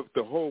 but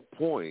the whole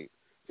point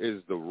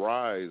is the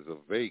rise of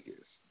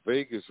Vegas.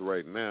 Vegas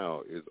right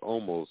now is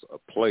almost a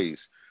place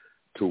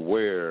to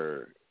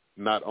where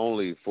not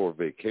only for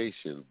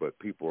vacation, but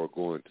people are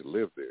going to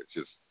live there.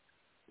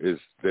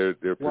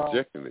 They're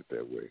projecting it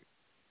that way.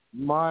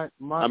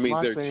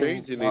 They're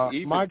changing it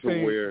even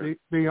to where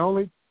the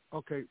only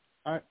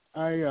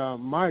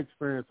my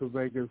experience with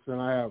Vegas,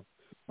 and I have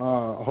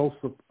a host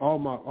of all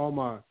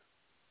my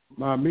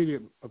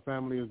immediate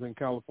family is in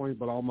California,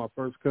 but all my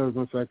first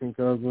cousins, second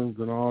cousins,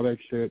 and all that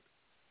shit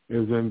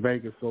is in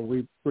Vegas. So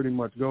we pretty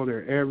much go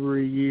there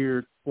every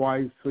year,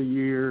 twice a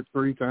year,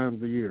 3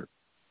 times a year.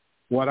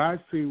 What I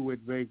see with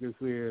Vegas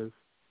is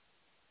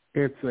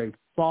it's a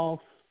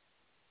false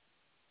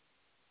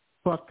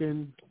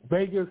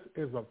Vegas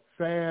is a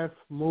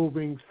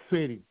fast-moving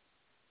city.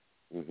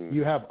 Mm-hmm.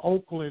 You have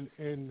Oakland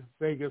in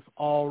Vegas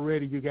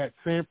already. You got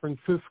San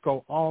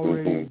Francisco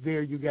already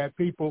there. You got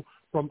people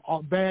from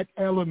that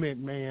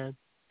element, man.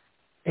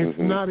 It's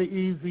not an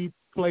easy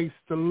place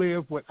to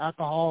live with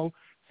alcohol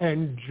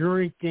and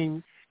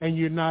drinking, and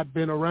you've not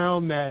been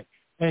around that,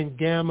 and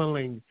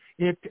gambling.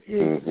 It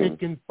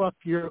can fuck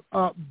you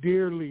up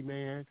dearly,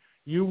 man.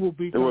 You will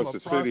become a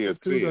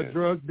prostitute, a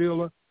drug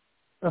dealer.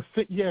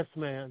 Yes,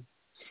 man.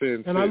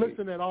 And I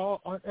listen at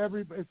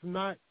it's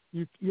not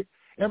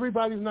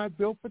everybody's not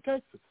built for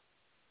Texas.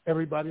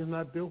 Everybody's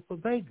not built for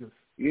Vegas.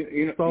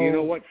 You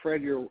know what,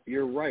 Fred?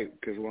 You're right,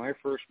 because when I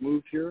first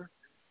moved here,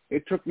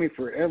 it took me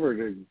forever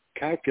to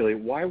calculate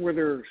why were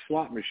there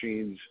slot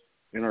machines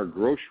in our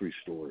grocery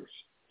stores.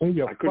 In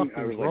your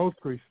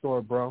grocery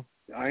store, bro.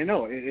 I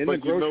know. In the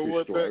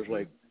grocery store, I was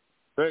like,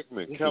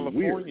 Beckman,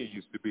 California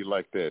used to be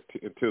like that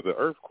until the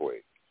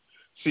earthquake.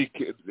 See,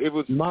 it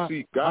was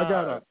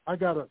God. I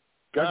got a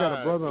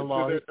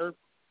brother-in-law.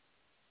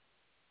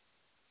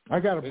 I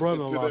got a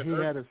brother-in-law. He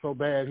had it so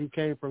bad. He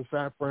came from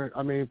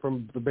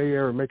from the Bay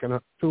Area, making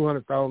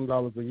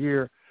 $200,000 a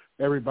year.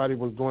 Everybody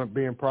was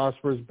being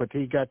prosperous, but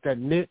he got that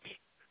niche.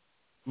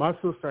 My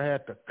sister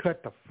had to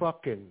cut the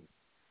fucking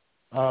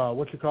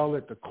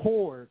the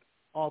cord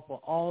off of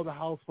all the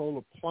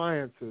household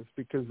appliances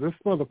because this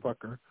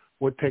motherfucker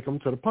would take them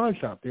to the pawn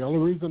shop. The only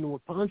reason the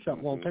pawn shop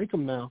won't take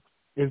them now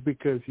is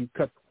because he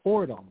cut the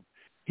cord on them.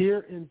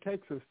 Here in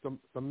Texas,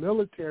 the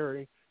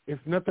military is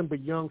nothing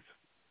but young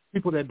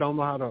people that don't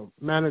know how to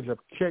manage a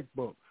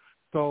checkbook.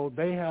 So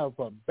they have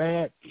a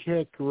bad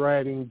check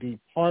writing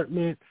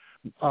department.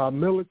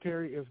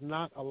 Military is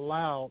not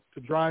allowed to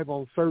drive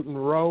on certain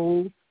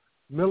roads.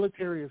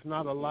 Military is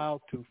not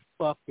allowed to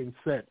fucking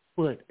set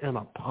foot in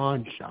a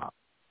pawn shop.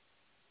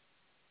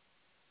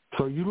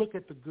 So you look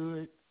at the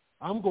good.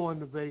 I'm going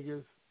to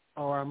Vegas,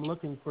 or I'm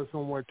looking for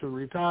somewhere to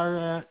retire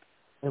at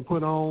and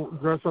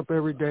dress up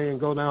every day and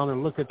go down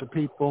and look at the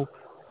people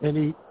and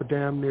eat for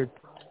damn near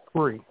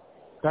free.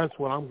 That's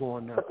what I'm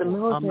going there. But the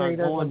military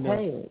doesn't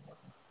pay it.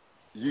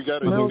 You got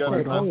to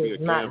be a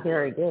not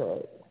very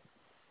good.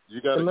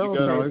 You got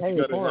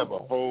to have a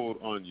hold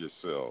on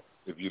yourself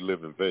if you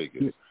live in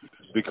Vegas,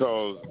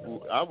 because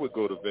I would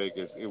go to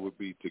Vegas. It would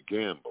be to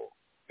gamble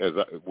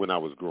when I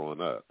was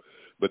growing up,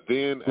 but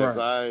then as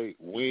I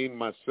weaned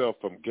myself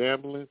from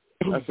gambling,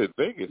 I said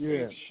Vegas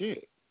ain't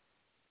shit.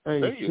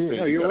 Vegas ain't,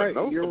 no, you're right.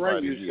 You're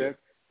right.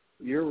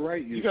 You're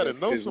right. You got to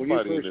know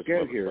somebody in this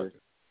motherfucker.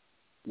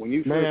 When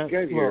you first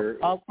get here,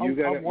 you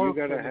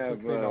gotta have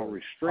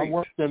restraint. I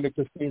worked in the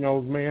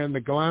casinos, man. The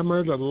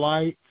glamour, the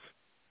lights,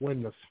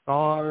 when the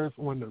stars,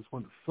 when the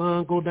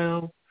sun go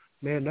down,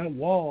 man, that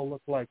wall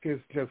looks like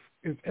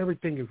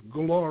everything is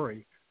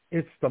glory.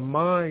 It's the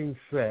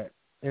mindset,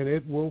 and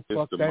it will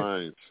fuck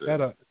that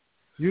up.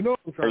 You know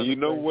what I'm and you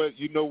know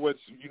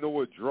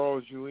what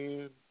draws you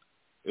in?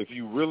 If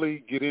you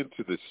really get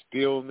into the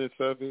stillness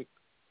of it,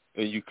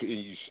 and you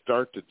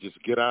start to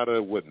just get out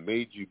of what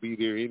made you be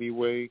there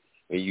anyway,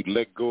 and you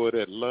let go of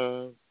that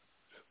love,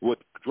 what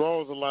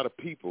draws a lot of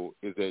people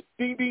is that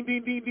ding ding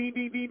ding ding ding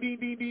ding ding ding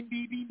ding ding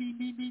ding ding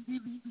ding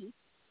ding ding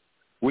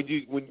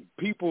ding. When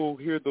people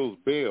hear those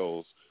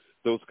bells,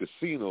 those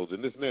casinos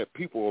and this and that,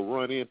 people will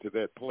run into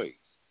that place,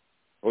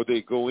 or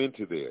they go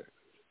into there,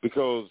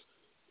 because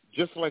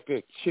just like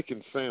that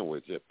chicken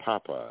sandwich at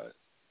Popeyes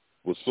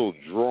was so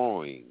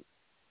drawing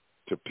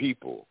to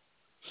people,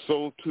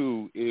 so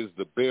too is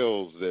the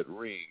bells that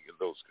ring in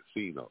those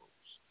casinos.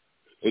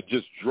 It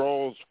just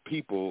draws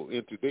people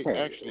into. They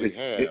actually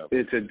have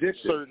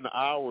certain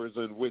hours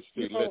in which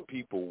they let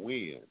people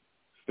win.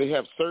 They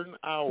have certain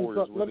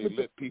hours when they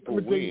let people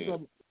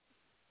win.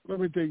 Let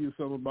me tell you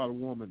something about a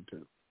woman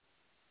too.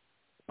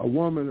 A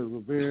woman is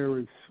a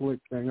very slick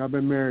thing. I've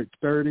been married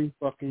 30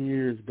 fucking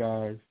years,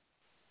 guys,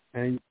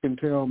 and you can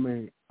tell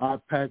me I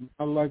pack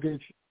my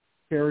luggage,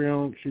 carry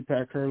on. She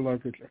pack her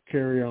luggage,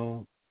 carry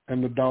on,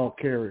 and the dog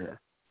carrier.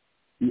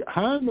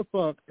 How in the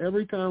fuck,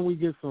 every time we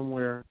get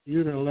somewhere,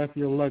 you done left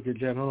your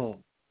luggage at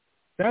home?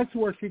 That's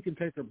where she can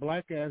take her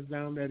black ass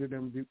down there to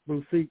them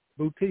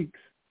boutiques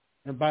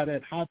and buy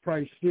that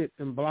high-priced shit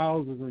and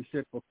blouses and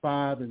shit for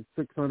 $500 and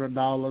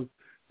 $600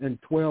 and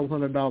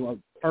 $1,200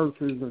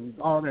 purses and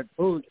all that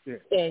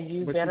bullshit. And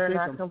you better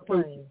not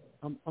complain.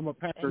 I'm a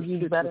packer. And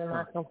you better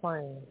not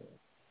complain.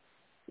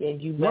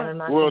 And you better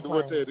not complain.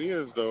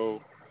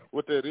 Well,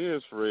 what that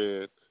is,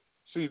 Fred,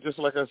 see, just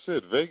like I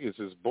said, Vegas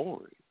is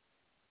boring.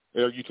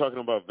 Are you talking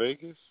about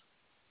Vegas?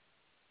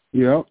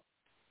 Yep.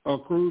 A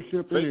cruise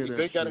ship.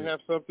 They got to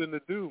have something to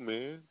do,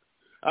 man.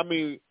 I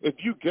mean, if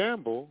you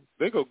gamble,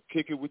 they go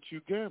kick it with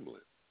you gambling.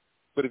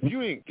 But if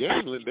you ain't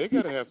gambling, they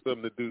got to have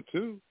something to do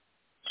too.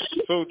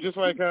 So just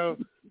like how,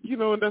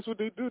 and that's what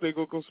they do. They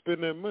go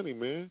spend that money,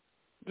 man.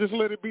 Just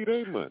let it be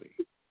their money.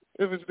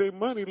 If it's their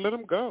money, let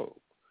them go.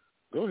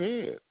 Go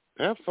ahead.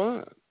 Have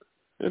fun.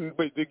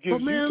 But it gives you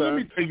time. Let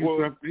me tell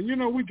you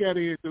something. We got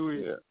into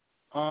it. Yeah.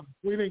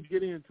 We didn't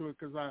get into it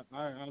because I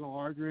don't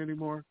argue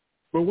anymore.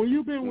 But when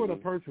you've been with a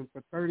person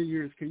for 30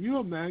 years, can you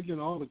imagine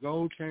all the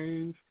gold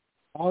chains,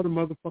 all the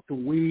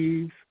motherfucking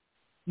weaves?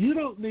 You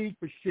don't need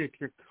for shit.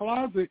 Your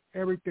closet,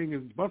 everything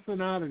is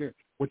busting out of there.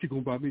 What you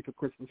going to buy me for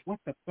Christmas? What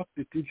the fuck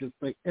did you just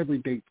say every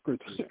day's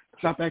Christmas?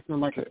 Stop acting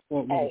like a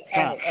sport little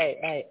child.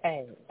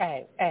 Hey.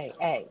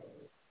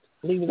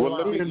 Leave it alone.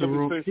 Let me say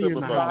something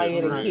about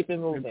that, keep it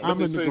moving. Let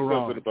me say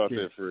something about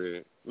that,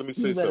 Fred. Let me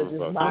say something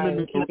about that. Buy it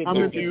and keep it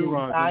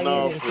moving. Buy it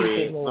and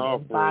keep it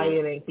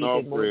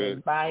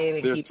moving. Buy it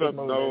and keep it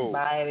moving.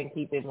 Buy it and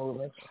keep it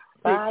moving.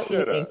 Buy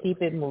it and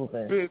keep it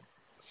moving.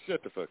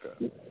 Shut the fuck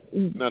up.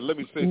 Now let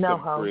me say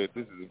something, Fred.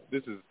 This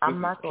is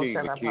King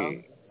the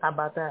King. How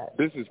about that?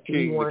 This is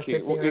King the King.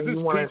 Is this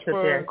you want to sit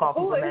there and call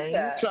people's names?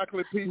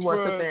 Chocolate Peach Fuzz? You want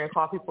to sit there and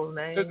call people's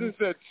names? Is this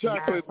that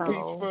Chocolate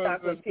Peach Fuzz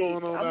that's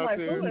going on out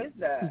there? Who is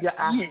that?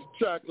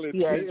 Chocolate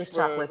Peach it's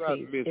Chocolate Fuzz.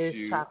 Peach. I miss it's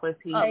you. Chocolate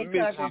Peach. I miss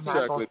you,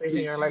 Chocolate Peach.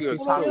 You are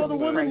so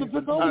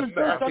funny.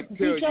 I can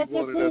tell you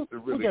wanted us to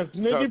really talk to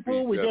each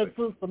other. We got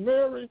Sister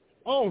Mary.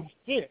 Oh,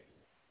 shit.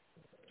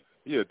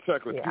 Yeah,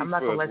 Chocolate Peach Fuzz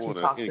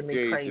want to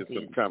engage in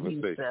some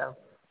conversation.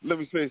 Let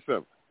me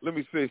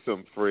say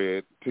something,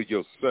 Fred, to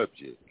your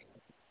subject.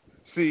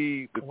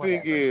 See, the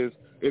thing is,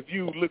 if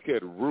you look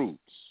at Roots,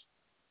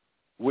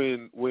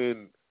 when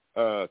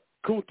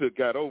Kunta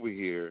got over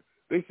here,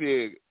 they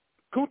said,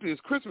 Kunta, it's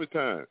Christmas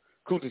time.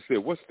 Kunta said,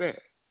 what's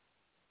that?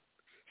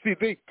 See,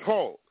 they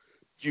taught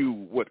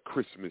you what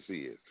Christmas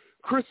is.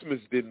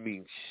 Christmas didn't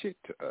mean shit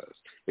to us.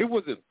 It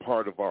wasn't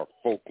part of our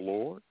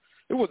folklore.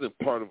 It wasn't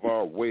part of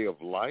our way of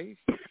life.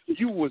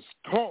 You was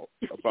taught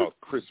about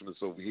Christmas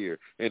over here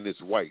and this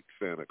white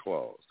Santa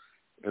Claus.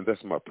 And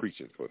that's my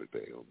preaching for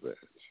today on that.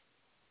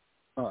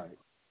 All right.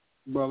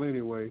 Well,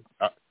 anyway,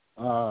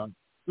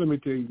 let me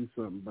tell you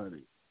something,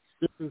 buddy.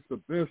 This is the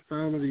best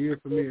time of the year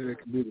for me, and it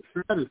can be the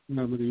saddest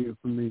time of the year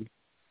for me.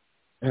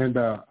 And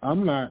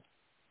I'm not.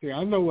 See,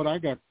 I know what I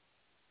got.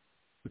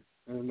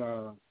 And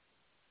them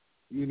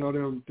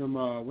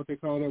what they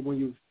call that when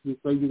you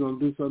say you're gonna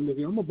do something.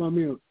 I'm gonna buy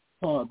me a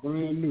car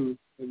brand new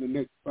in the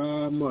next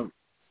 5 months.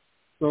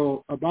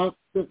 So about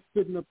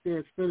sitting up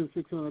there spending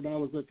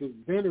 $600 at this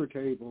dinner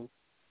table.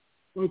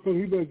 Well, so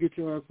you better get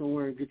your ass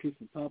somewhere and get you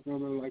some top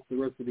runner like the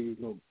rest of these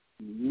little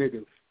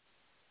niggas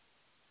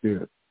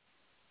Shit.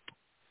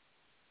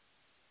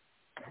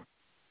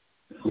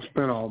 I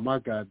spent all my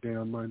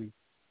goddamn money.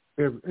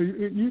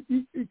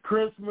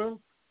 Christmas,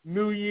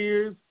 New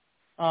Year's,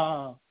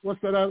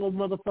 what's that other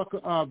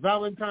motherfucker?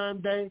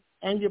 Valentine's Day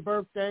and your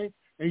birthday,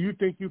 and you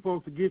think you're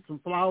supposed to get some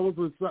flowers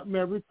or something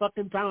every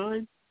fucking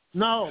time?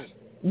 No.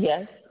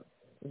 Yes.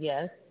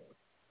 Yes.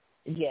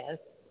 Yes.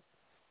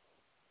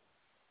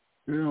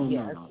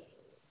 Yes.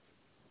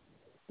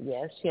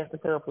 Yes, she has to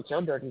put up with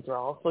your dirty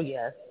drawers, so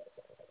yes.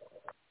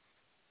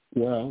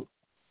 Well,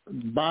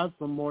 buy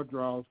some more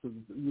drawers because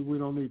we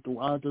don't need to.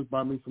 I'll just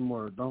buy me some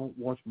more. Don't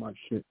wash my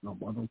shit no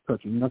more. Don't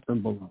touch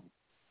nothing below.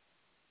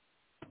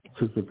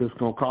 Because if it's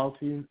going to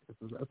cost you,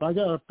 if I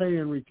got to pay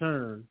in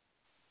return.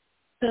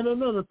 And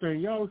another thing,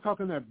 y'all was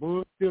talking that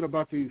bullshit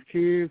about these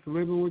kids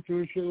living with you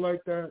and shit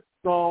like that.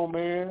 So,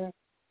 man,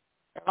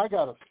 I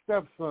got a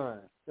stepson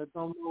that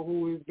don't know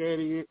who his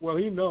daddy is. Well,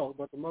 he knows,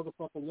 but the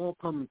motherfucker won't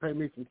come and pay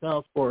me some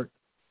child support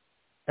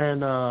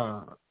and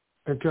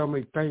tell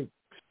me thanks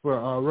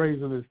for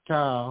raising his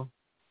child.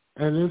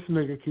 And this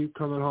nigga keep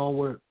coming home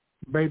with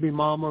baby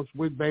mamas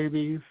with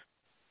babies.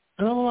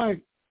 And I'm like,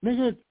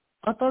 nigga,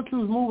 I thought you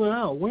was moving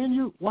out. When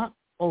you, what?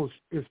 Oh,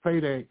 it's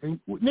payday. And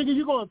nigga,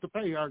 you going to have to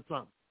pay her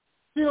something.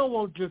 You don't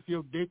want just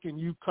your dick and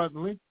you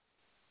cuddling.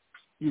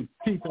 You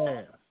cheap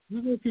ass.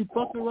 You're going to keep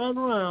fucking right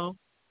around.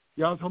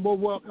 Y'all talking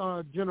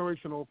about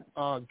generational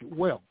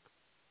wealth.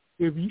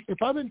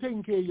 If I've been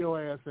taking care of your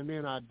ass and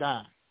then I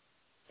die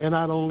and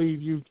I don't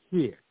leave you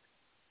shit,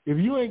 if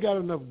you ain't got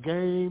enough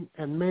game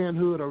and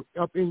manhood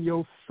up in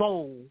your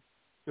soul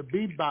to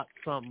be about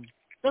something,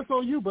 that's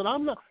on you. But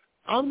I'm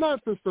not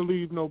supposed to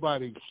leave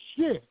nobody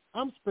shit.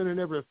 I'm spending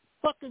every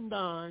fucking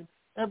dime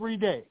every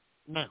day.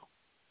 Now,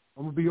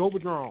 I'm going to be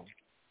overdrawn.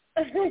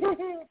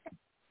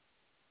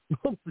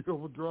 I'm be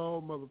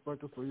overdrawn,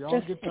 motherfucker. So y'all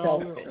just get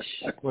y'all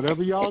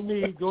whatever y'all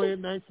need. Go ahead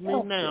and ask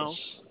me now,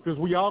 because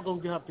we all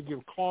gonna have to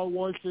give car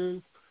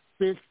washes,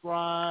 fish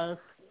fries.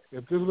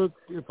 If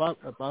I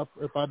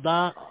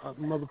die,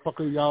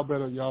 motherfucker, y'all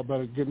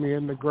better get me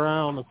in the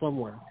ground or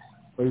somewhere.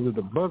 Or either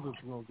the buzzards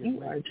gonna get me.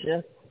 You are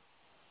just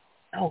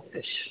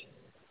selfish.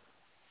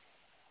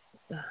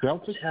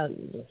 Selfish? Tell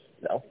you, you're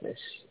selfish.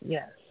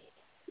 Yes,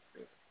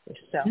 you're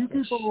selfish. You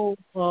people.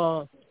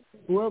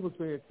 Whoever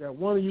said that,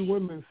 one of you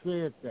women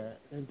said that,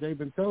 and they've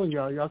been telling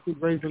y'all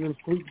keep raising them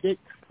sweet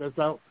dicks that's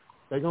out.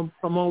 They gonna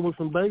come on with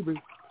some babies,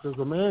 because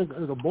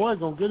the boy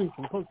gonna get him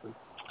some pussy,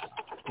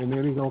 and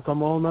then he gonna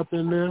come on up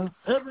in there.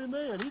 Every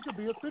man, he could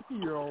be a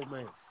 50-year-old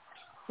man.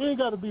 He ain't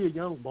got to be a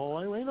young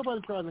boy. Ain't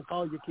nobody trying to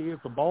call your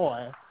kids a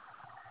boy,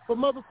 but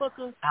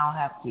motherfucker, I don't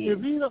have kids.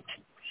 If he don't,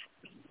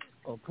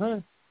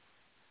 okay,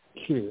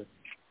 shit,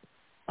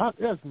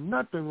 there's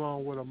nothing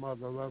wrong with a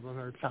mother loving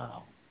her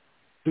child.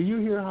 Do you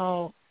hear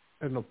how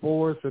in the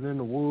forest and in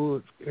the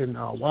woods in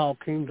Wild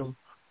Kingdom,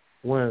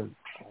 when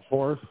a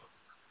horse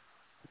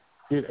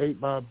get ate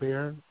by a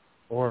bear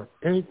or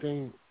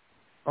anything,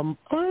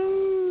 man,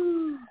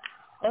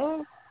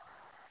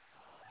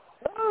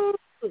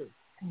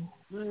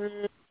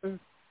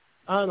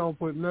 I don't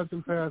put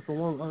nothing past a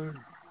woman.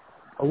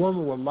 A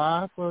woman will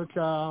lie for a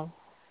child.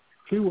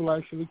 She will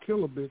actually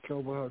kill a bitch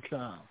over her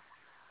child.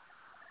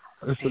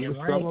 It's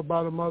something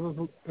about a mother.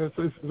 And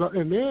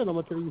then I'm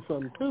gonna tell you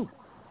something too.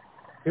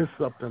 It's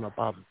something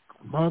about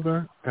a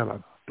mother and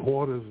a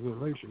daughter's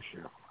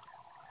relationship.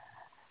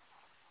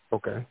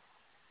 Okay?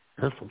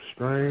 That's some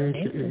strange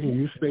shit.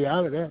 You stay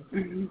out of that.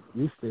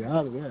 You stay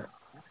out of that.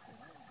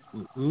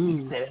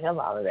 You stay the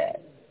hell out of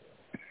that.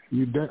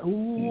 You stay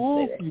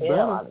the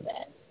hell out of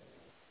that.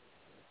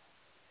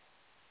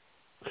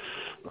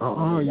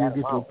 You get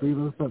your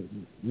feelings hurt.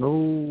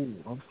 No,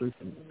 I'm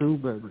 62,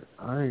 baby.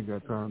 I ain't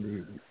got time to eat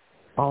it.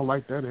 I don't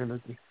like that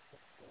energy.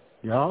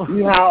 Y'all?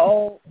 You how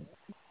old?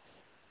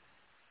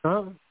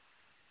 Huh?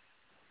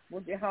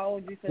 How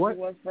old you said you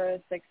was for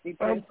 62?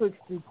 I'm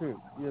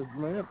 62. Yes,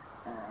 ma'am.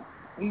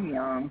 You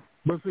young.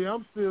 But see,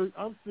 I'm still,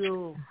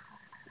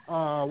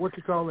 what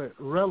you call it,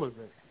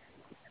 relevant.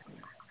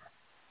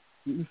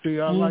 You see,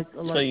 I like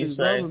these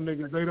other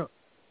niggas.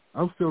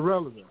 I'm still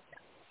relevant.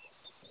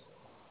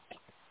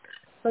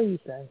 So you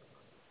say?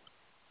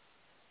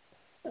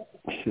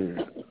 Shit.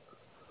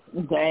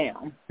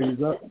 Damn. These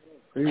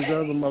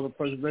other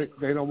motherfuckers,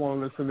 they don't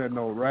want to listen to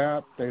no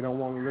rap. They don't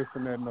want to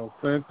listen to no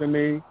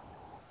symphony.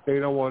 They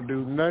don't want to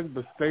do nothing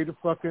but stay the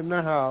fuck in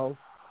the house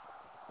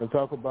and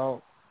talk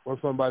about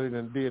what somebody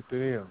done did to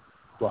them.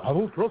 Well, I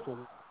don't trust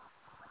them.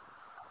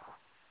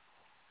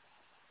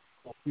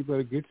 You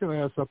better get your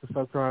ass up and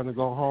start trying to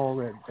go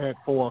home at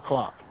 4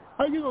 o'clock.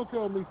 How you gonna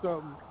tell me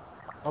something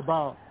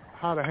about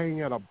how to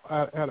hang at a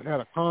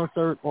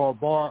concert or a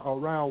bar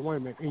around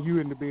women and you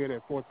in the bed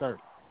at 4:30?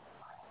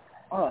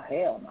 Oh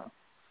hell no.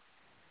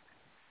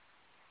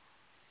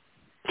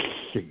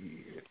 Shit.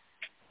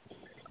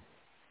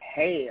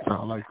 Hell.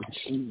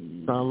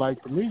 Sound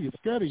like to me you're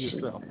scared of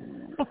yourself.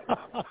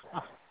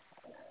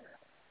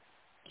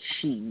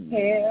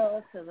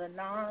 Hell to the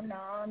no.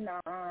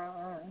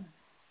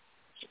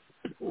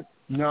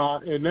 No,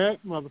 and that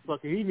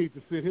motherfucker, he needs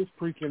to sit his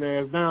preaching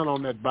ass down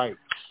on that bike.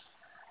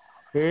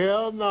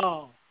 Hell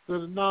no.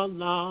 No,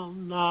 no,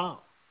 no.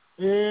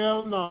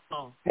 Hell no.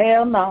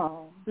 Hell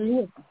no.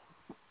 Yeah.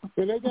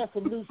 And they got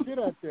some new shit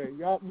out there.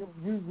 Y'all,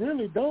 you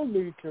really don't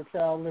need your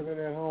child living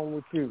at home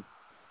with you.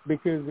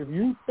 Because if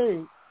you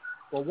think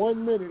for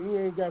 1 minute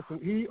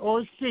he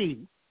or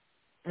she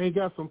ain't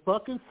got some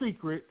fucking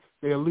secrets,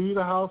 they'll leave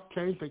the house,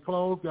 change their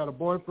clothes, got a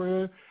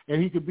boyfriend,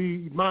 and he could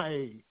be my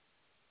age.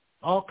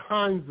 All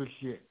kinds of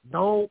shit.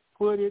 Don't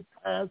put it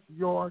past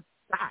your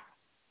side.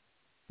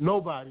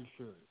 Nobody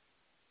should.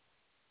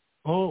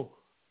 Oh,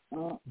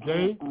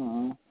 Jay,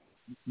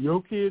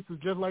 your kids are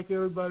just like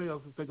everybody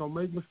else. They're going to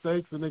make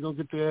mistakes and they're going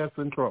to get their ass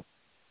in trouble.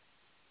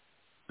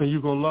 And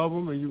you're going to love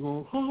them and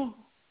you're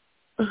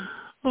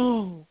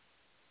going,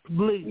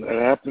 bleed.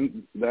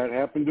 That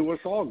happened to us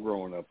all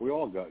growing up. We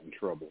all got in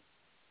trouble.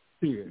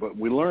 Yeah. But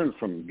we learned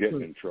from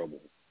getting in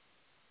trouble.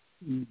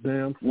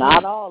 Damn.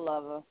 Not all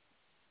of us.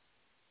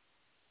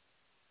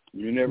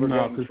 You never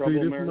got in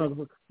trouble, Mary?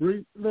 Look,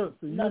 you don't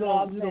believe not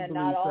all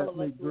that of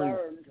us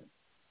learned.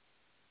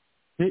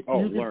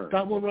 Learned.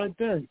 That one right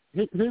there.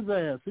 His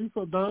ass. He's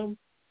so dumb.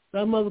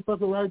 That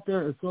motherfucker right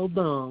there is so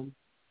dumb.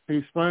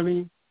 He's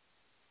funny.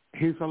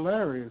 He's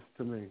hilarious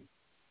to me.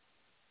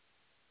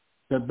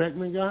 That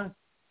Beckman guy?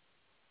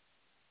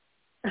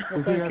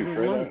 Well, thank you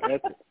for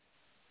that.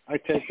 I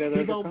take that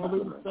as a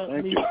compliment.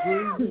 Thank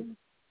you.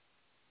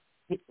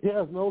 He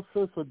has no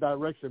sense of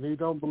direction. He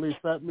don't believe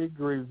fat meat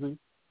greasy.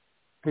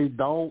 He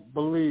don't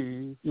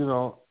believe,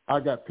 I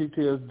got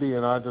PTSD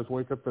and I just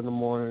wake up in the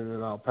morning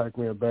and I'll pack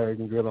me a bag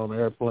and get on an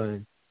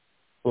airplane,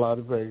 fly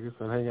to Vegas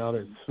and hang out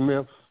at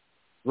Smith's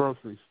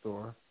grocery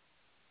store.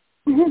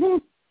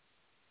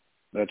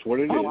 That's what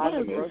it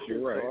is.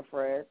 You're right.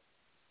 Fred.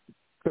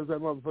 Because that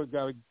motherfucker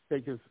got to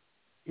take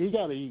he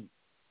got to eat.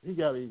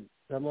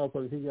 That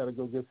motherfucker, he got to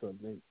go get something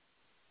to eat.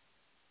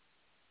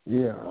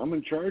 Yeah. I'm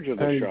in charge of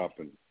the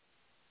shopping.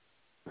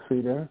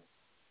 See that?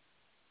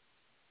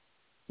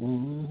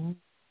 Mm-hmm.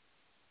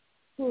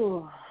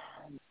 Ooh,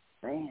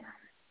 man.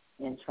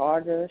 In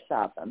charge of the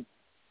shopping.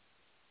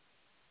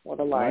 What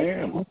a life. I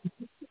am.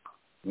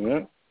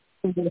 Yeah.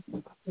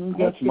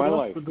 That's my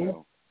life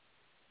now.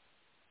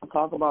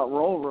 Talk about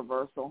role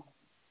reversal.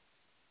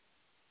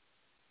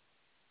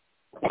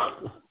 I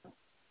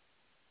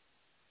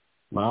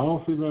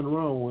don't see nothing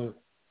wrong with it.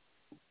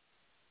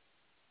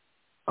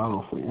 I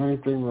don't see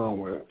anything wrong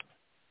with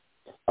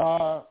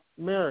it.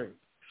 Mary.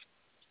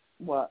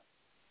 What?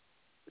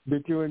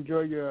 Did you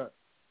enjoy your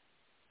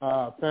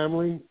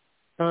family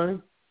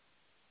time?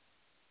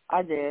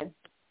 I did.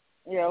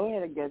 Yeah, we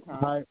had a good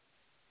time.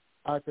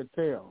 I could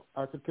tell.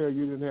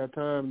 You didn't have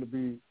time to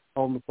be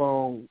on the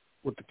phone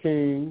with the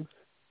Kings.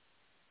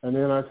 And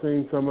then I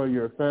seen some of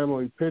your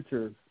family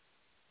pictures,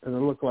 and it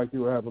looked like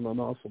you were having an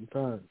awesome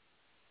time.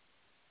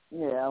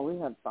 Yeah, we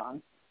had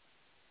fun.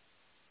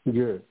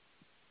 Good.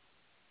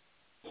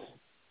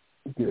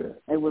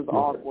 It was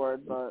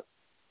awkward, but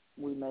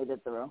we made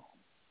it through.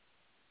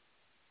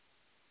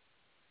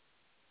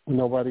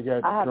 Nobody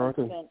got drunk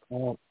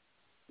no.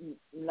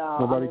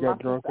 Nobody got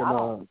drunk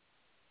and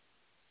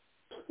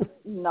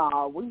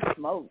No, we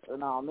smoked.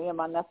 No, me and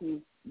my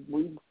nephew,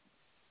 we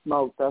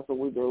smoked. That's what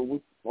we do.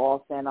 We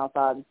all stand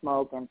outside and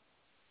smoke. And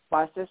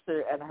my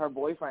sister and her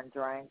boyfriend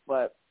drank,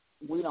 but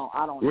we don't.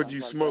 I don't. What'd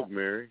you like smoke, that.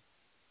 Mary?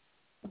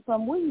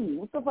 Some weed.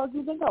 What the fuck do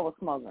you think I was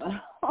smoking?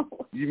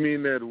 You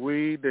mean that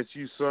weed that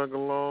you sung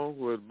along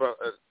with about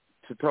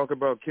to talk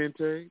about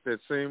Kente? That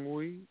same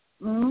weed?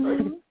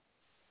 Mm-hmm.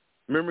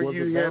 Remember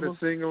you had a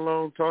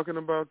sing-along talking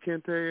about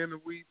Kente and the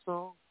weed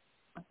song?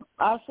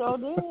 I sure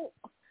did.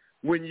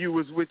 When you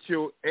was with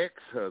your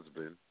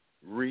ex-husband,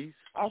 Reese,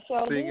 I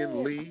sure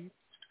singing did. lead.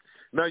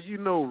 Now, you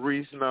know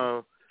Reese,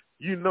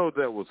 you know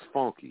that was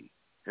funky,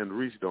 and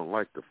Reese don't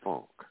like the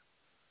funk.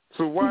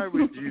 So why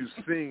would you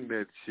sing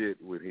that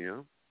shit with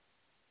him?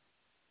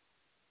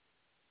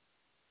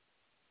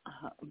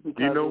 Because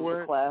you know it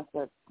was what? A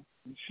classic.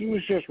 She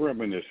was just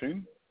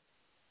reminiscing.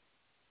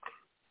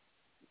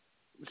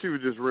 She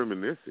was just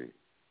reminiscing.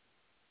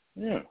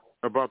 Yeah.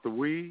 About the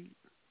weed?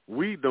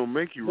 Weed don't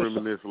make you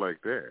reminisce like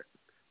that.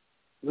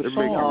 It make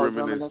song you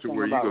reminisce to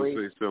where you going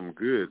to say something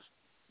good.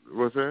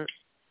 What's that?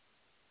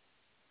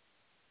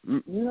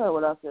 You heard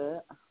what I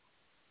said.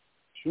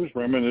 She was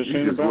reminiscing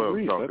you just about love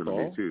Reese, talking that's to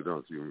all. me too,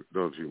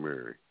 don't you,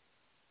 Mary?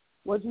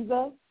 What'd you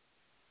say?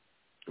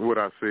 What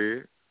I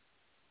said.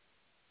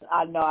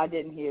 I know I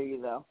didn't hear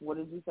you though. What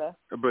did you say?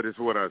 But it's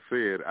what I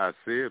said. I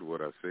said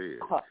what I said.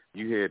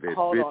 You had that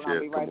hold bitch on, I'll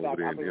ass be right come back. over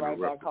there I'll and be right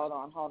interrupt back.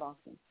 Hold on.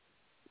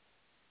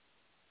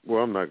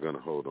 Well, I'm not going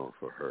to hold on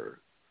for her.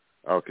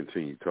 I'll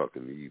continue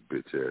talking to you,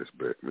 bitch ass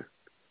Beckman.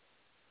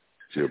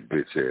 Your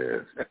bitch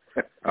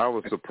ass. I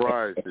was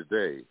surprised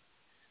today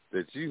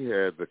that you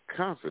had the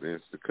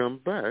confidence to come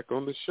back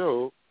on the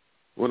show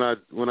when I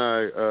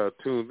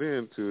tuned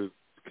in to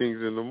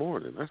Kings in the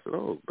Morning. I said,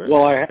 "Oh, Beckman."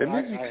 Well, and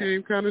then you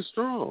came kind of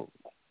strong.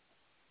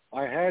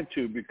 I had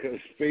to because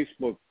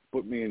Facebook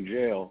put me in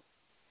jail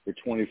for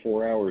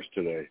 24 hours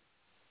today,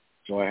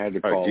 so I had to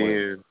call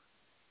again.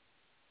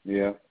 in.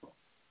 Yeah.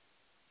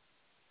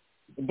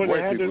 But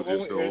white people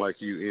just don't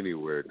like you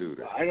anywhere, do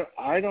they?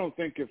 I don't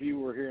think if you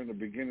were here in the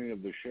beginning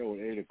of the show at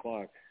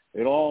 8:00,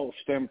 it all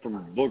stemmed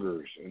from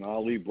boogers, and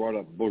Ali brought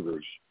up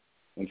boogers,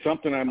 and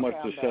something I must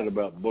have said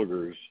about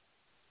boogers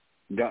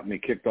got me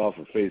kicked off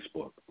of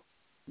Facebook.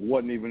 It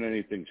wasn't even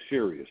anything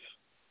serious.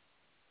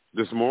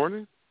 This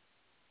morning?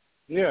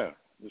 Yeah,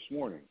 this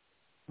morning.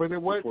 But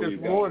it went this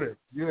morning.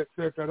 You had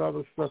said that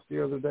other stuff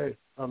the other day.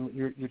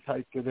 You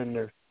typed it in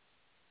there.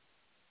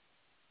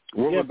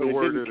 What was the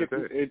word of the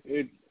day?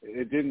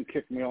 It didn't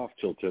kick me off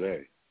till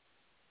today.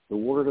 The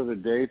word of the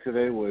day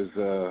today was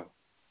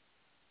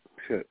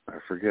shit. I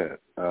forget.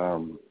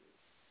 Goddamn.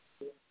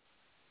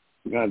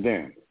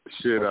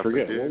 Shit, I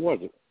forget. What was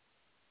it?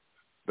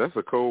 That's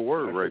a cold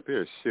word right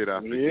there. Shit, I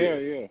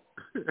forget. Yeah.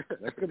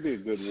 That could be a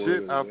good word.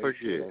 Shit, I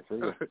forget.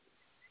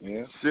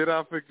 Yeah. Shit,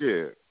 I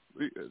forget.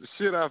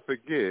 Shit, I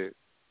forget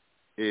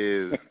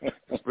is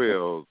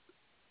spelled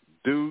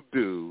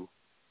do-do,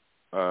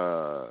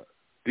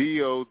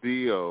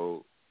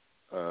 D-O-D-O,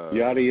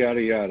 yada,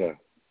 yada, yada.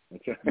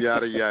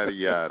 Yada, yada,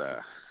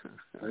 yada.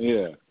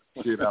 Yeah.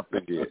 Shit, I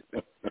forget.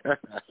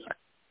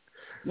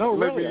 No,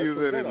 Let really, me use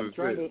that in a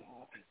sentence.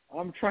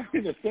 I'm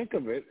trying to think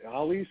of it.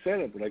 Ali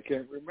said it, but I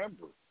can't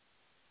remember.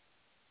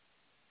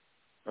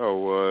 Oh,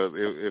 well,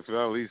 if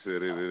Ali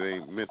said it, it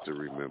ain't meant to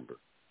remember.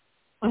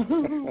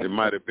 It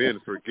might have been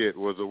forget.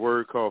 Was a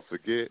word called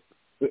forget?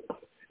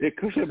 It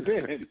could have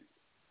been.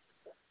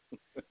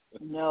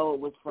 No, it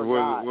was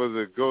forgot. Was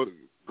it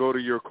go to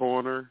your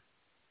corner?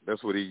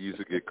 That's what he used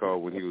to get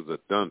called when he was a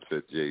dunce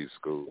at Jay's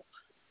school.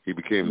 He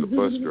became the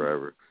bus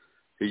driver.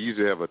 He used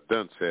to have a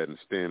dunce hat and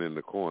stand in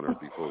the corner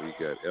before he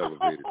got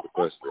elevated to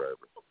bus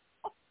driver.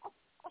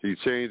 He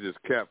changed his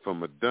cap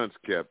from a dunce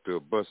cap to a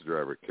bus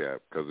driver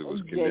cap because it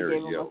was canary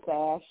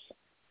yellow.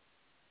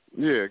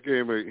 Yeah,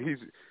 gave him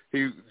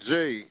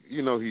Jay.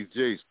 You know, he's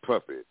Jay's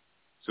puppet,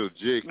 so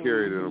Jay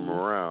carried him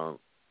around,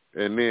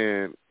 and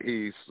then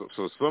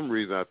for some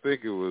reason I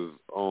think it was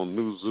on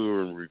New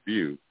Zealand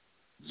Review.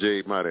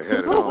 Jay might have had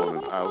it on,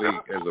 and Ali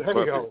as a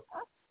puppet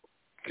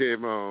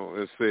came on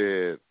and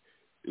said,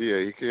 "Yeah,"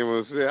 he came on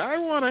and said, "I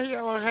want a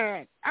yellow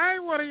hat. I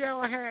want a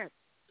yellow hat."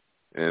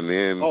 And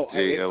then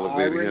Jay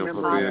elevated him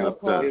for being a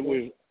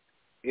dunce.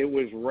 It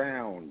was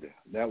round.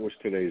 That was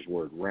today's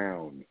word,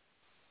 round.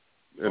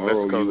 And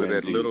that's because of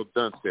that little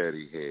dunce that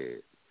he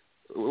had.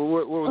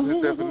 What was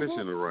the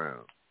definition of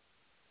round?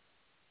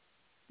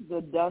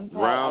 The dunce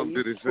round,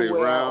 did it say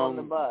round?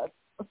 On the bus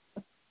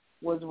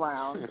was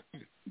round.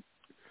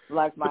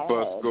 Like my the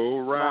bus head. go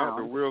round.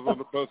 The wheels on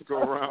the bus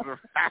go round.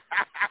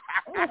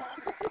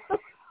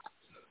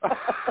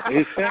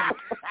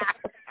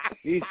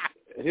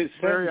 His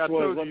Mary, I sentence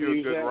was, told you you're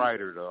a good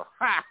writer, though.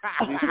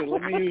 He said,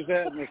 let me use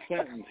that in a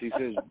sentence. He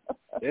says,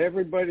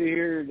 everybody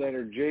here that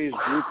are Jay's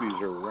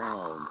groupies are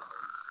round.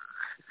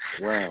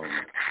 Round.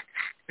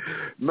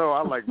 No,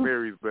 I like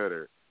Mary's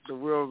better. The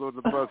wheels on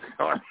the bus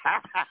go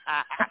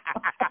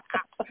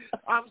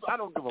I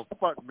don't give a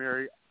fuck,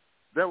 Mary.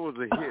 That was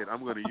a hit.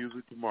 I'm going to use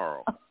it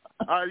tomorrow.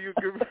 You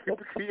give me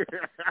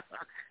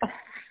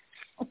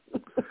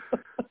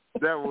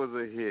That was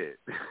a hit.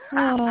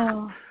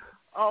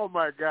 Oh,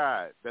 my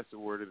God. That's the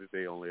word of the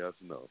day only us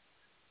know.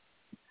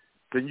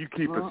 Can you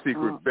keep a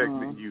secret back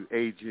to you,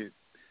 agent?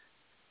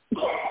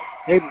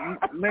 Hey,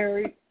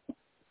 Mary,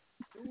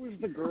 who was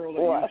the girl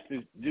that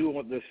used to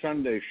do the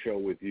Sunday show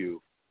with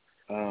you?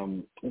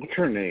 What's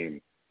her name?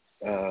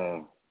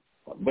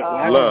 But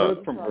I haven't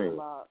heard from her.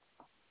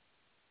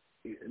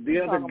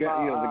 The other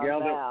guy, the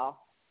gal Val.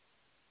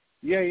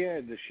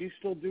 Yeah. Does she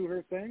still do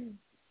her thing?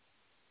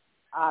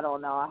 I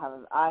don't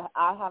know.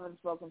 I haven't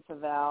spoken to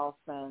Val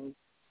since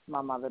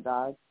my mother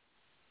died.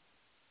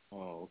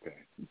 Oh, okay.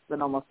 It's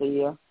been almost a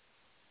year.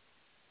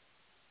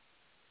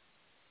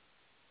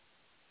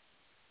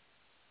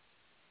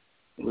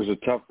 It was a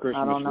tough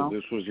Christmas. I don't know.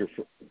 This was your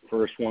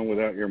first one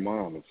without your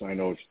mom. I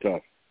know it's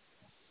tough.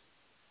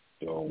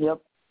 So.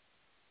 Yep.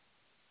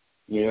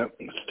 Yep,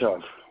 it's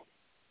tough.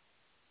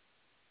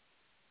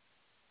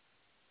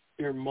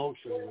 You're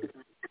emotional.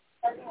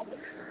 All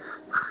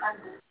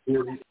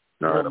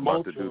right, I'm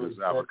about to do this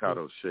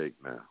avocado shake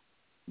now.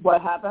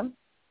 What happened?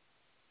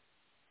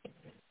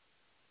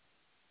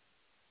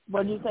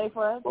 What did you say,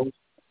 Fred?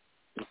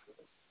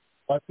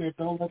 I said,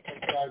 don't let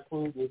that guy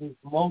fool you. He's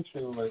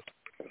emotionless.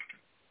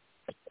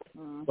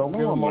 Don't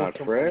give him not,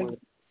 Fred.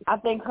 I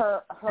think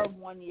her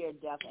 1 year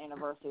death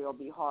anniversary will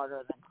be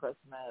harder than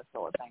Christmas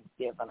or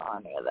Thanksgiving or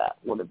any of that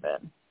would have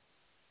been.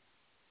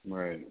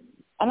 Right.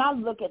 And I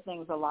look at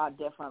things a lot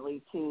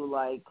differently too.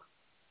 Like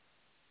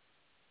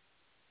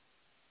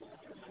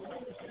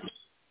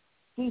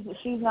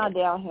she's not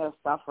down here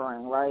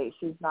suffering, right?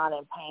 She's not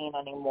in pain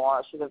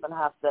anymore. She doesn't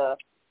have to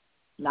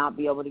not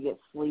be able to get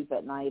sleep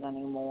at night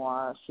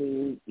anymore.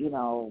 She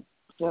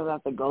doesn't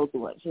have to go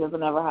through it. She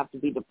doesn't ever have to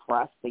be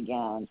depressed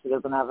again. She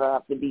doesn't ever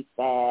have to be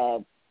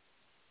sad.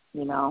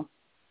 I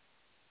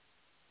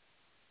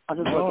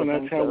just look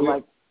at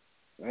things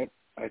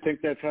I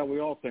think that's how we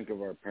all think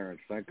of our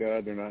parents. Thank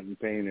God they're not in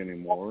pain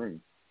anymore, and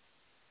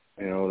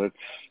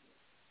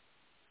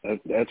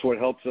that's what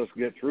helps us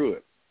get through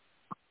it.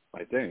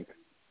 I think.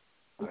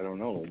 I don't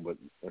know, but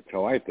that's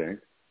how I think.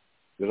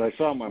 Because I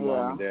saw my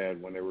mom and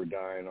dad when they were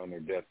dying on their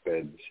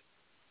deathbeds,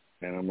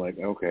 and I'm like,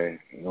 okay,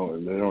 no,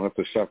 they don't have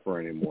to suffer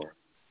anymore.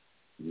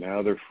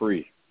 Now they're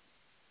free.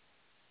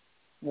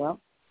 Yep.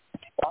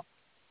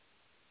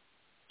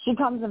 She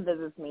comes and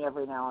visits me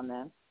every now and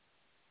then.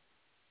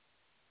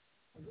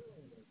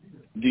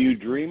 Do you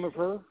dream of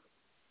her?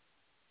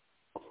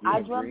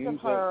 I've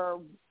dreamt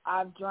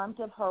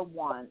of her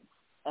once,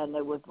 and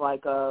it was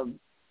like a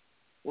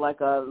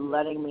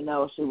letting me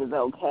know she was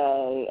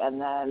okay,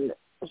 and then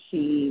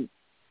it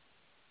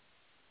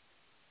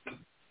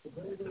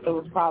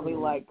was probably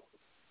like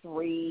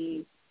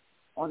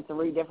on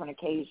three different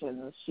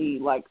occasions,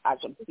 I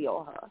could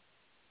feel her.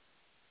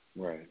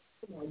 Right.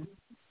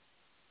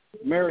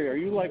 Mary, are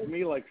you like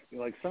me? Like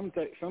some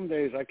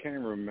days I can't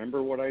even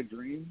remember what I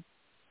dreamed,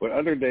 but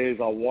other days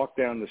I'll walk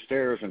down the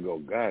stairs and go,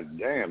 God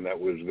damn, that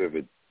was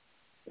vivid,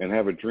 and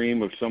have a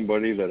dream of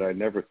somebody that I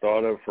never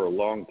thought of for a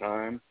long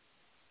time,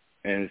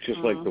 and it's just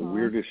like the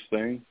weirdest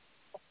thing.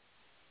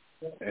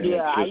 And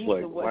it's just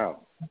like,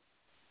 wow.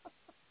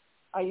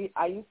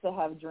 I used to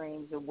have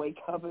dreams and wake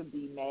up and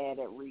be mad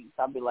at Reese.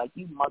 I'd be like,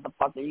 you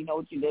motherfucker, you know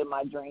what you did in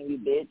my dream, you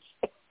bitch.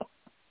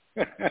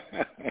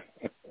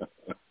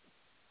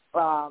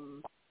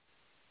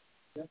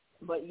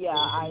 But yeah,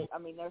 I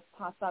mean, there's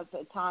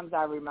times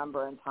I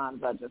remember and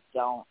times I just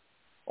don't,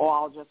 or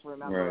I'll just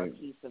remember a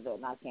piece of it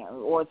and I can't.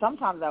 Or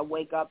sometimes I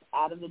wake up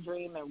out of the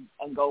dream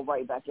and go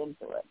right back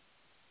into it.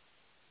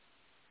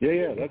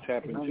 Yeah, that's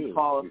happened and too. And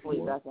fall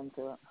asleep back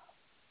into it.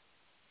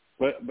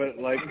 But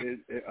like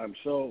I'm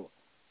so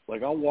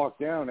like I'll walk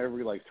down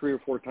every like 3 or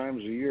 4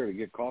 times a year to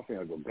get coffee.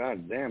 And I go,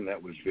 God damn,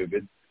 that was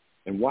vivid.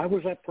 And why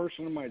was that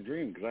person in my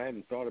dream? Because I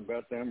hadn't thought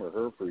about them or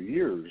her for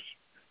years.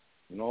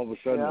 And all of a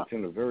sudden it's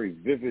in a very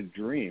vivid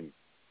dream.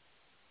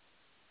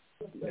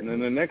 And then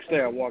the next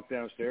day I walk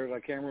downstairs, I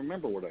can't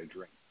remember what I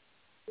dreamed.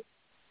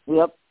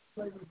 Yep.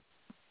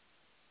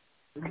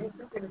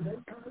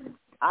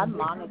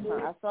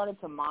 I started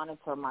to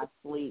monitor my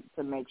sleep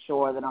to make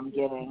sure that I'm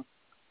getting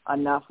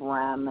enough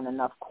REM and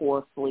enough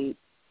core sleep.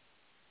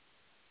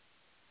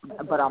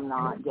 But I'm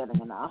not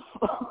getting enough.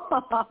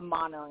 I'm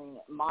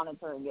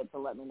monitoring it to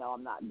let me know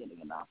I'm not getting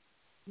enough.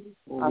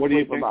 Well, what do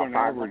you think on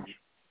average?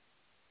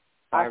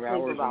 5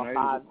 hours a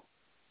night?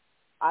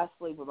 I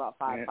sleep about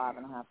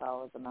 5.5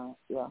 hours a night,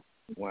 yeah.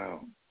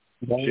 Wow.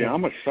 See,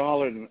 I'm a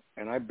solid,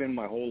 and I've been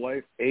my whole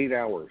life, 8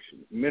 hours,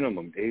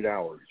 minimum 8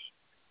 hours.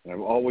 And I've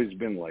always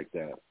been like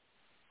that.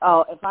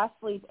 Oh, if I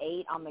sleep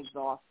 8, I'm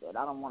exhausted.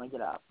 I don't want to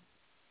get up.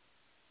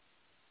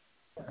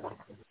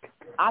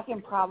 I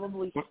can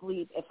probably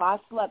sleep, if I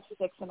slept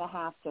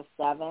 6.5 to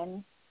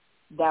 7,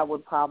 that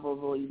would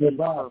probably be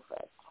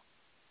perfect.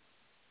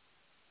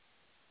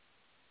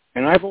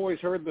 And I've always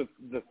heard the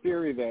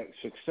theory that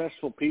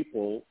successful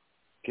people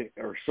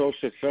are so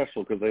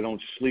successful because they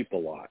don't sleep a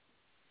lot.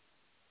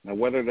 Now,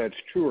 whether that's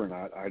true or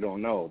not, I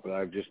don't know, but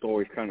I've just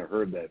always kind of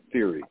heard that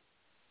theory.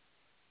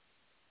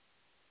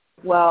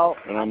 Well,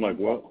 and I'm like,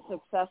 well,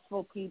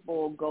 successful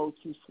people go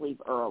to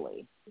sleep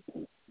early.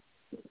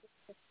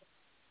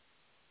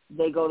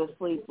 They go to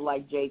sleep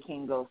like J.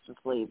 King goes to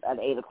sleep at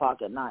 8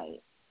 o'clock at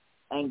night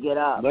and get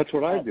up. That's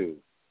what I do.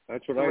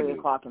 That's what I do. 3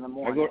 o'clock in the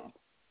morning.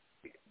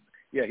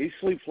 Yeah, he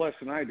sleeps less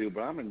than I do,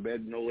 but I'm in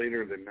bed no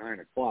later than 9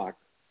 o'clock,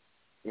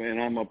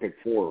 and I'm up at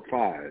 4 or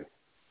 5.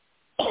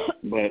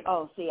 But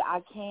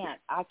I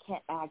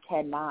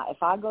cannot.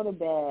 If I go to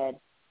bed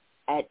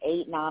at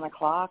 8, 9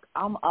 o'clock,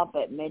 I'm up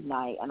at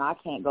midnight, and I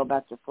can't go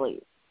back to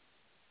sleep.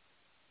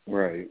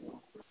 Right.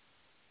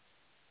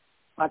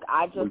 Like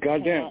I just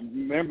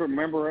goddamn, remember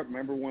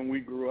when we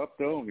grew up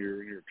though, in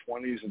your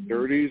 20s and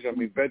 30s? I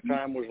mean,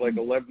 bedtime was like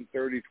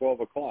 11:30, 12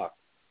 o'clock.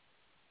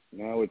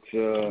 Now it's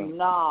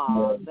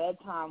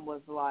bedtime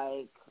was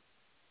like.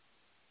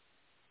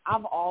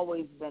 I've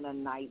always been a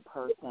night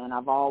person.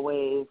 I've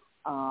always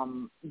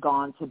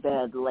gone to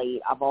bed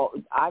late.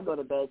 I go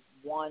to bed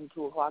 1,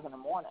 2 o'clock in the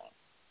morning.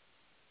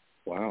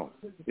 Wow.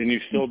 And you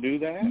still do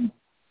that?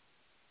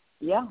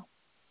 Yeah.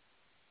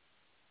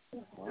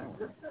 Wow.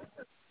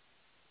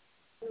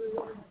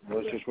 Well,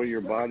 it's just what your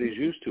body's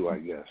used to, I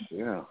guess.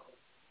 Yeah.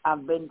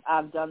 I've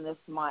done this.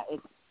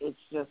 It's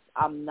just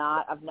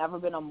I've never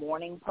been a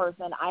morning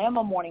person. I am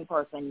a morning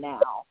person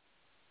now,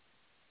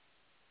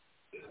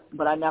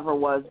 but I never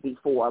was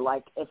before.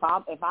 Like if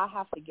I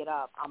have to get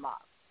up, I'm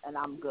up and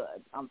I'm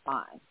good. I'm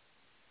fine.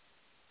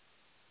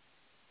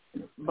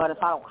 But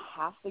if I don't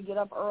have to get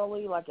up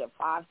early, like at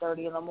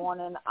 5:30 in the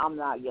morning, I'm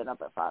not getting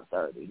up at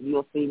 5:30.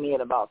 You'll see me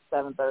at about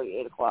 7:30,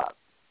 8 o'clock.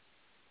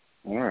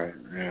 All right.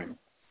 Yeah.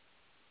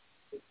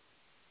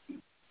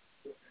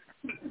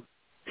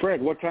 Fred,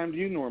 what time do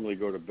you normally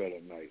go to bed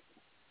at night?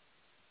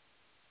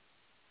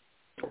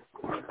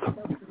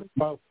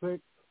 About 6.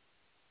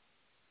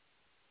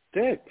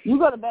 6? You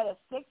go to bed at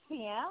 6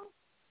 p.m.?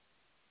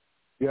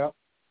 Yep.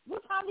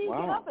 What time do you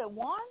get up at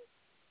 1?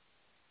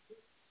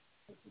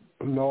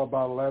 No,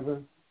 about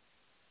 11.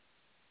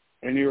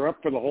 And you're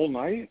up for the whole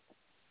night?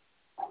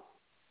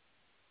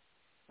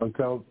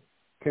 Until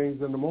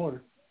King's in the morning.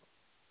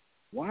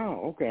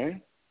 Wow.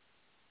 Okay.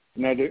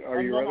 Now,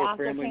 are your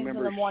other family members?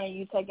 In the morning,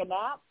 you take a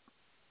nap?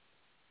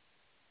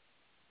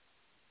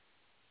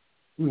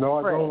 No,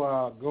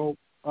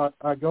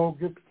 I go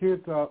get the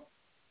kids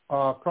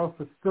across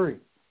the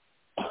street.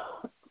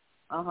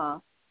 Uh-huh.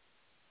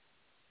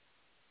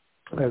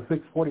 At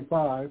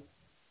 6:45.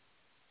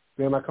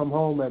 Then I come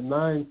home at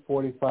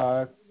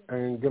 9:45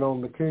 and get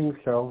on the King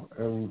show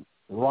and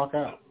rock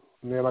out.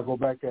 And then I go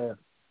back at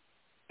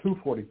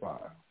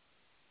 2:45.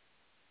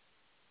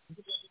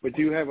 But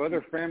do you have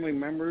other family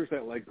members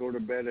that like go to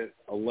bed at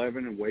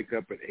 11 and wake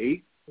up at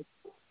 8?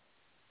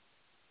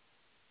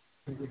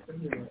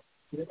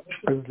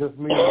 It's just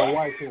me and my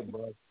wife here,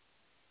 bro.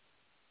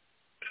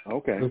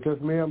 Okay. It's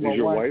just me and my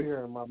wife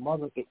here, and my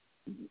mother.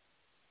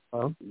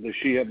 Huh? Does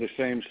she have the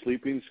same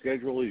sleeping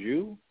schedule as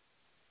you?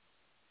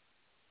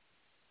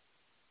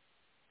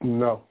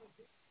 No.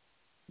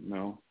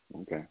 No?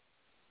 Okay.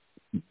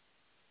 She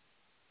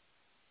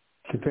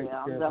takes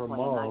care of her mom. I'm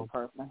definitely a night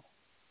person.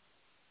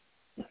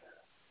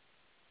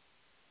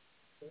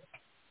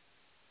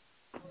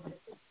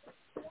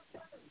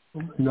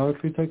 No,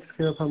 she takes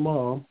care of her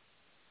mom.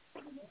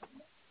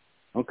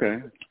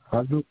 Okay.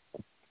 I do.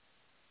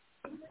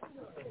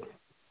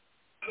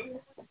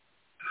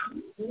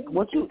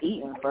 What you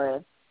eating,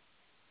 Fred?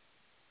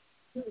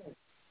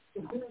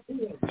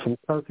 Some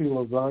turkey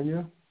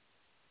lasagna.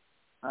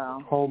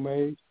 Oh.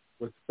 Homemade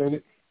with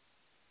spinach.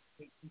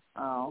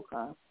 Oh,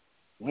 okay.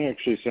 That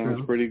actually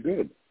sounds pretty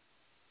good.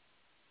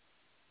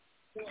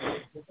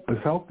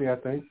 It's healthy, I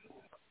think.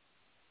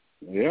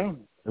 Yeah.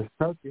 It's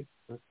turkey.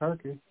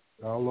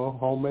 A little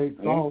homemade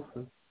sauce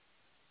and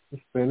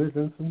spinach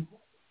and some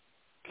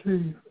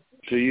cheese.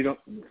 So you don't,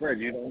 Fred,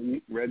 you don't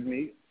eat red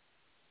meat?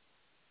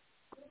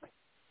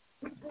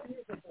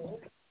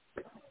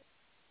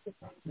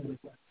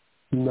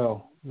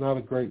 No, not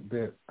a great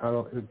bit.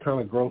 It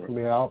kind of grosses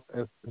me out.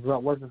 It's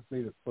not worth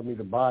it for me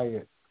to buy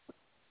it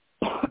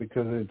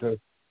because it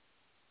just,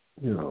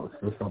 it's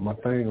just not my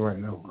thing right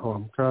now.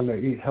 I'm trying to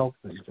eat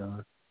healthy,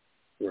 John.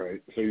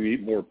 Right. So you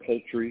eat more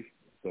poultry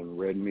than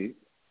red meat.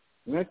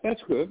 And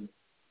that's good.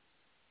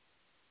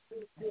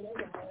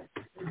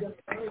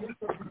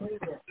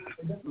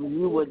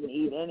 You wouldn't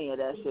eat any of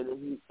that shit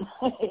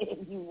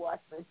if you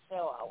watched the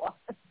show I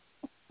watched.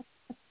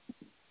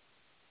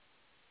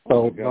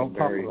 So don't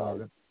talk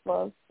about it.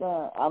 But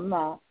I'm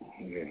not.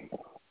 Yeah.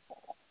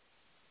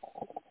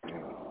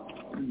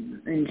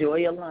 Enjoy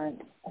your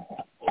lunch.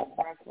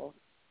 Breakfast.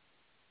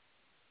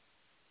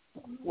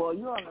 Well,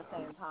 you're on the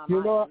same time.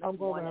 I'm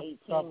going to have to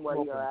stop where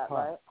smoking you're at, pot.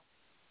 right?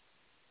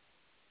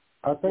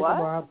 I think what? I'm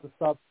gonna have to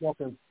stop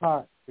smoking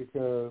pot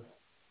because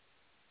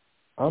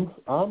I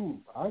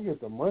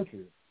get the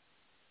munchies.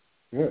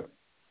 Yeah.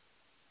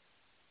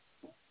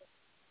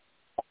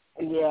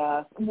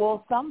 Yeah.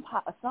 Well,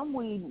 some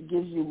weed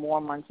gives you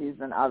more munchies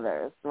than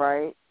others,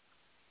 right?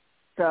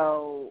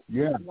 So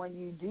when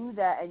you do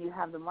that and you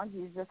have the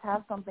munchies, just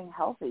have something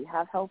healthy.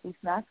 Have healthy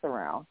snacks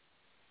around.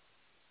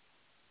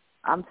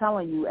 I'm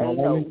telling you,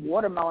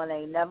 watermelon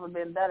ain't never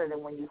been better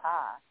than when you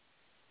high.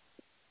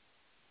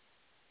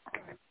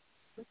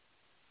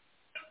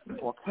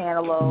 Or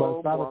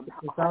cantaloupe, or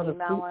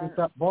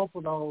honeymelon. Both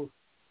of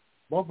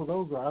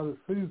those are out of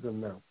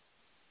season now.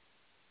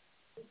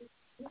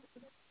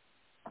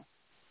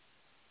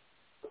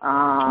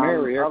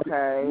 Mary,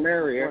 okay.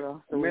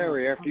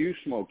 After you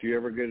smoke, do you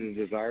ever get a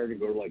desire to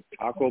go to like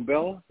Taco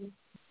Bell?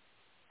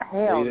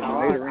 Hell no,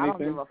 I don't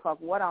give a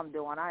fuck what I'm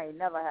doing. I ain't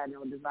never had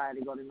no desire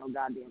to go to no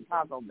goddamn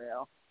Taco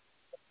Bell.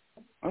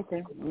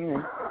 Okay.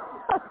 Yeah.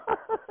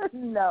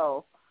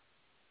 No.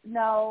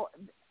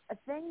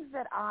 Things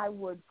that I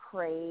would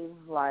crave,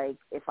 like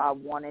if I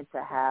wanted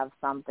to have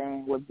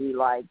something, would be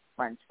like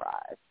French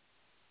fries.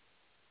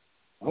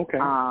 Okay.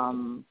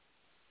 An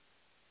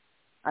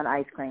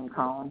ice cream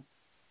cone.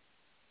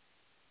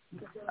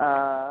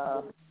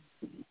 Well,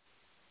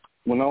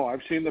 no,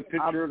 I've seen the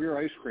picture of your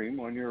ice cream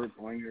on your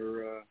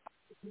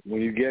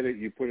when you get it,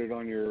 you put it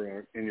on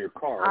your in your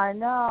car. I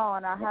know,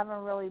 and I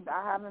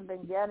haven't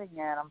been getting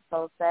it. I'm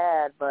so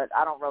sad, but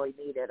I don't really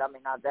need it. I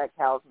mean, that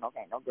cow's no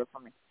good for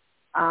me.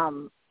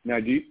 Now,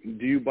 do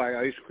you buy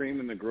ice cream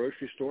in the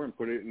grocery store and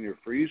put it in your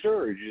freezer,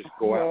 or you just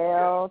go out?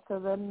 Hell to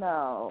the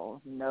no.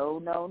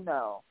 No.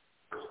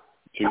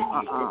 So you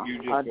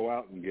just go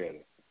out and get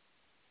it.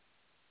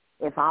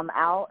 If I'm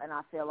out and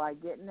I feel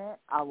like getting it,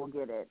 I will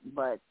get it.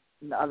 But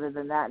other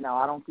than that, no,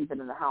 I don't keep it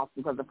in the house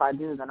because if I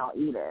do, then I'll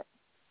eat it.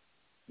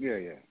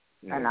 Yeah.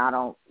 And I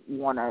don't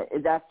want to.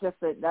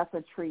 That's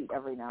a treat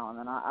every now and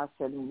then. I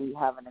shouldn't be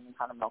having any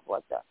kind of milk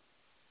like that.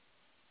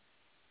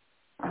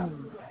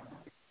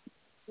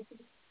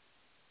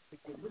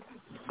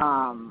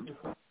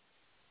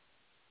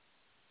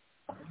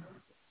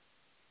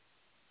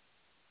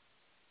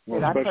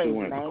 Especially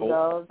when it's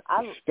cold.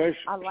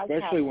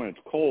 Especially when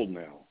it's cold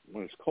now.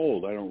 When it's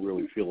cold, I don't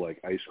really feel like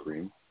ice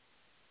cream.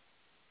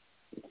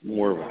 It's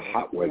more of a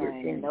hot weather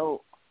thing.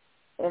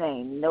 It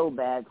ain't no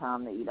bad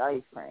time to eat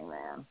ice cream,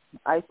 man.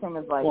 Ice cream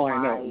is like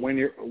I know when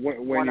you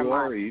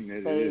are eating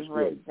it, it is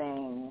good.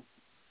 Things.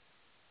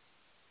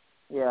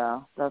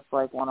 Yeah, that's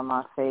like one of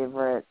my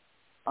favorite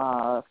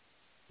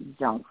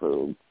junk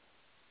foods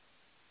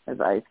is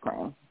ice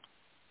cream.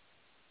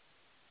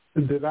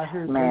 Did I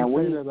hear you say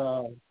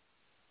that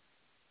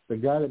the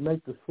guy that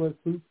makes the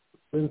sweatsuits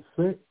been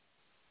sick?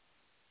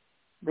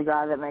 The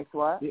guy that makes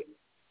what?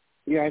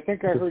 Yeah, I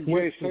think I heard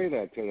Jay say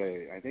that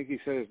today. I think he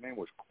said his name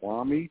was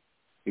Kwame.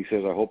 He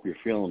says, I hope you're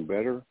feeling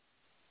better.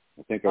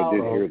 I think I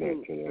did hear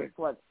that today. The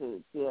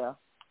sweatsuits, yeah.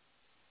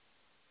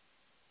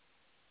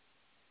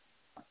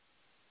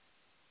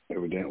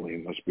 Evidently, he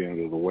must be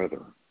under the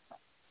weather.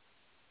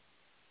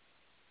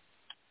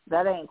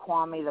 That ain't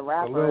Kwame the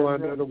rapper. A little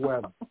under the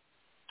weather.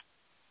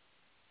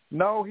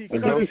 No, he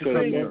cut his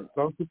finger.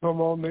 Don't you come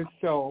on this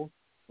show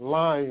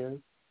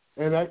lying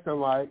and acting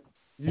like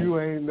you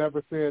ain't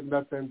never said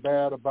nothing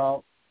bad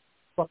about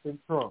fucking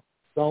Trump.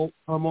 Don't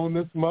come on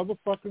this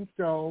motherfucking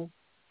show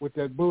with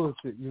that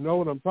bullshit. You know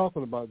what I'm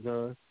talking about,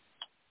 John.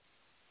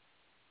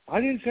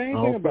 I didn't say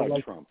anything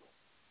about Trump.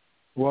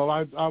 Well,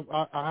 I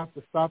have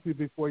to stop you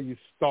before you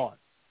start.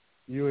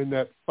 You in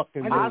that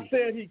fucking I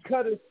said he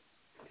cut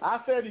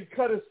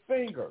his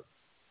finger.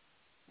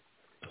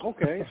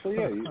 Okay, so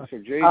yeah, so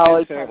Jay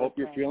said, I hope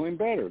you're feeling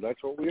better.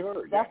 That's what we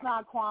heard. That's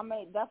not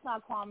Kwame. That's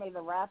not Kwame the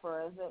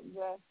rapper, is it,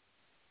 Jay?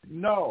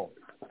 No.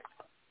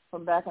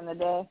 From back in the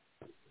day?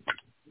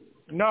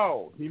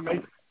 No, he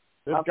makes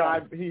this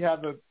guy. He has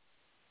a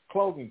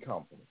clothing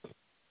company.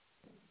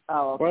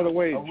 Oh, okay. By the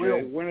way,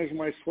 Jay, when is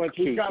my sweatsuit supposed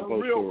to arrive? He's got a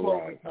real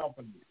clothing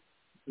company.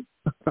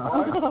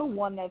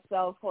 One that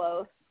sells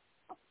clothes.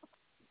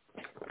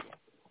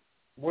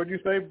 What'd you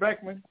say,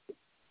 Beckman?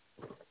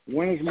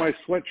 When is my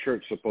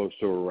sweatshirt supposed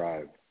to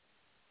arrive?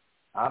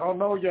 I don't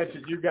know yet.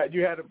 You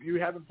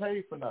haven't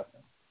paid for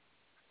nothing.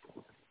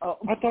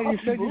 I thought you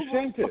said you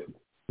sent it.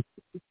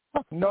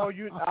 No,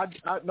 I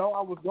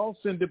was gonna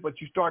send it, but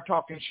you start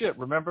talking shit.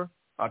 Remember,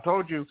 I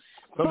told you.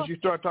 As soon as you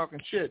start talking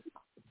shit,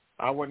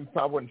 I wouldn't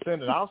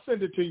send it. I'll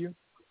send it to you.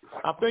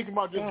 I'm thinking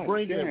about just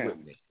bringing it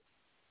with me.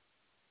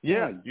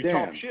 Yeah, you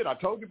talk shit. I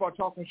told you about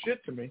talking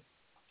shit to me.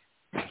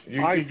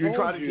 I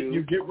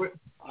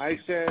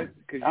said,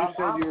 because you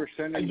said you were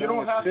sending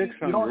down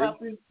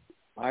 $600.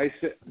 I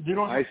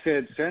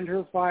said send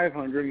her $500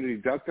 and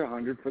deduct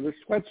 $100 for the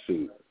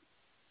sweatsuit.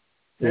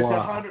 It's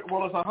 $100.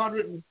 Well, it's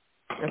 $100.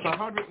 It's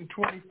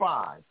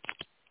 $125.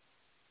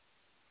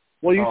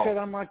 Well, you said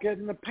I'm not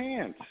getting the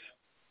pants.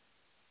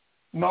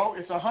 No,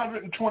 it's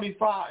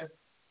 $125.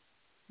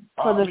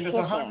 For the it's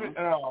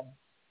 $100.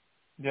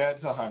 Yeah,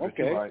 it's $100.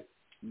 Okay. Right.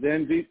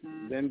 Then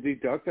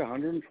deduct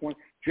 $120.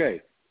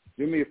 Jay,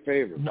 do me a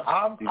favor.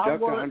 Deduct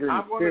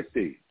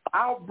 $150.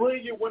 I'll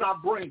bring it when I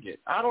bring it.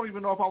 I don't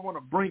even know if I want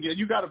to bring it.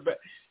 You got to bet.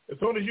 As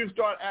soon as you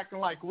start acting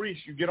like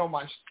Reese, you get on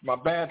my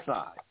bad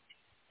side.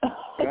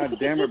 God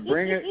damn it!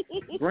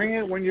 Bring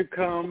it when you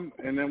come,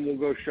 and then we'll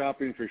go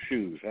shopping for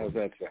shoes. How's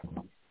that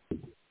sound?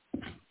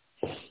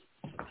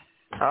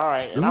 All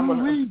right, and I'm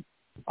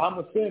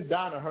gonna send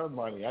Donna her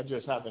money. I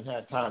just haven't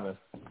had time to.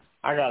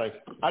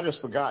 I just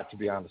forgot, to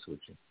be honest with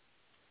you.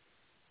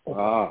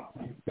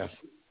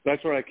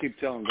 That's what I keep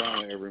telling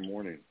Donna every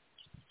morning.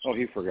 Oh,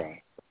 he forgot.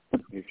 Yeah,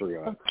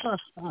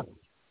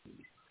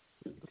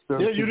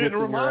 you didn't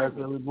remind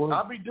me.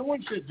 I'll be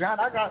doing shit, John.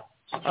 I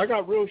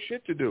got real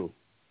shit to do.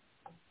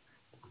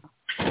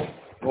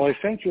 Well, I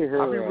sent you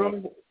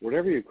her,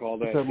 whatever you call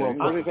that thing.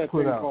 What is that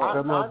thing called?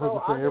 That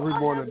motherfucker say every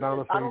morning,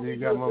 Donna says, you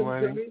got my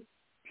money.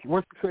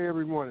 What you say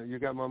every morning? You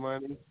got my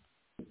money?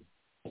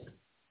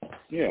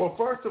 Yeah. Well,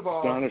 first of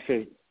all, Donna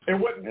says,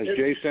 has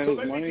Jay sent his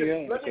money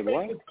yet? Let me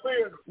make this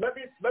clear. Let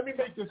me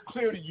make this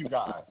clear to you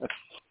guys.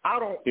 I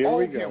don't owe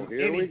him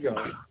anything.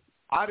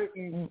 I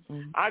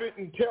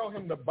didn't tell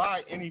him to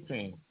buy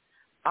anything.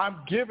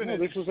 I'm giving it.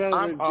 This was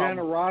out of the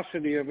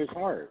generosity of his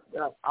heart.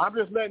 I'm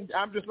just letting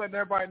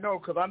everybody know,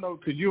 because I know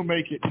you'll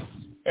make it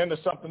into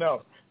something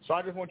else. So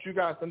I just want you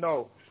guys to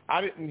know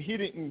I don't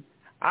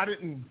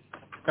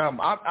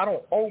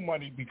owe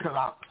money because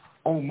I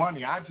owe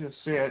money. I just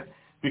said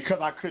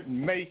because I couldn't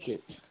make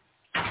it,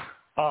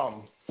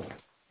 I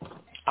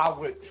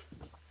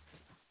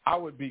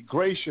would be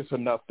gracious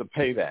enough to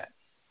pay that.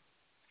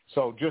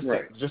 So just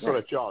so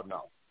that y'all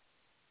know.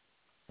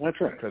 That's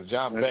right.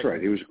 That's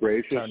right. He was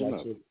gracious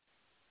enough.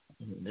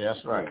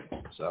 That's right.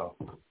 So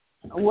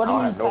what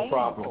are you no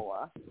problem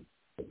for?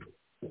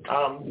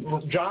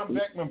 John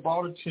Beckman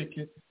bought a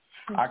ticket.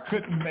 I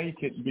couldn't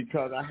make it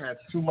because I had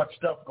too much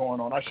stuff going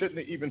on. I shouldn't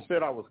have even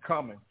said I was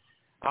coming.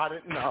 I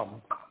didn't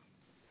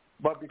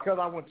but because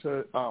I went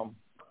to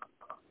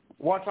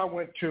once I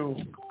went to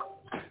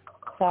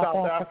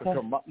South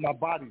Africa, my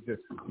body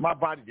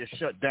just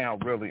shut down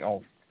really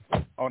on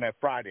that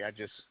Friday.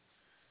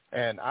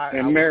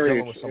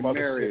 Mary,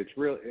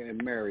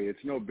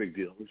 it's no big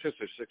deal. It's just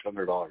a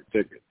 $600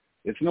 ticket.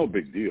 It's no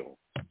big deal.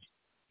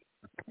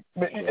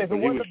 If it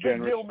wasn't a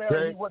big deal,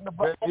 Mary, he wouldn't have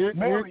brought it.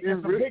 Mary,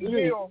 it's a big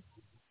deal.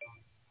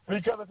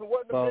 Because if it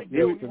wasn't a big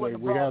deal, he wouldn't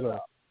have brought it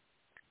up.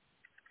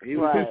 He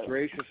was just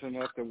gracious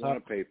enough to want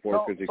to pay for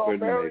it because he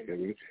couldn't make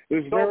it. It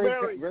was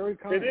very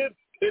kind.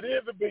 It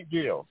is a big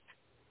deal.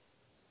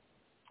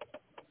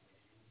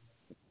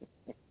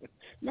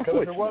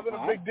 Because if it wasn't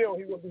a big deal,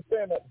 he wouldn't be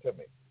saying nothing to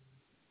me.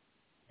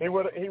 He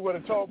would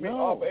have told me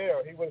off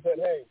air. He would have said,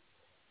 "Hey,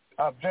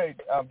 Jay,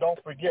 don't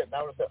forget." And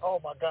I would have said, "Oh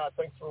my God,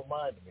 thanks for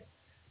reminding me."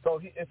 So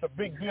it's a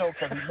big deal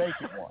because he's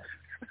making one.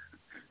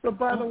 But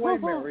by the way,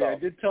 Mary, I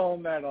did tell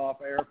him that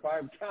off air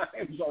 5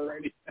 times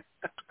already.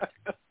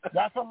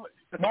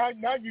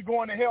 Now you're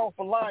going to hell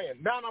for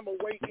lying. Now I'm going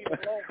to wait even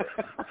longer.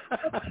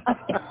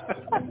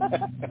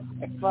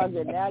 Fuck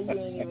it. Now you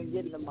ain't even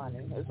getting the money.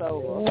 It's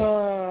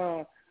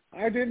over.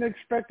 I didn't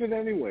expect it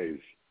anyways.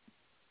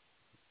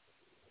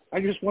 I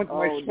just want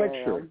my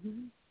sweatshirt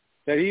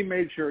that he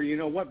made sure. You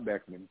know what,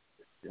 Beckman?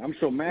 I'm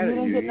so mad at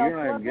you. You're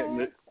not even getting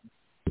it.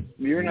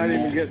 You're not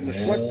even getting the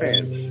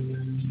sweatpants.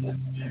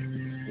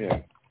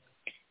 Yeah.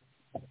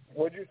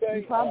 What'd you say?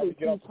 You're probably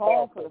too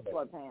tall for the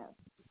sweatpants.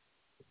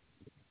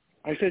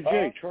 I said,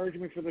 Jay, charge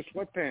me for the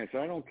sweatpants.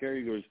 I don't care.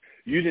 He goes,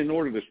 you didn't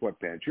order the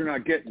sweatpants. You're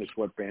not getting the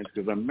sweatpants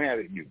because I'm mad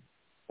at you.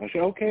 I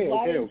said, okay, Why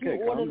calm didn't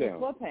you order down.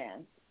 The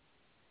sweatpants?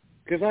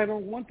 Because I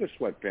don't want the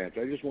sweatpants.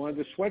 I just wanted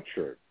the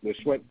sweatshirt, the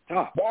sweat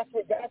top. That's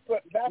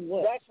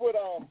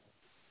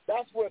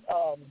what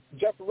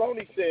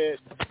Jefferoni said,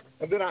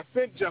 and then I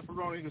sent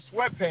Jefferoni the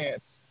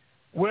sweatpants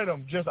with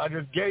him. I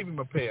just gave him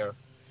a pair,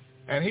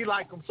 and he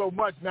liked them so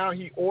much. Now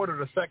he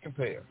ordered a second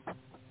pair.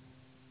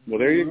 Well,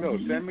 there you go.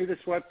 Send me the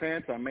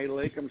sweatpants. I may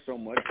like them so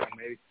much I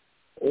may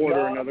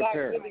order another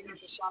pair.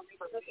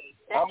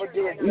 I'm gonna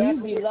do exactly.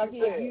 You'd be lucky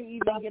if you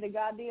even get a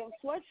goddamn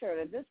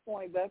sweatshirt at this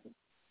point, Becky.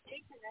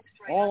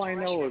 All I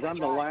know is I'm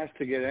the last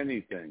to get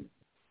anything.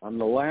 I'm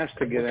the last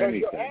to get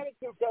anything. Your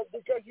attitude,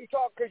 because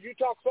you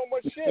talk so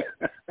much shit.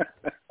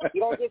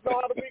 You don't just know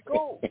how to be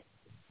cool.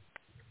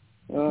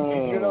 You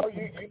know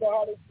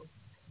how to.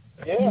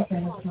 Yeah.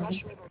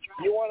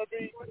 You want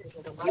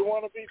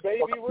to be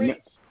Baby Reese.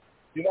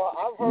 You know,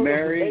 I've heard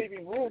Mary, of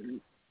Baby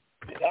Ruth.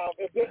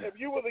 If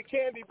you were the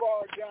candy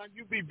bar, John,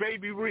 you'd be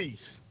Baby Reese.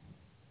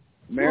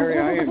 Mary,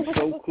 I am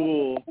so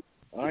cool.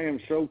 I am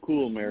so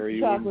cool, Mary.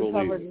 You wouldn't believe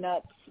chocolate-covered it.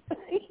 nuts.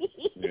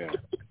 Yeah.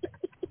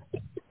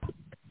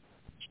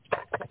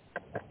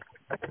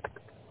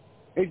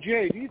 Hey,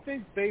 Jay, do you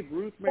think Babe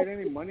Ruth made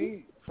any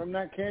money from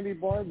that candy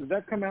bar? Did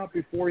that come out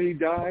before he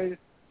died?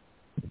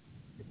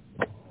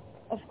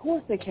 Of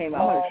course it came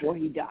out before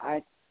he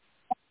died.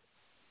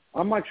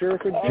 I'm not sure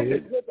if it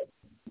did.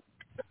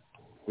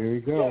 There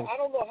you go. Yeah, I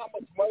don't know how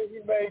much money he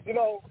made. You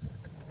know,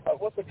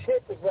 what the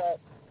trip is that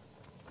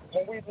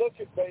when we look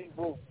at Babe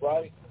Ruth,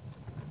 right?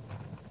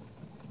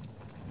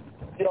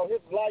 You know,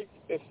 his life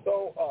is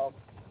so,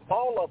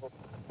 all of them,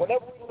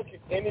 whenever we look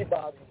at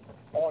anybody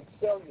on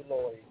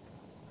celluloid,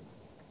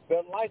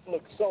 their life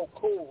looks so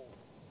cool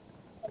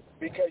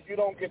because you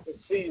don't get to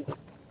see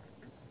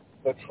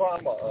the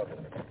trauma of it.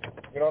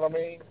 You know what I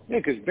mean? Yeah,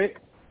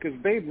 because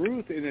Babe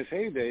Ruth in his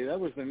heyday, that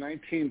was the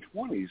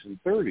 1920s and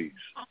 30s.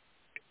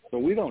 So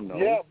we don't know.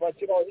 Yeah, but,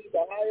 you know, he's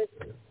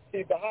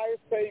the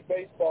highest paid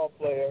baseball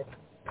player.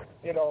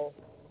 You know,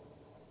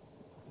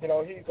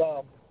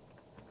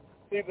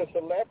 he's a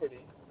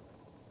celebrity.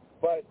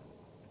 But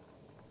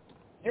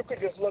you could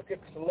just look at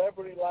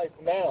celebrity life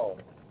now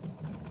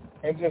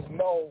and just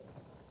know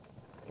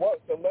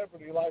what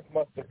celebrity life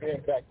must have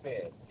been back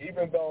then.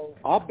 Even though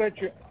I'll bet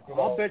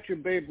you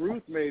Babe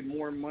Ruth made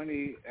more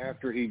money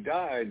after he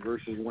died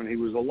versus when he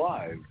was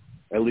alive.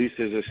 At least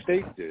his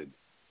estate did.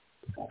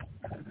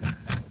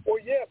 Well,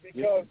 yeah,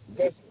 because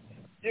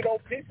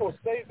people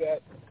say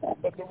that,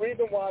 but the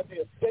reason why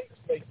the estates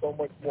make so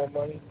much more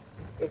money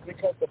is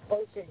because the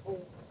person who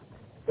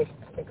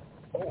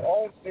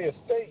owns the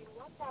estate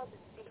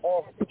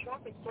or the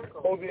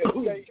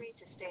estate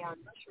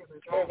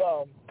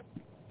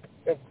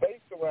is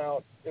based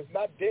around is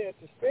not dead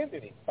to spend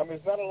any. I mean,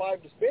 it's not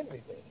alive to spend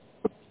anything.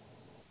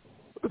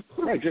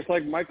 Right, just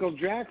like Michael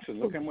Jackson.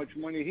 Look how much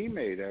money he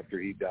made after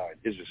he died.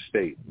 His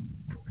estate.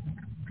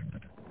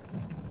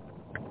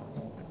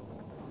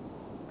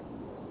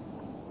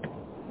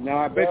 Now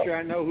I bet you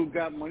I know who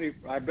got money.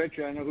 I bet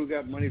you I know who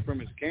got money from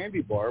his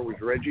candy bar was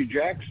Reggie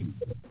Jackson.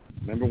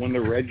 Remember when the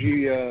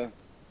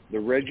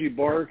Reggie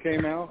bar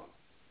came out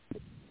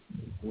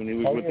when he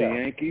was with the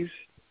Yankees?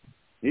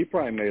 He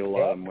probably made a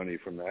lot of money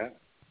from that.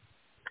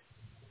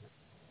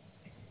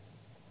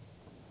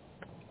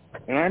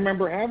 And I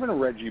remember having a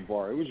Reggie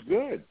bar. It was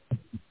good.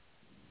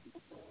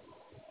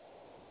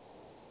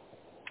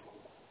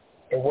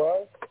 It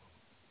was?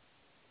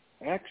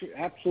 Actually,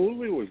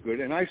 absolutely was good.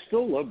 And I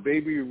still love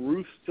Baby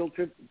Ruth still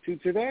to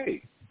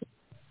today.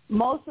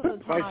 Most of the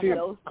time,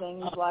 those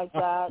things like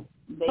that,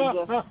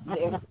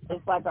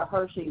 it's like a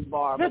Hershey's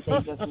bar, but they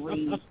just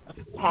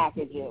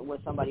repackage it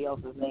with somebody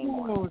else's name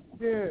on it. Oh,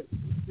 shit.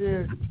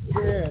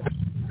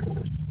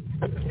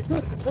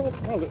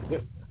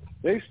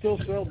 They still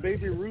sell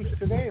Baby Ruths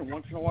today, and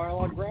once in a while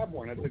I'll grab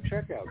one at the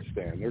checkout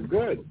stand. They're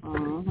good.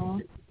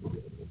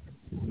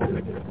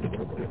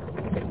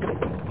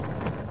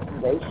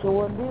 They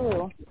sure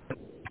do.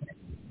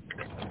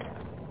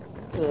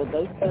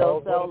 They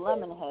still sell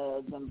lemon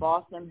heads and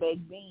Boston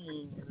baked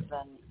beans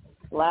and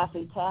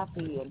Laffy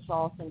Taffy and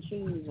Charleston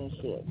cheese and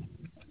shit.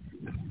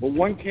 But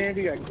one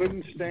candy I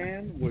couldn't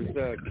stand was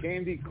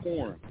candy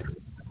corn.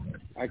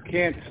 I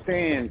can't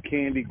stand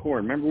candy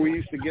corn. Remember we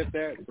used to get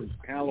that for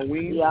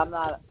Halloween? Yeah, I'm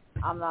not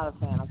a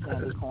fan of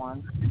candy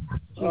corn.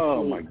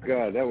 Oh my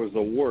God, that was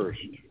the worst.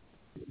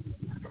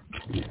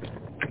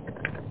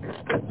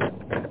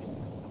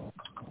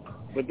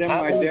 But then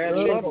my dad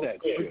loved that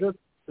shit.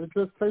 It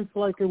just tastes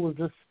like it was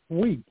just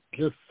sweet.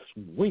 Just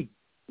sweet.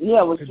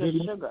 Yeah, it was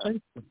just sugar.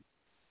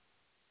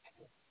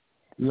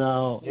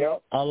 Now,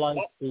 I like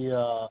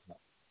the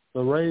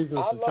raisins,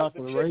 the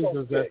chocolate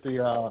raisins at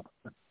the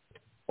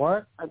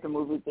what? At the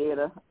movie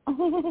theater.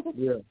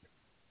 Yeah.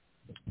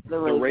 The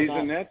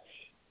Raisinets?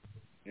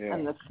 Yeah.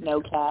 And the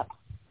snow cap.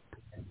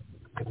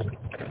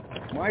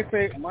 My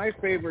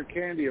favorite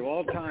candy of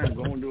all time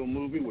going to a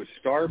movie was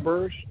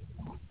Starburst.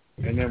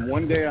 And then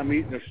one day I'm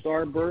eating a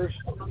Starburst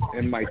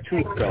and my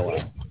tooth fell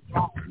out.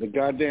 The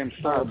goddamn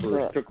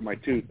Starburst took my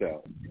tooth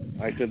out.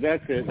 I said,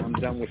 that's it. I'm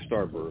done with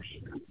Starburst.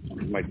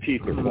 My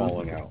teeth are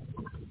falling out.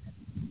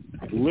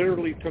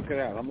 Literally took it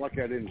out. I'm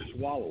lucky I didn't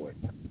swallow it.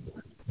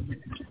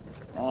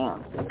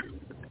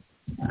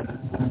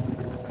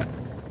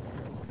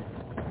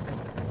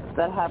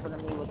 That happened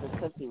to me with the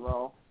Tootsie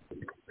Roll.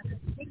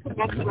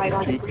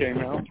 Tooth came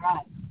out?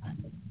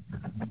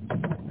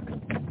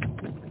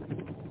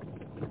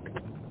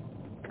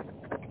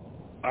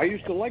 I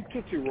used to like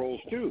Tootsie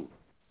Rolls, too.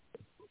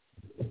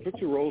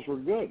 Tootsie Rolls were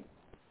good.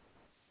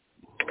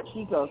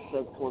 Chico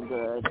Sticks were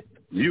good.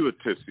 You a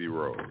Tootsie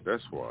Roll.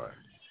 That's why.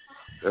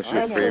 That's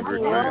your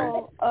favorite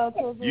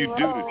thing. You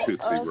do the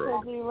Tootsie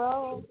Roll. Tootsie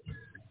Roll.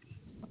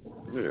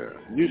 Yeah.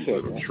 You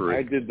said that.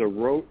 I did the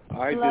roach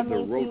roll.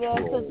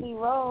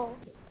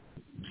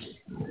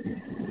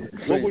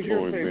 What was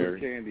your favorite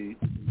candy?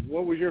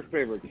 What was your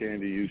favorite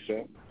candy, you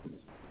said?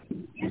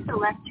 You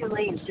select 2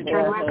 lanes to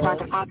turn left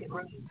onto Pocket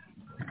Road.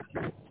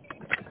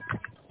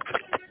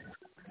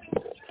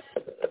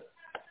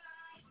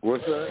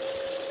 What's that?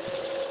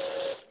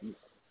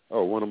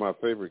 Oh, one of my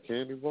favorite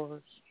candy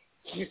bars?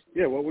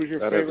 Yeah, what was your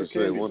favorite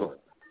candy bar?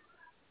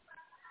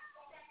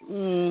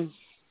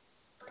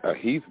 A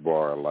Heath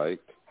bar I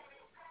liked.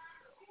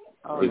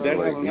 Did that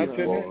have nuts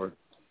in it?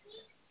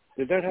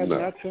 Did that have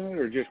nuts in it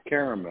or just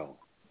caramel?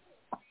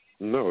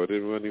 No, it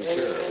didn't really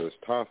caramel. It was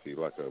toffee,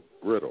 like a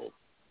brittle.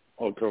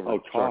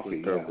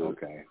 Toffee, yeah,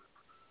 okay.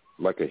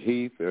 Like a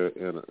Heath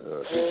and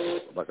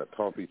like a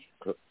toffee,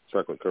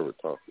 chocolate-covered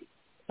toffee.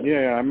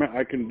 Yeah,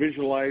 I can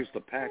visualize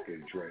the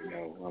package right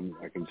now.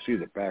 I can see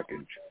the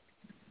package.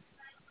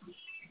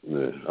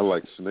 Yeah, I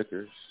like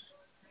Snickers.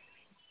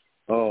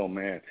 Oh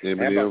man,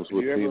 M&Ms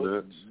with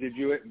peanuts. Did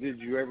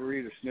you ever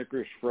eat a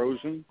Snickers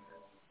frozen?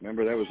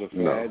 Remember that was a fad.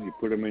 No. You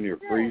put them in your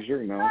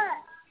freezer. No.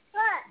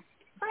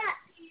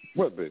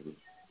 What, baby?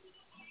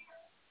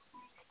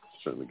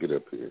 Trying to get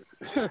up here.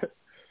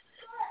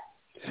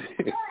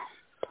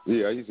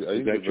 Yeah, I used to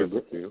Is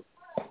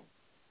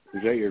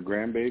that your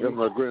grandbaby? That's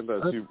my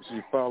granddaughter.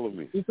 She followed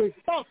me.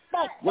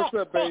 What's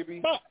up,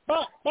 baby?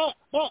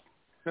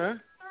 Huh?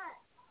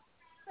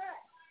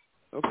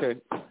 Okay.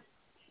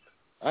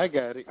 I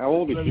got it. How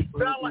old is she? He's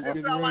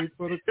getting ready.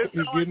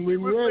 He's getting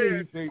ready.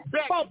 He says,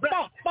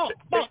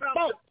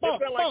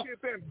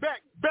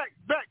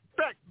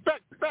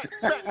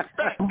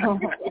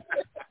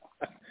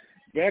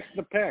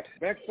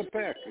 Back the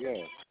pack.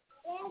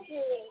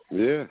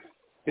 Yeah.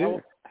 Yeah.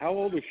 How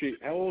old is she?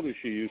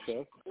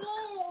 Yusuf?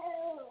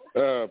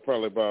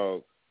 Probably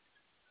about.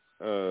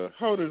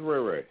 How old is Ray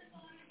Ray?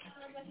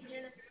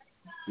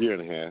 Year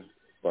and a half,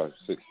 about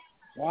 6.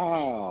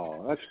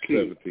 Wow, that's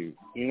cute. 17.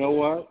 You know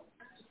what?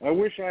 I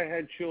wish I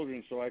had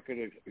children so I could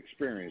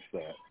experience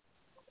that.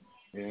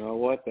 You know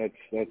what?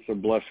 That's a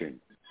blessing.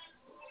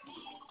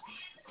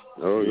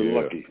 Oh,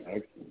 You're lucky.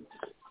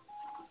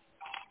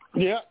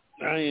 Yeah,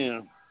 I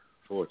am.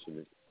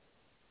 Fortunate.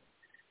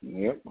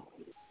 Yep.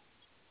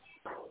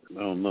 I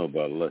don't know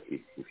about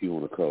lucky, if you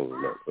want to call it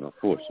luck, but I'm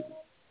fortunate.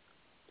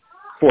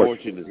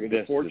 Fortune is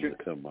destined to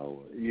come my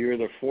way. You're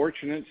the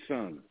fortunate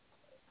son.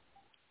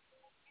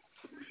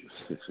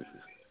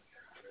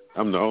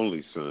 I'm the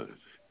only son.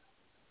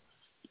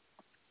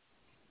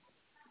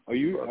 Are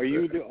you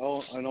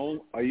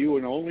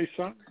an only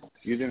son?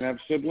 You didn't have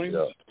siblings?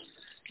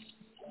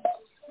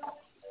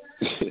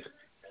 Yeah.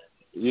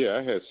 Yeah,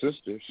 I had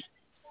sisters.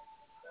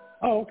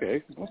 Oh,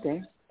 okay.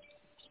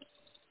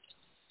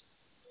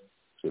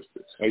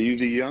 Sisters. Are you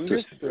the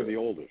youngest or the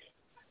oldest?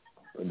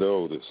 The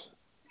oldest.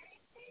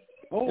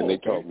 Oh, and they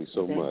taught me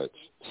so much.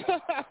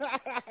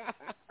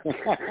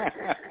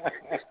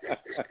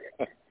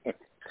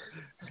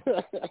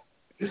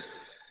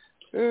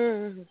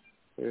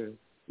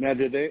 Now,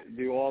 do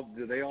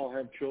they all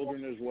have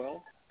children as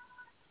well?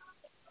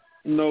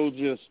 No,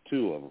 just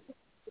 2 of them.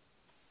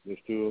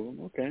 Just 2 of them.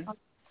 Okay.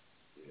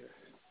 Yeah.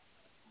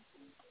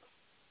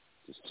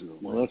 Just 2 of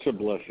them. Well, that's a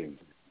blessing.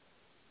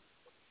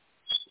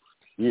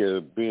 Yeah,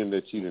 being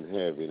that you didn't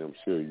have it, I'm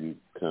sure you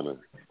kind of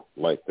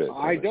like that.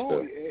 I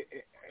don't.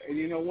 And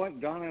you know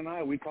what? Donna and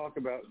I, we talk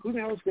about who the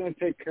hell is going to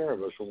take care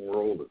of us when we're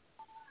older.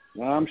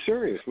 No, I'm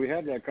serious. We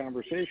had that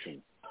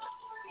conversation.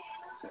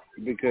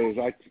 because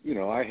I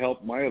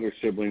help my other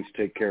siblings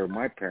take care of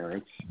my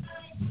parents,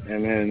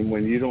 and then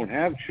when you don't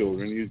have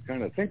children, you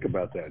kind of think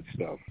about that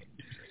stuff.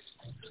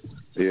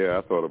 Yeah,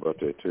 I thought about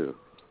that too.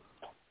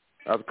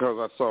 Because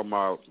I saw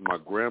my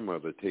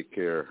grandmother take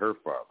care of her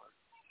father.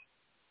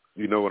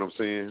 You know what I'm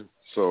saying?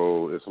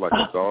 So it's like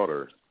a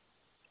daughter.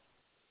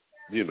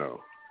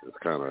 It's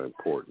kind of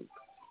important.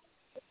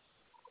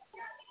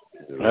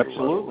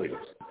 Absolutely.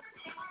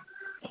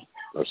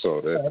 I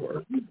saw that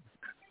part.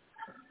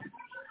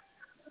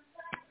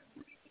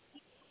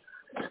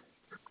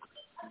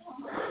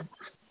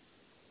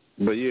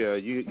 But yeah,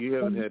 you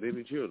haven't had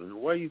any children.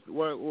 Why you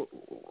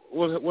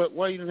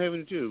didn't have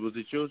any children? Was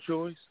it your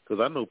choice? Because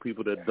I know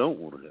people that don't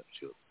want to have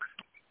children.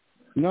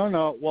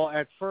 No. Well,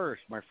 at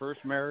first, my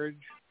first marriage,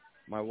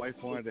 my wife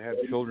wanted to have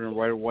children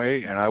right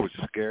away, and I was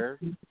scared,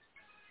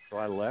 so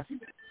I left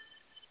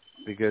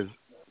because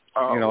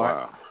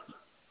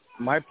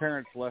my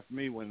parents left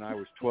me when I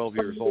was 12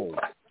 years old.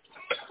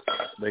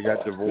 They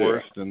got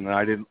divorced, and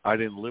I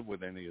didn't live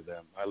with any of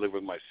them. I lived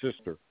with my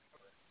sister.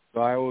 So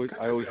I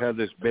always had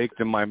this baked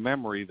in my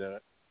memory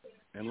that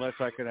unless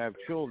I could have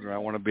children, I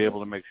want to be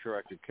able to make sure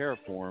I could care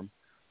for them.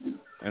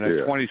 And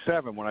at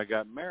 27, when I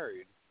got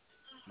married,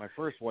 my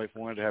first wife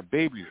wanted to have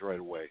babies right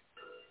away.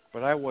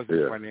 But I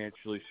wasn't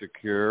financially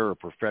secure or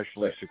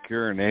professionally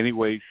secure in any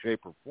way,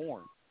 shape, or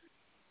form.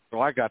 So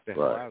I got the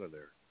hell out of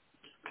there.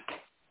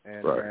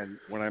 And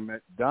when I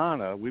met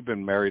Donna, we've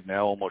been married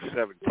now almost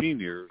 17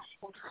 years.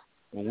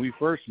 When we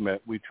first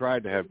met, we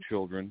tried to have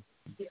children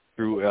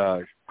through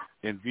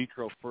in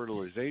vitro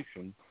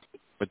fertilization,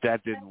 but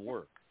that didn't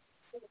work.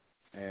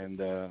 And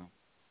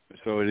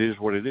so it is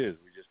what it is.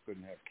 We just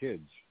couldn't have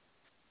kids.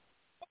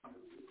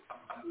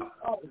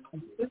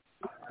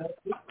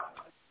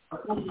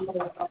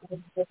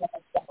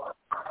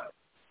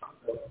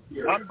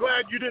 I'm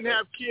glad you didn't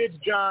have kids,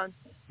 John,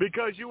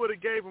 because you would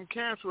have gave them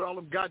cancer with all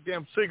them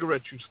goddamn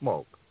cigarettes you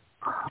smoke.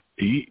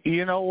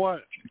 You know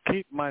what?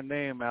 Keep my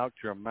name out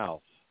your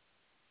mouth.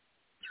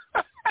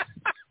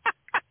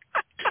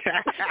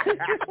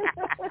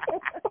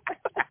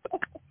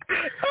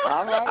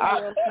 All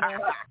right,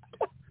 Wilson.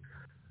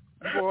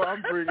 Boy,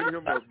 I'm bringing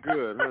him up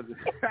good, huh?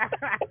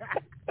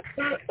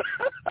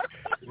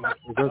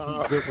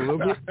 Just a little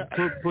bit.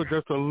 Put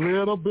just a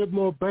little bit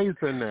more bass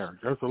in there.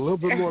 Just a little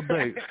bit more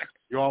bass.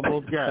 You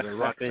almost got it,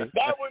 right there.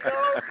 That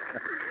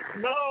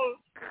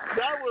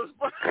was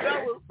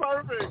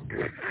perfect.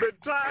 The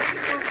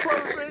timing was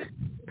perfect.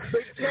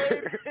 The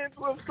cadence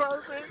was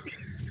perfect.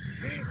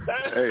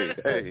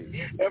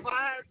 Hey.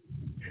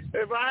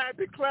 If I had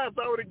the claps,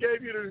 I would have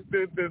gave you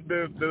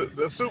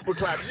the super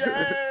clap.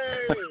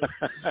 Yay!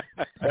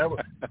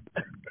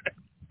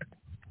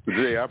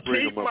 Jay, I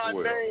bring Keep him up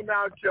my name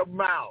out your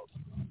mouth.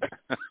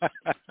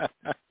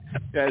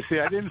 Yeah, see,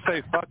 I didn't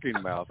say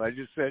fucking mouth. I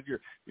just said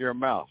your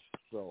mouth.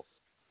 So.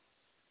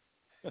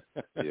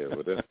 Yeah,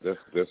 well,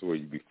 that's where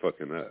you be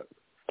fucking up.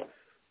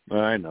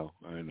 I know.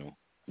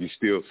 You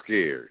still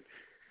scared.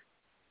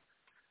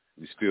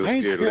 You still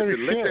scared.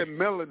 Let that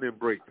melanin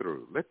break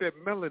through.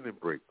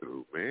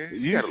 Man.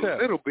 You got a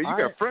little bit. You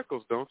got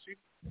freckles, don't you?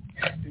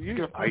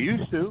 I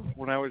used to.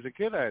 When I was a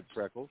kid, I had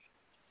freckles.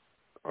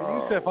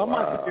 Yusef, I'm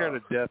not scared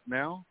of death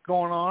now.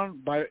 Going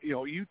on,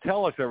 you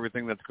tell us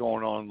everything that's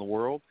going on in the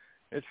world.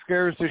 It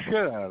scares the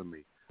shit out of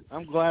me.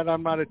 I'm glad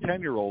I'm not a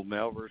 10-year-old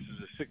now versus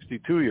a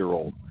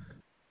 62-year-old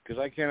because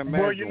I can't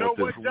imagine what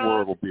this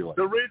world will be like.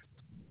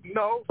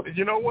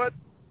 You know what?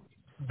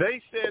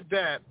 They said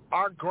that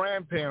our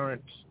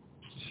grandparents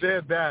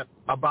said that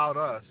about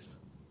us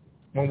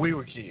when we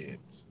were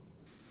kids.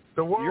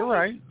 The world You're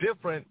right. is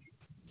different.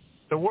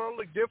 The world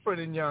looks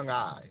different in young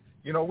eyes.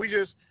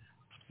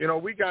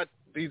 We got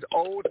these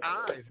old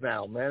eyes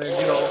now, man,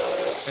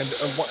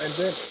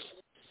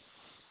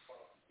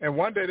 and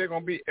one day they're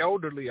gonna be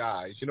elderly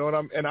eyes. You know what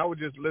And I was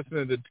just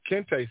listening to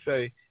Kente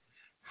say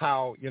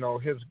how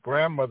his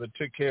grandmother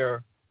took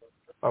care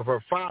of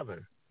her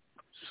father.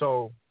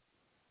 So,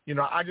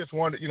 I just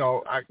wanted,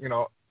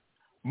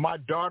 my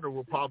daughter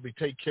will probably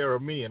take care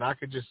of me, and I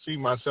could just see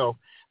myself.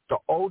 The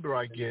older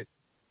I get,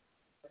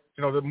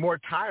 the more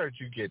tired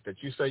you get.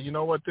 That you say, you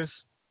know what, it's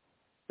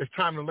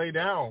time to lay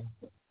down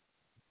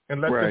and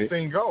let this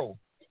thing go.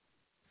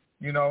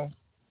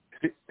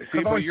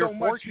 See, but you're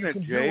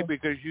fortunate, Jay,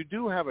 because you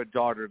do have a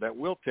daughter that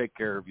will take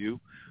care of you,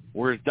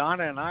 whereas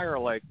Donna and I are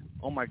like,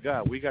 oh my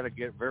God, we got to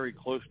get very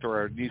close to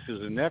our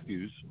nieces and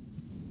nephews.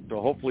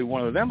 So hopefully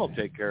one of them will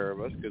take care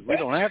of us because we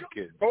don't have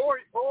kids.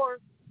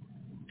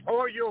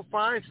 Or you'll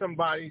find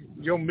somebody,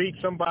 you'll meet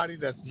somebody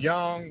that's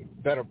young,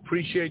 that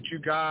appreciates you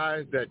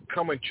guys, that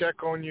come and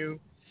check on you,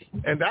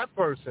 and that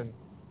person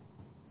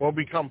will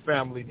become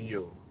family to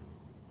you.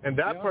 And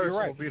that person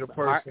will be the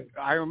person.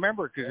 I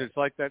remember because it's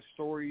like that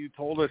story you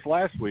told us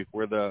last week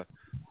where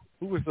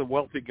who was the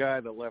wealthy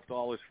guy that left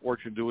all his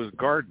fortune to his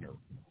gardener?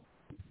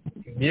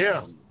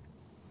 Yeah.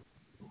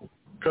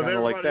 Because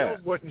everybody like that.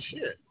 else wasn't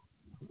shit.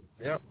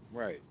 Yep.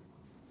 Right.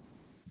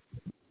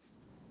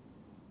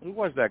 Who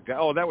was that guy?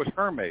 Oh, that was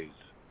Hermes.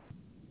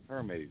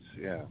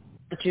 Yeah.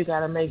 But you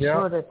got to make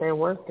sure that they're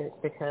worth it,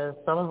 because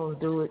some of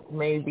them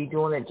may be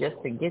doing it just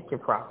to get your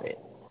profit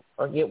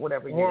or get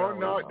whatever you want.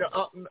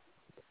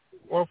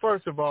 Well,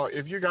 first of all,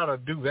 if you got to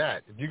do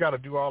that, if you got to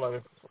do all of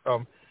it,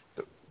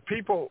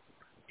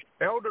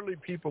 elderly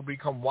people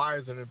become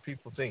wiser than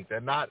people think.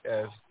 They're not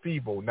as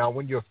feeble. Now,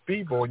 when you're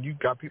feeble and you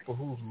got people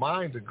whose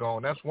minds are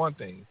gone, that's one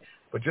thing.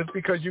 But just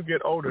because you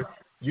get older,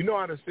 you know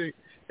how to sit.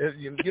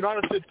 You know how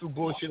to sit through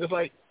bullshit. It's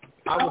like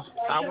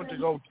I went to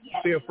go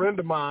see a friend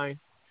of mine,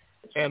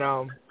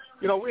 and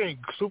we ain't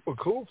super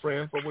cool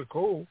friends, but we're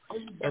cool.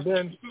 And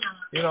then,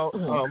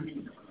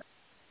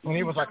 and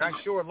he was like, I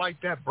sure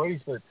like that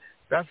bracelet.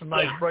 That's a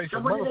nice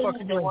bracelet.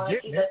 Motherfucker, you ain't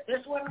getting it.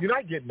 You're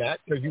not getting that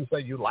because you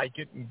say you like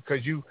it and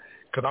because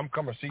I'm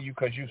coming to see you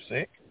because you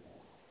sick.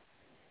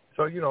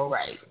 So, you know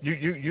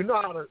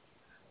how to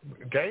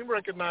game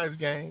recognize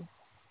game.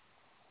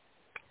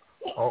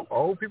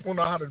 Old people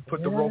know how to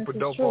put the rope of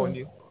dope on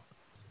you.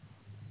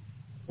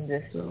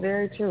 This is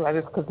very true.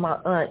 Because my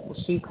aunt,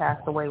 she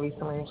passed away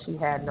recently, and she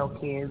had no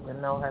kids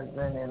and no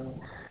husband, and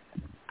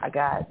I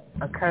got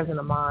a cousin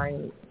of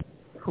mine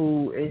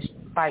who is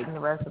fighting the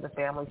rest of the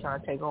family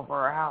trying to take over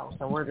our house,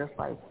 and we're just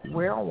like,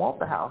 we don't want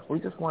the house. We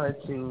just wanted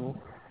to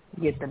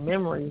get the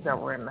memories that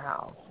were in the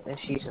house. And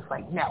she's just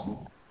like,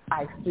 no,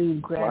 I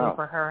sued Granny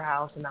for her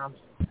house, and I'm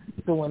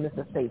suing this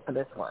estate for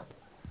this one.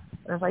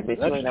 And it's like, bitch,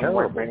 you ain't never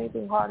worked for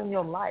anything hard in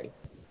your life.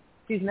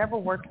 She's never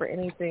worked for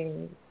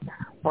anything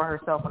for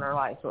herself in her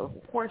life, so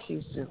of course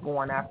she's just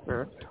going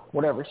after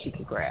whatever she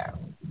could grab.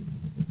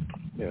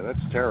 Yeah, that's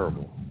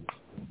terrible.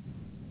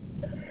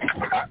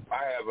 I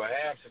have a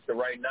half sister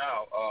right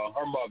now.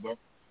 Her mother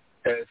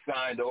has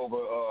signed over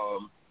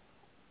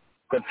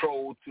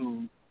control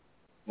to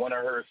one of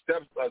her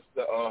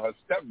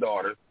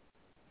stepdaughters,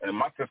 and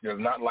my sister is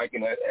not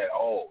liking that at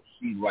all.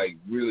 She's like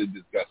really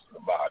disgusted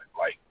about it.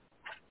 Like,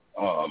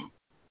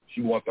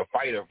 she wants to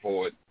fight her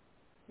for it.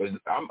 But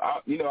I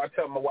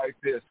tell my wife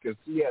this because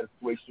she had a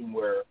situation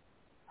where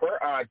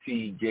her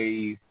auntie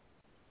gave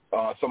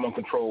someone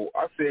control.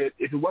 I said,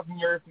 if it wasn't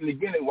yours from the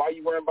beginning, why are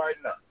you worrying about it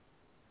now?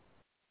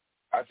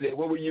 I said,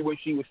 where were you when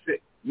she was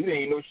sick? You didn't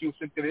even know she was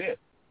sick to the end.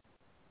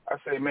 I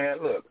say,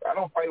 man, look, I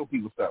don't fight with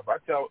people's stuff. I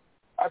tell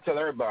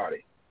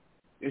everybody,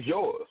 it's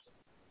yours.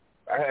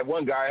 I had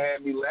one guy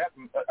had me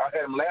laughing. I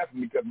had him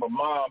laughing because my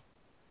mom,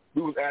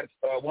 we was at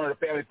one of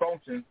the family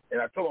functions,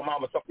 and I told my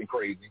mama something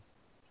crazy.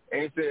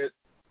 And he said,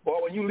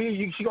 well, when you leave,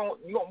 you gonna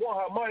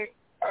want her money.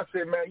 I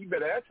said, man, you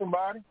better ask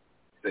somebody.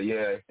 He said,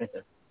 yeah,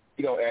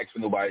 you don't ask for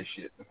nobody's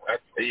shit. I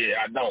said, yeah,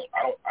 I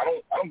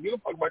don't give a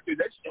fuck about you.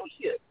 That's your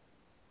shit.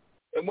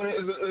 And when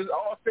it's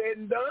all said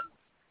and done,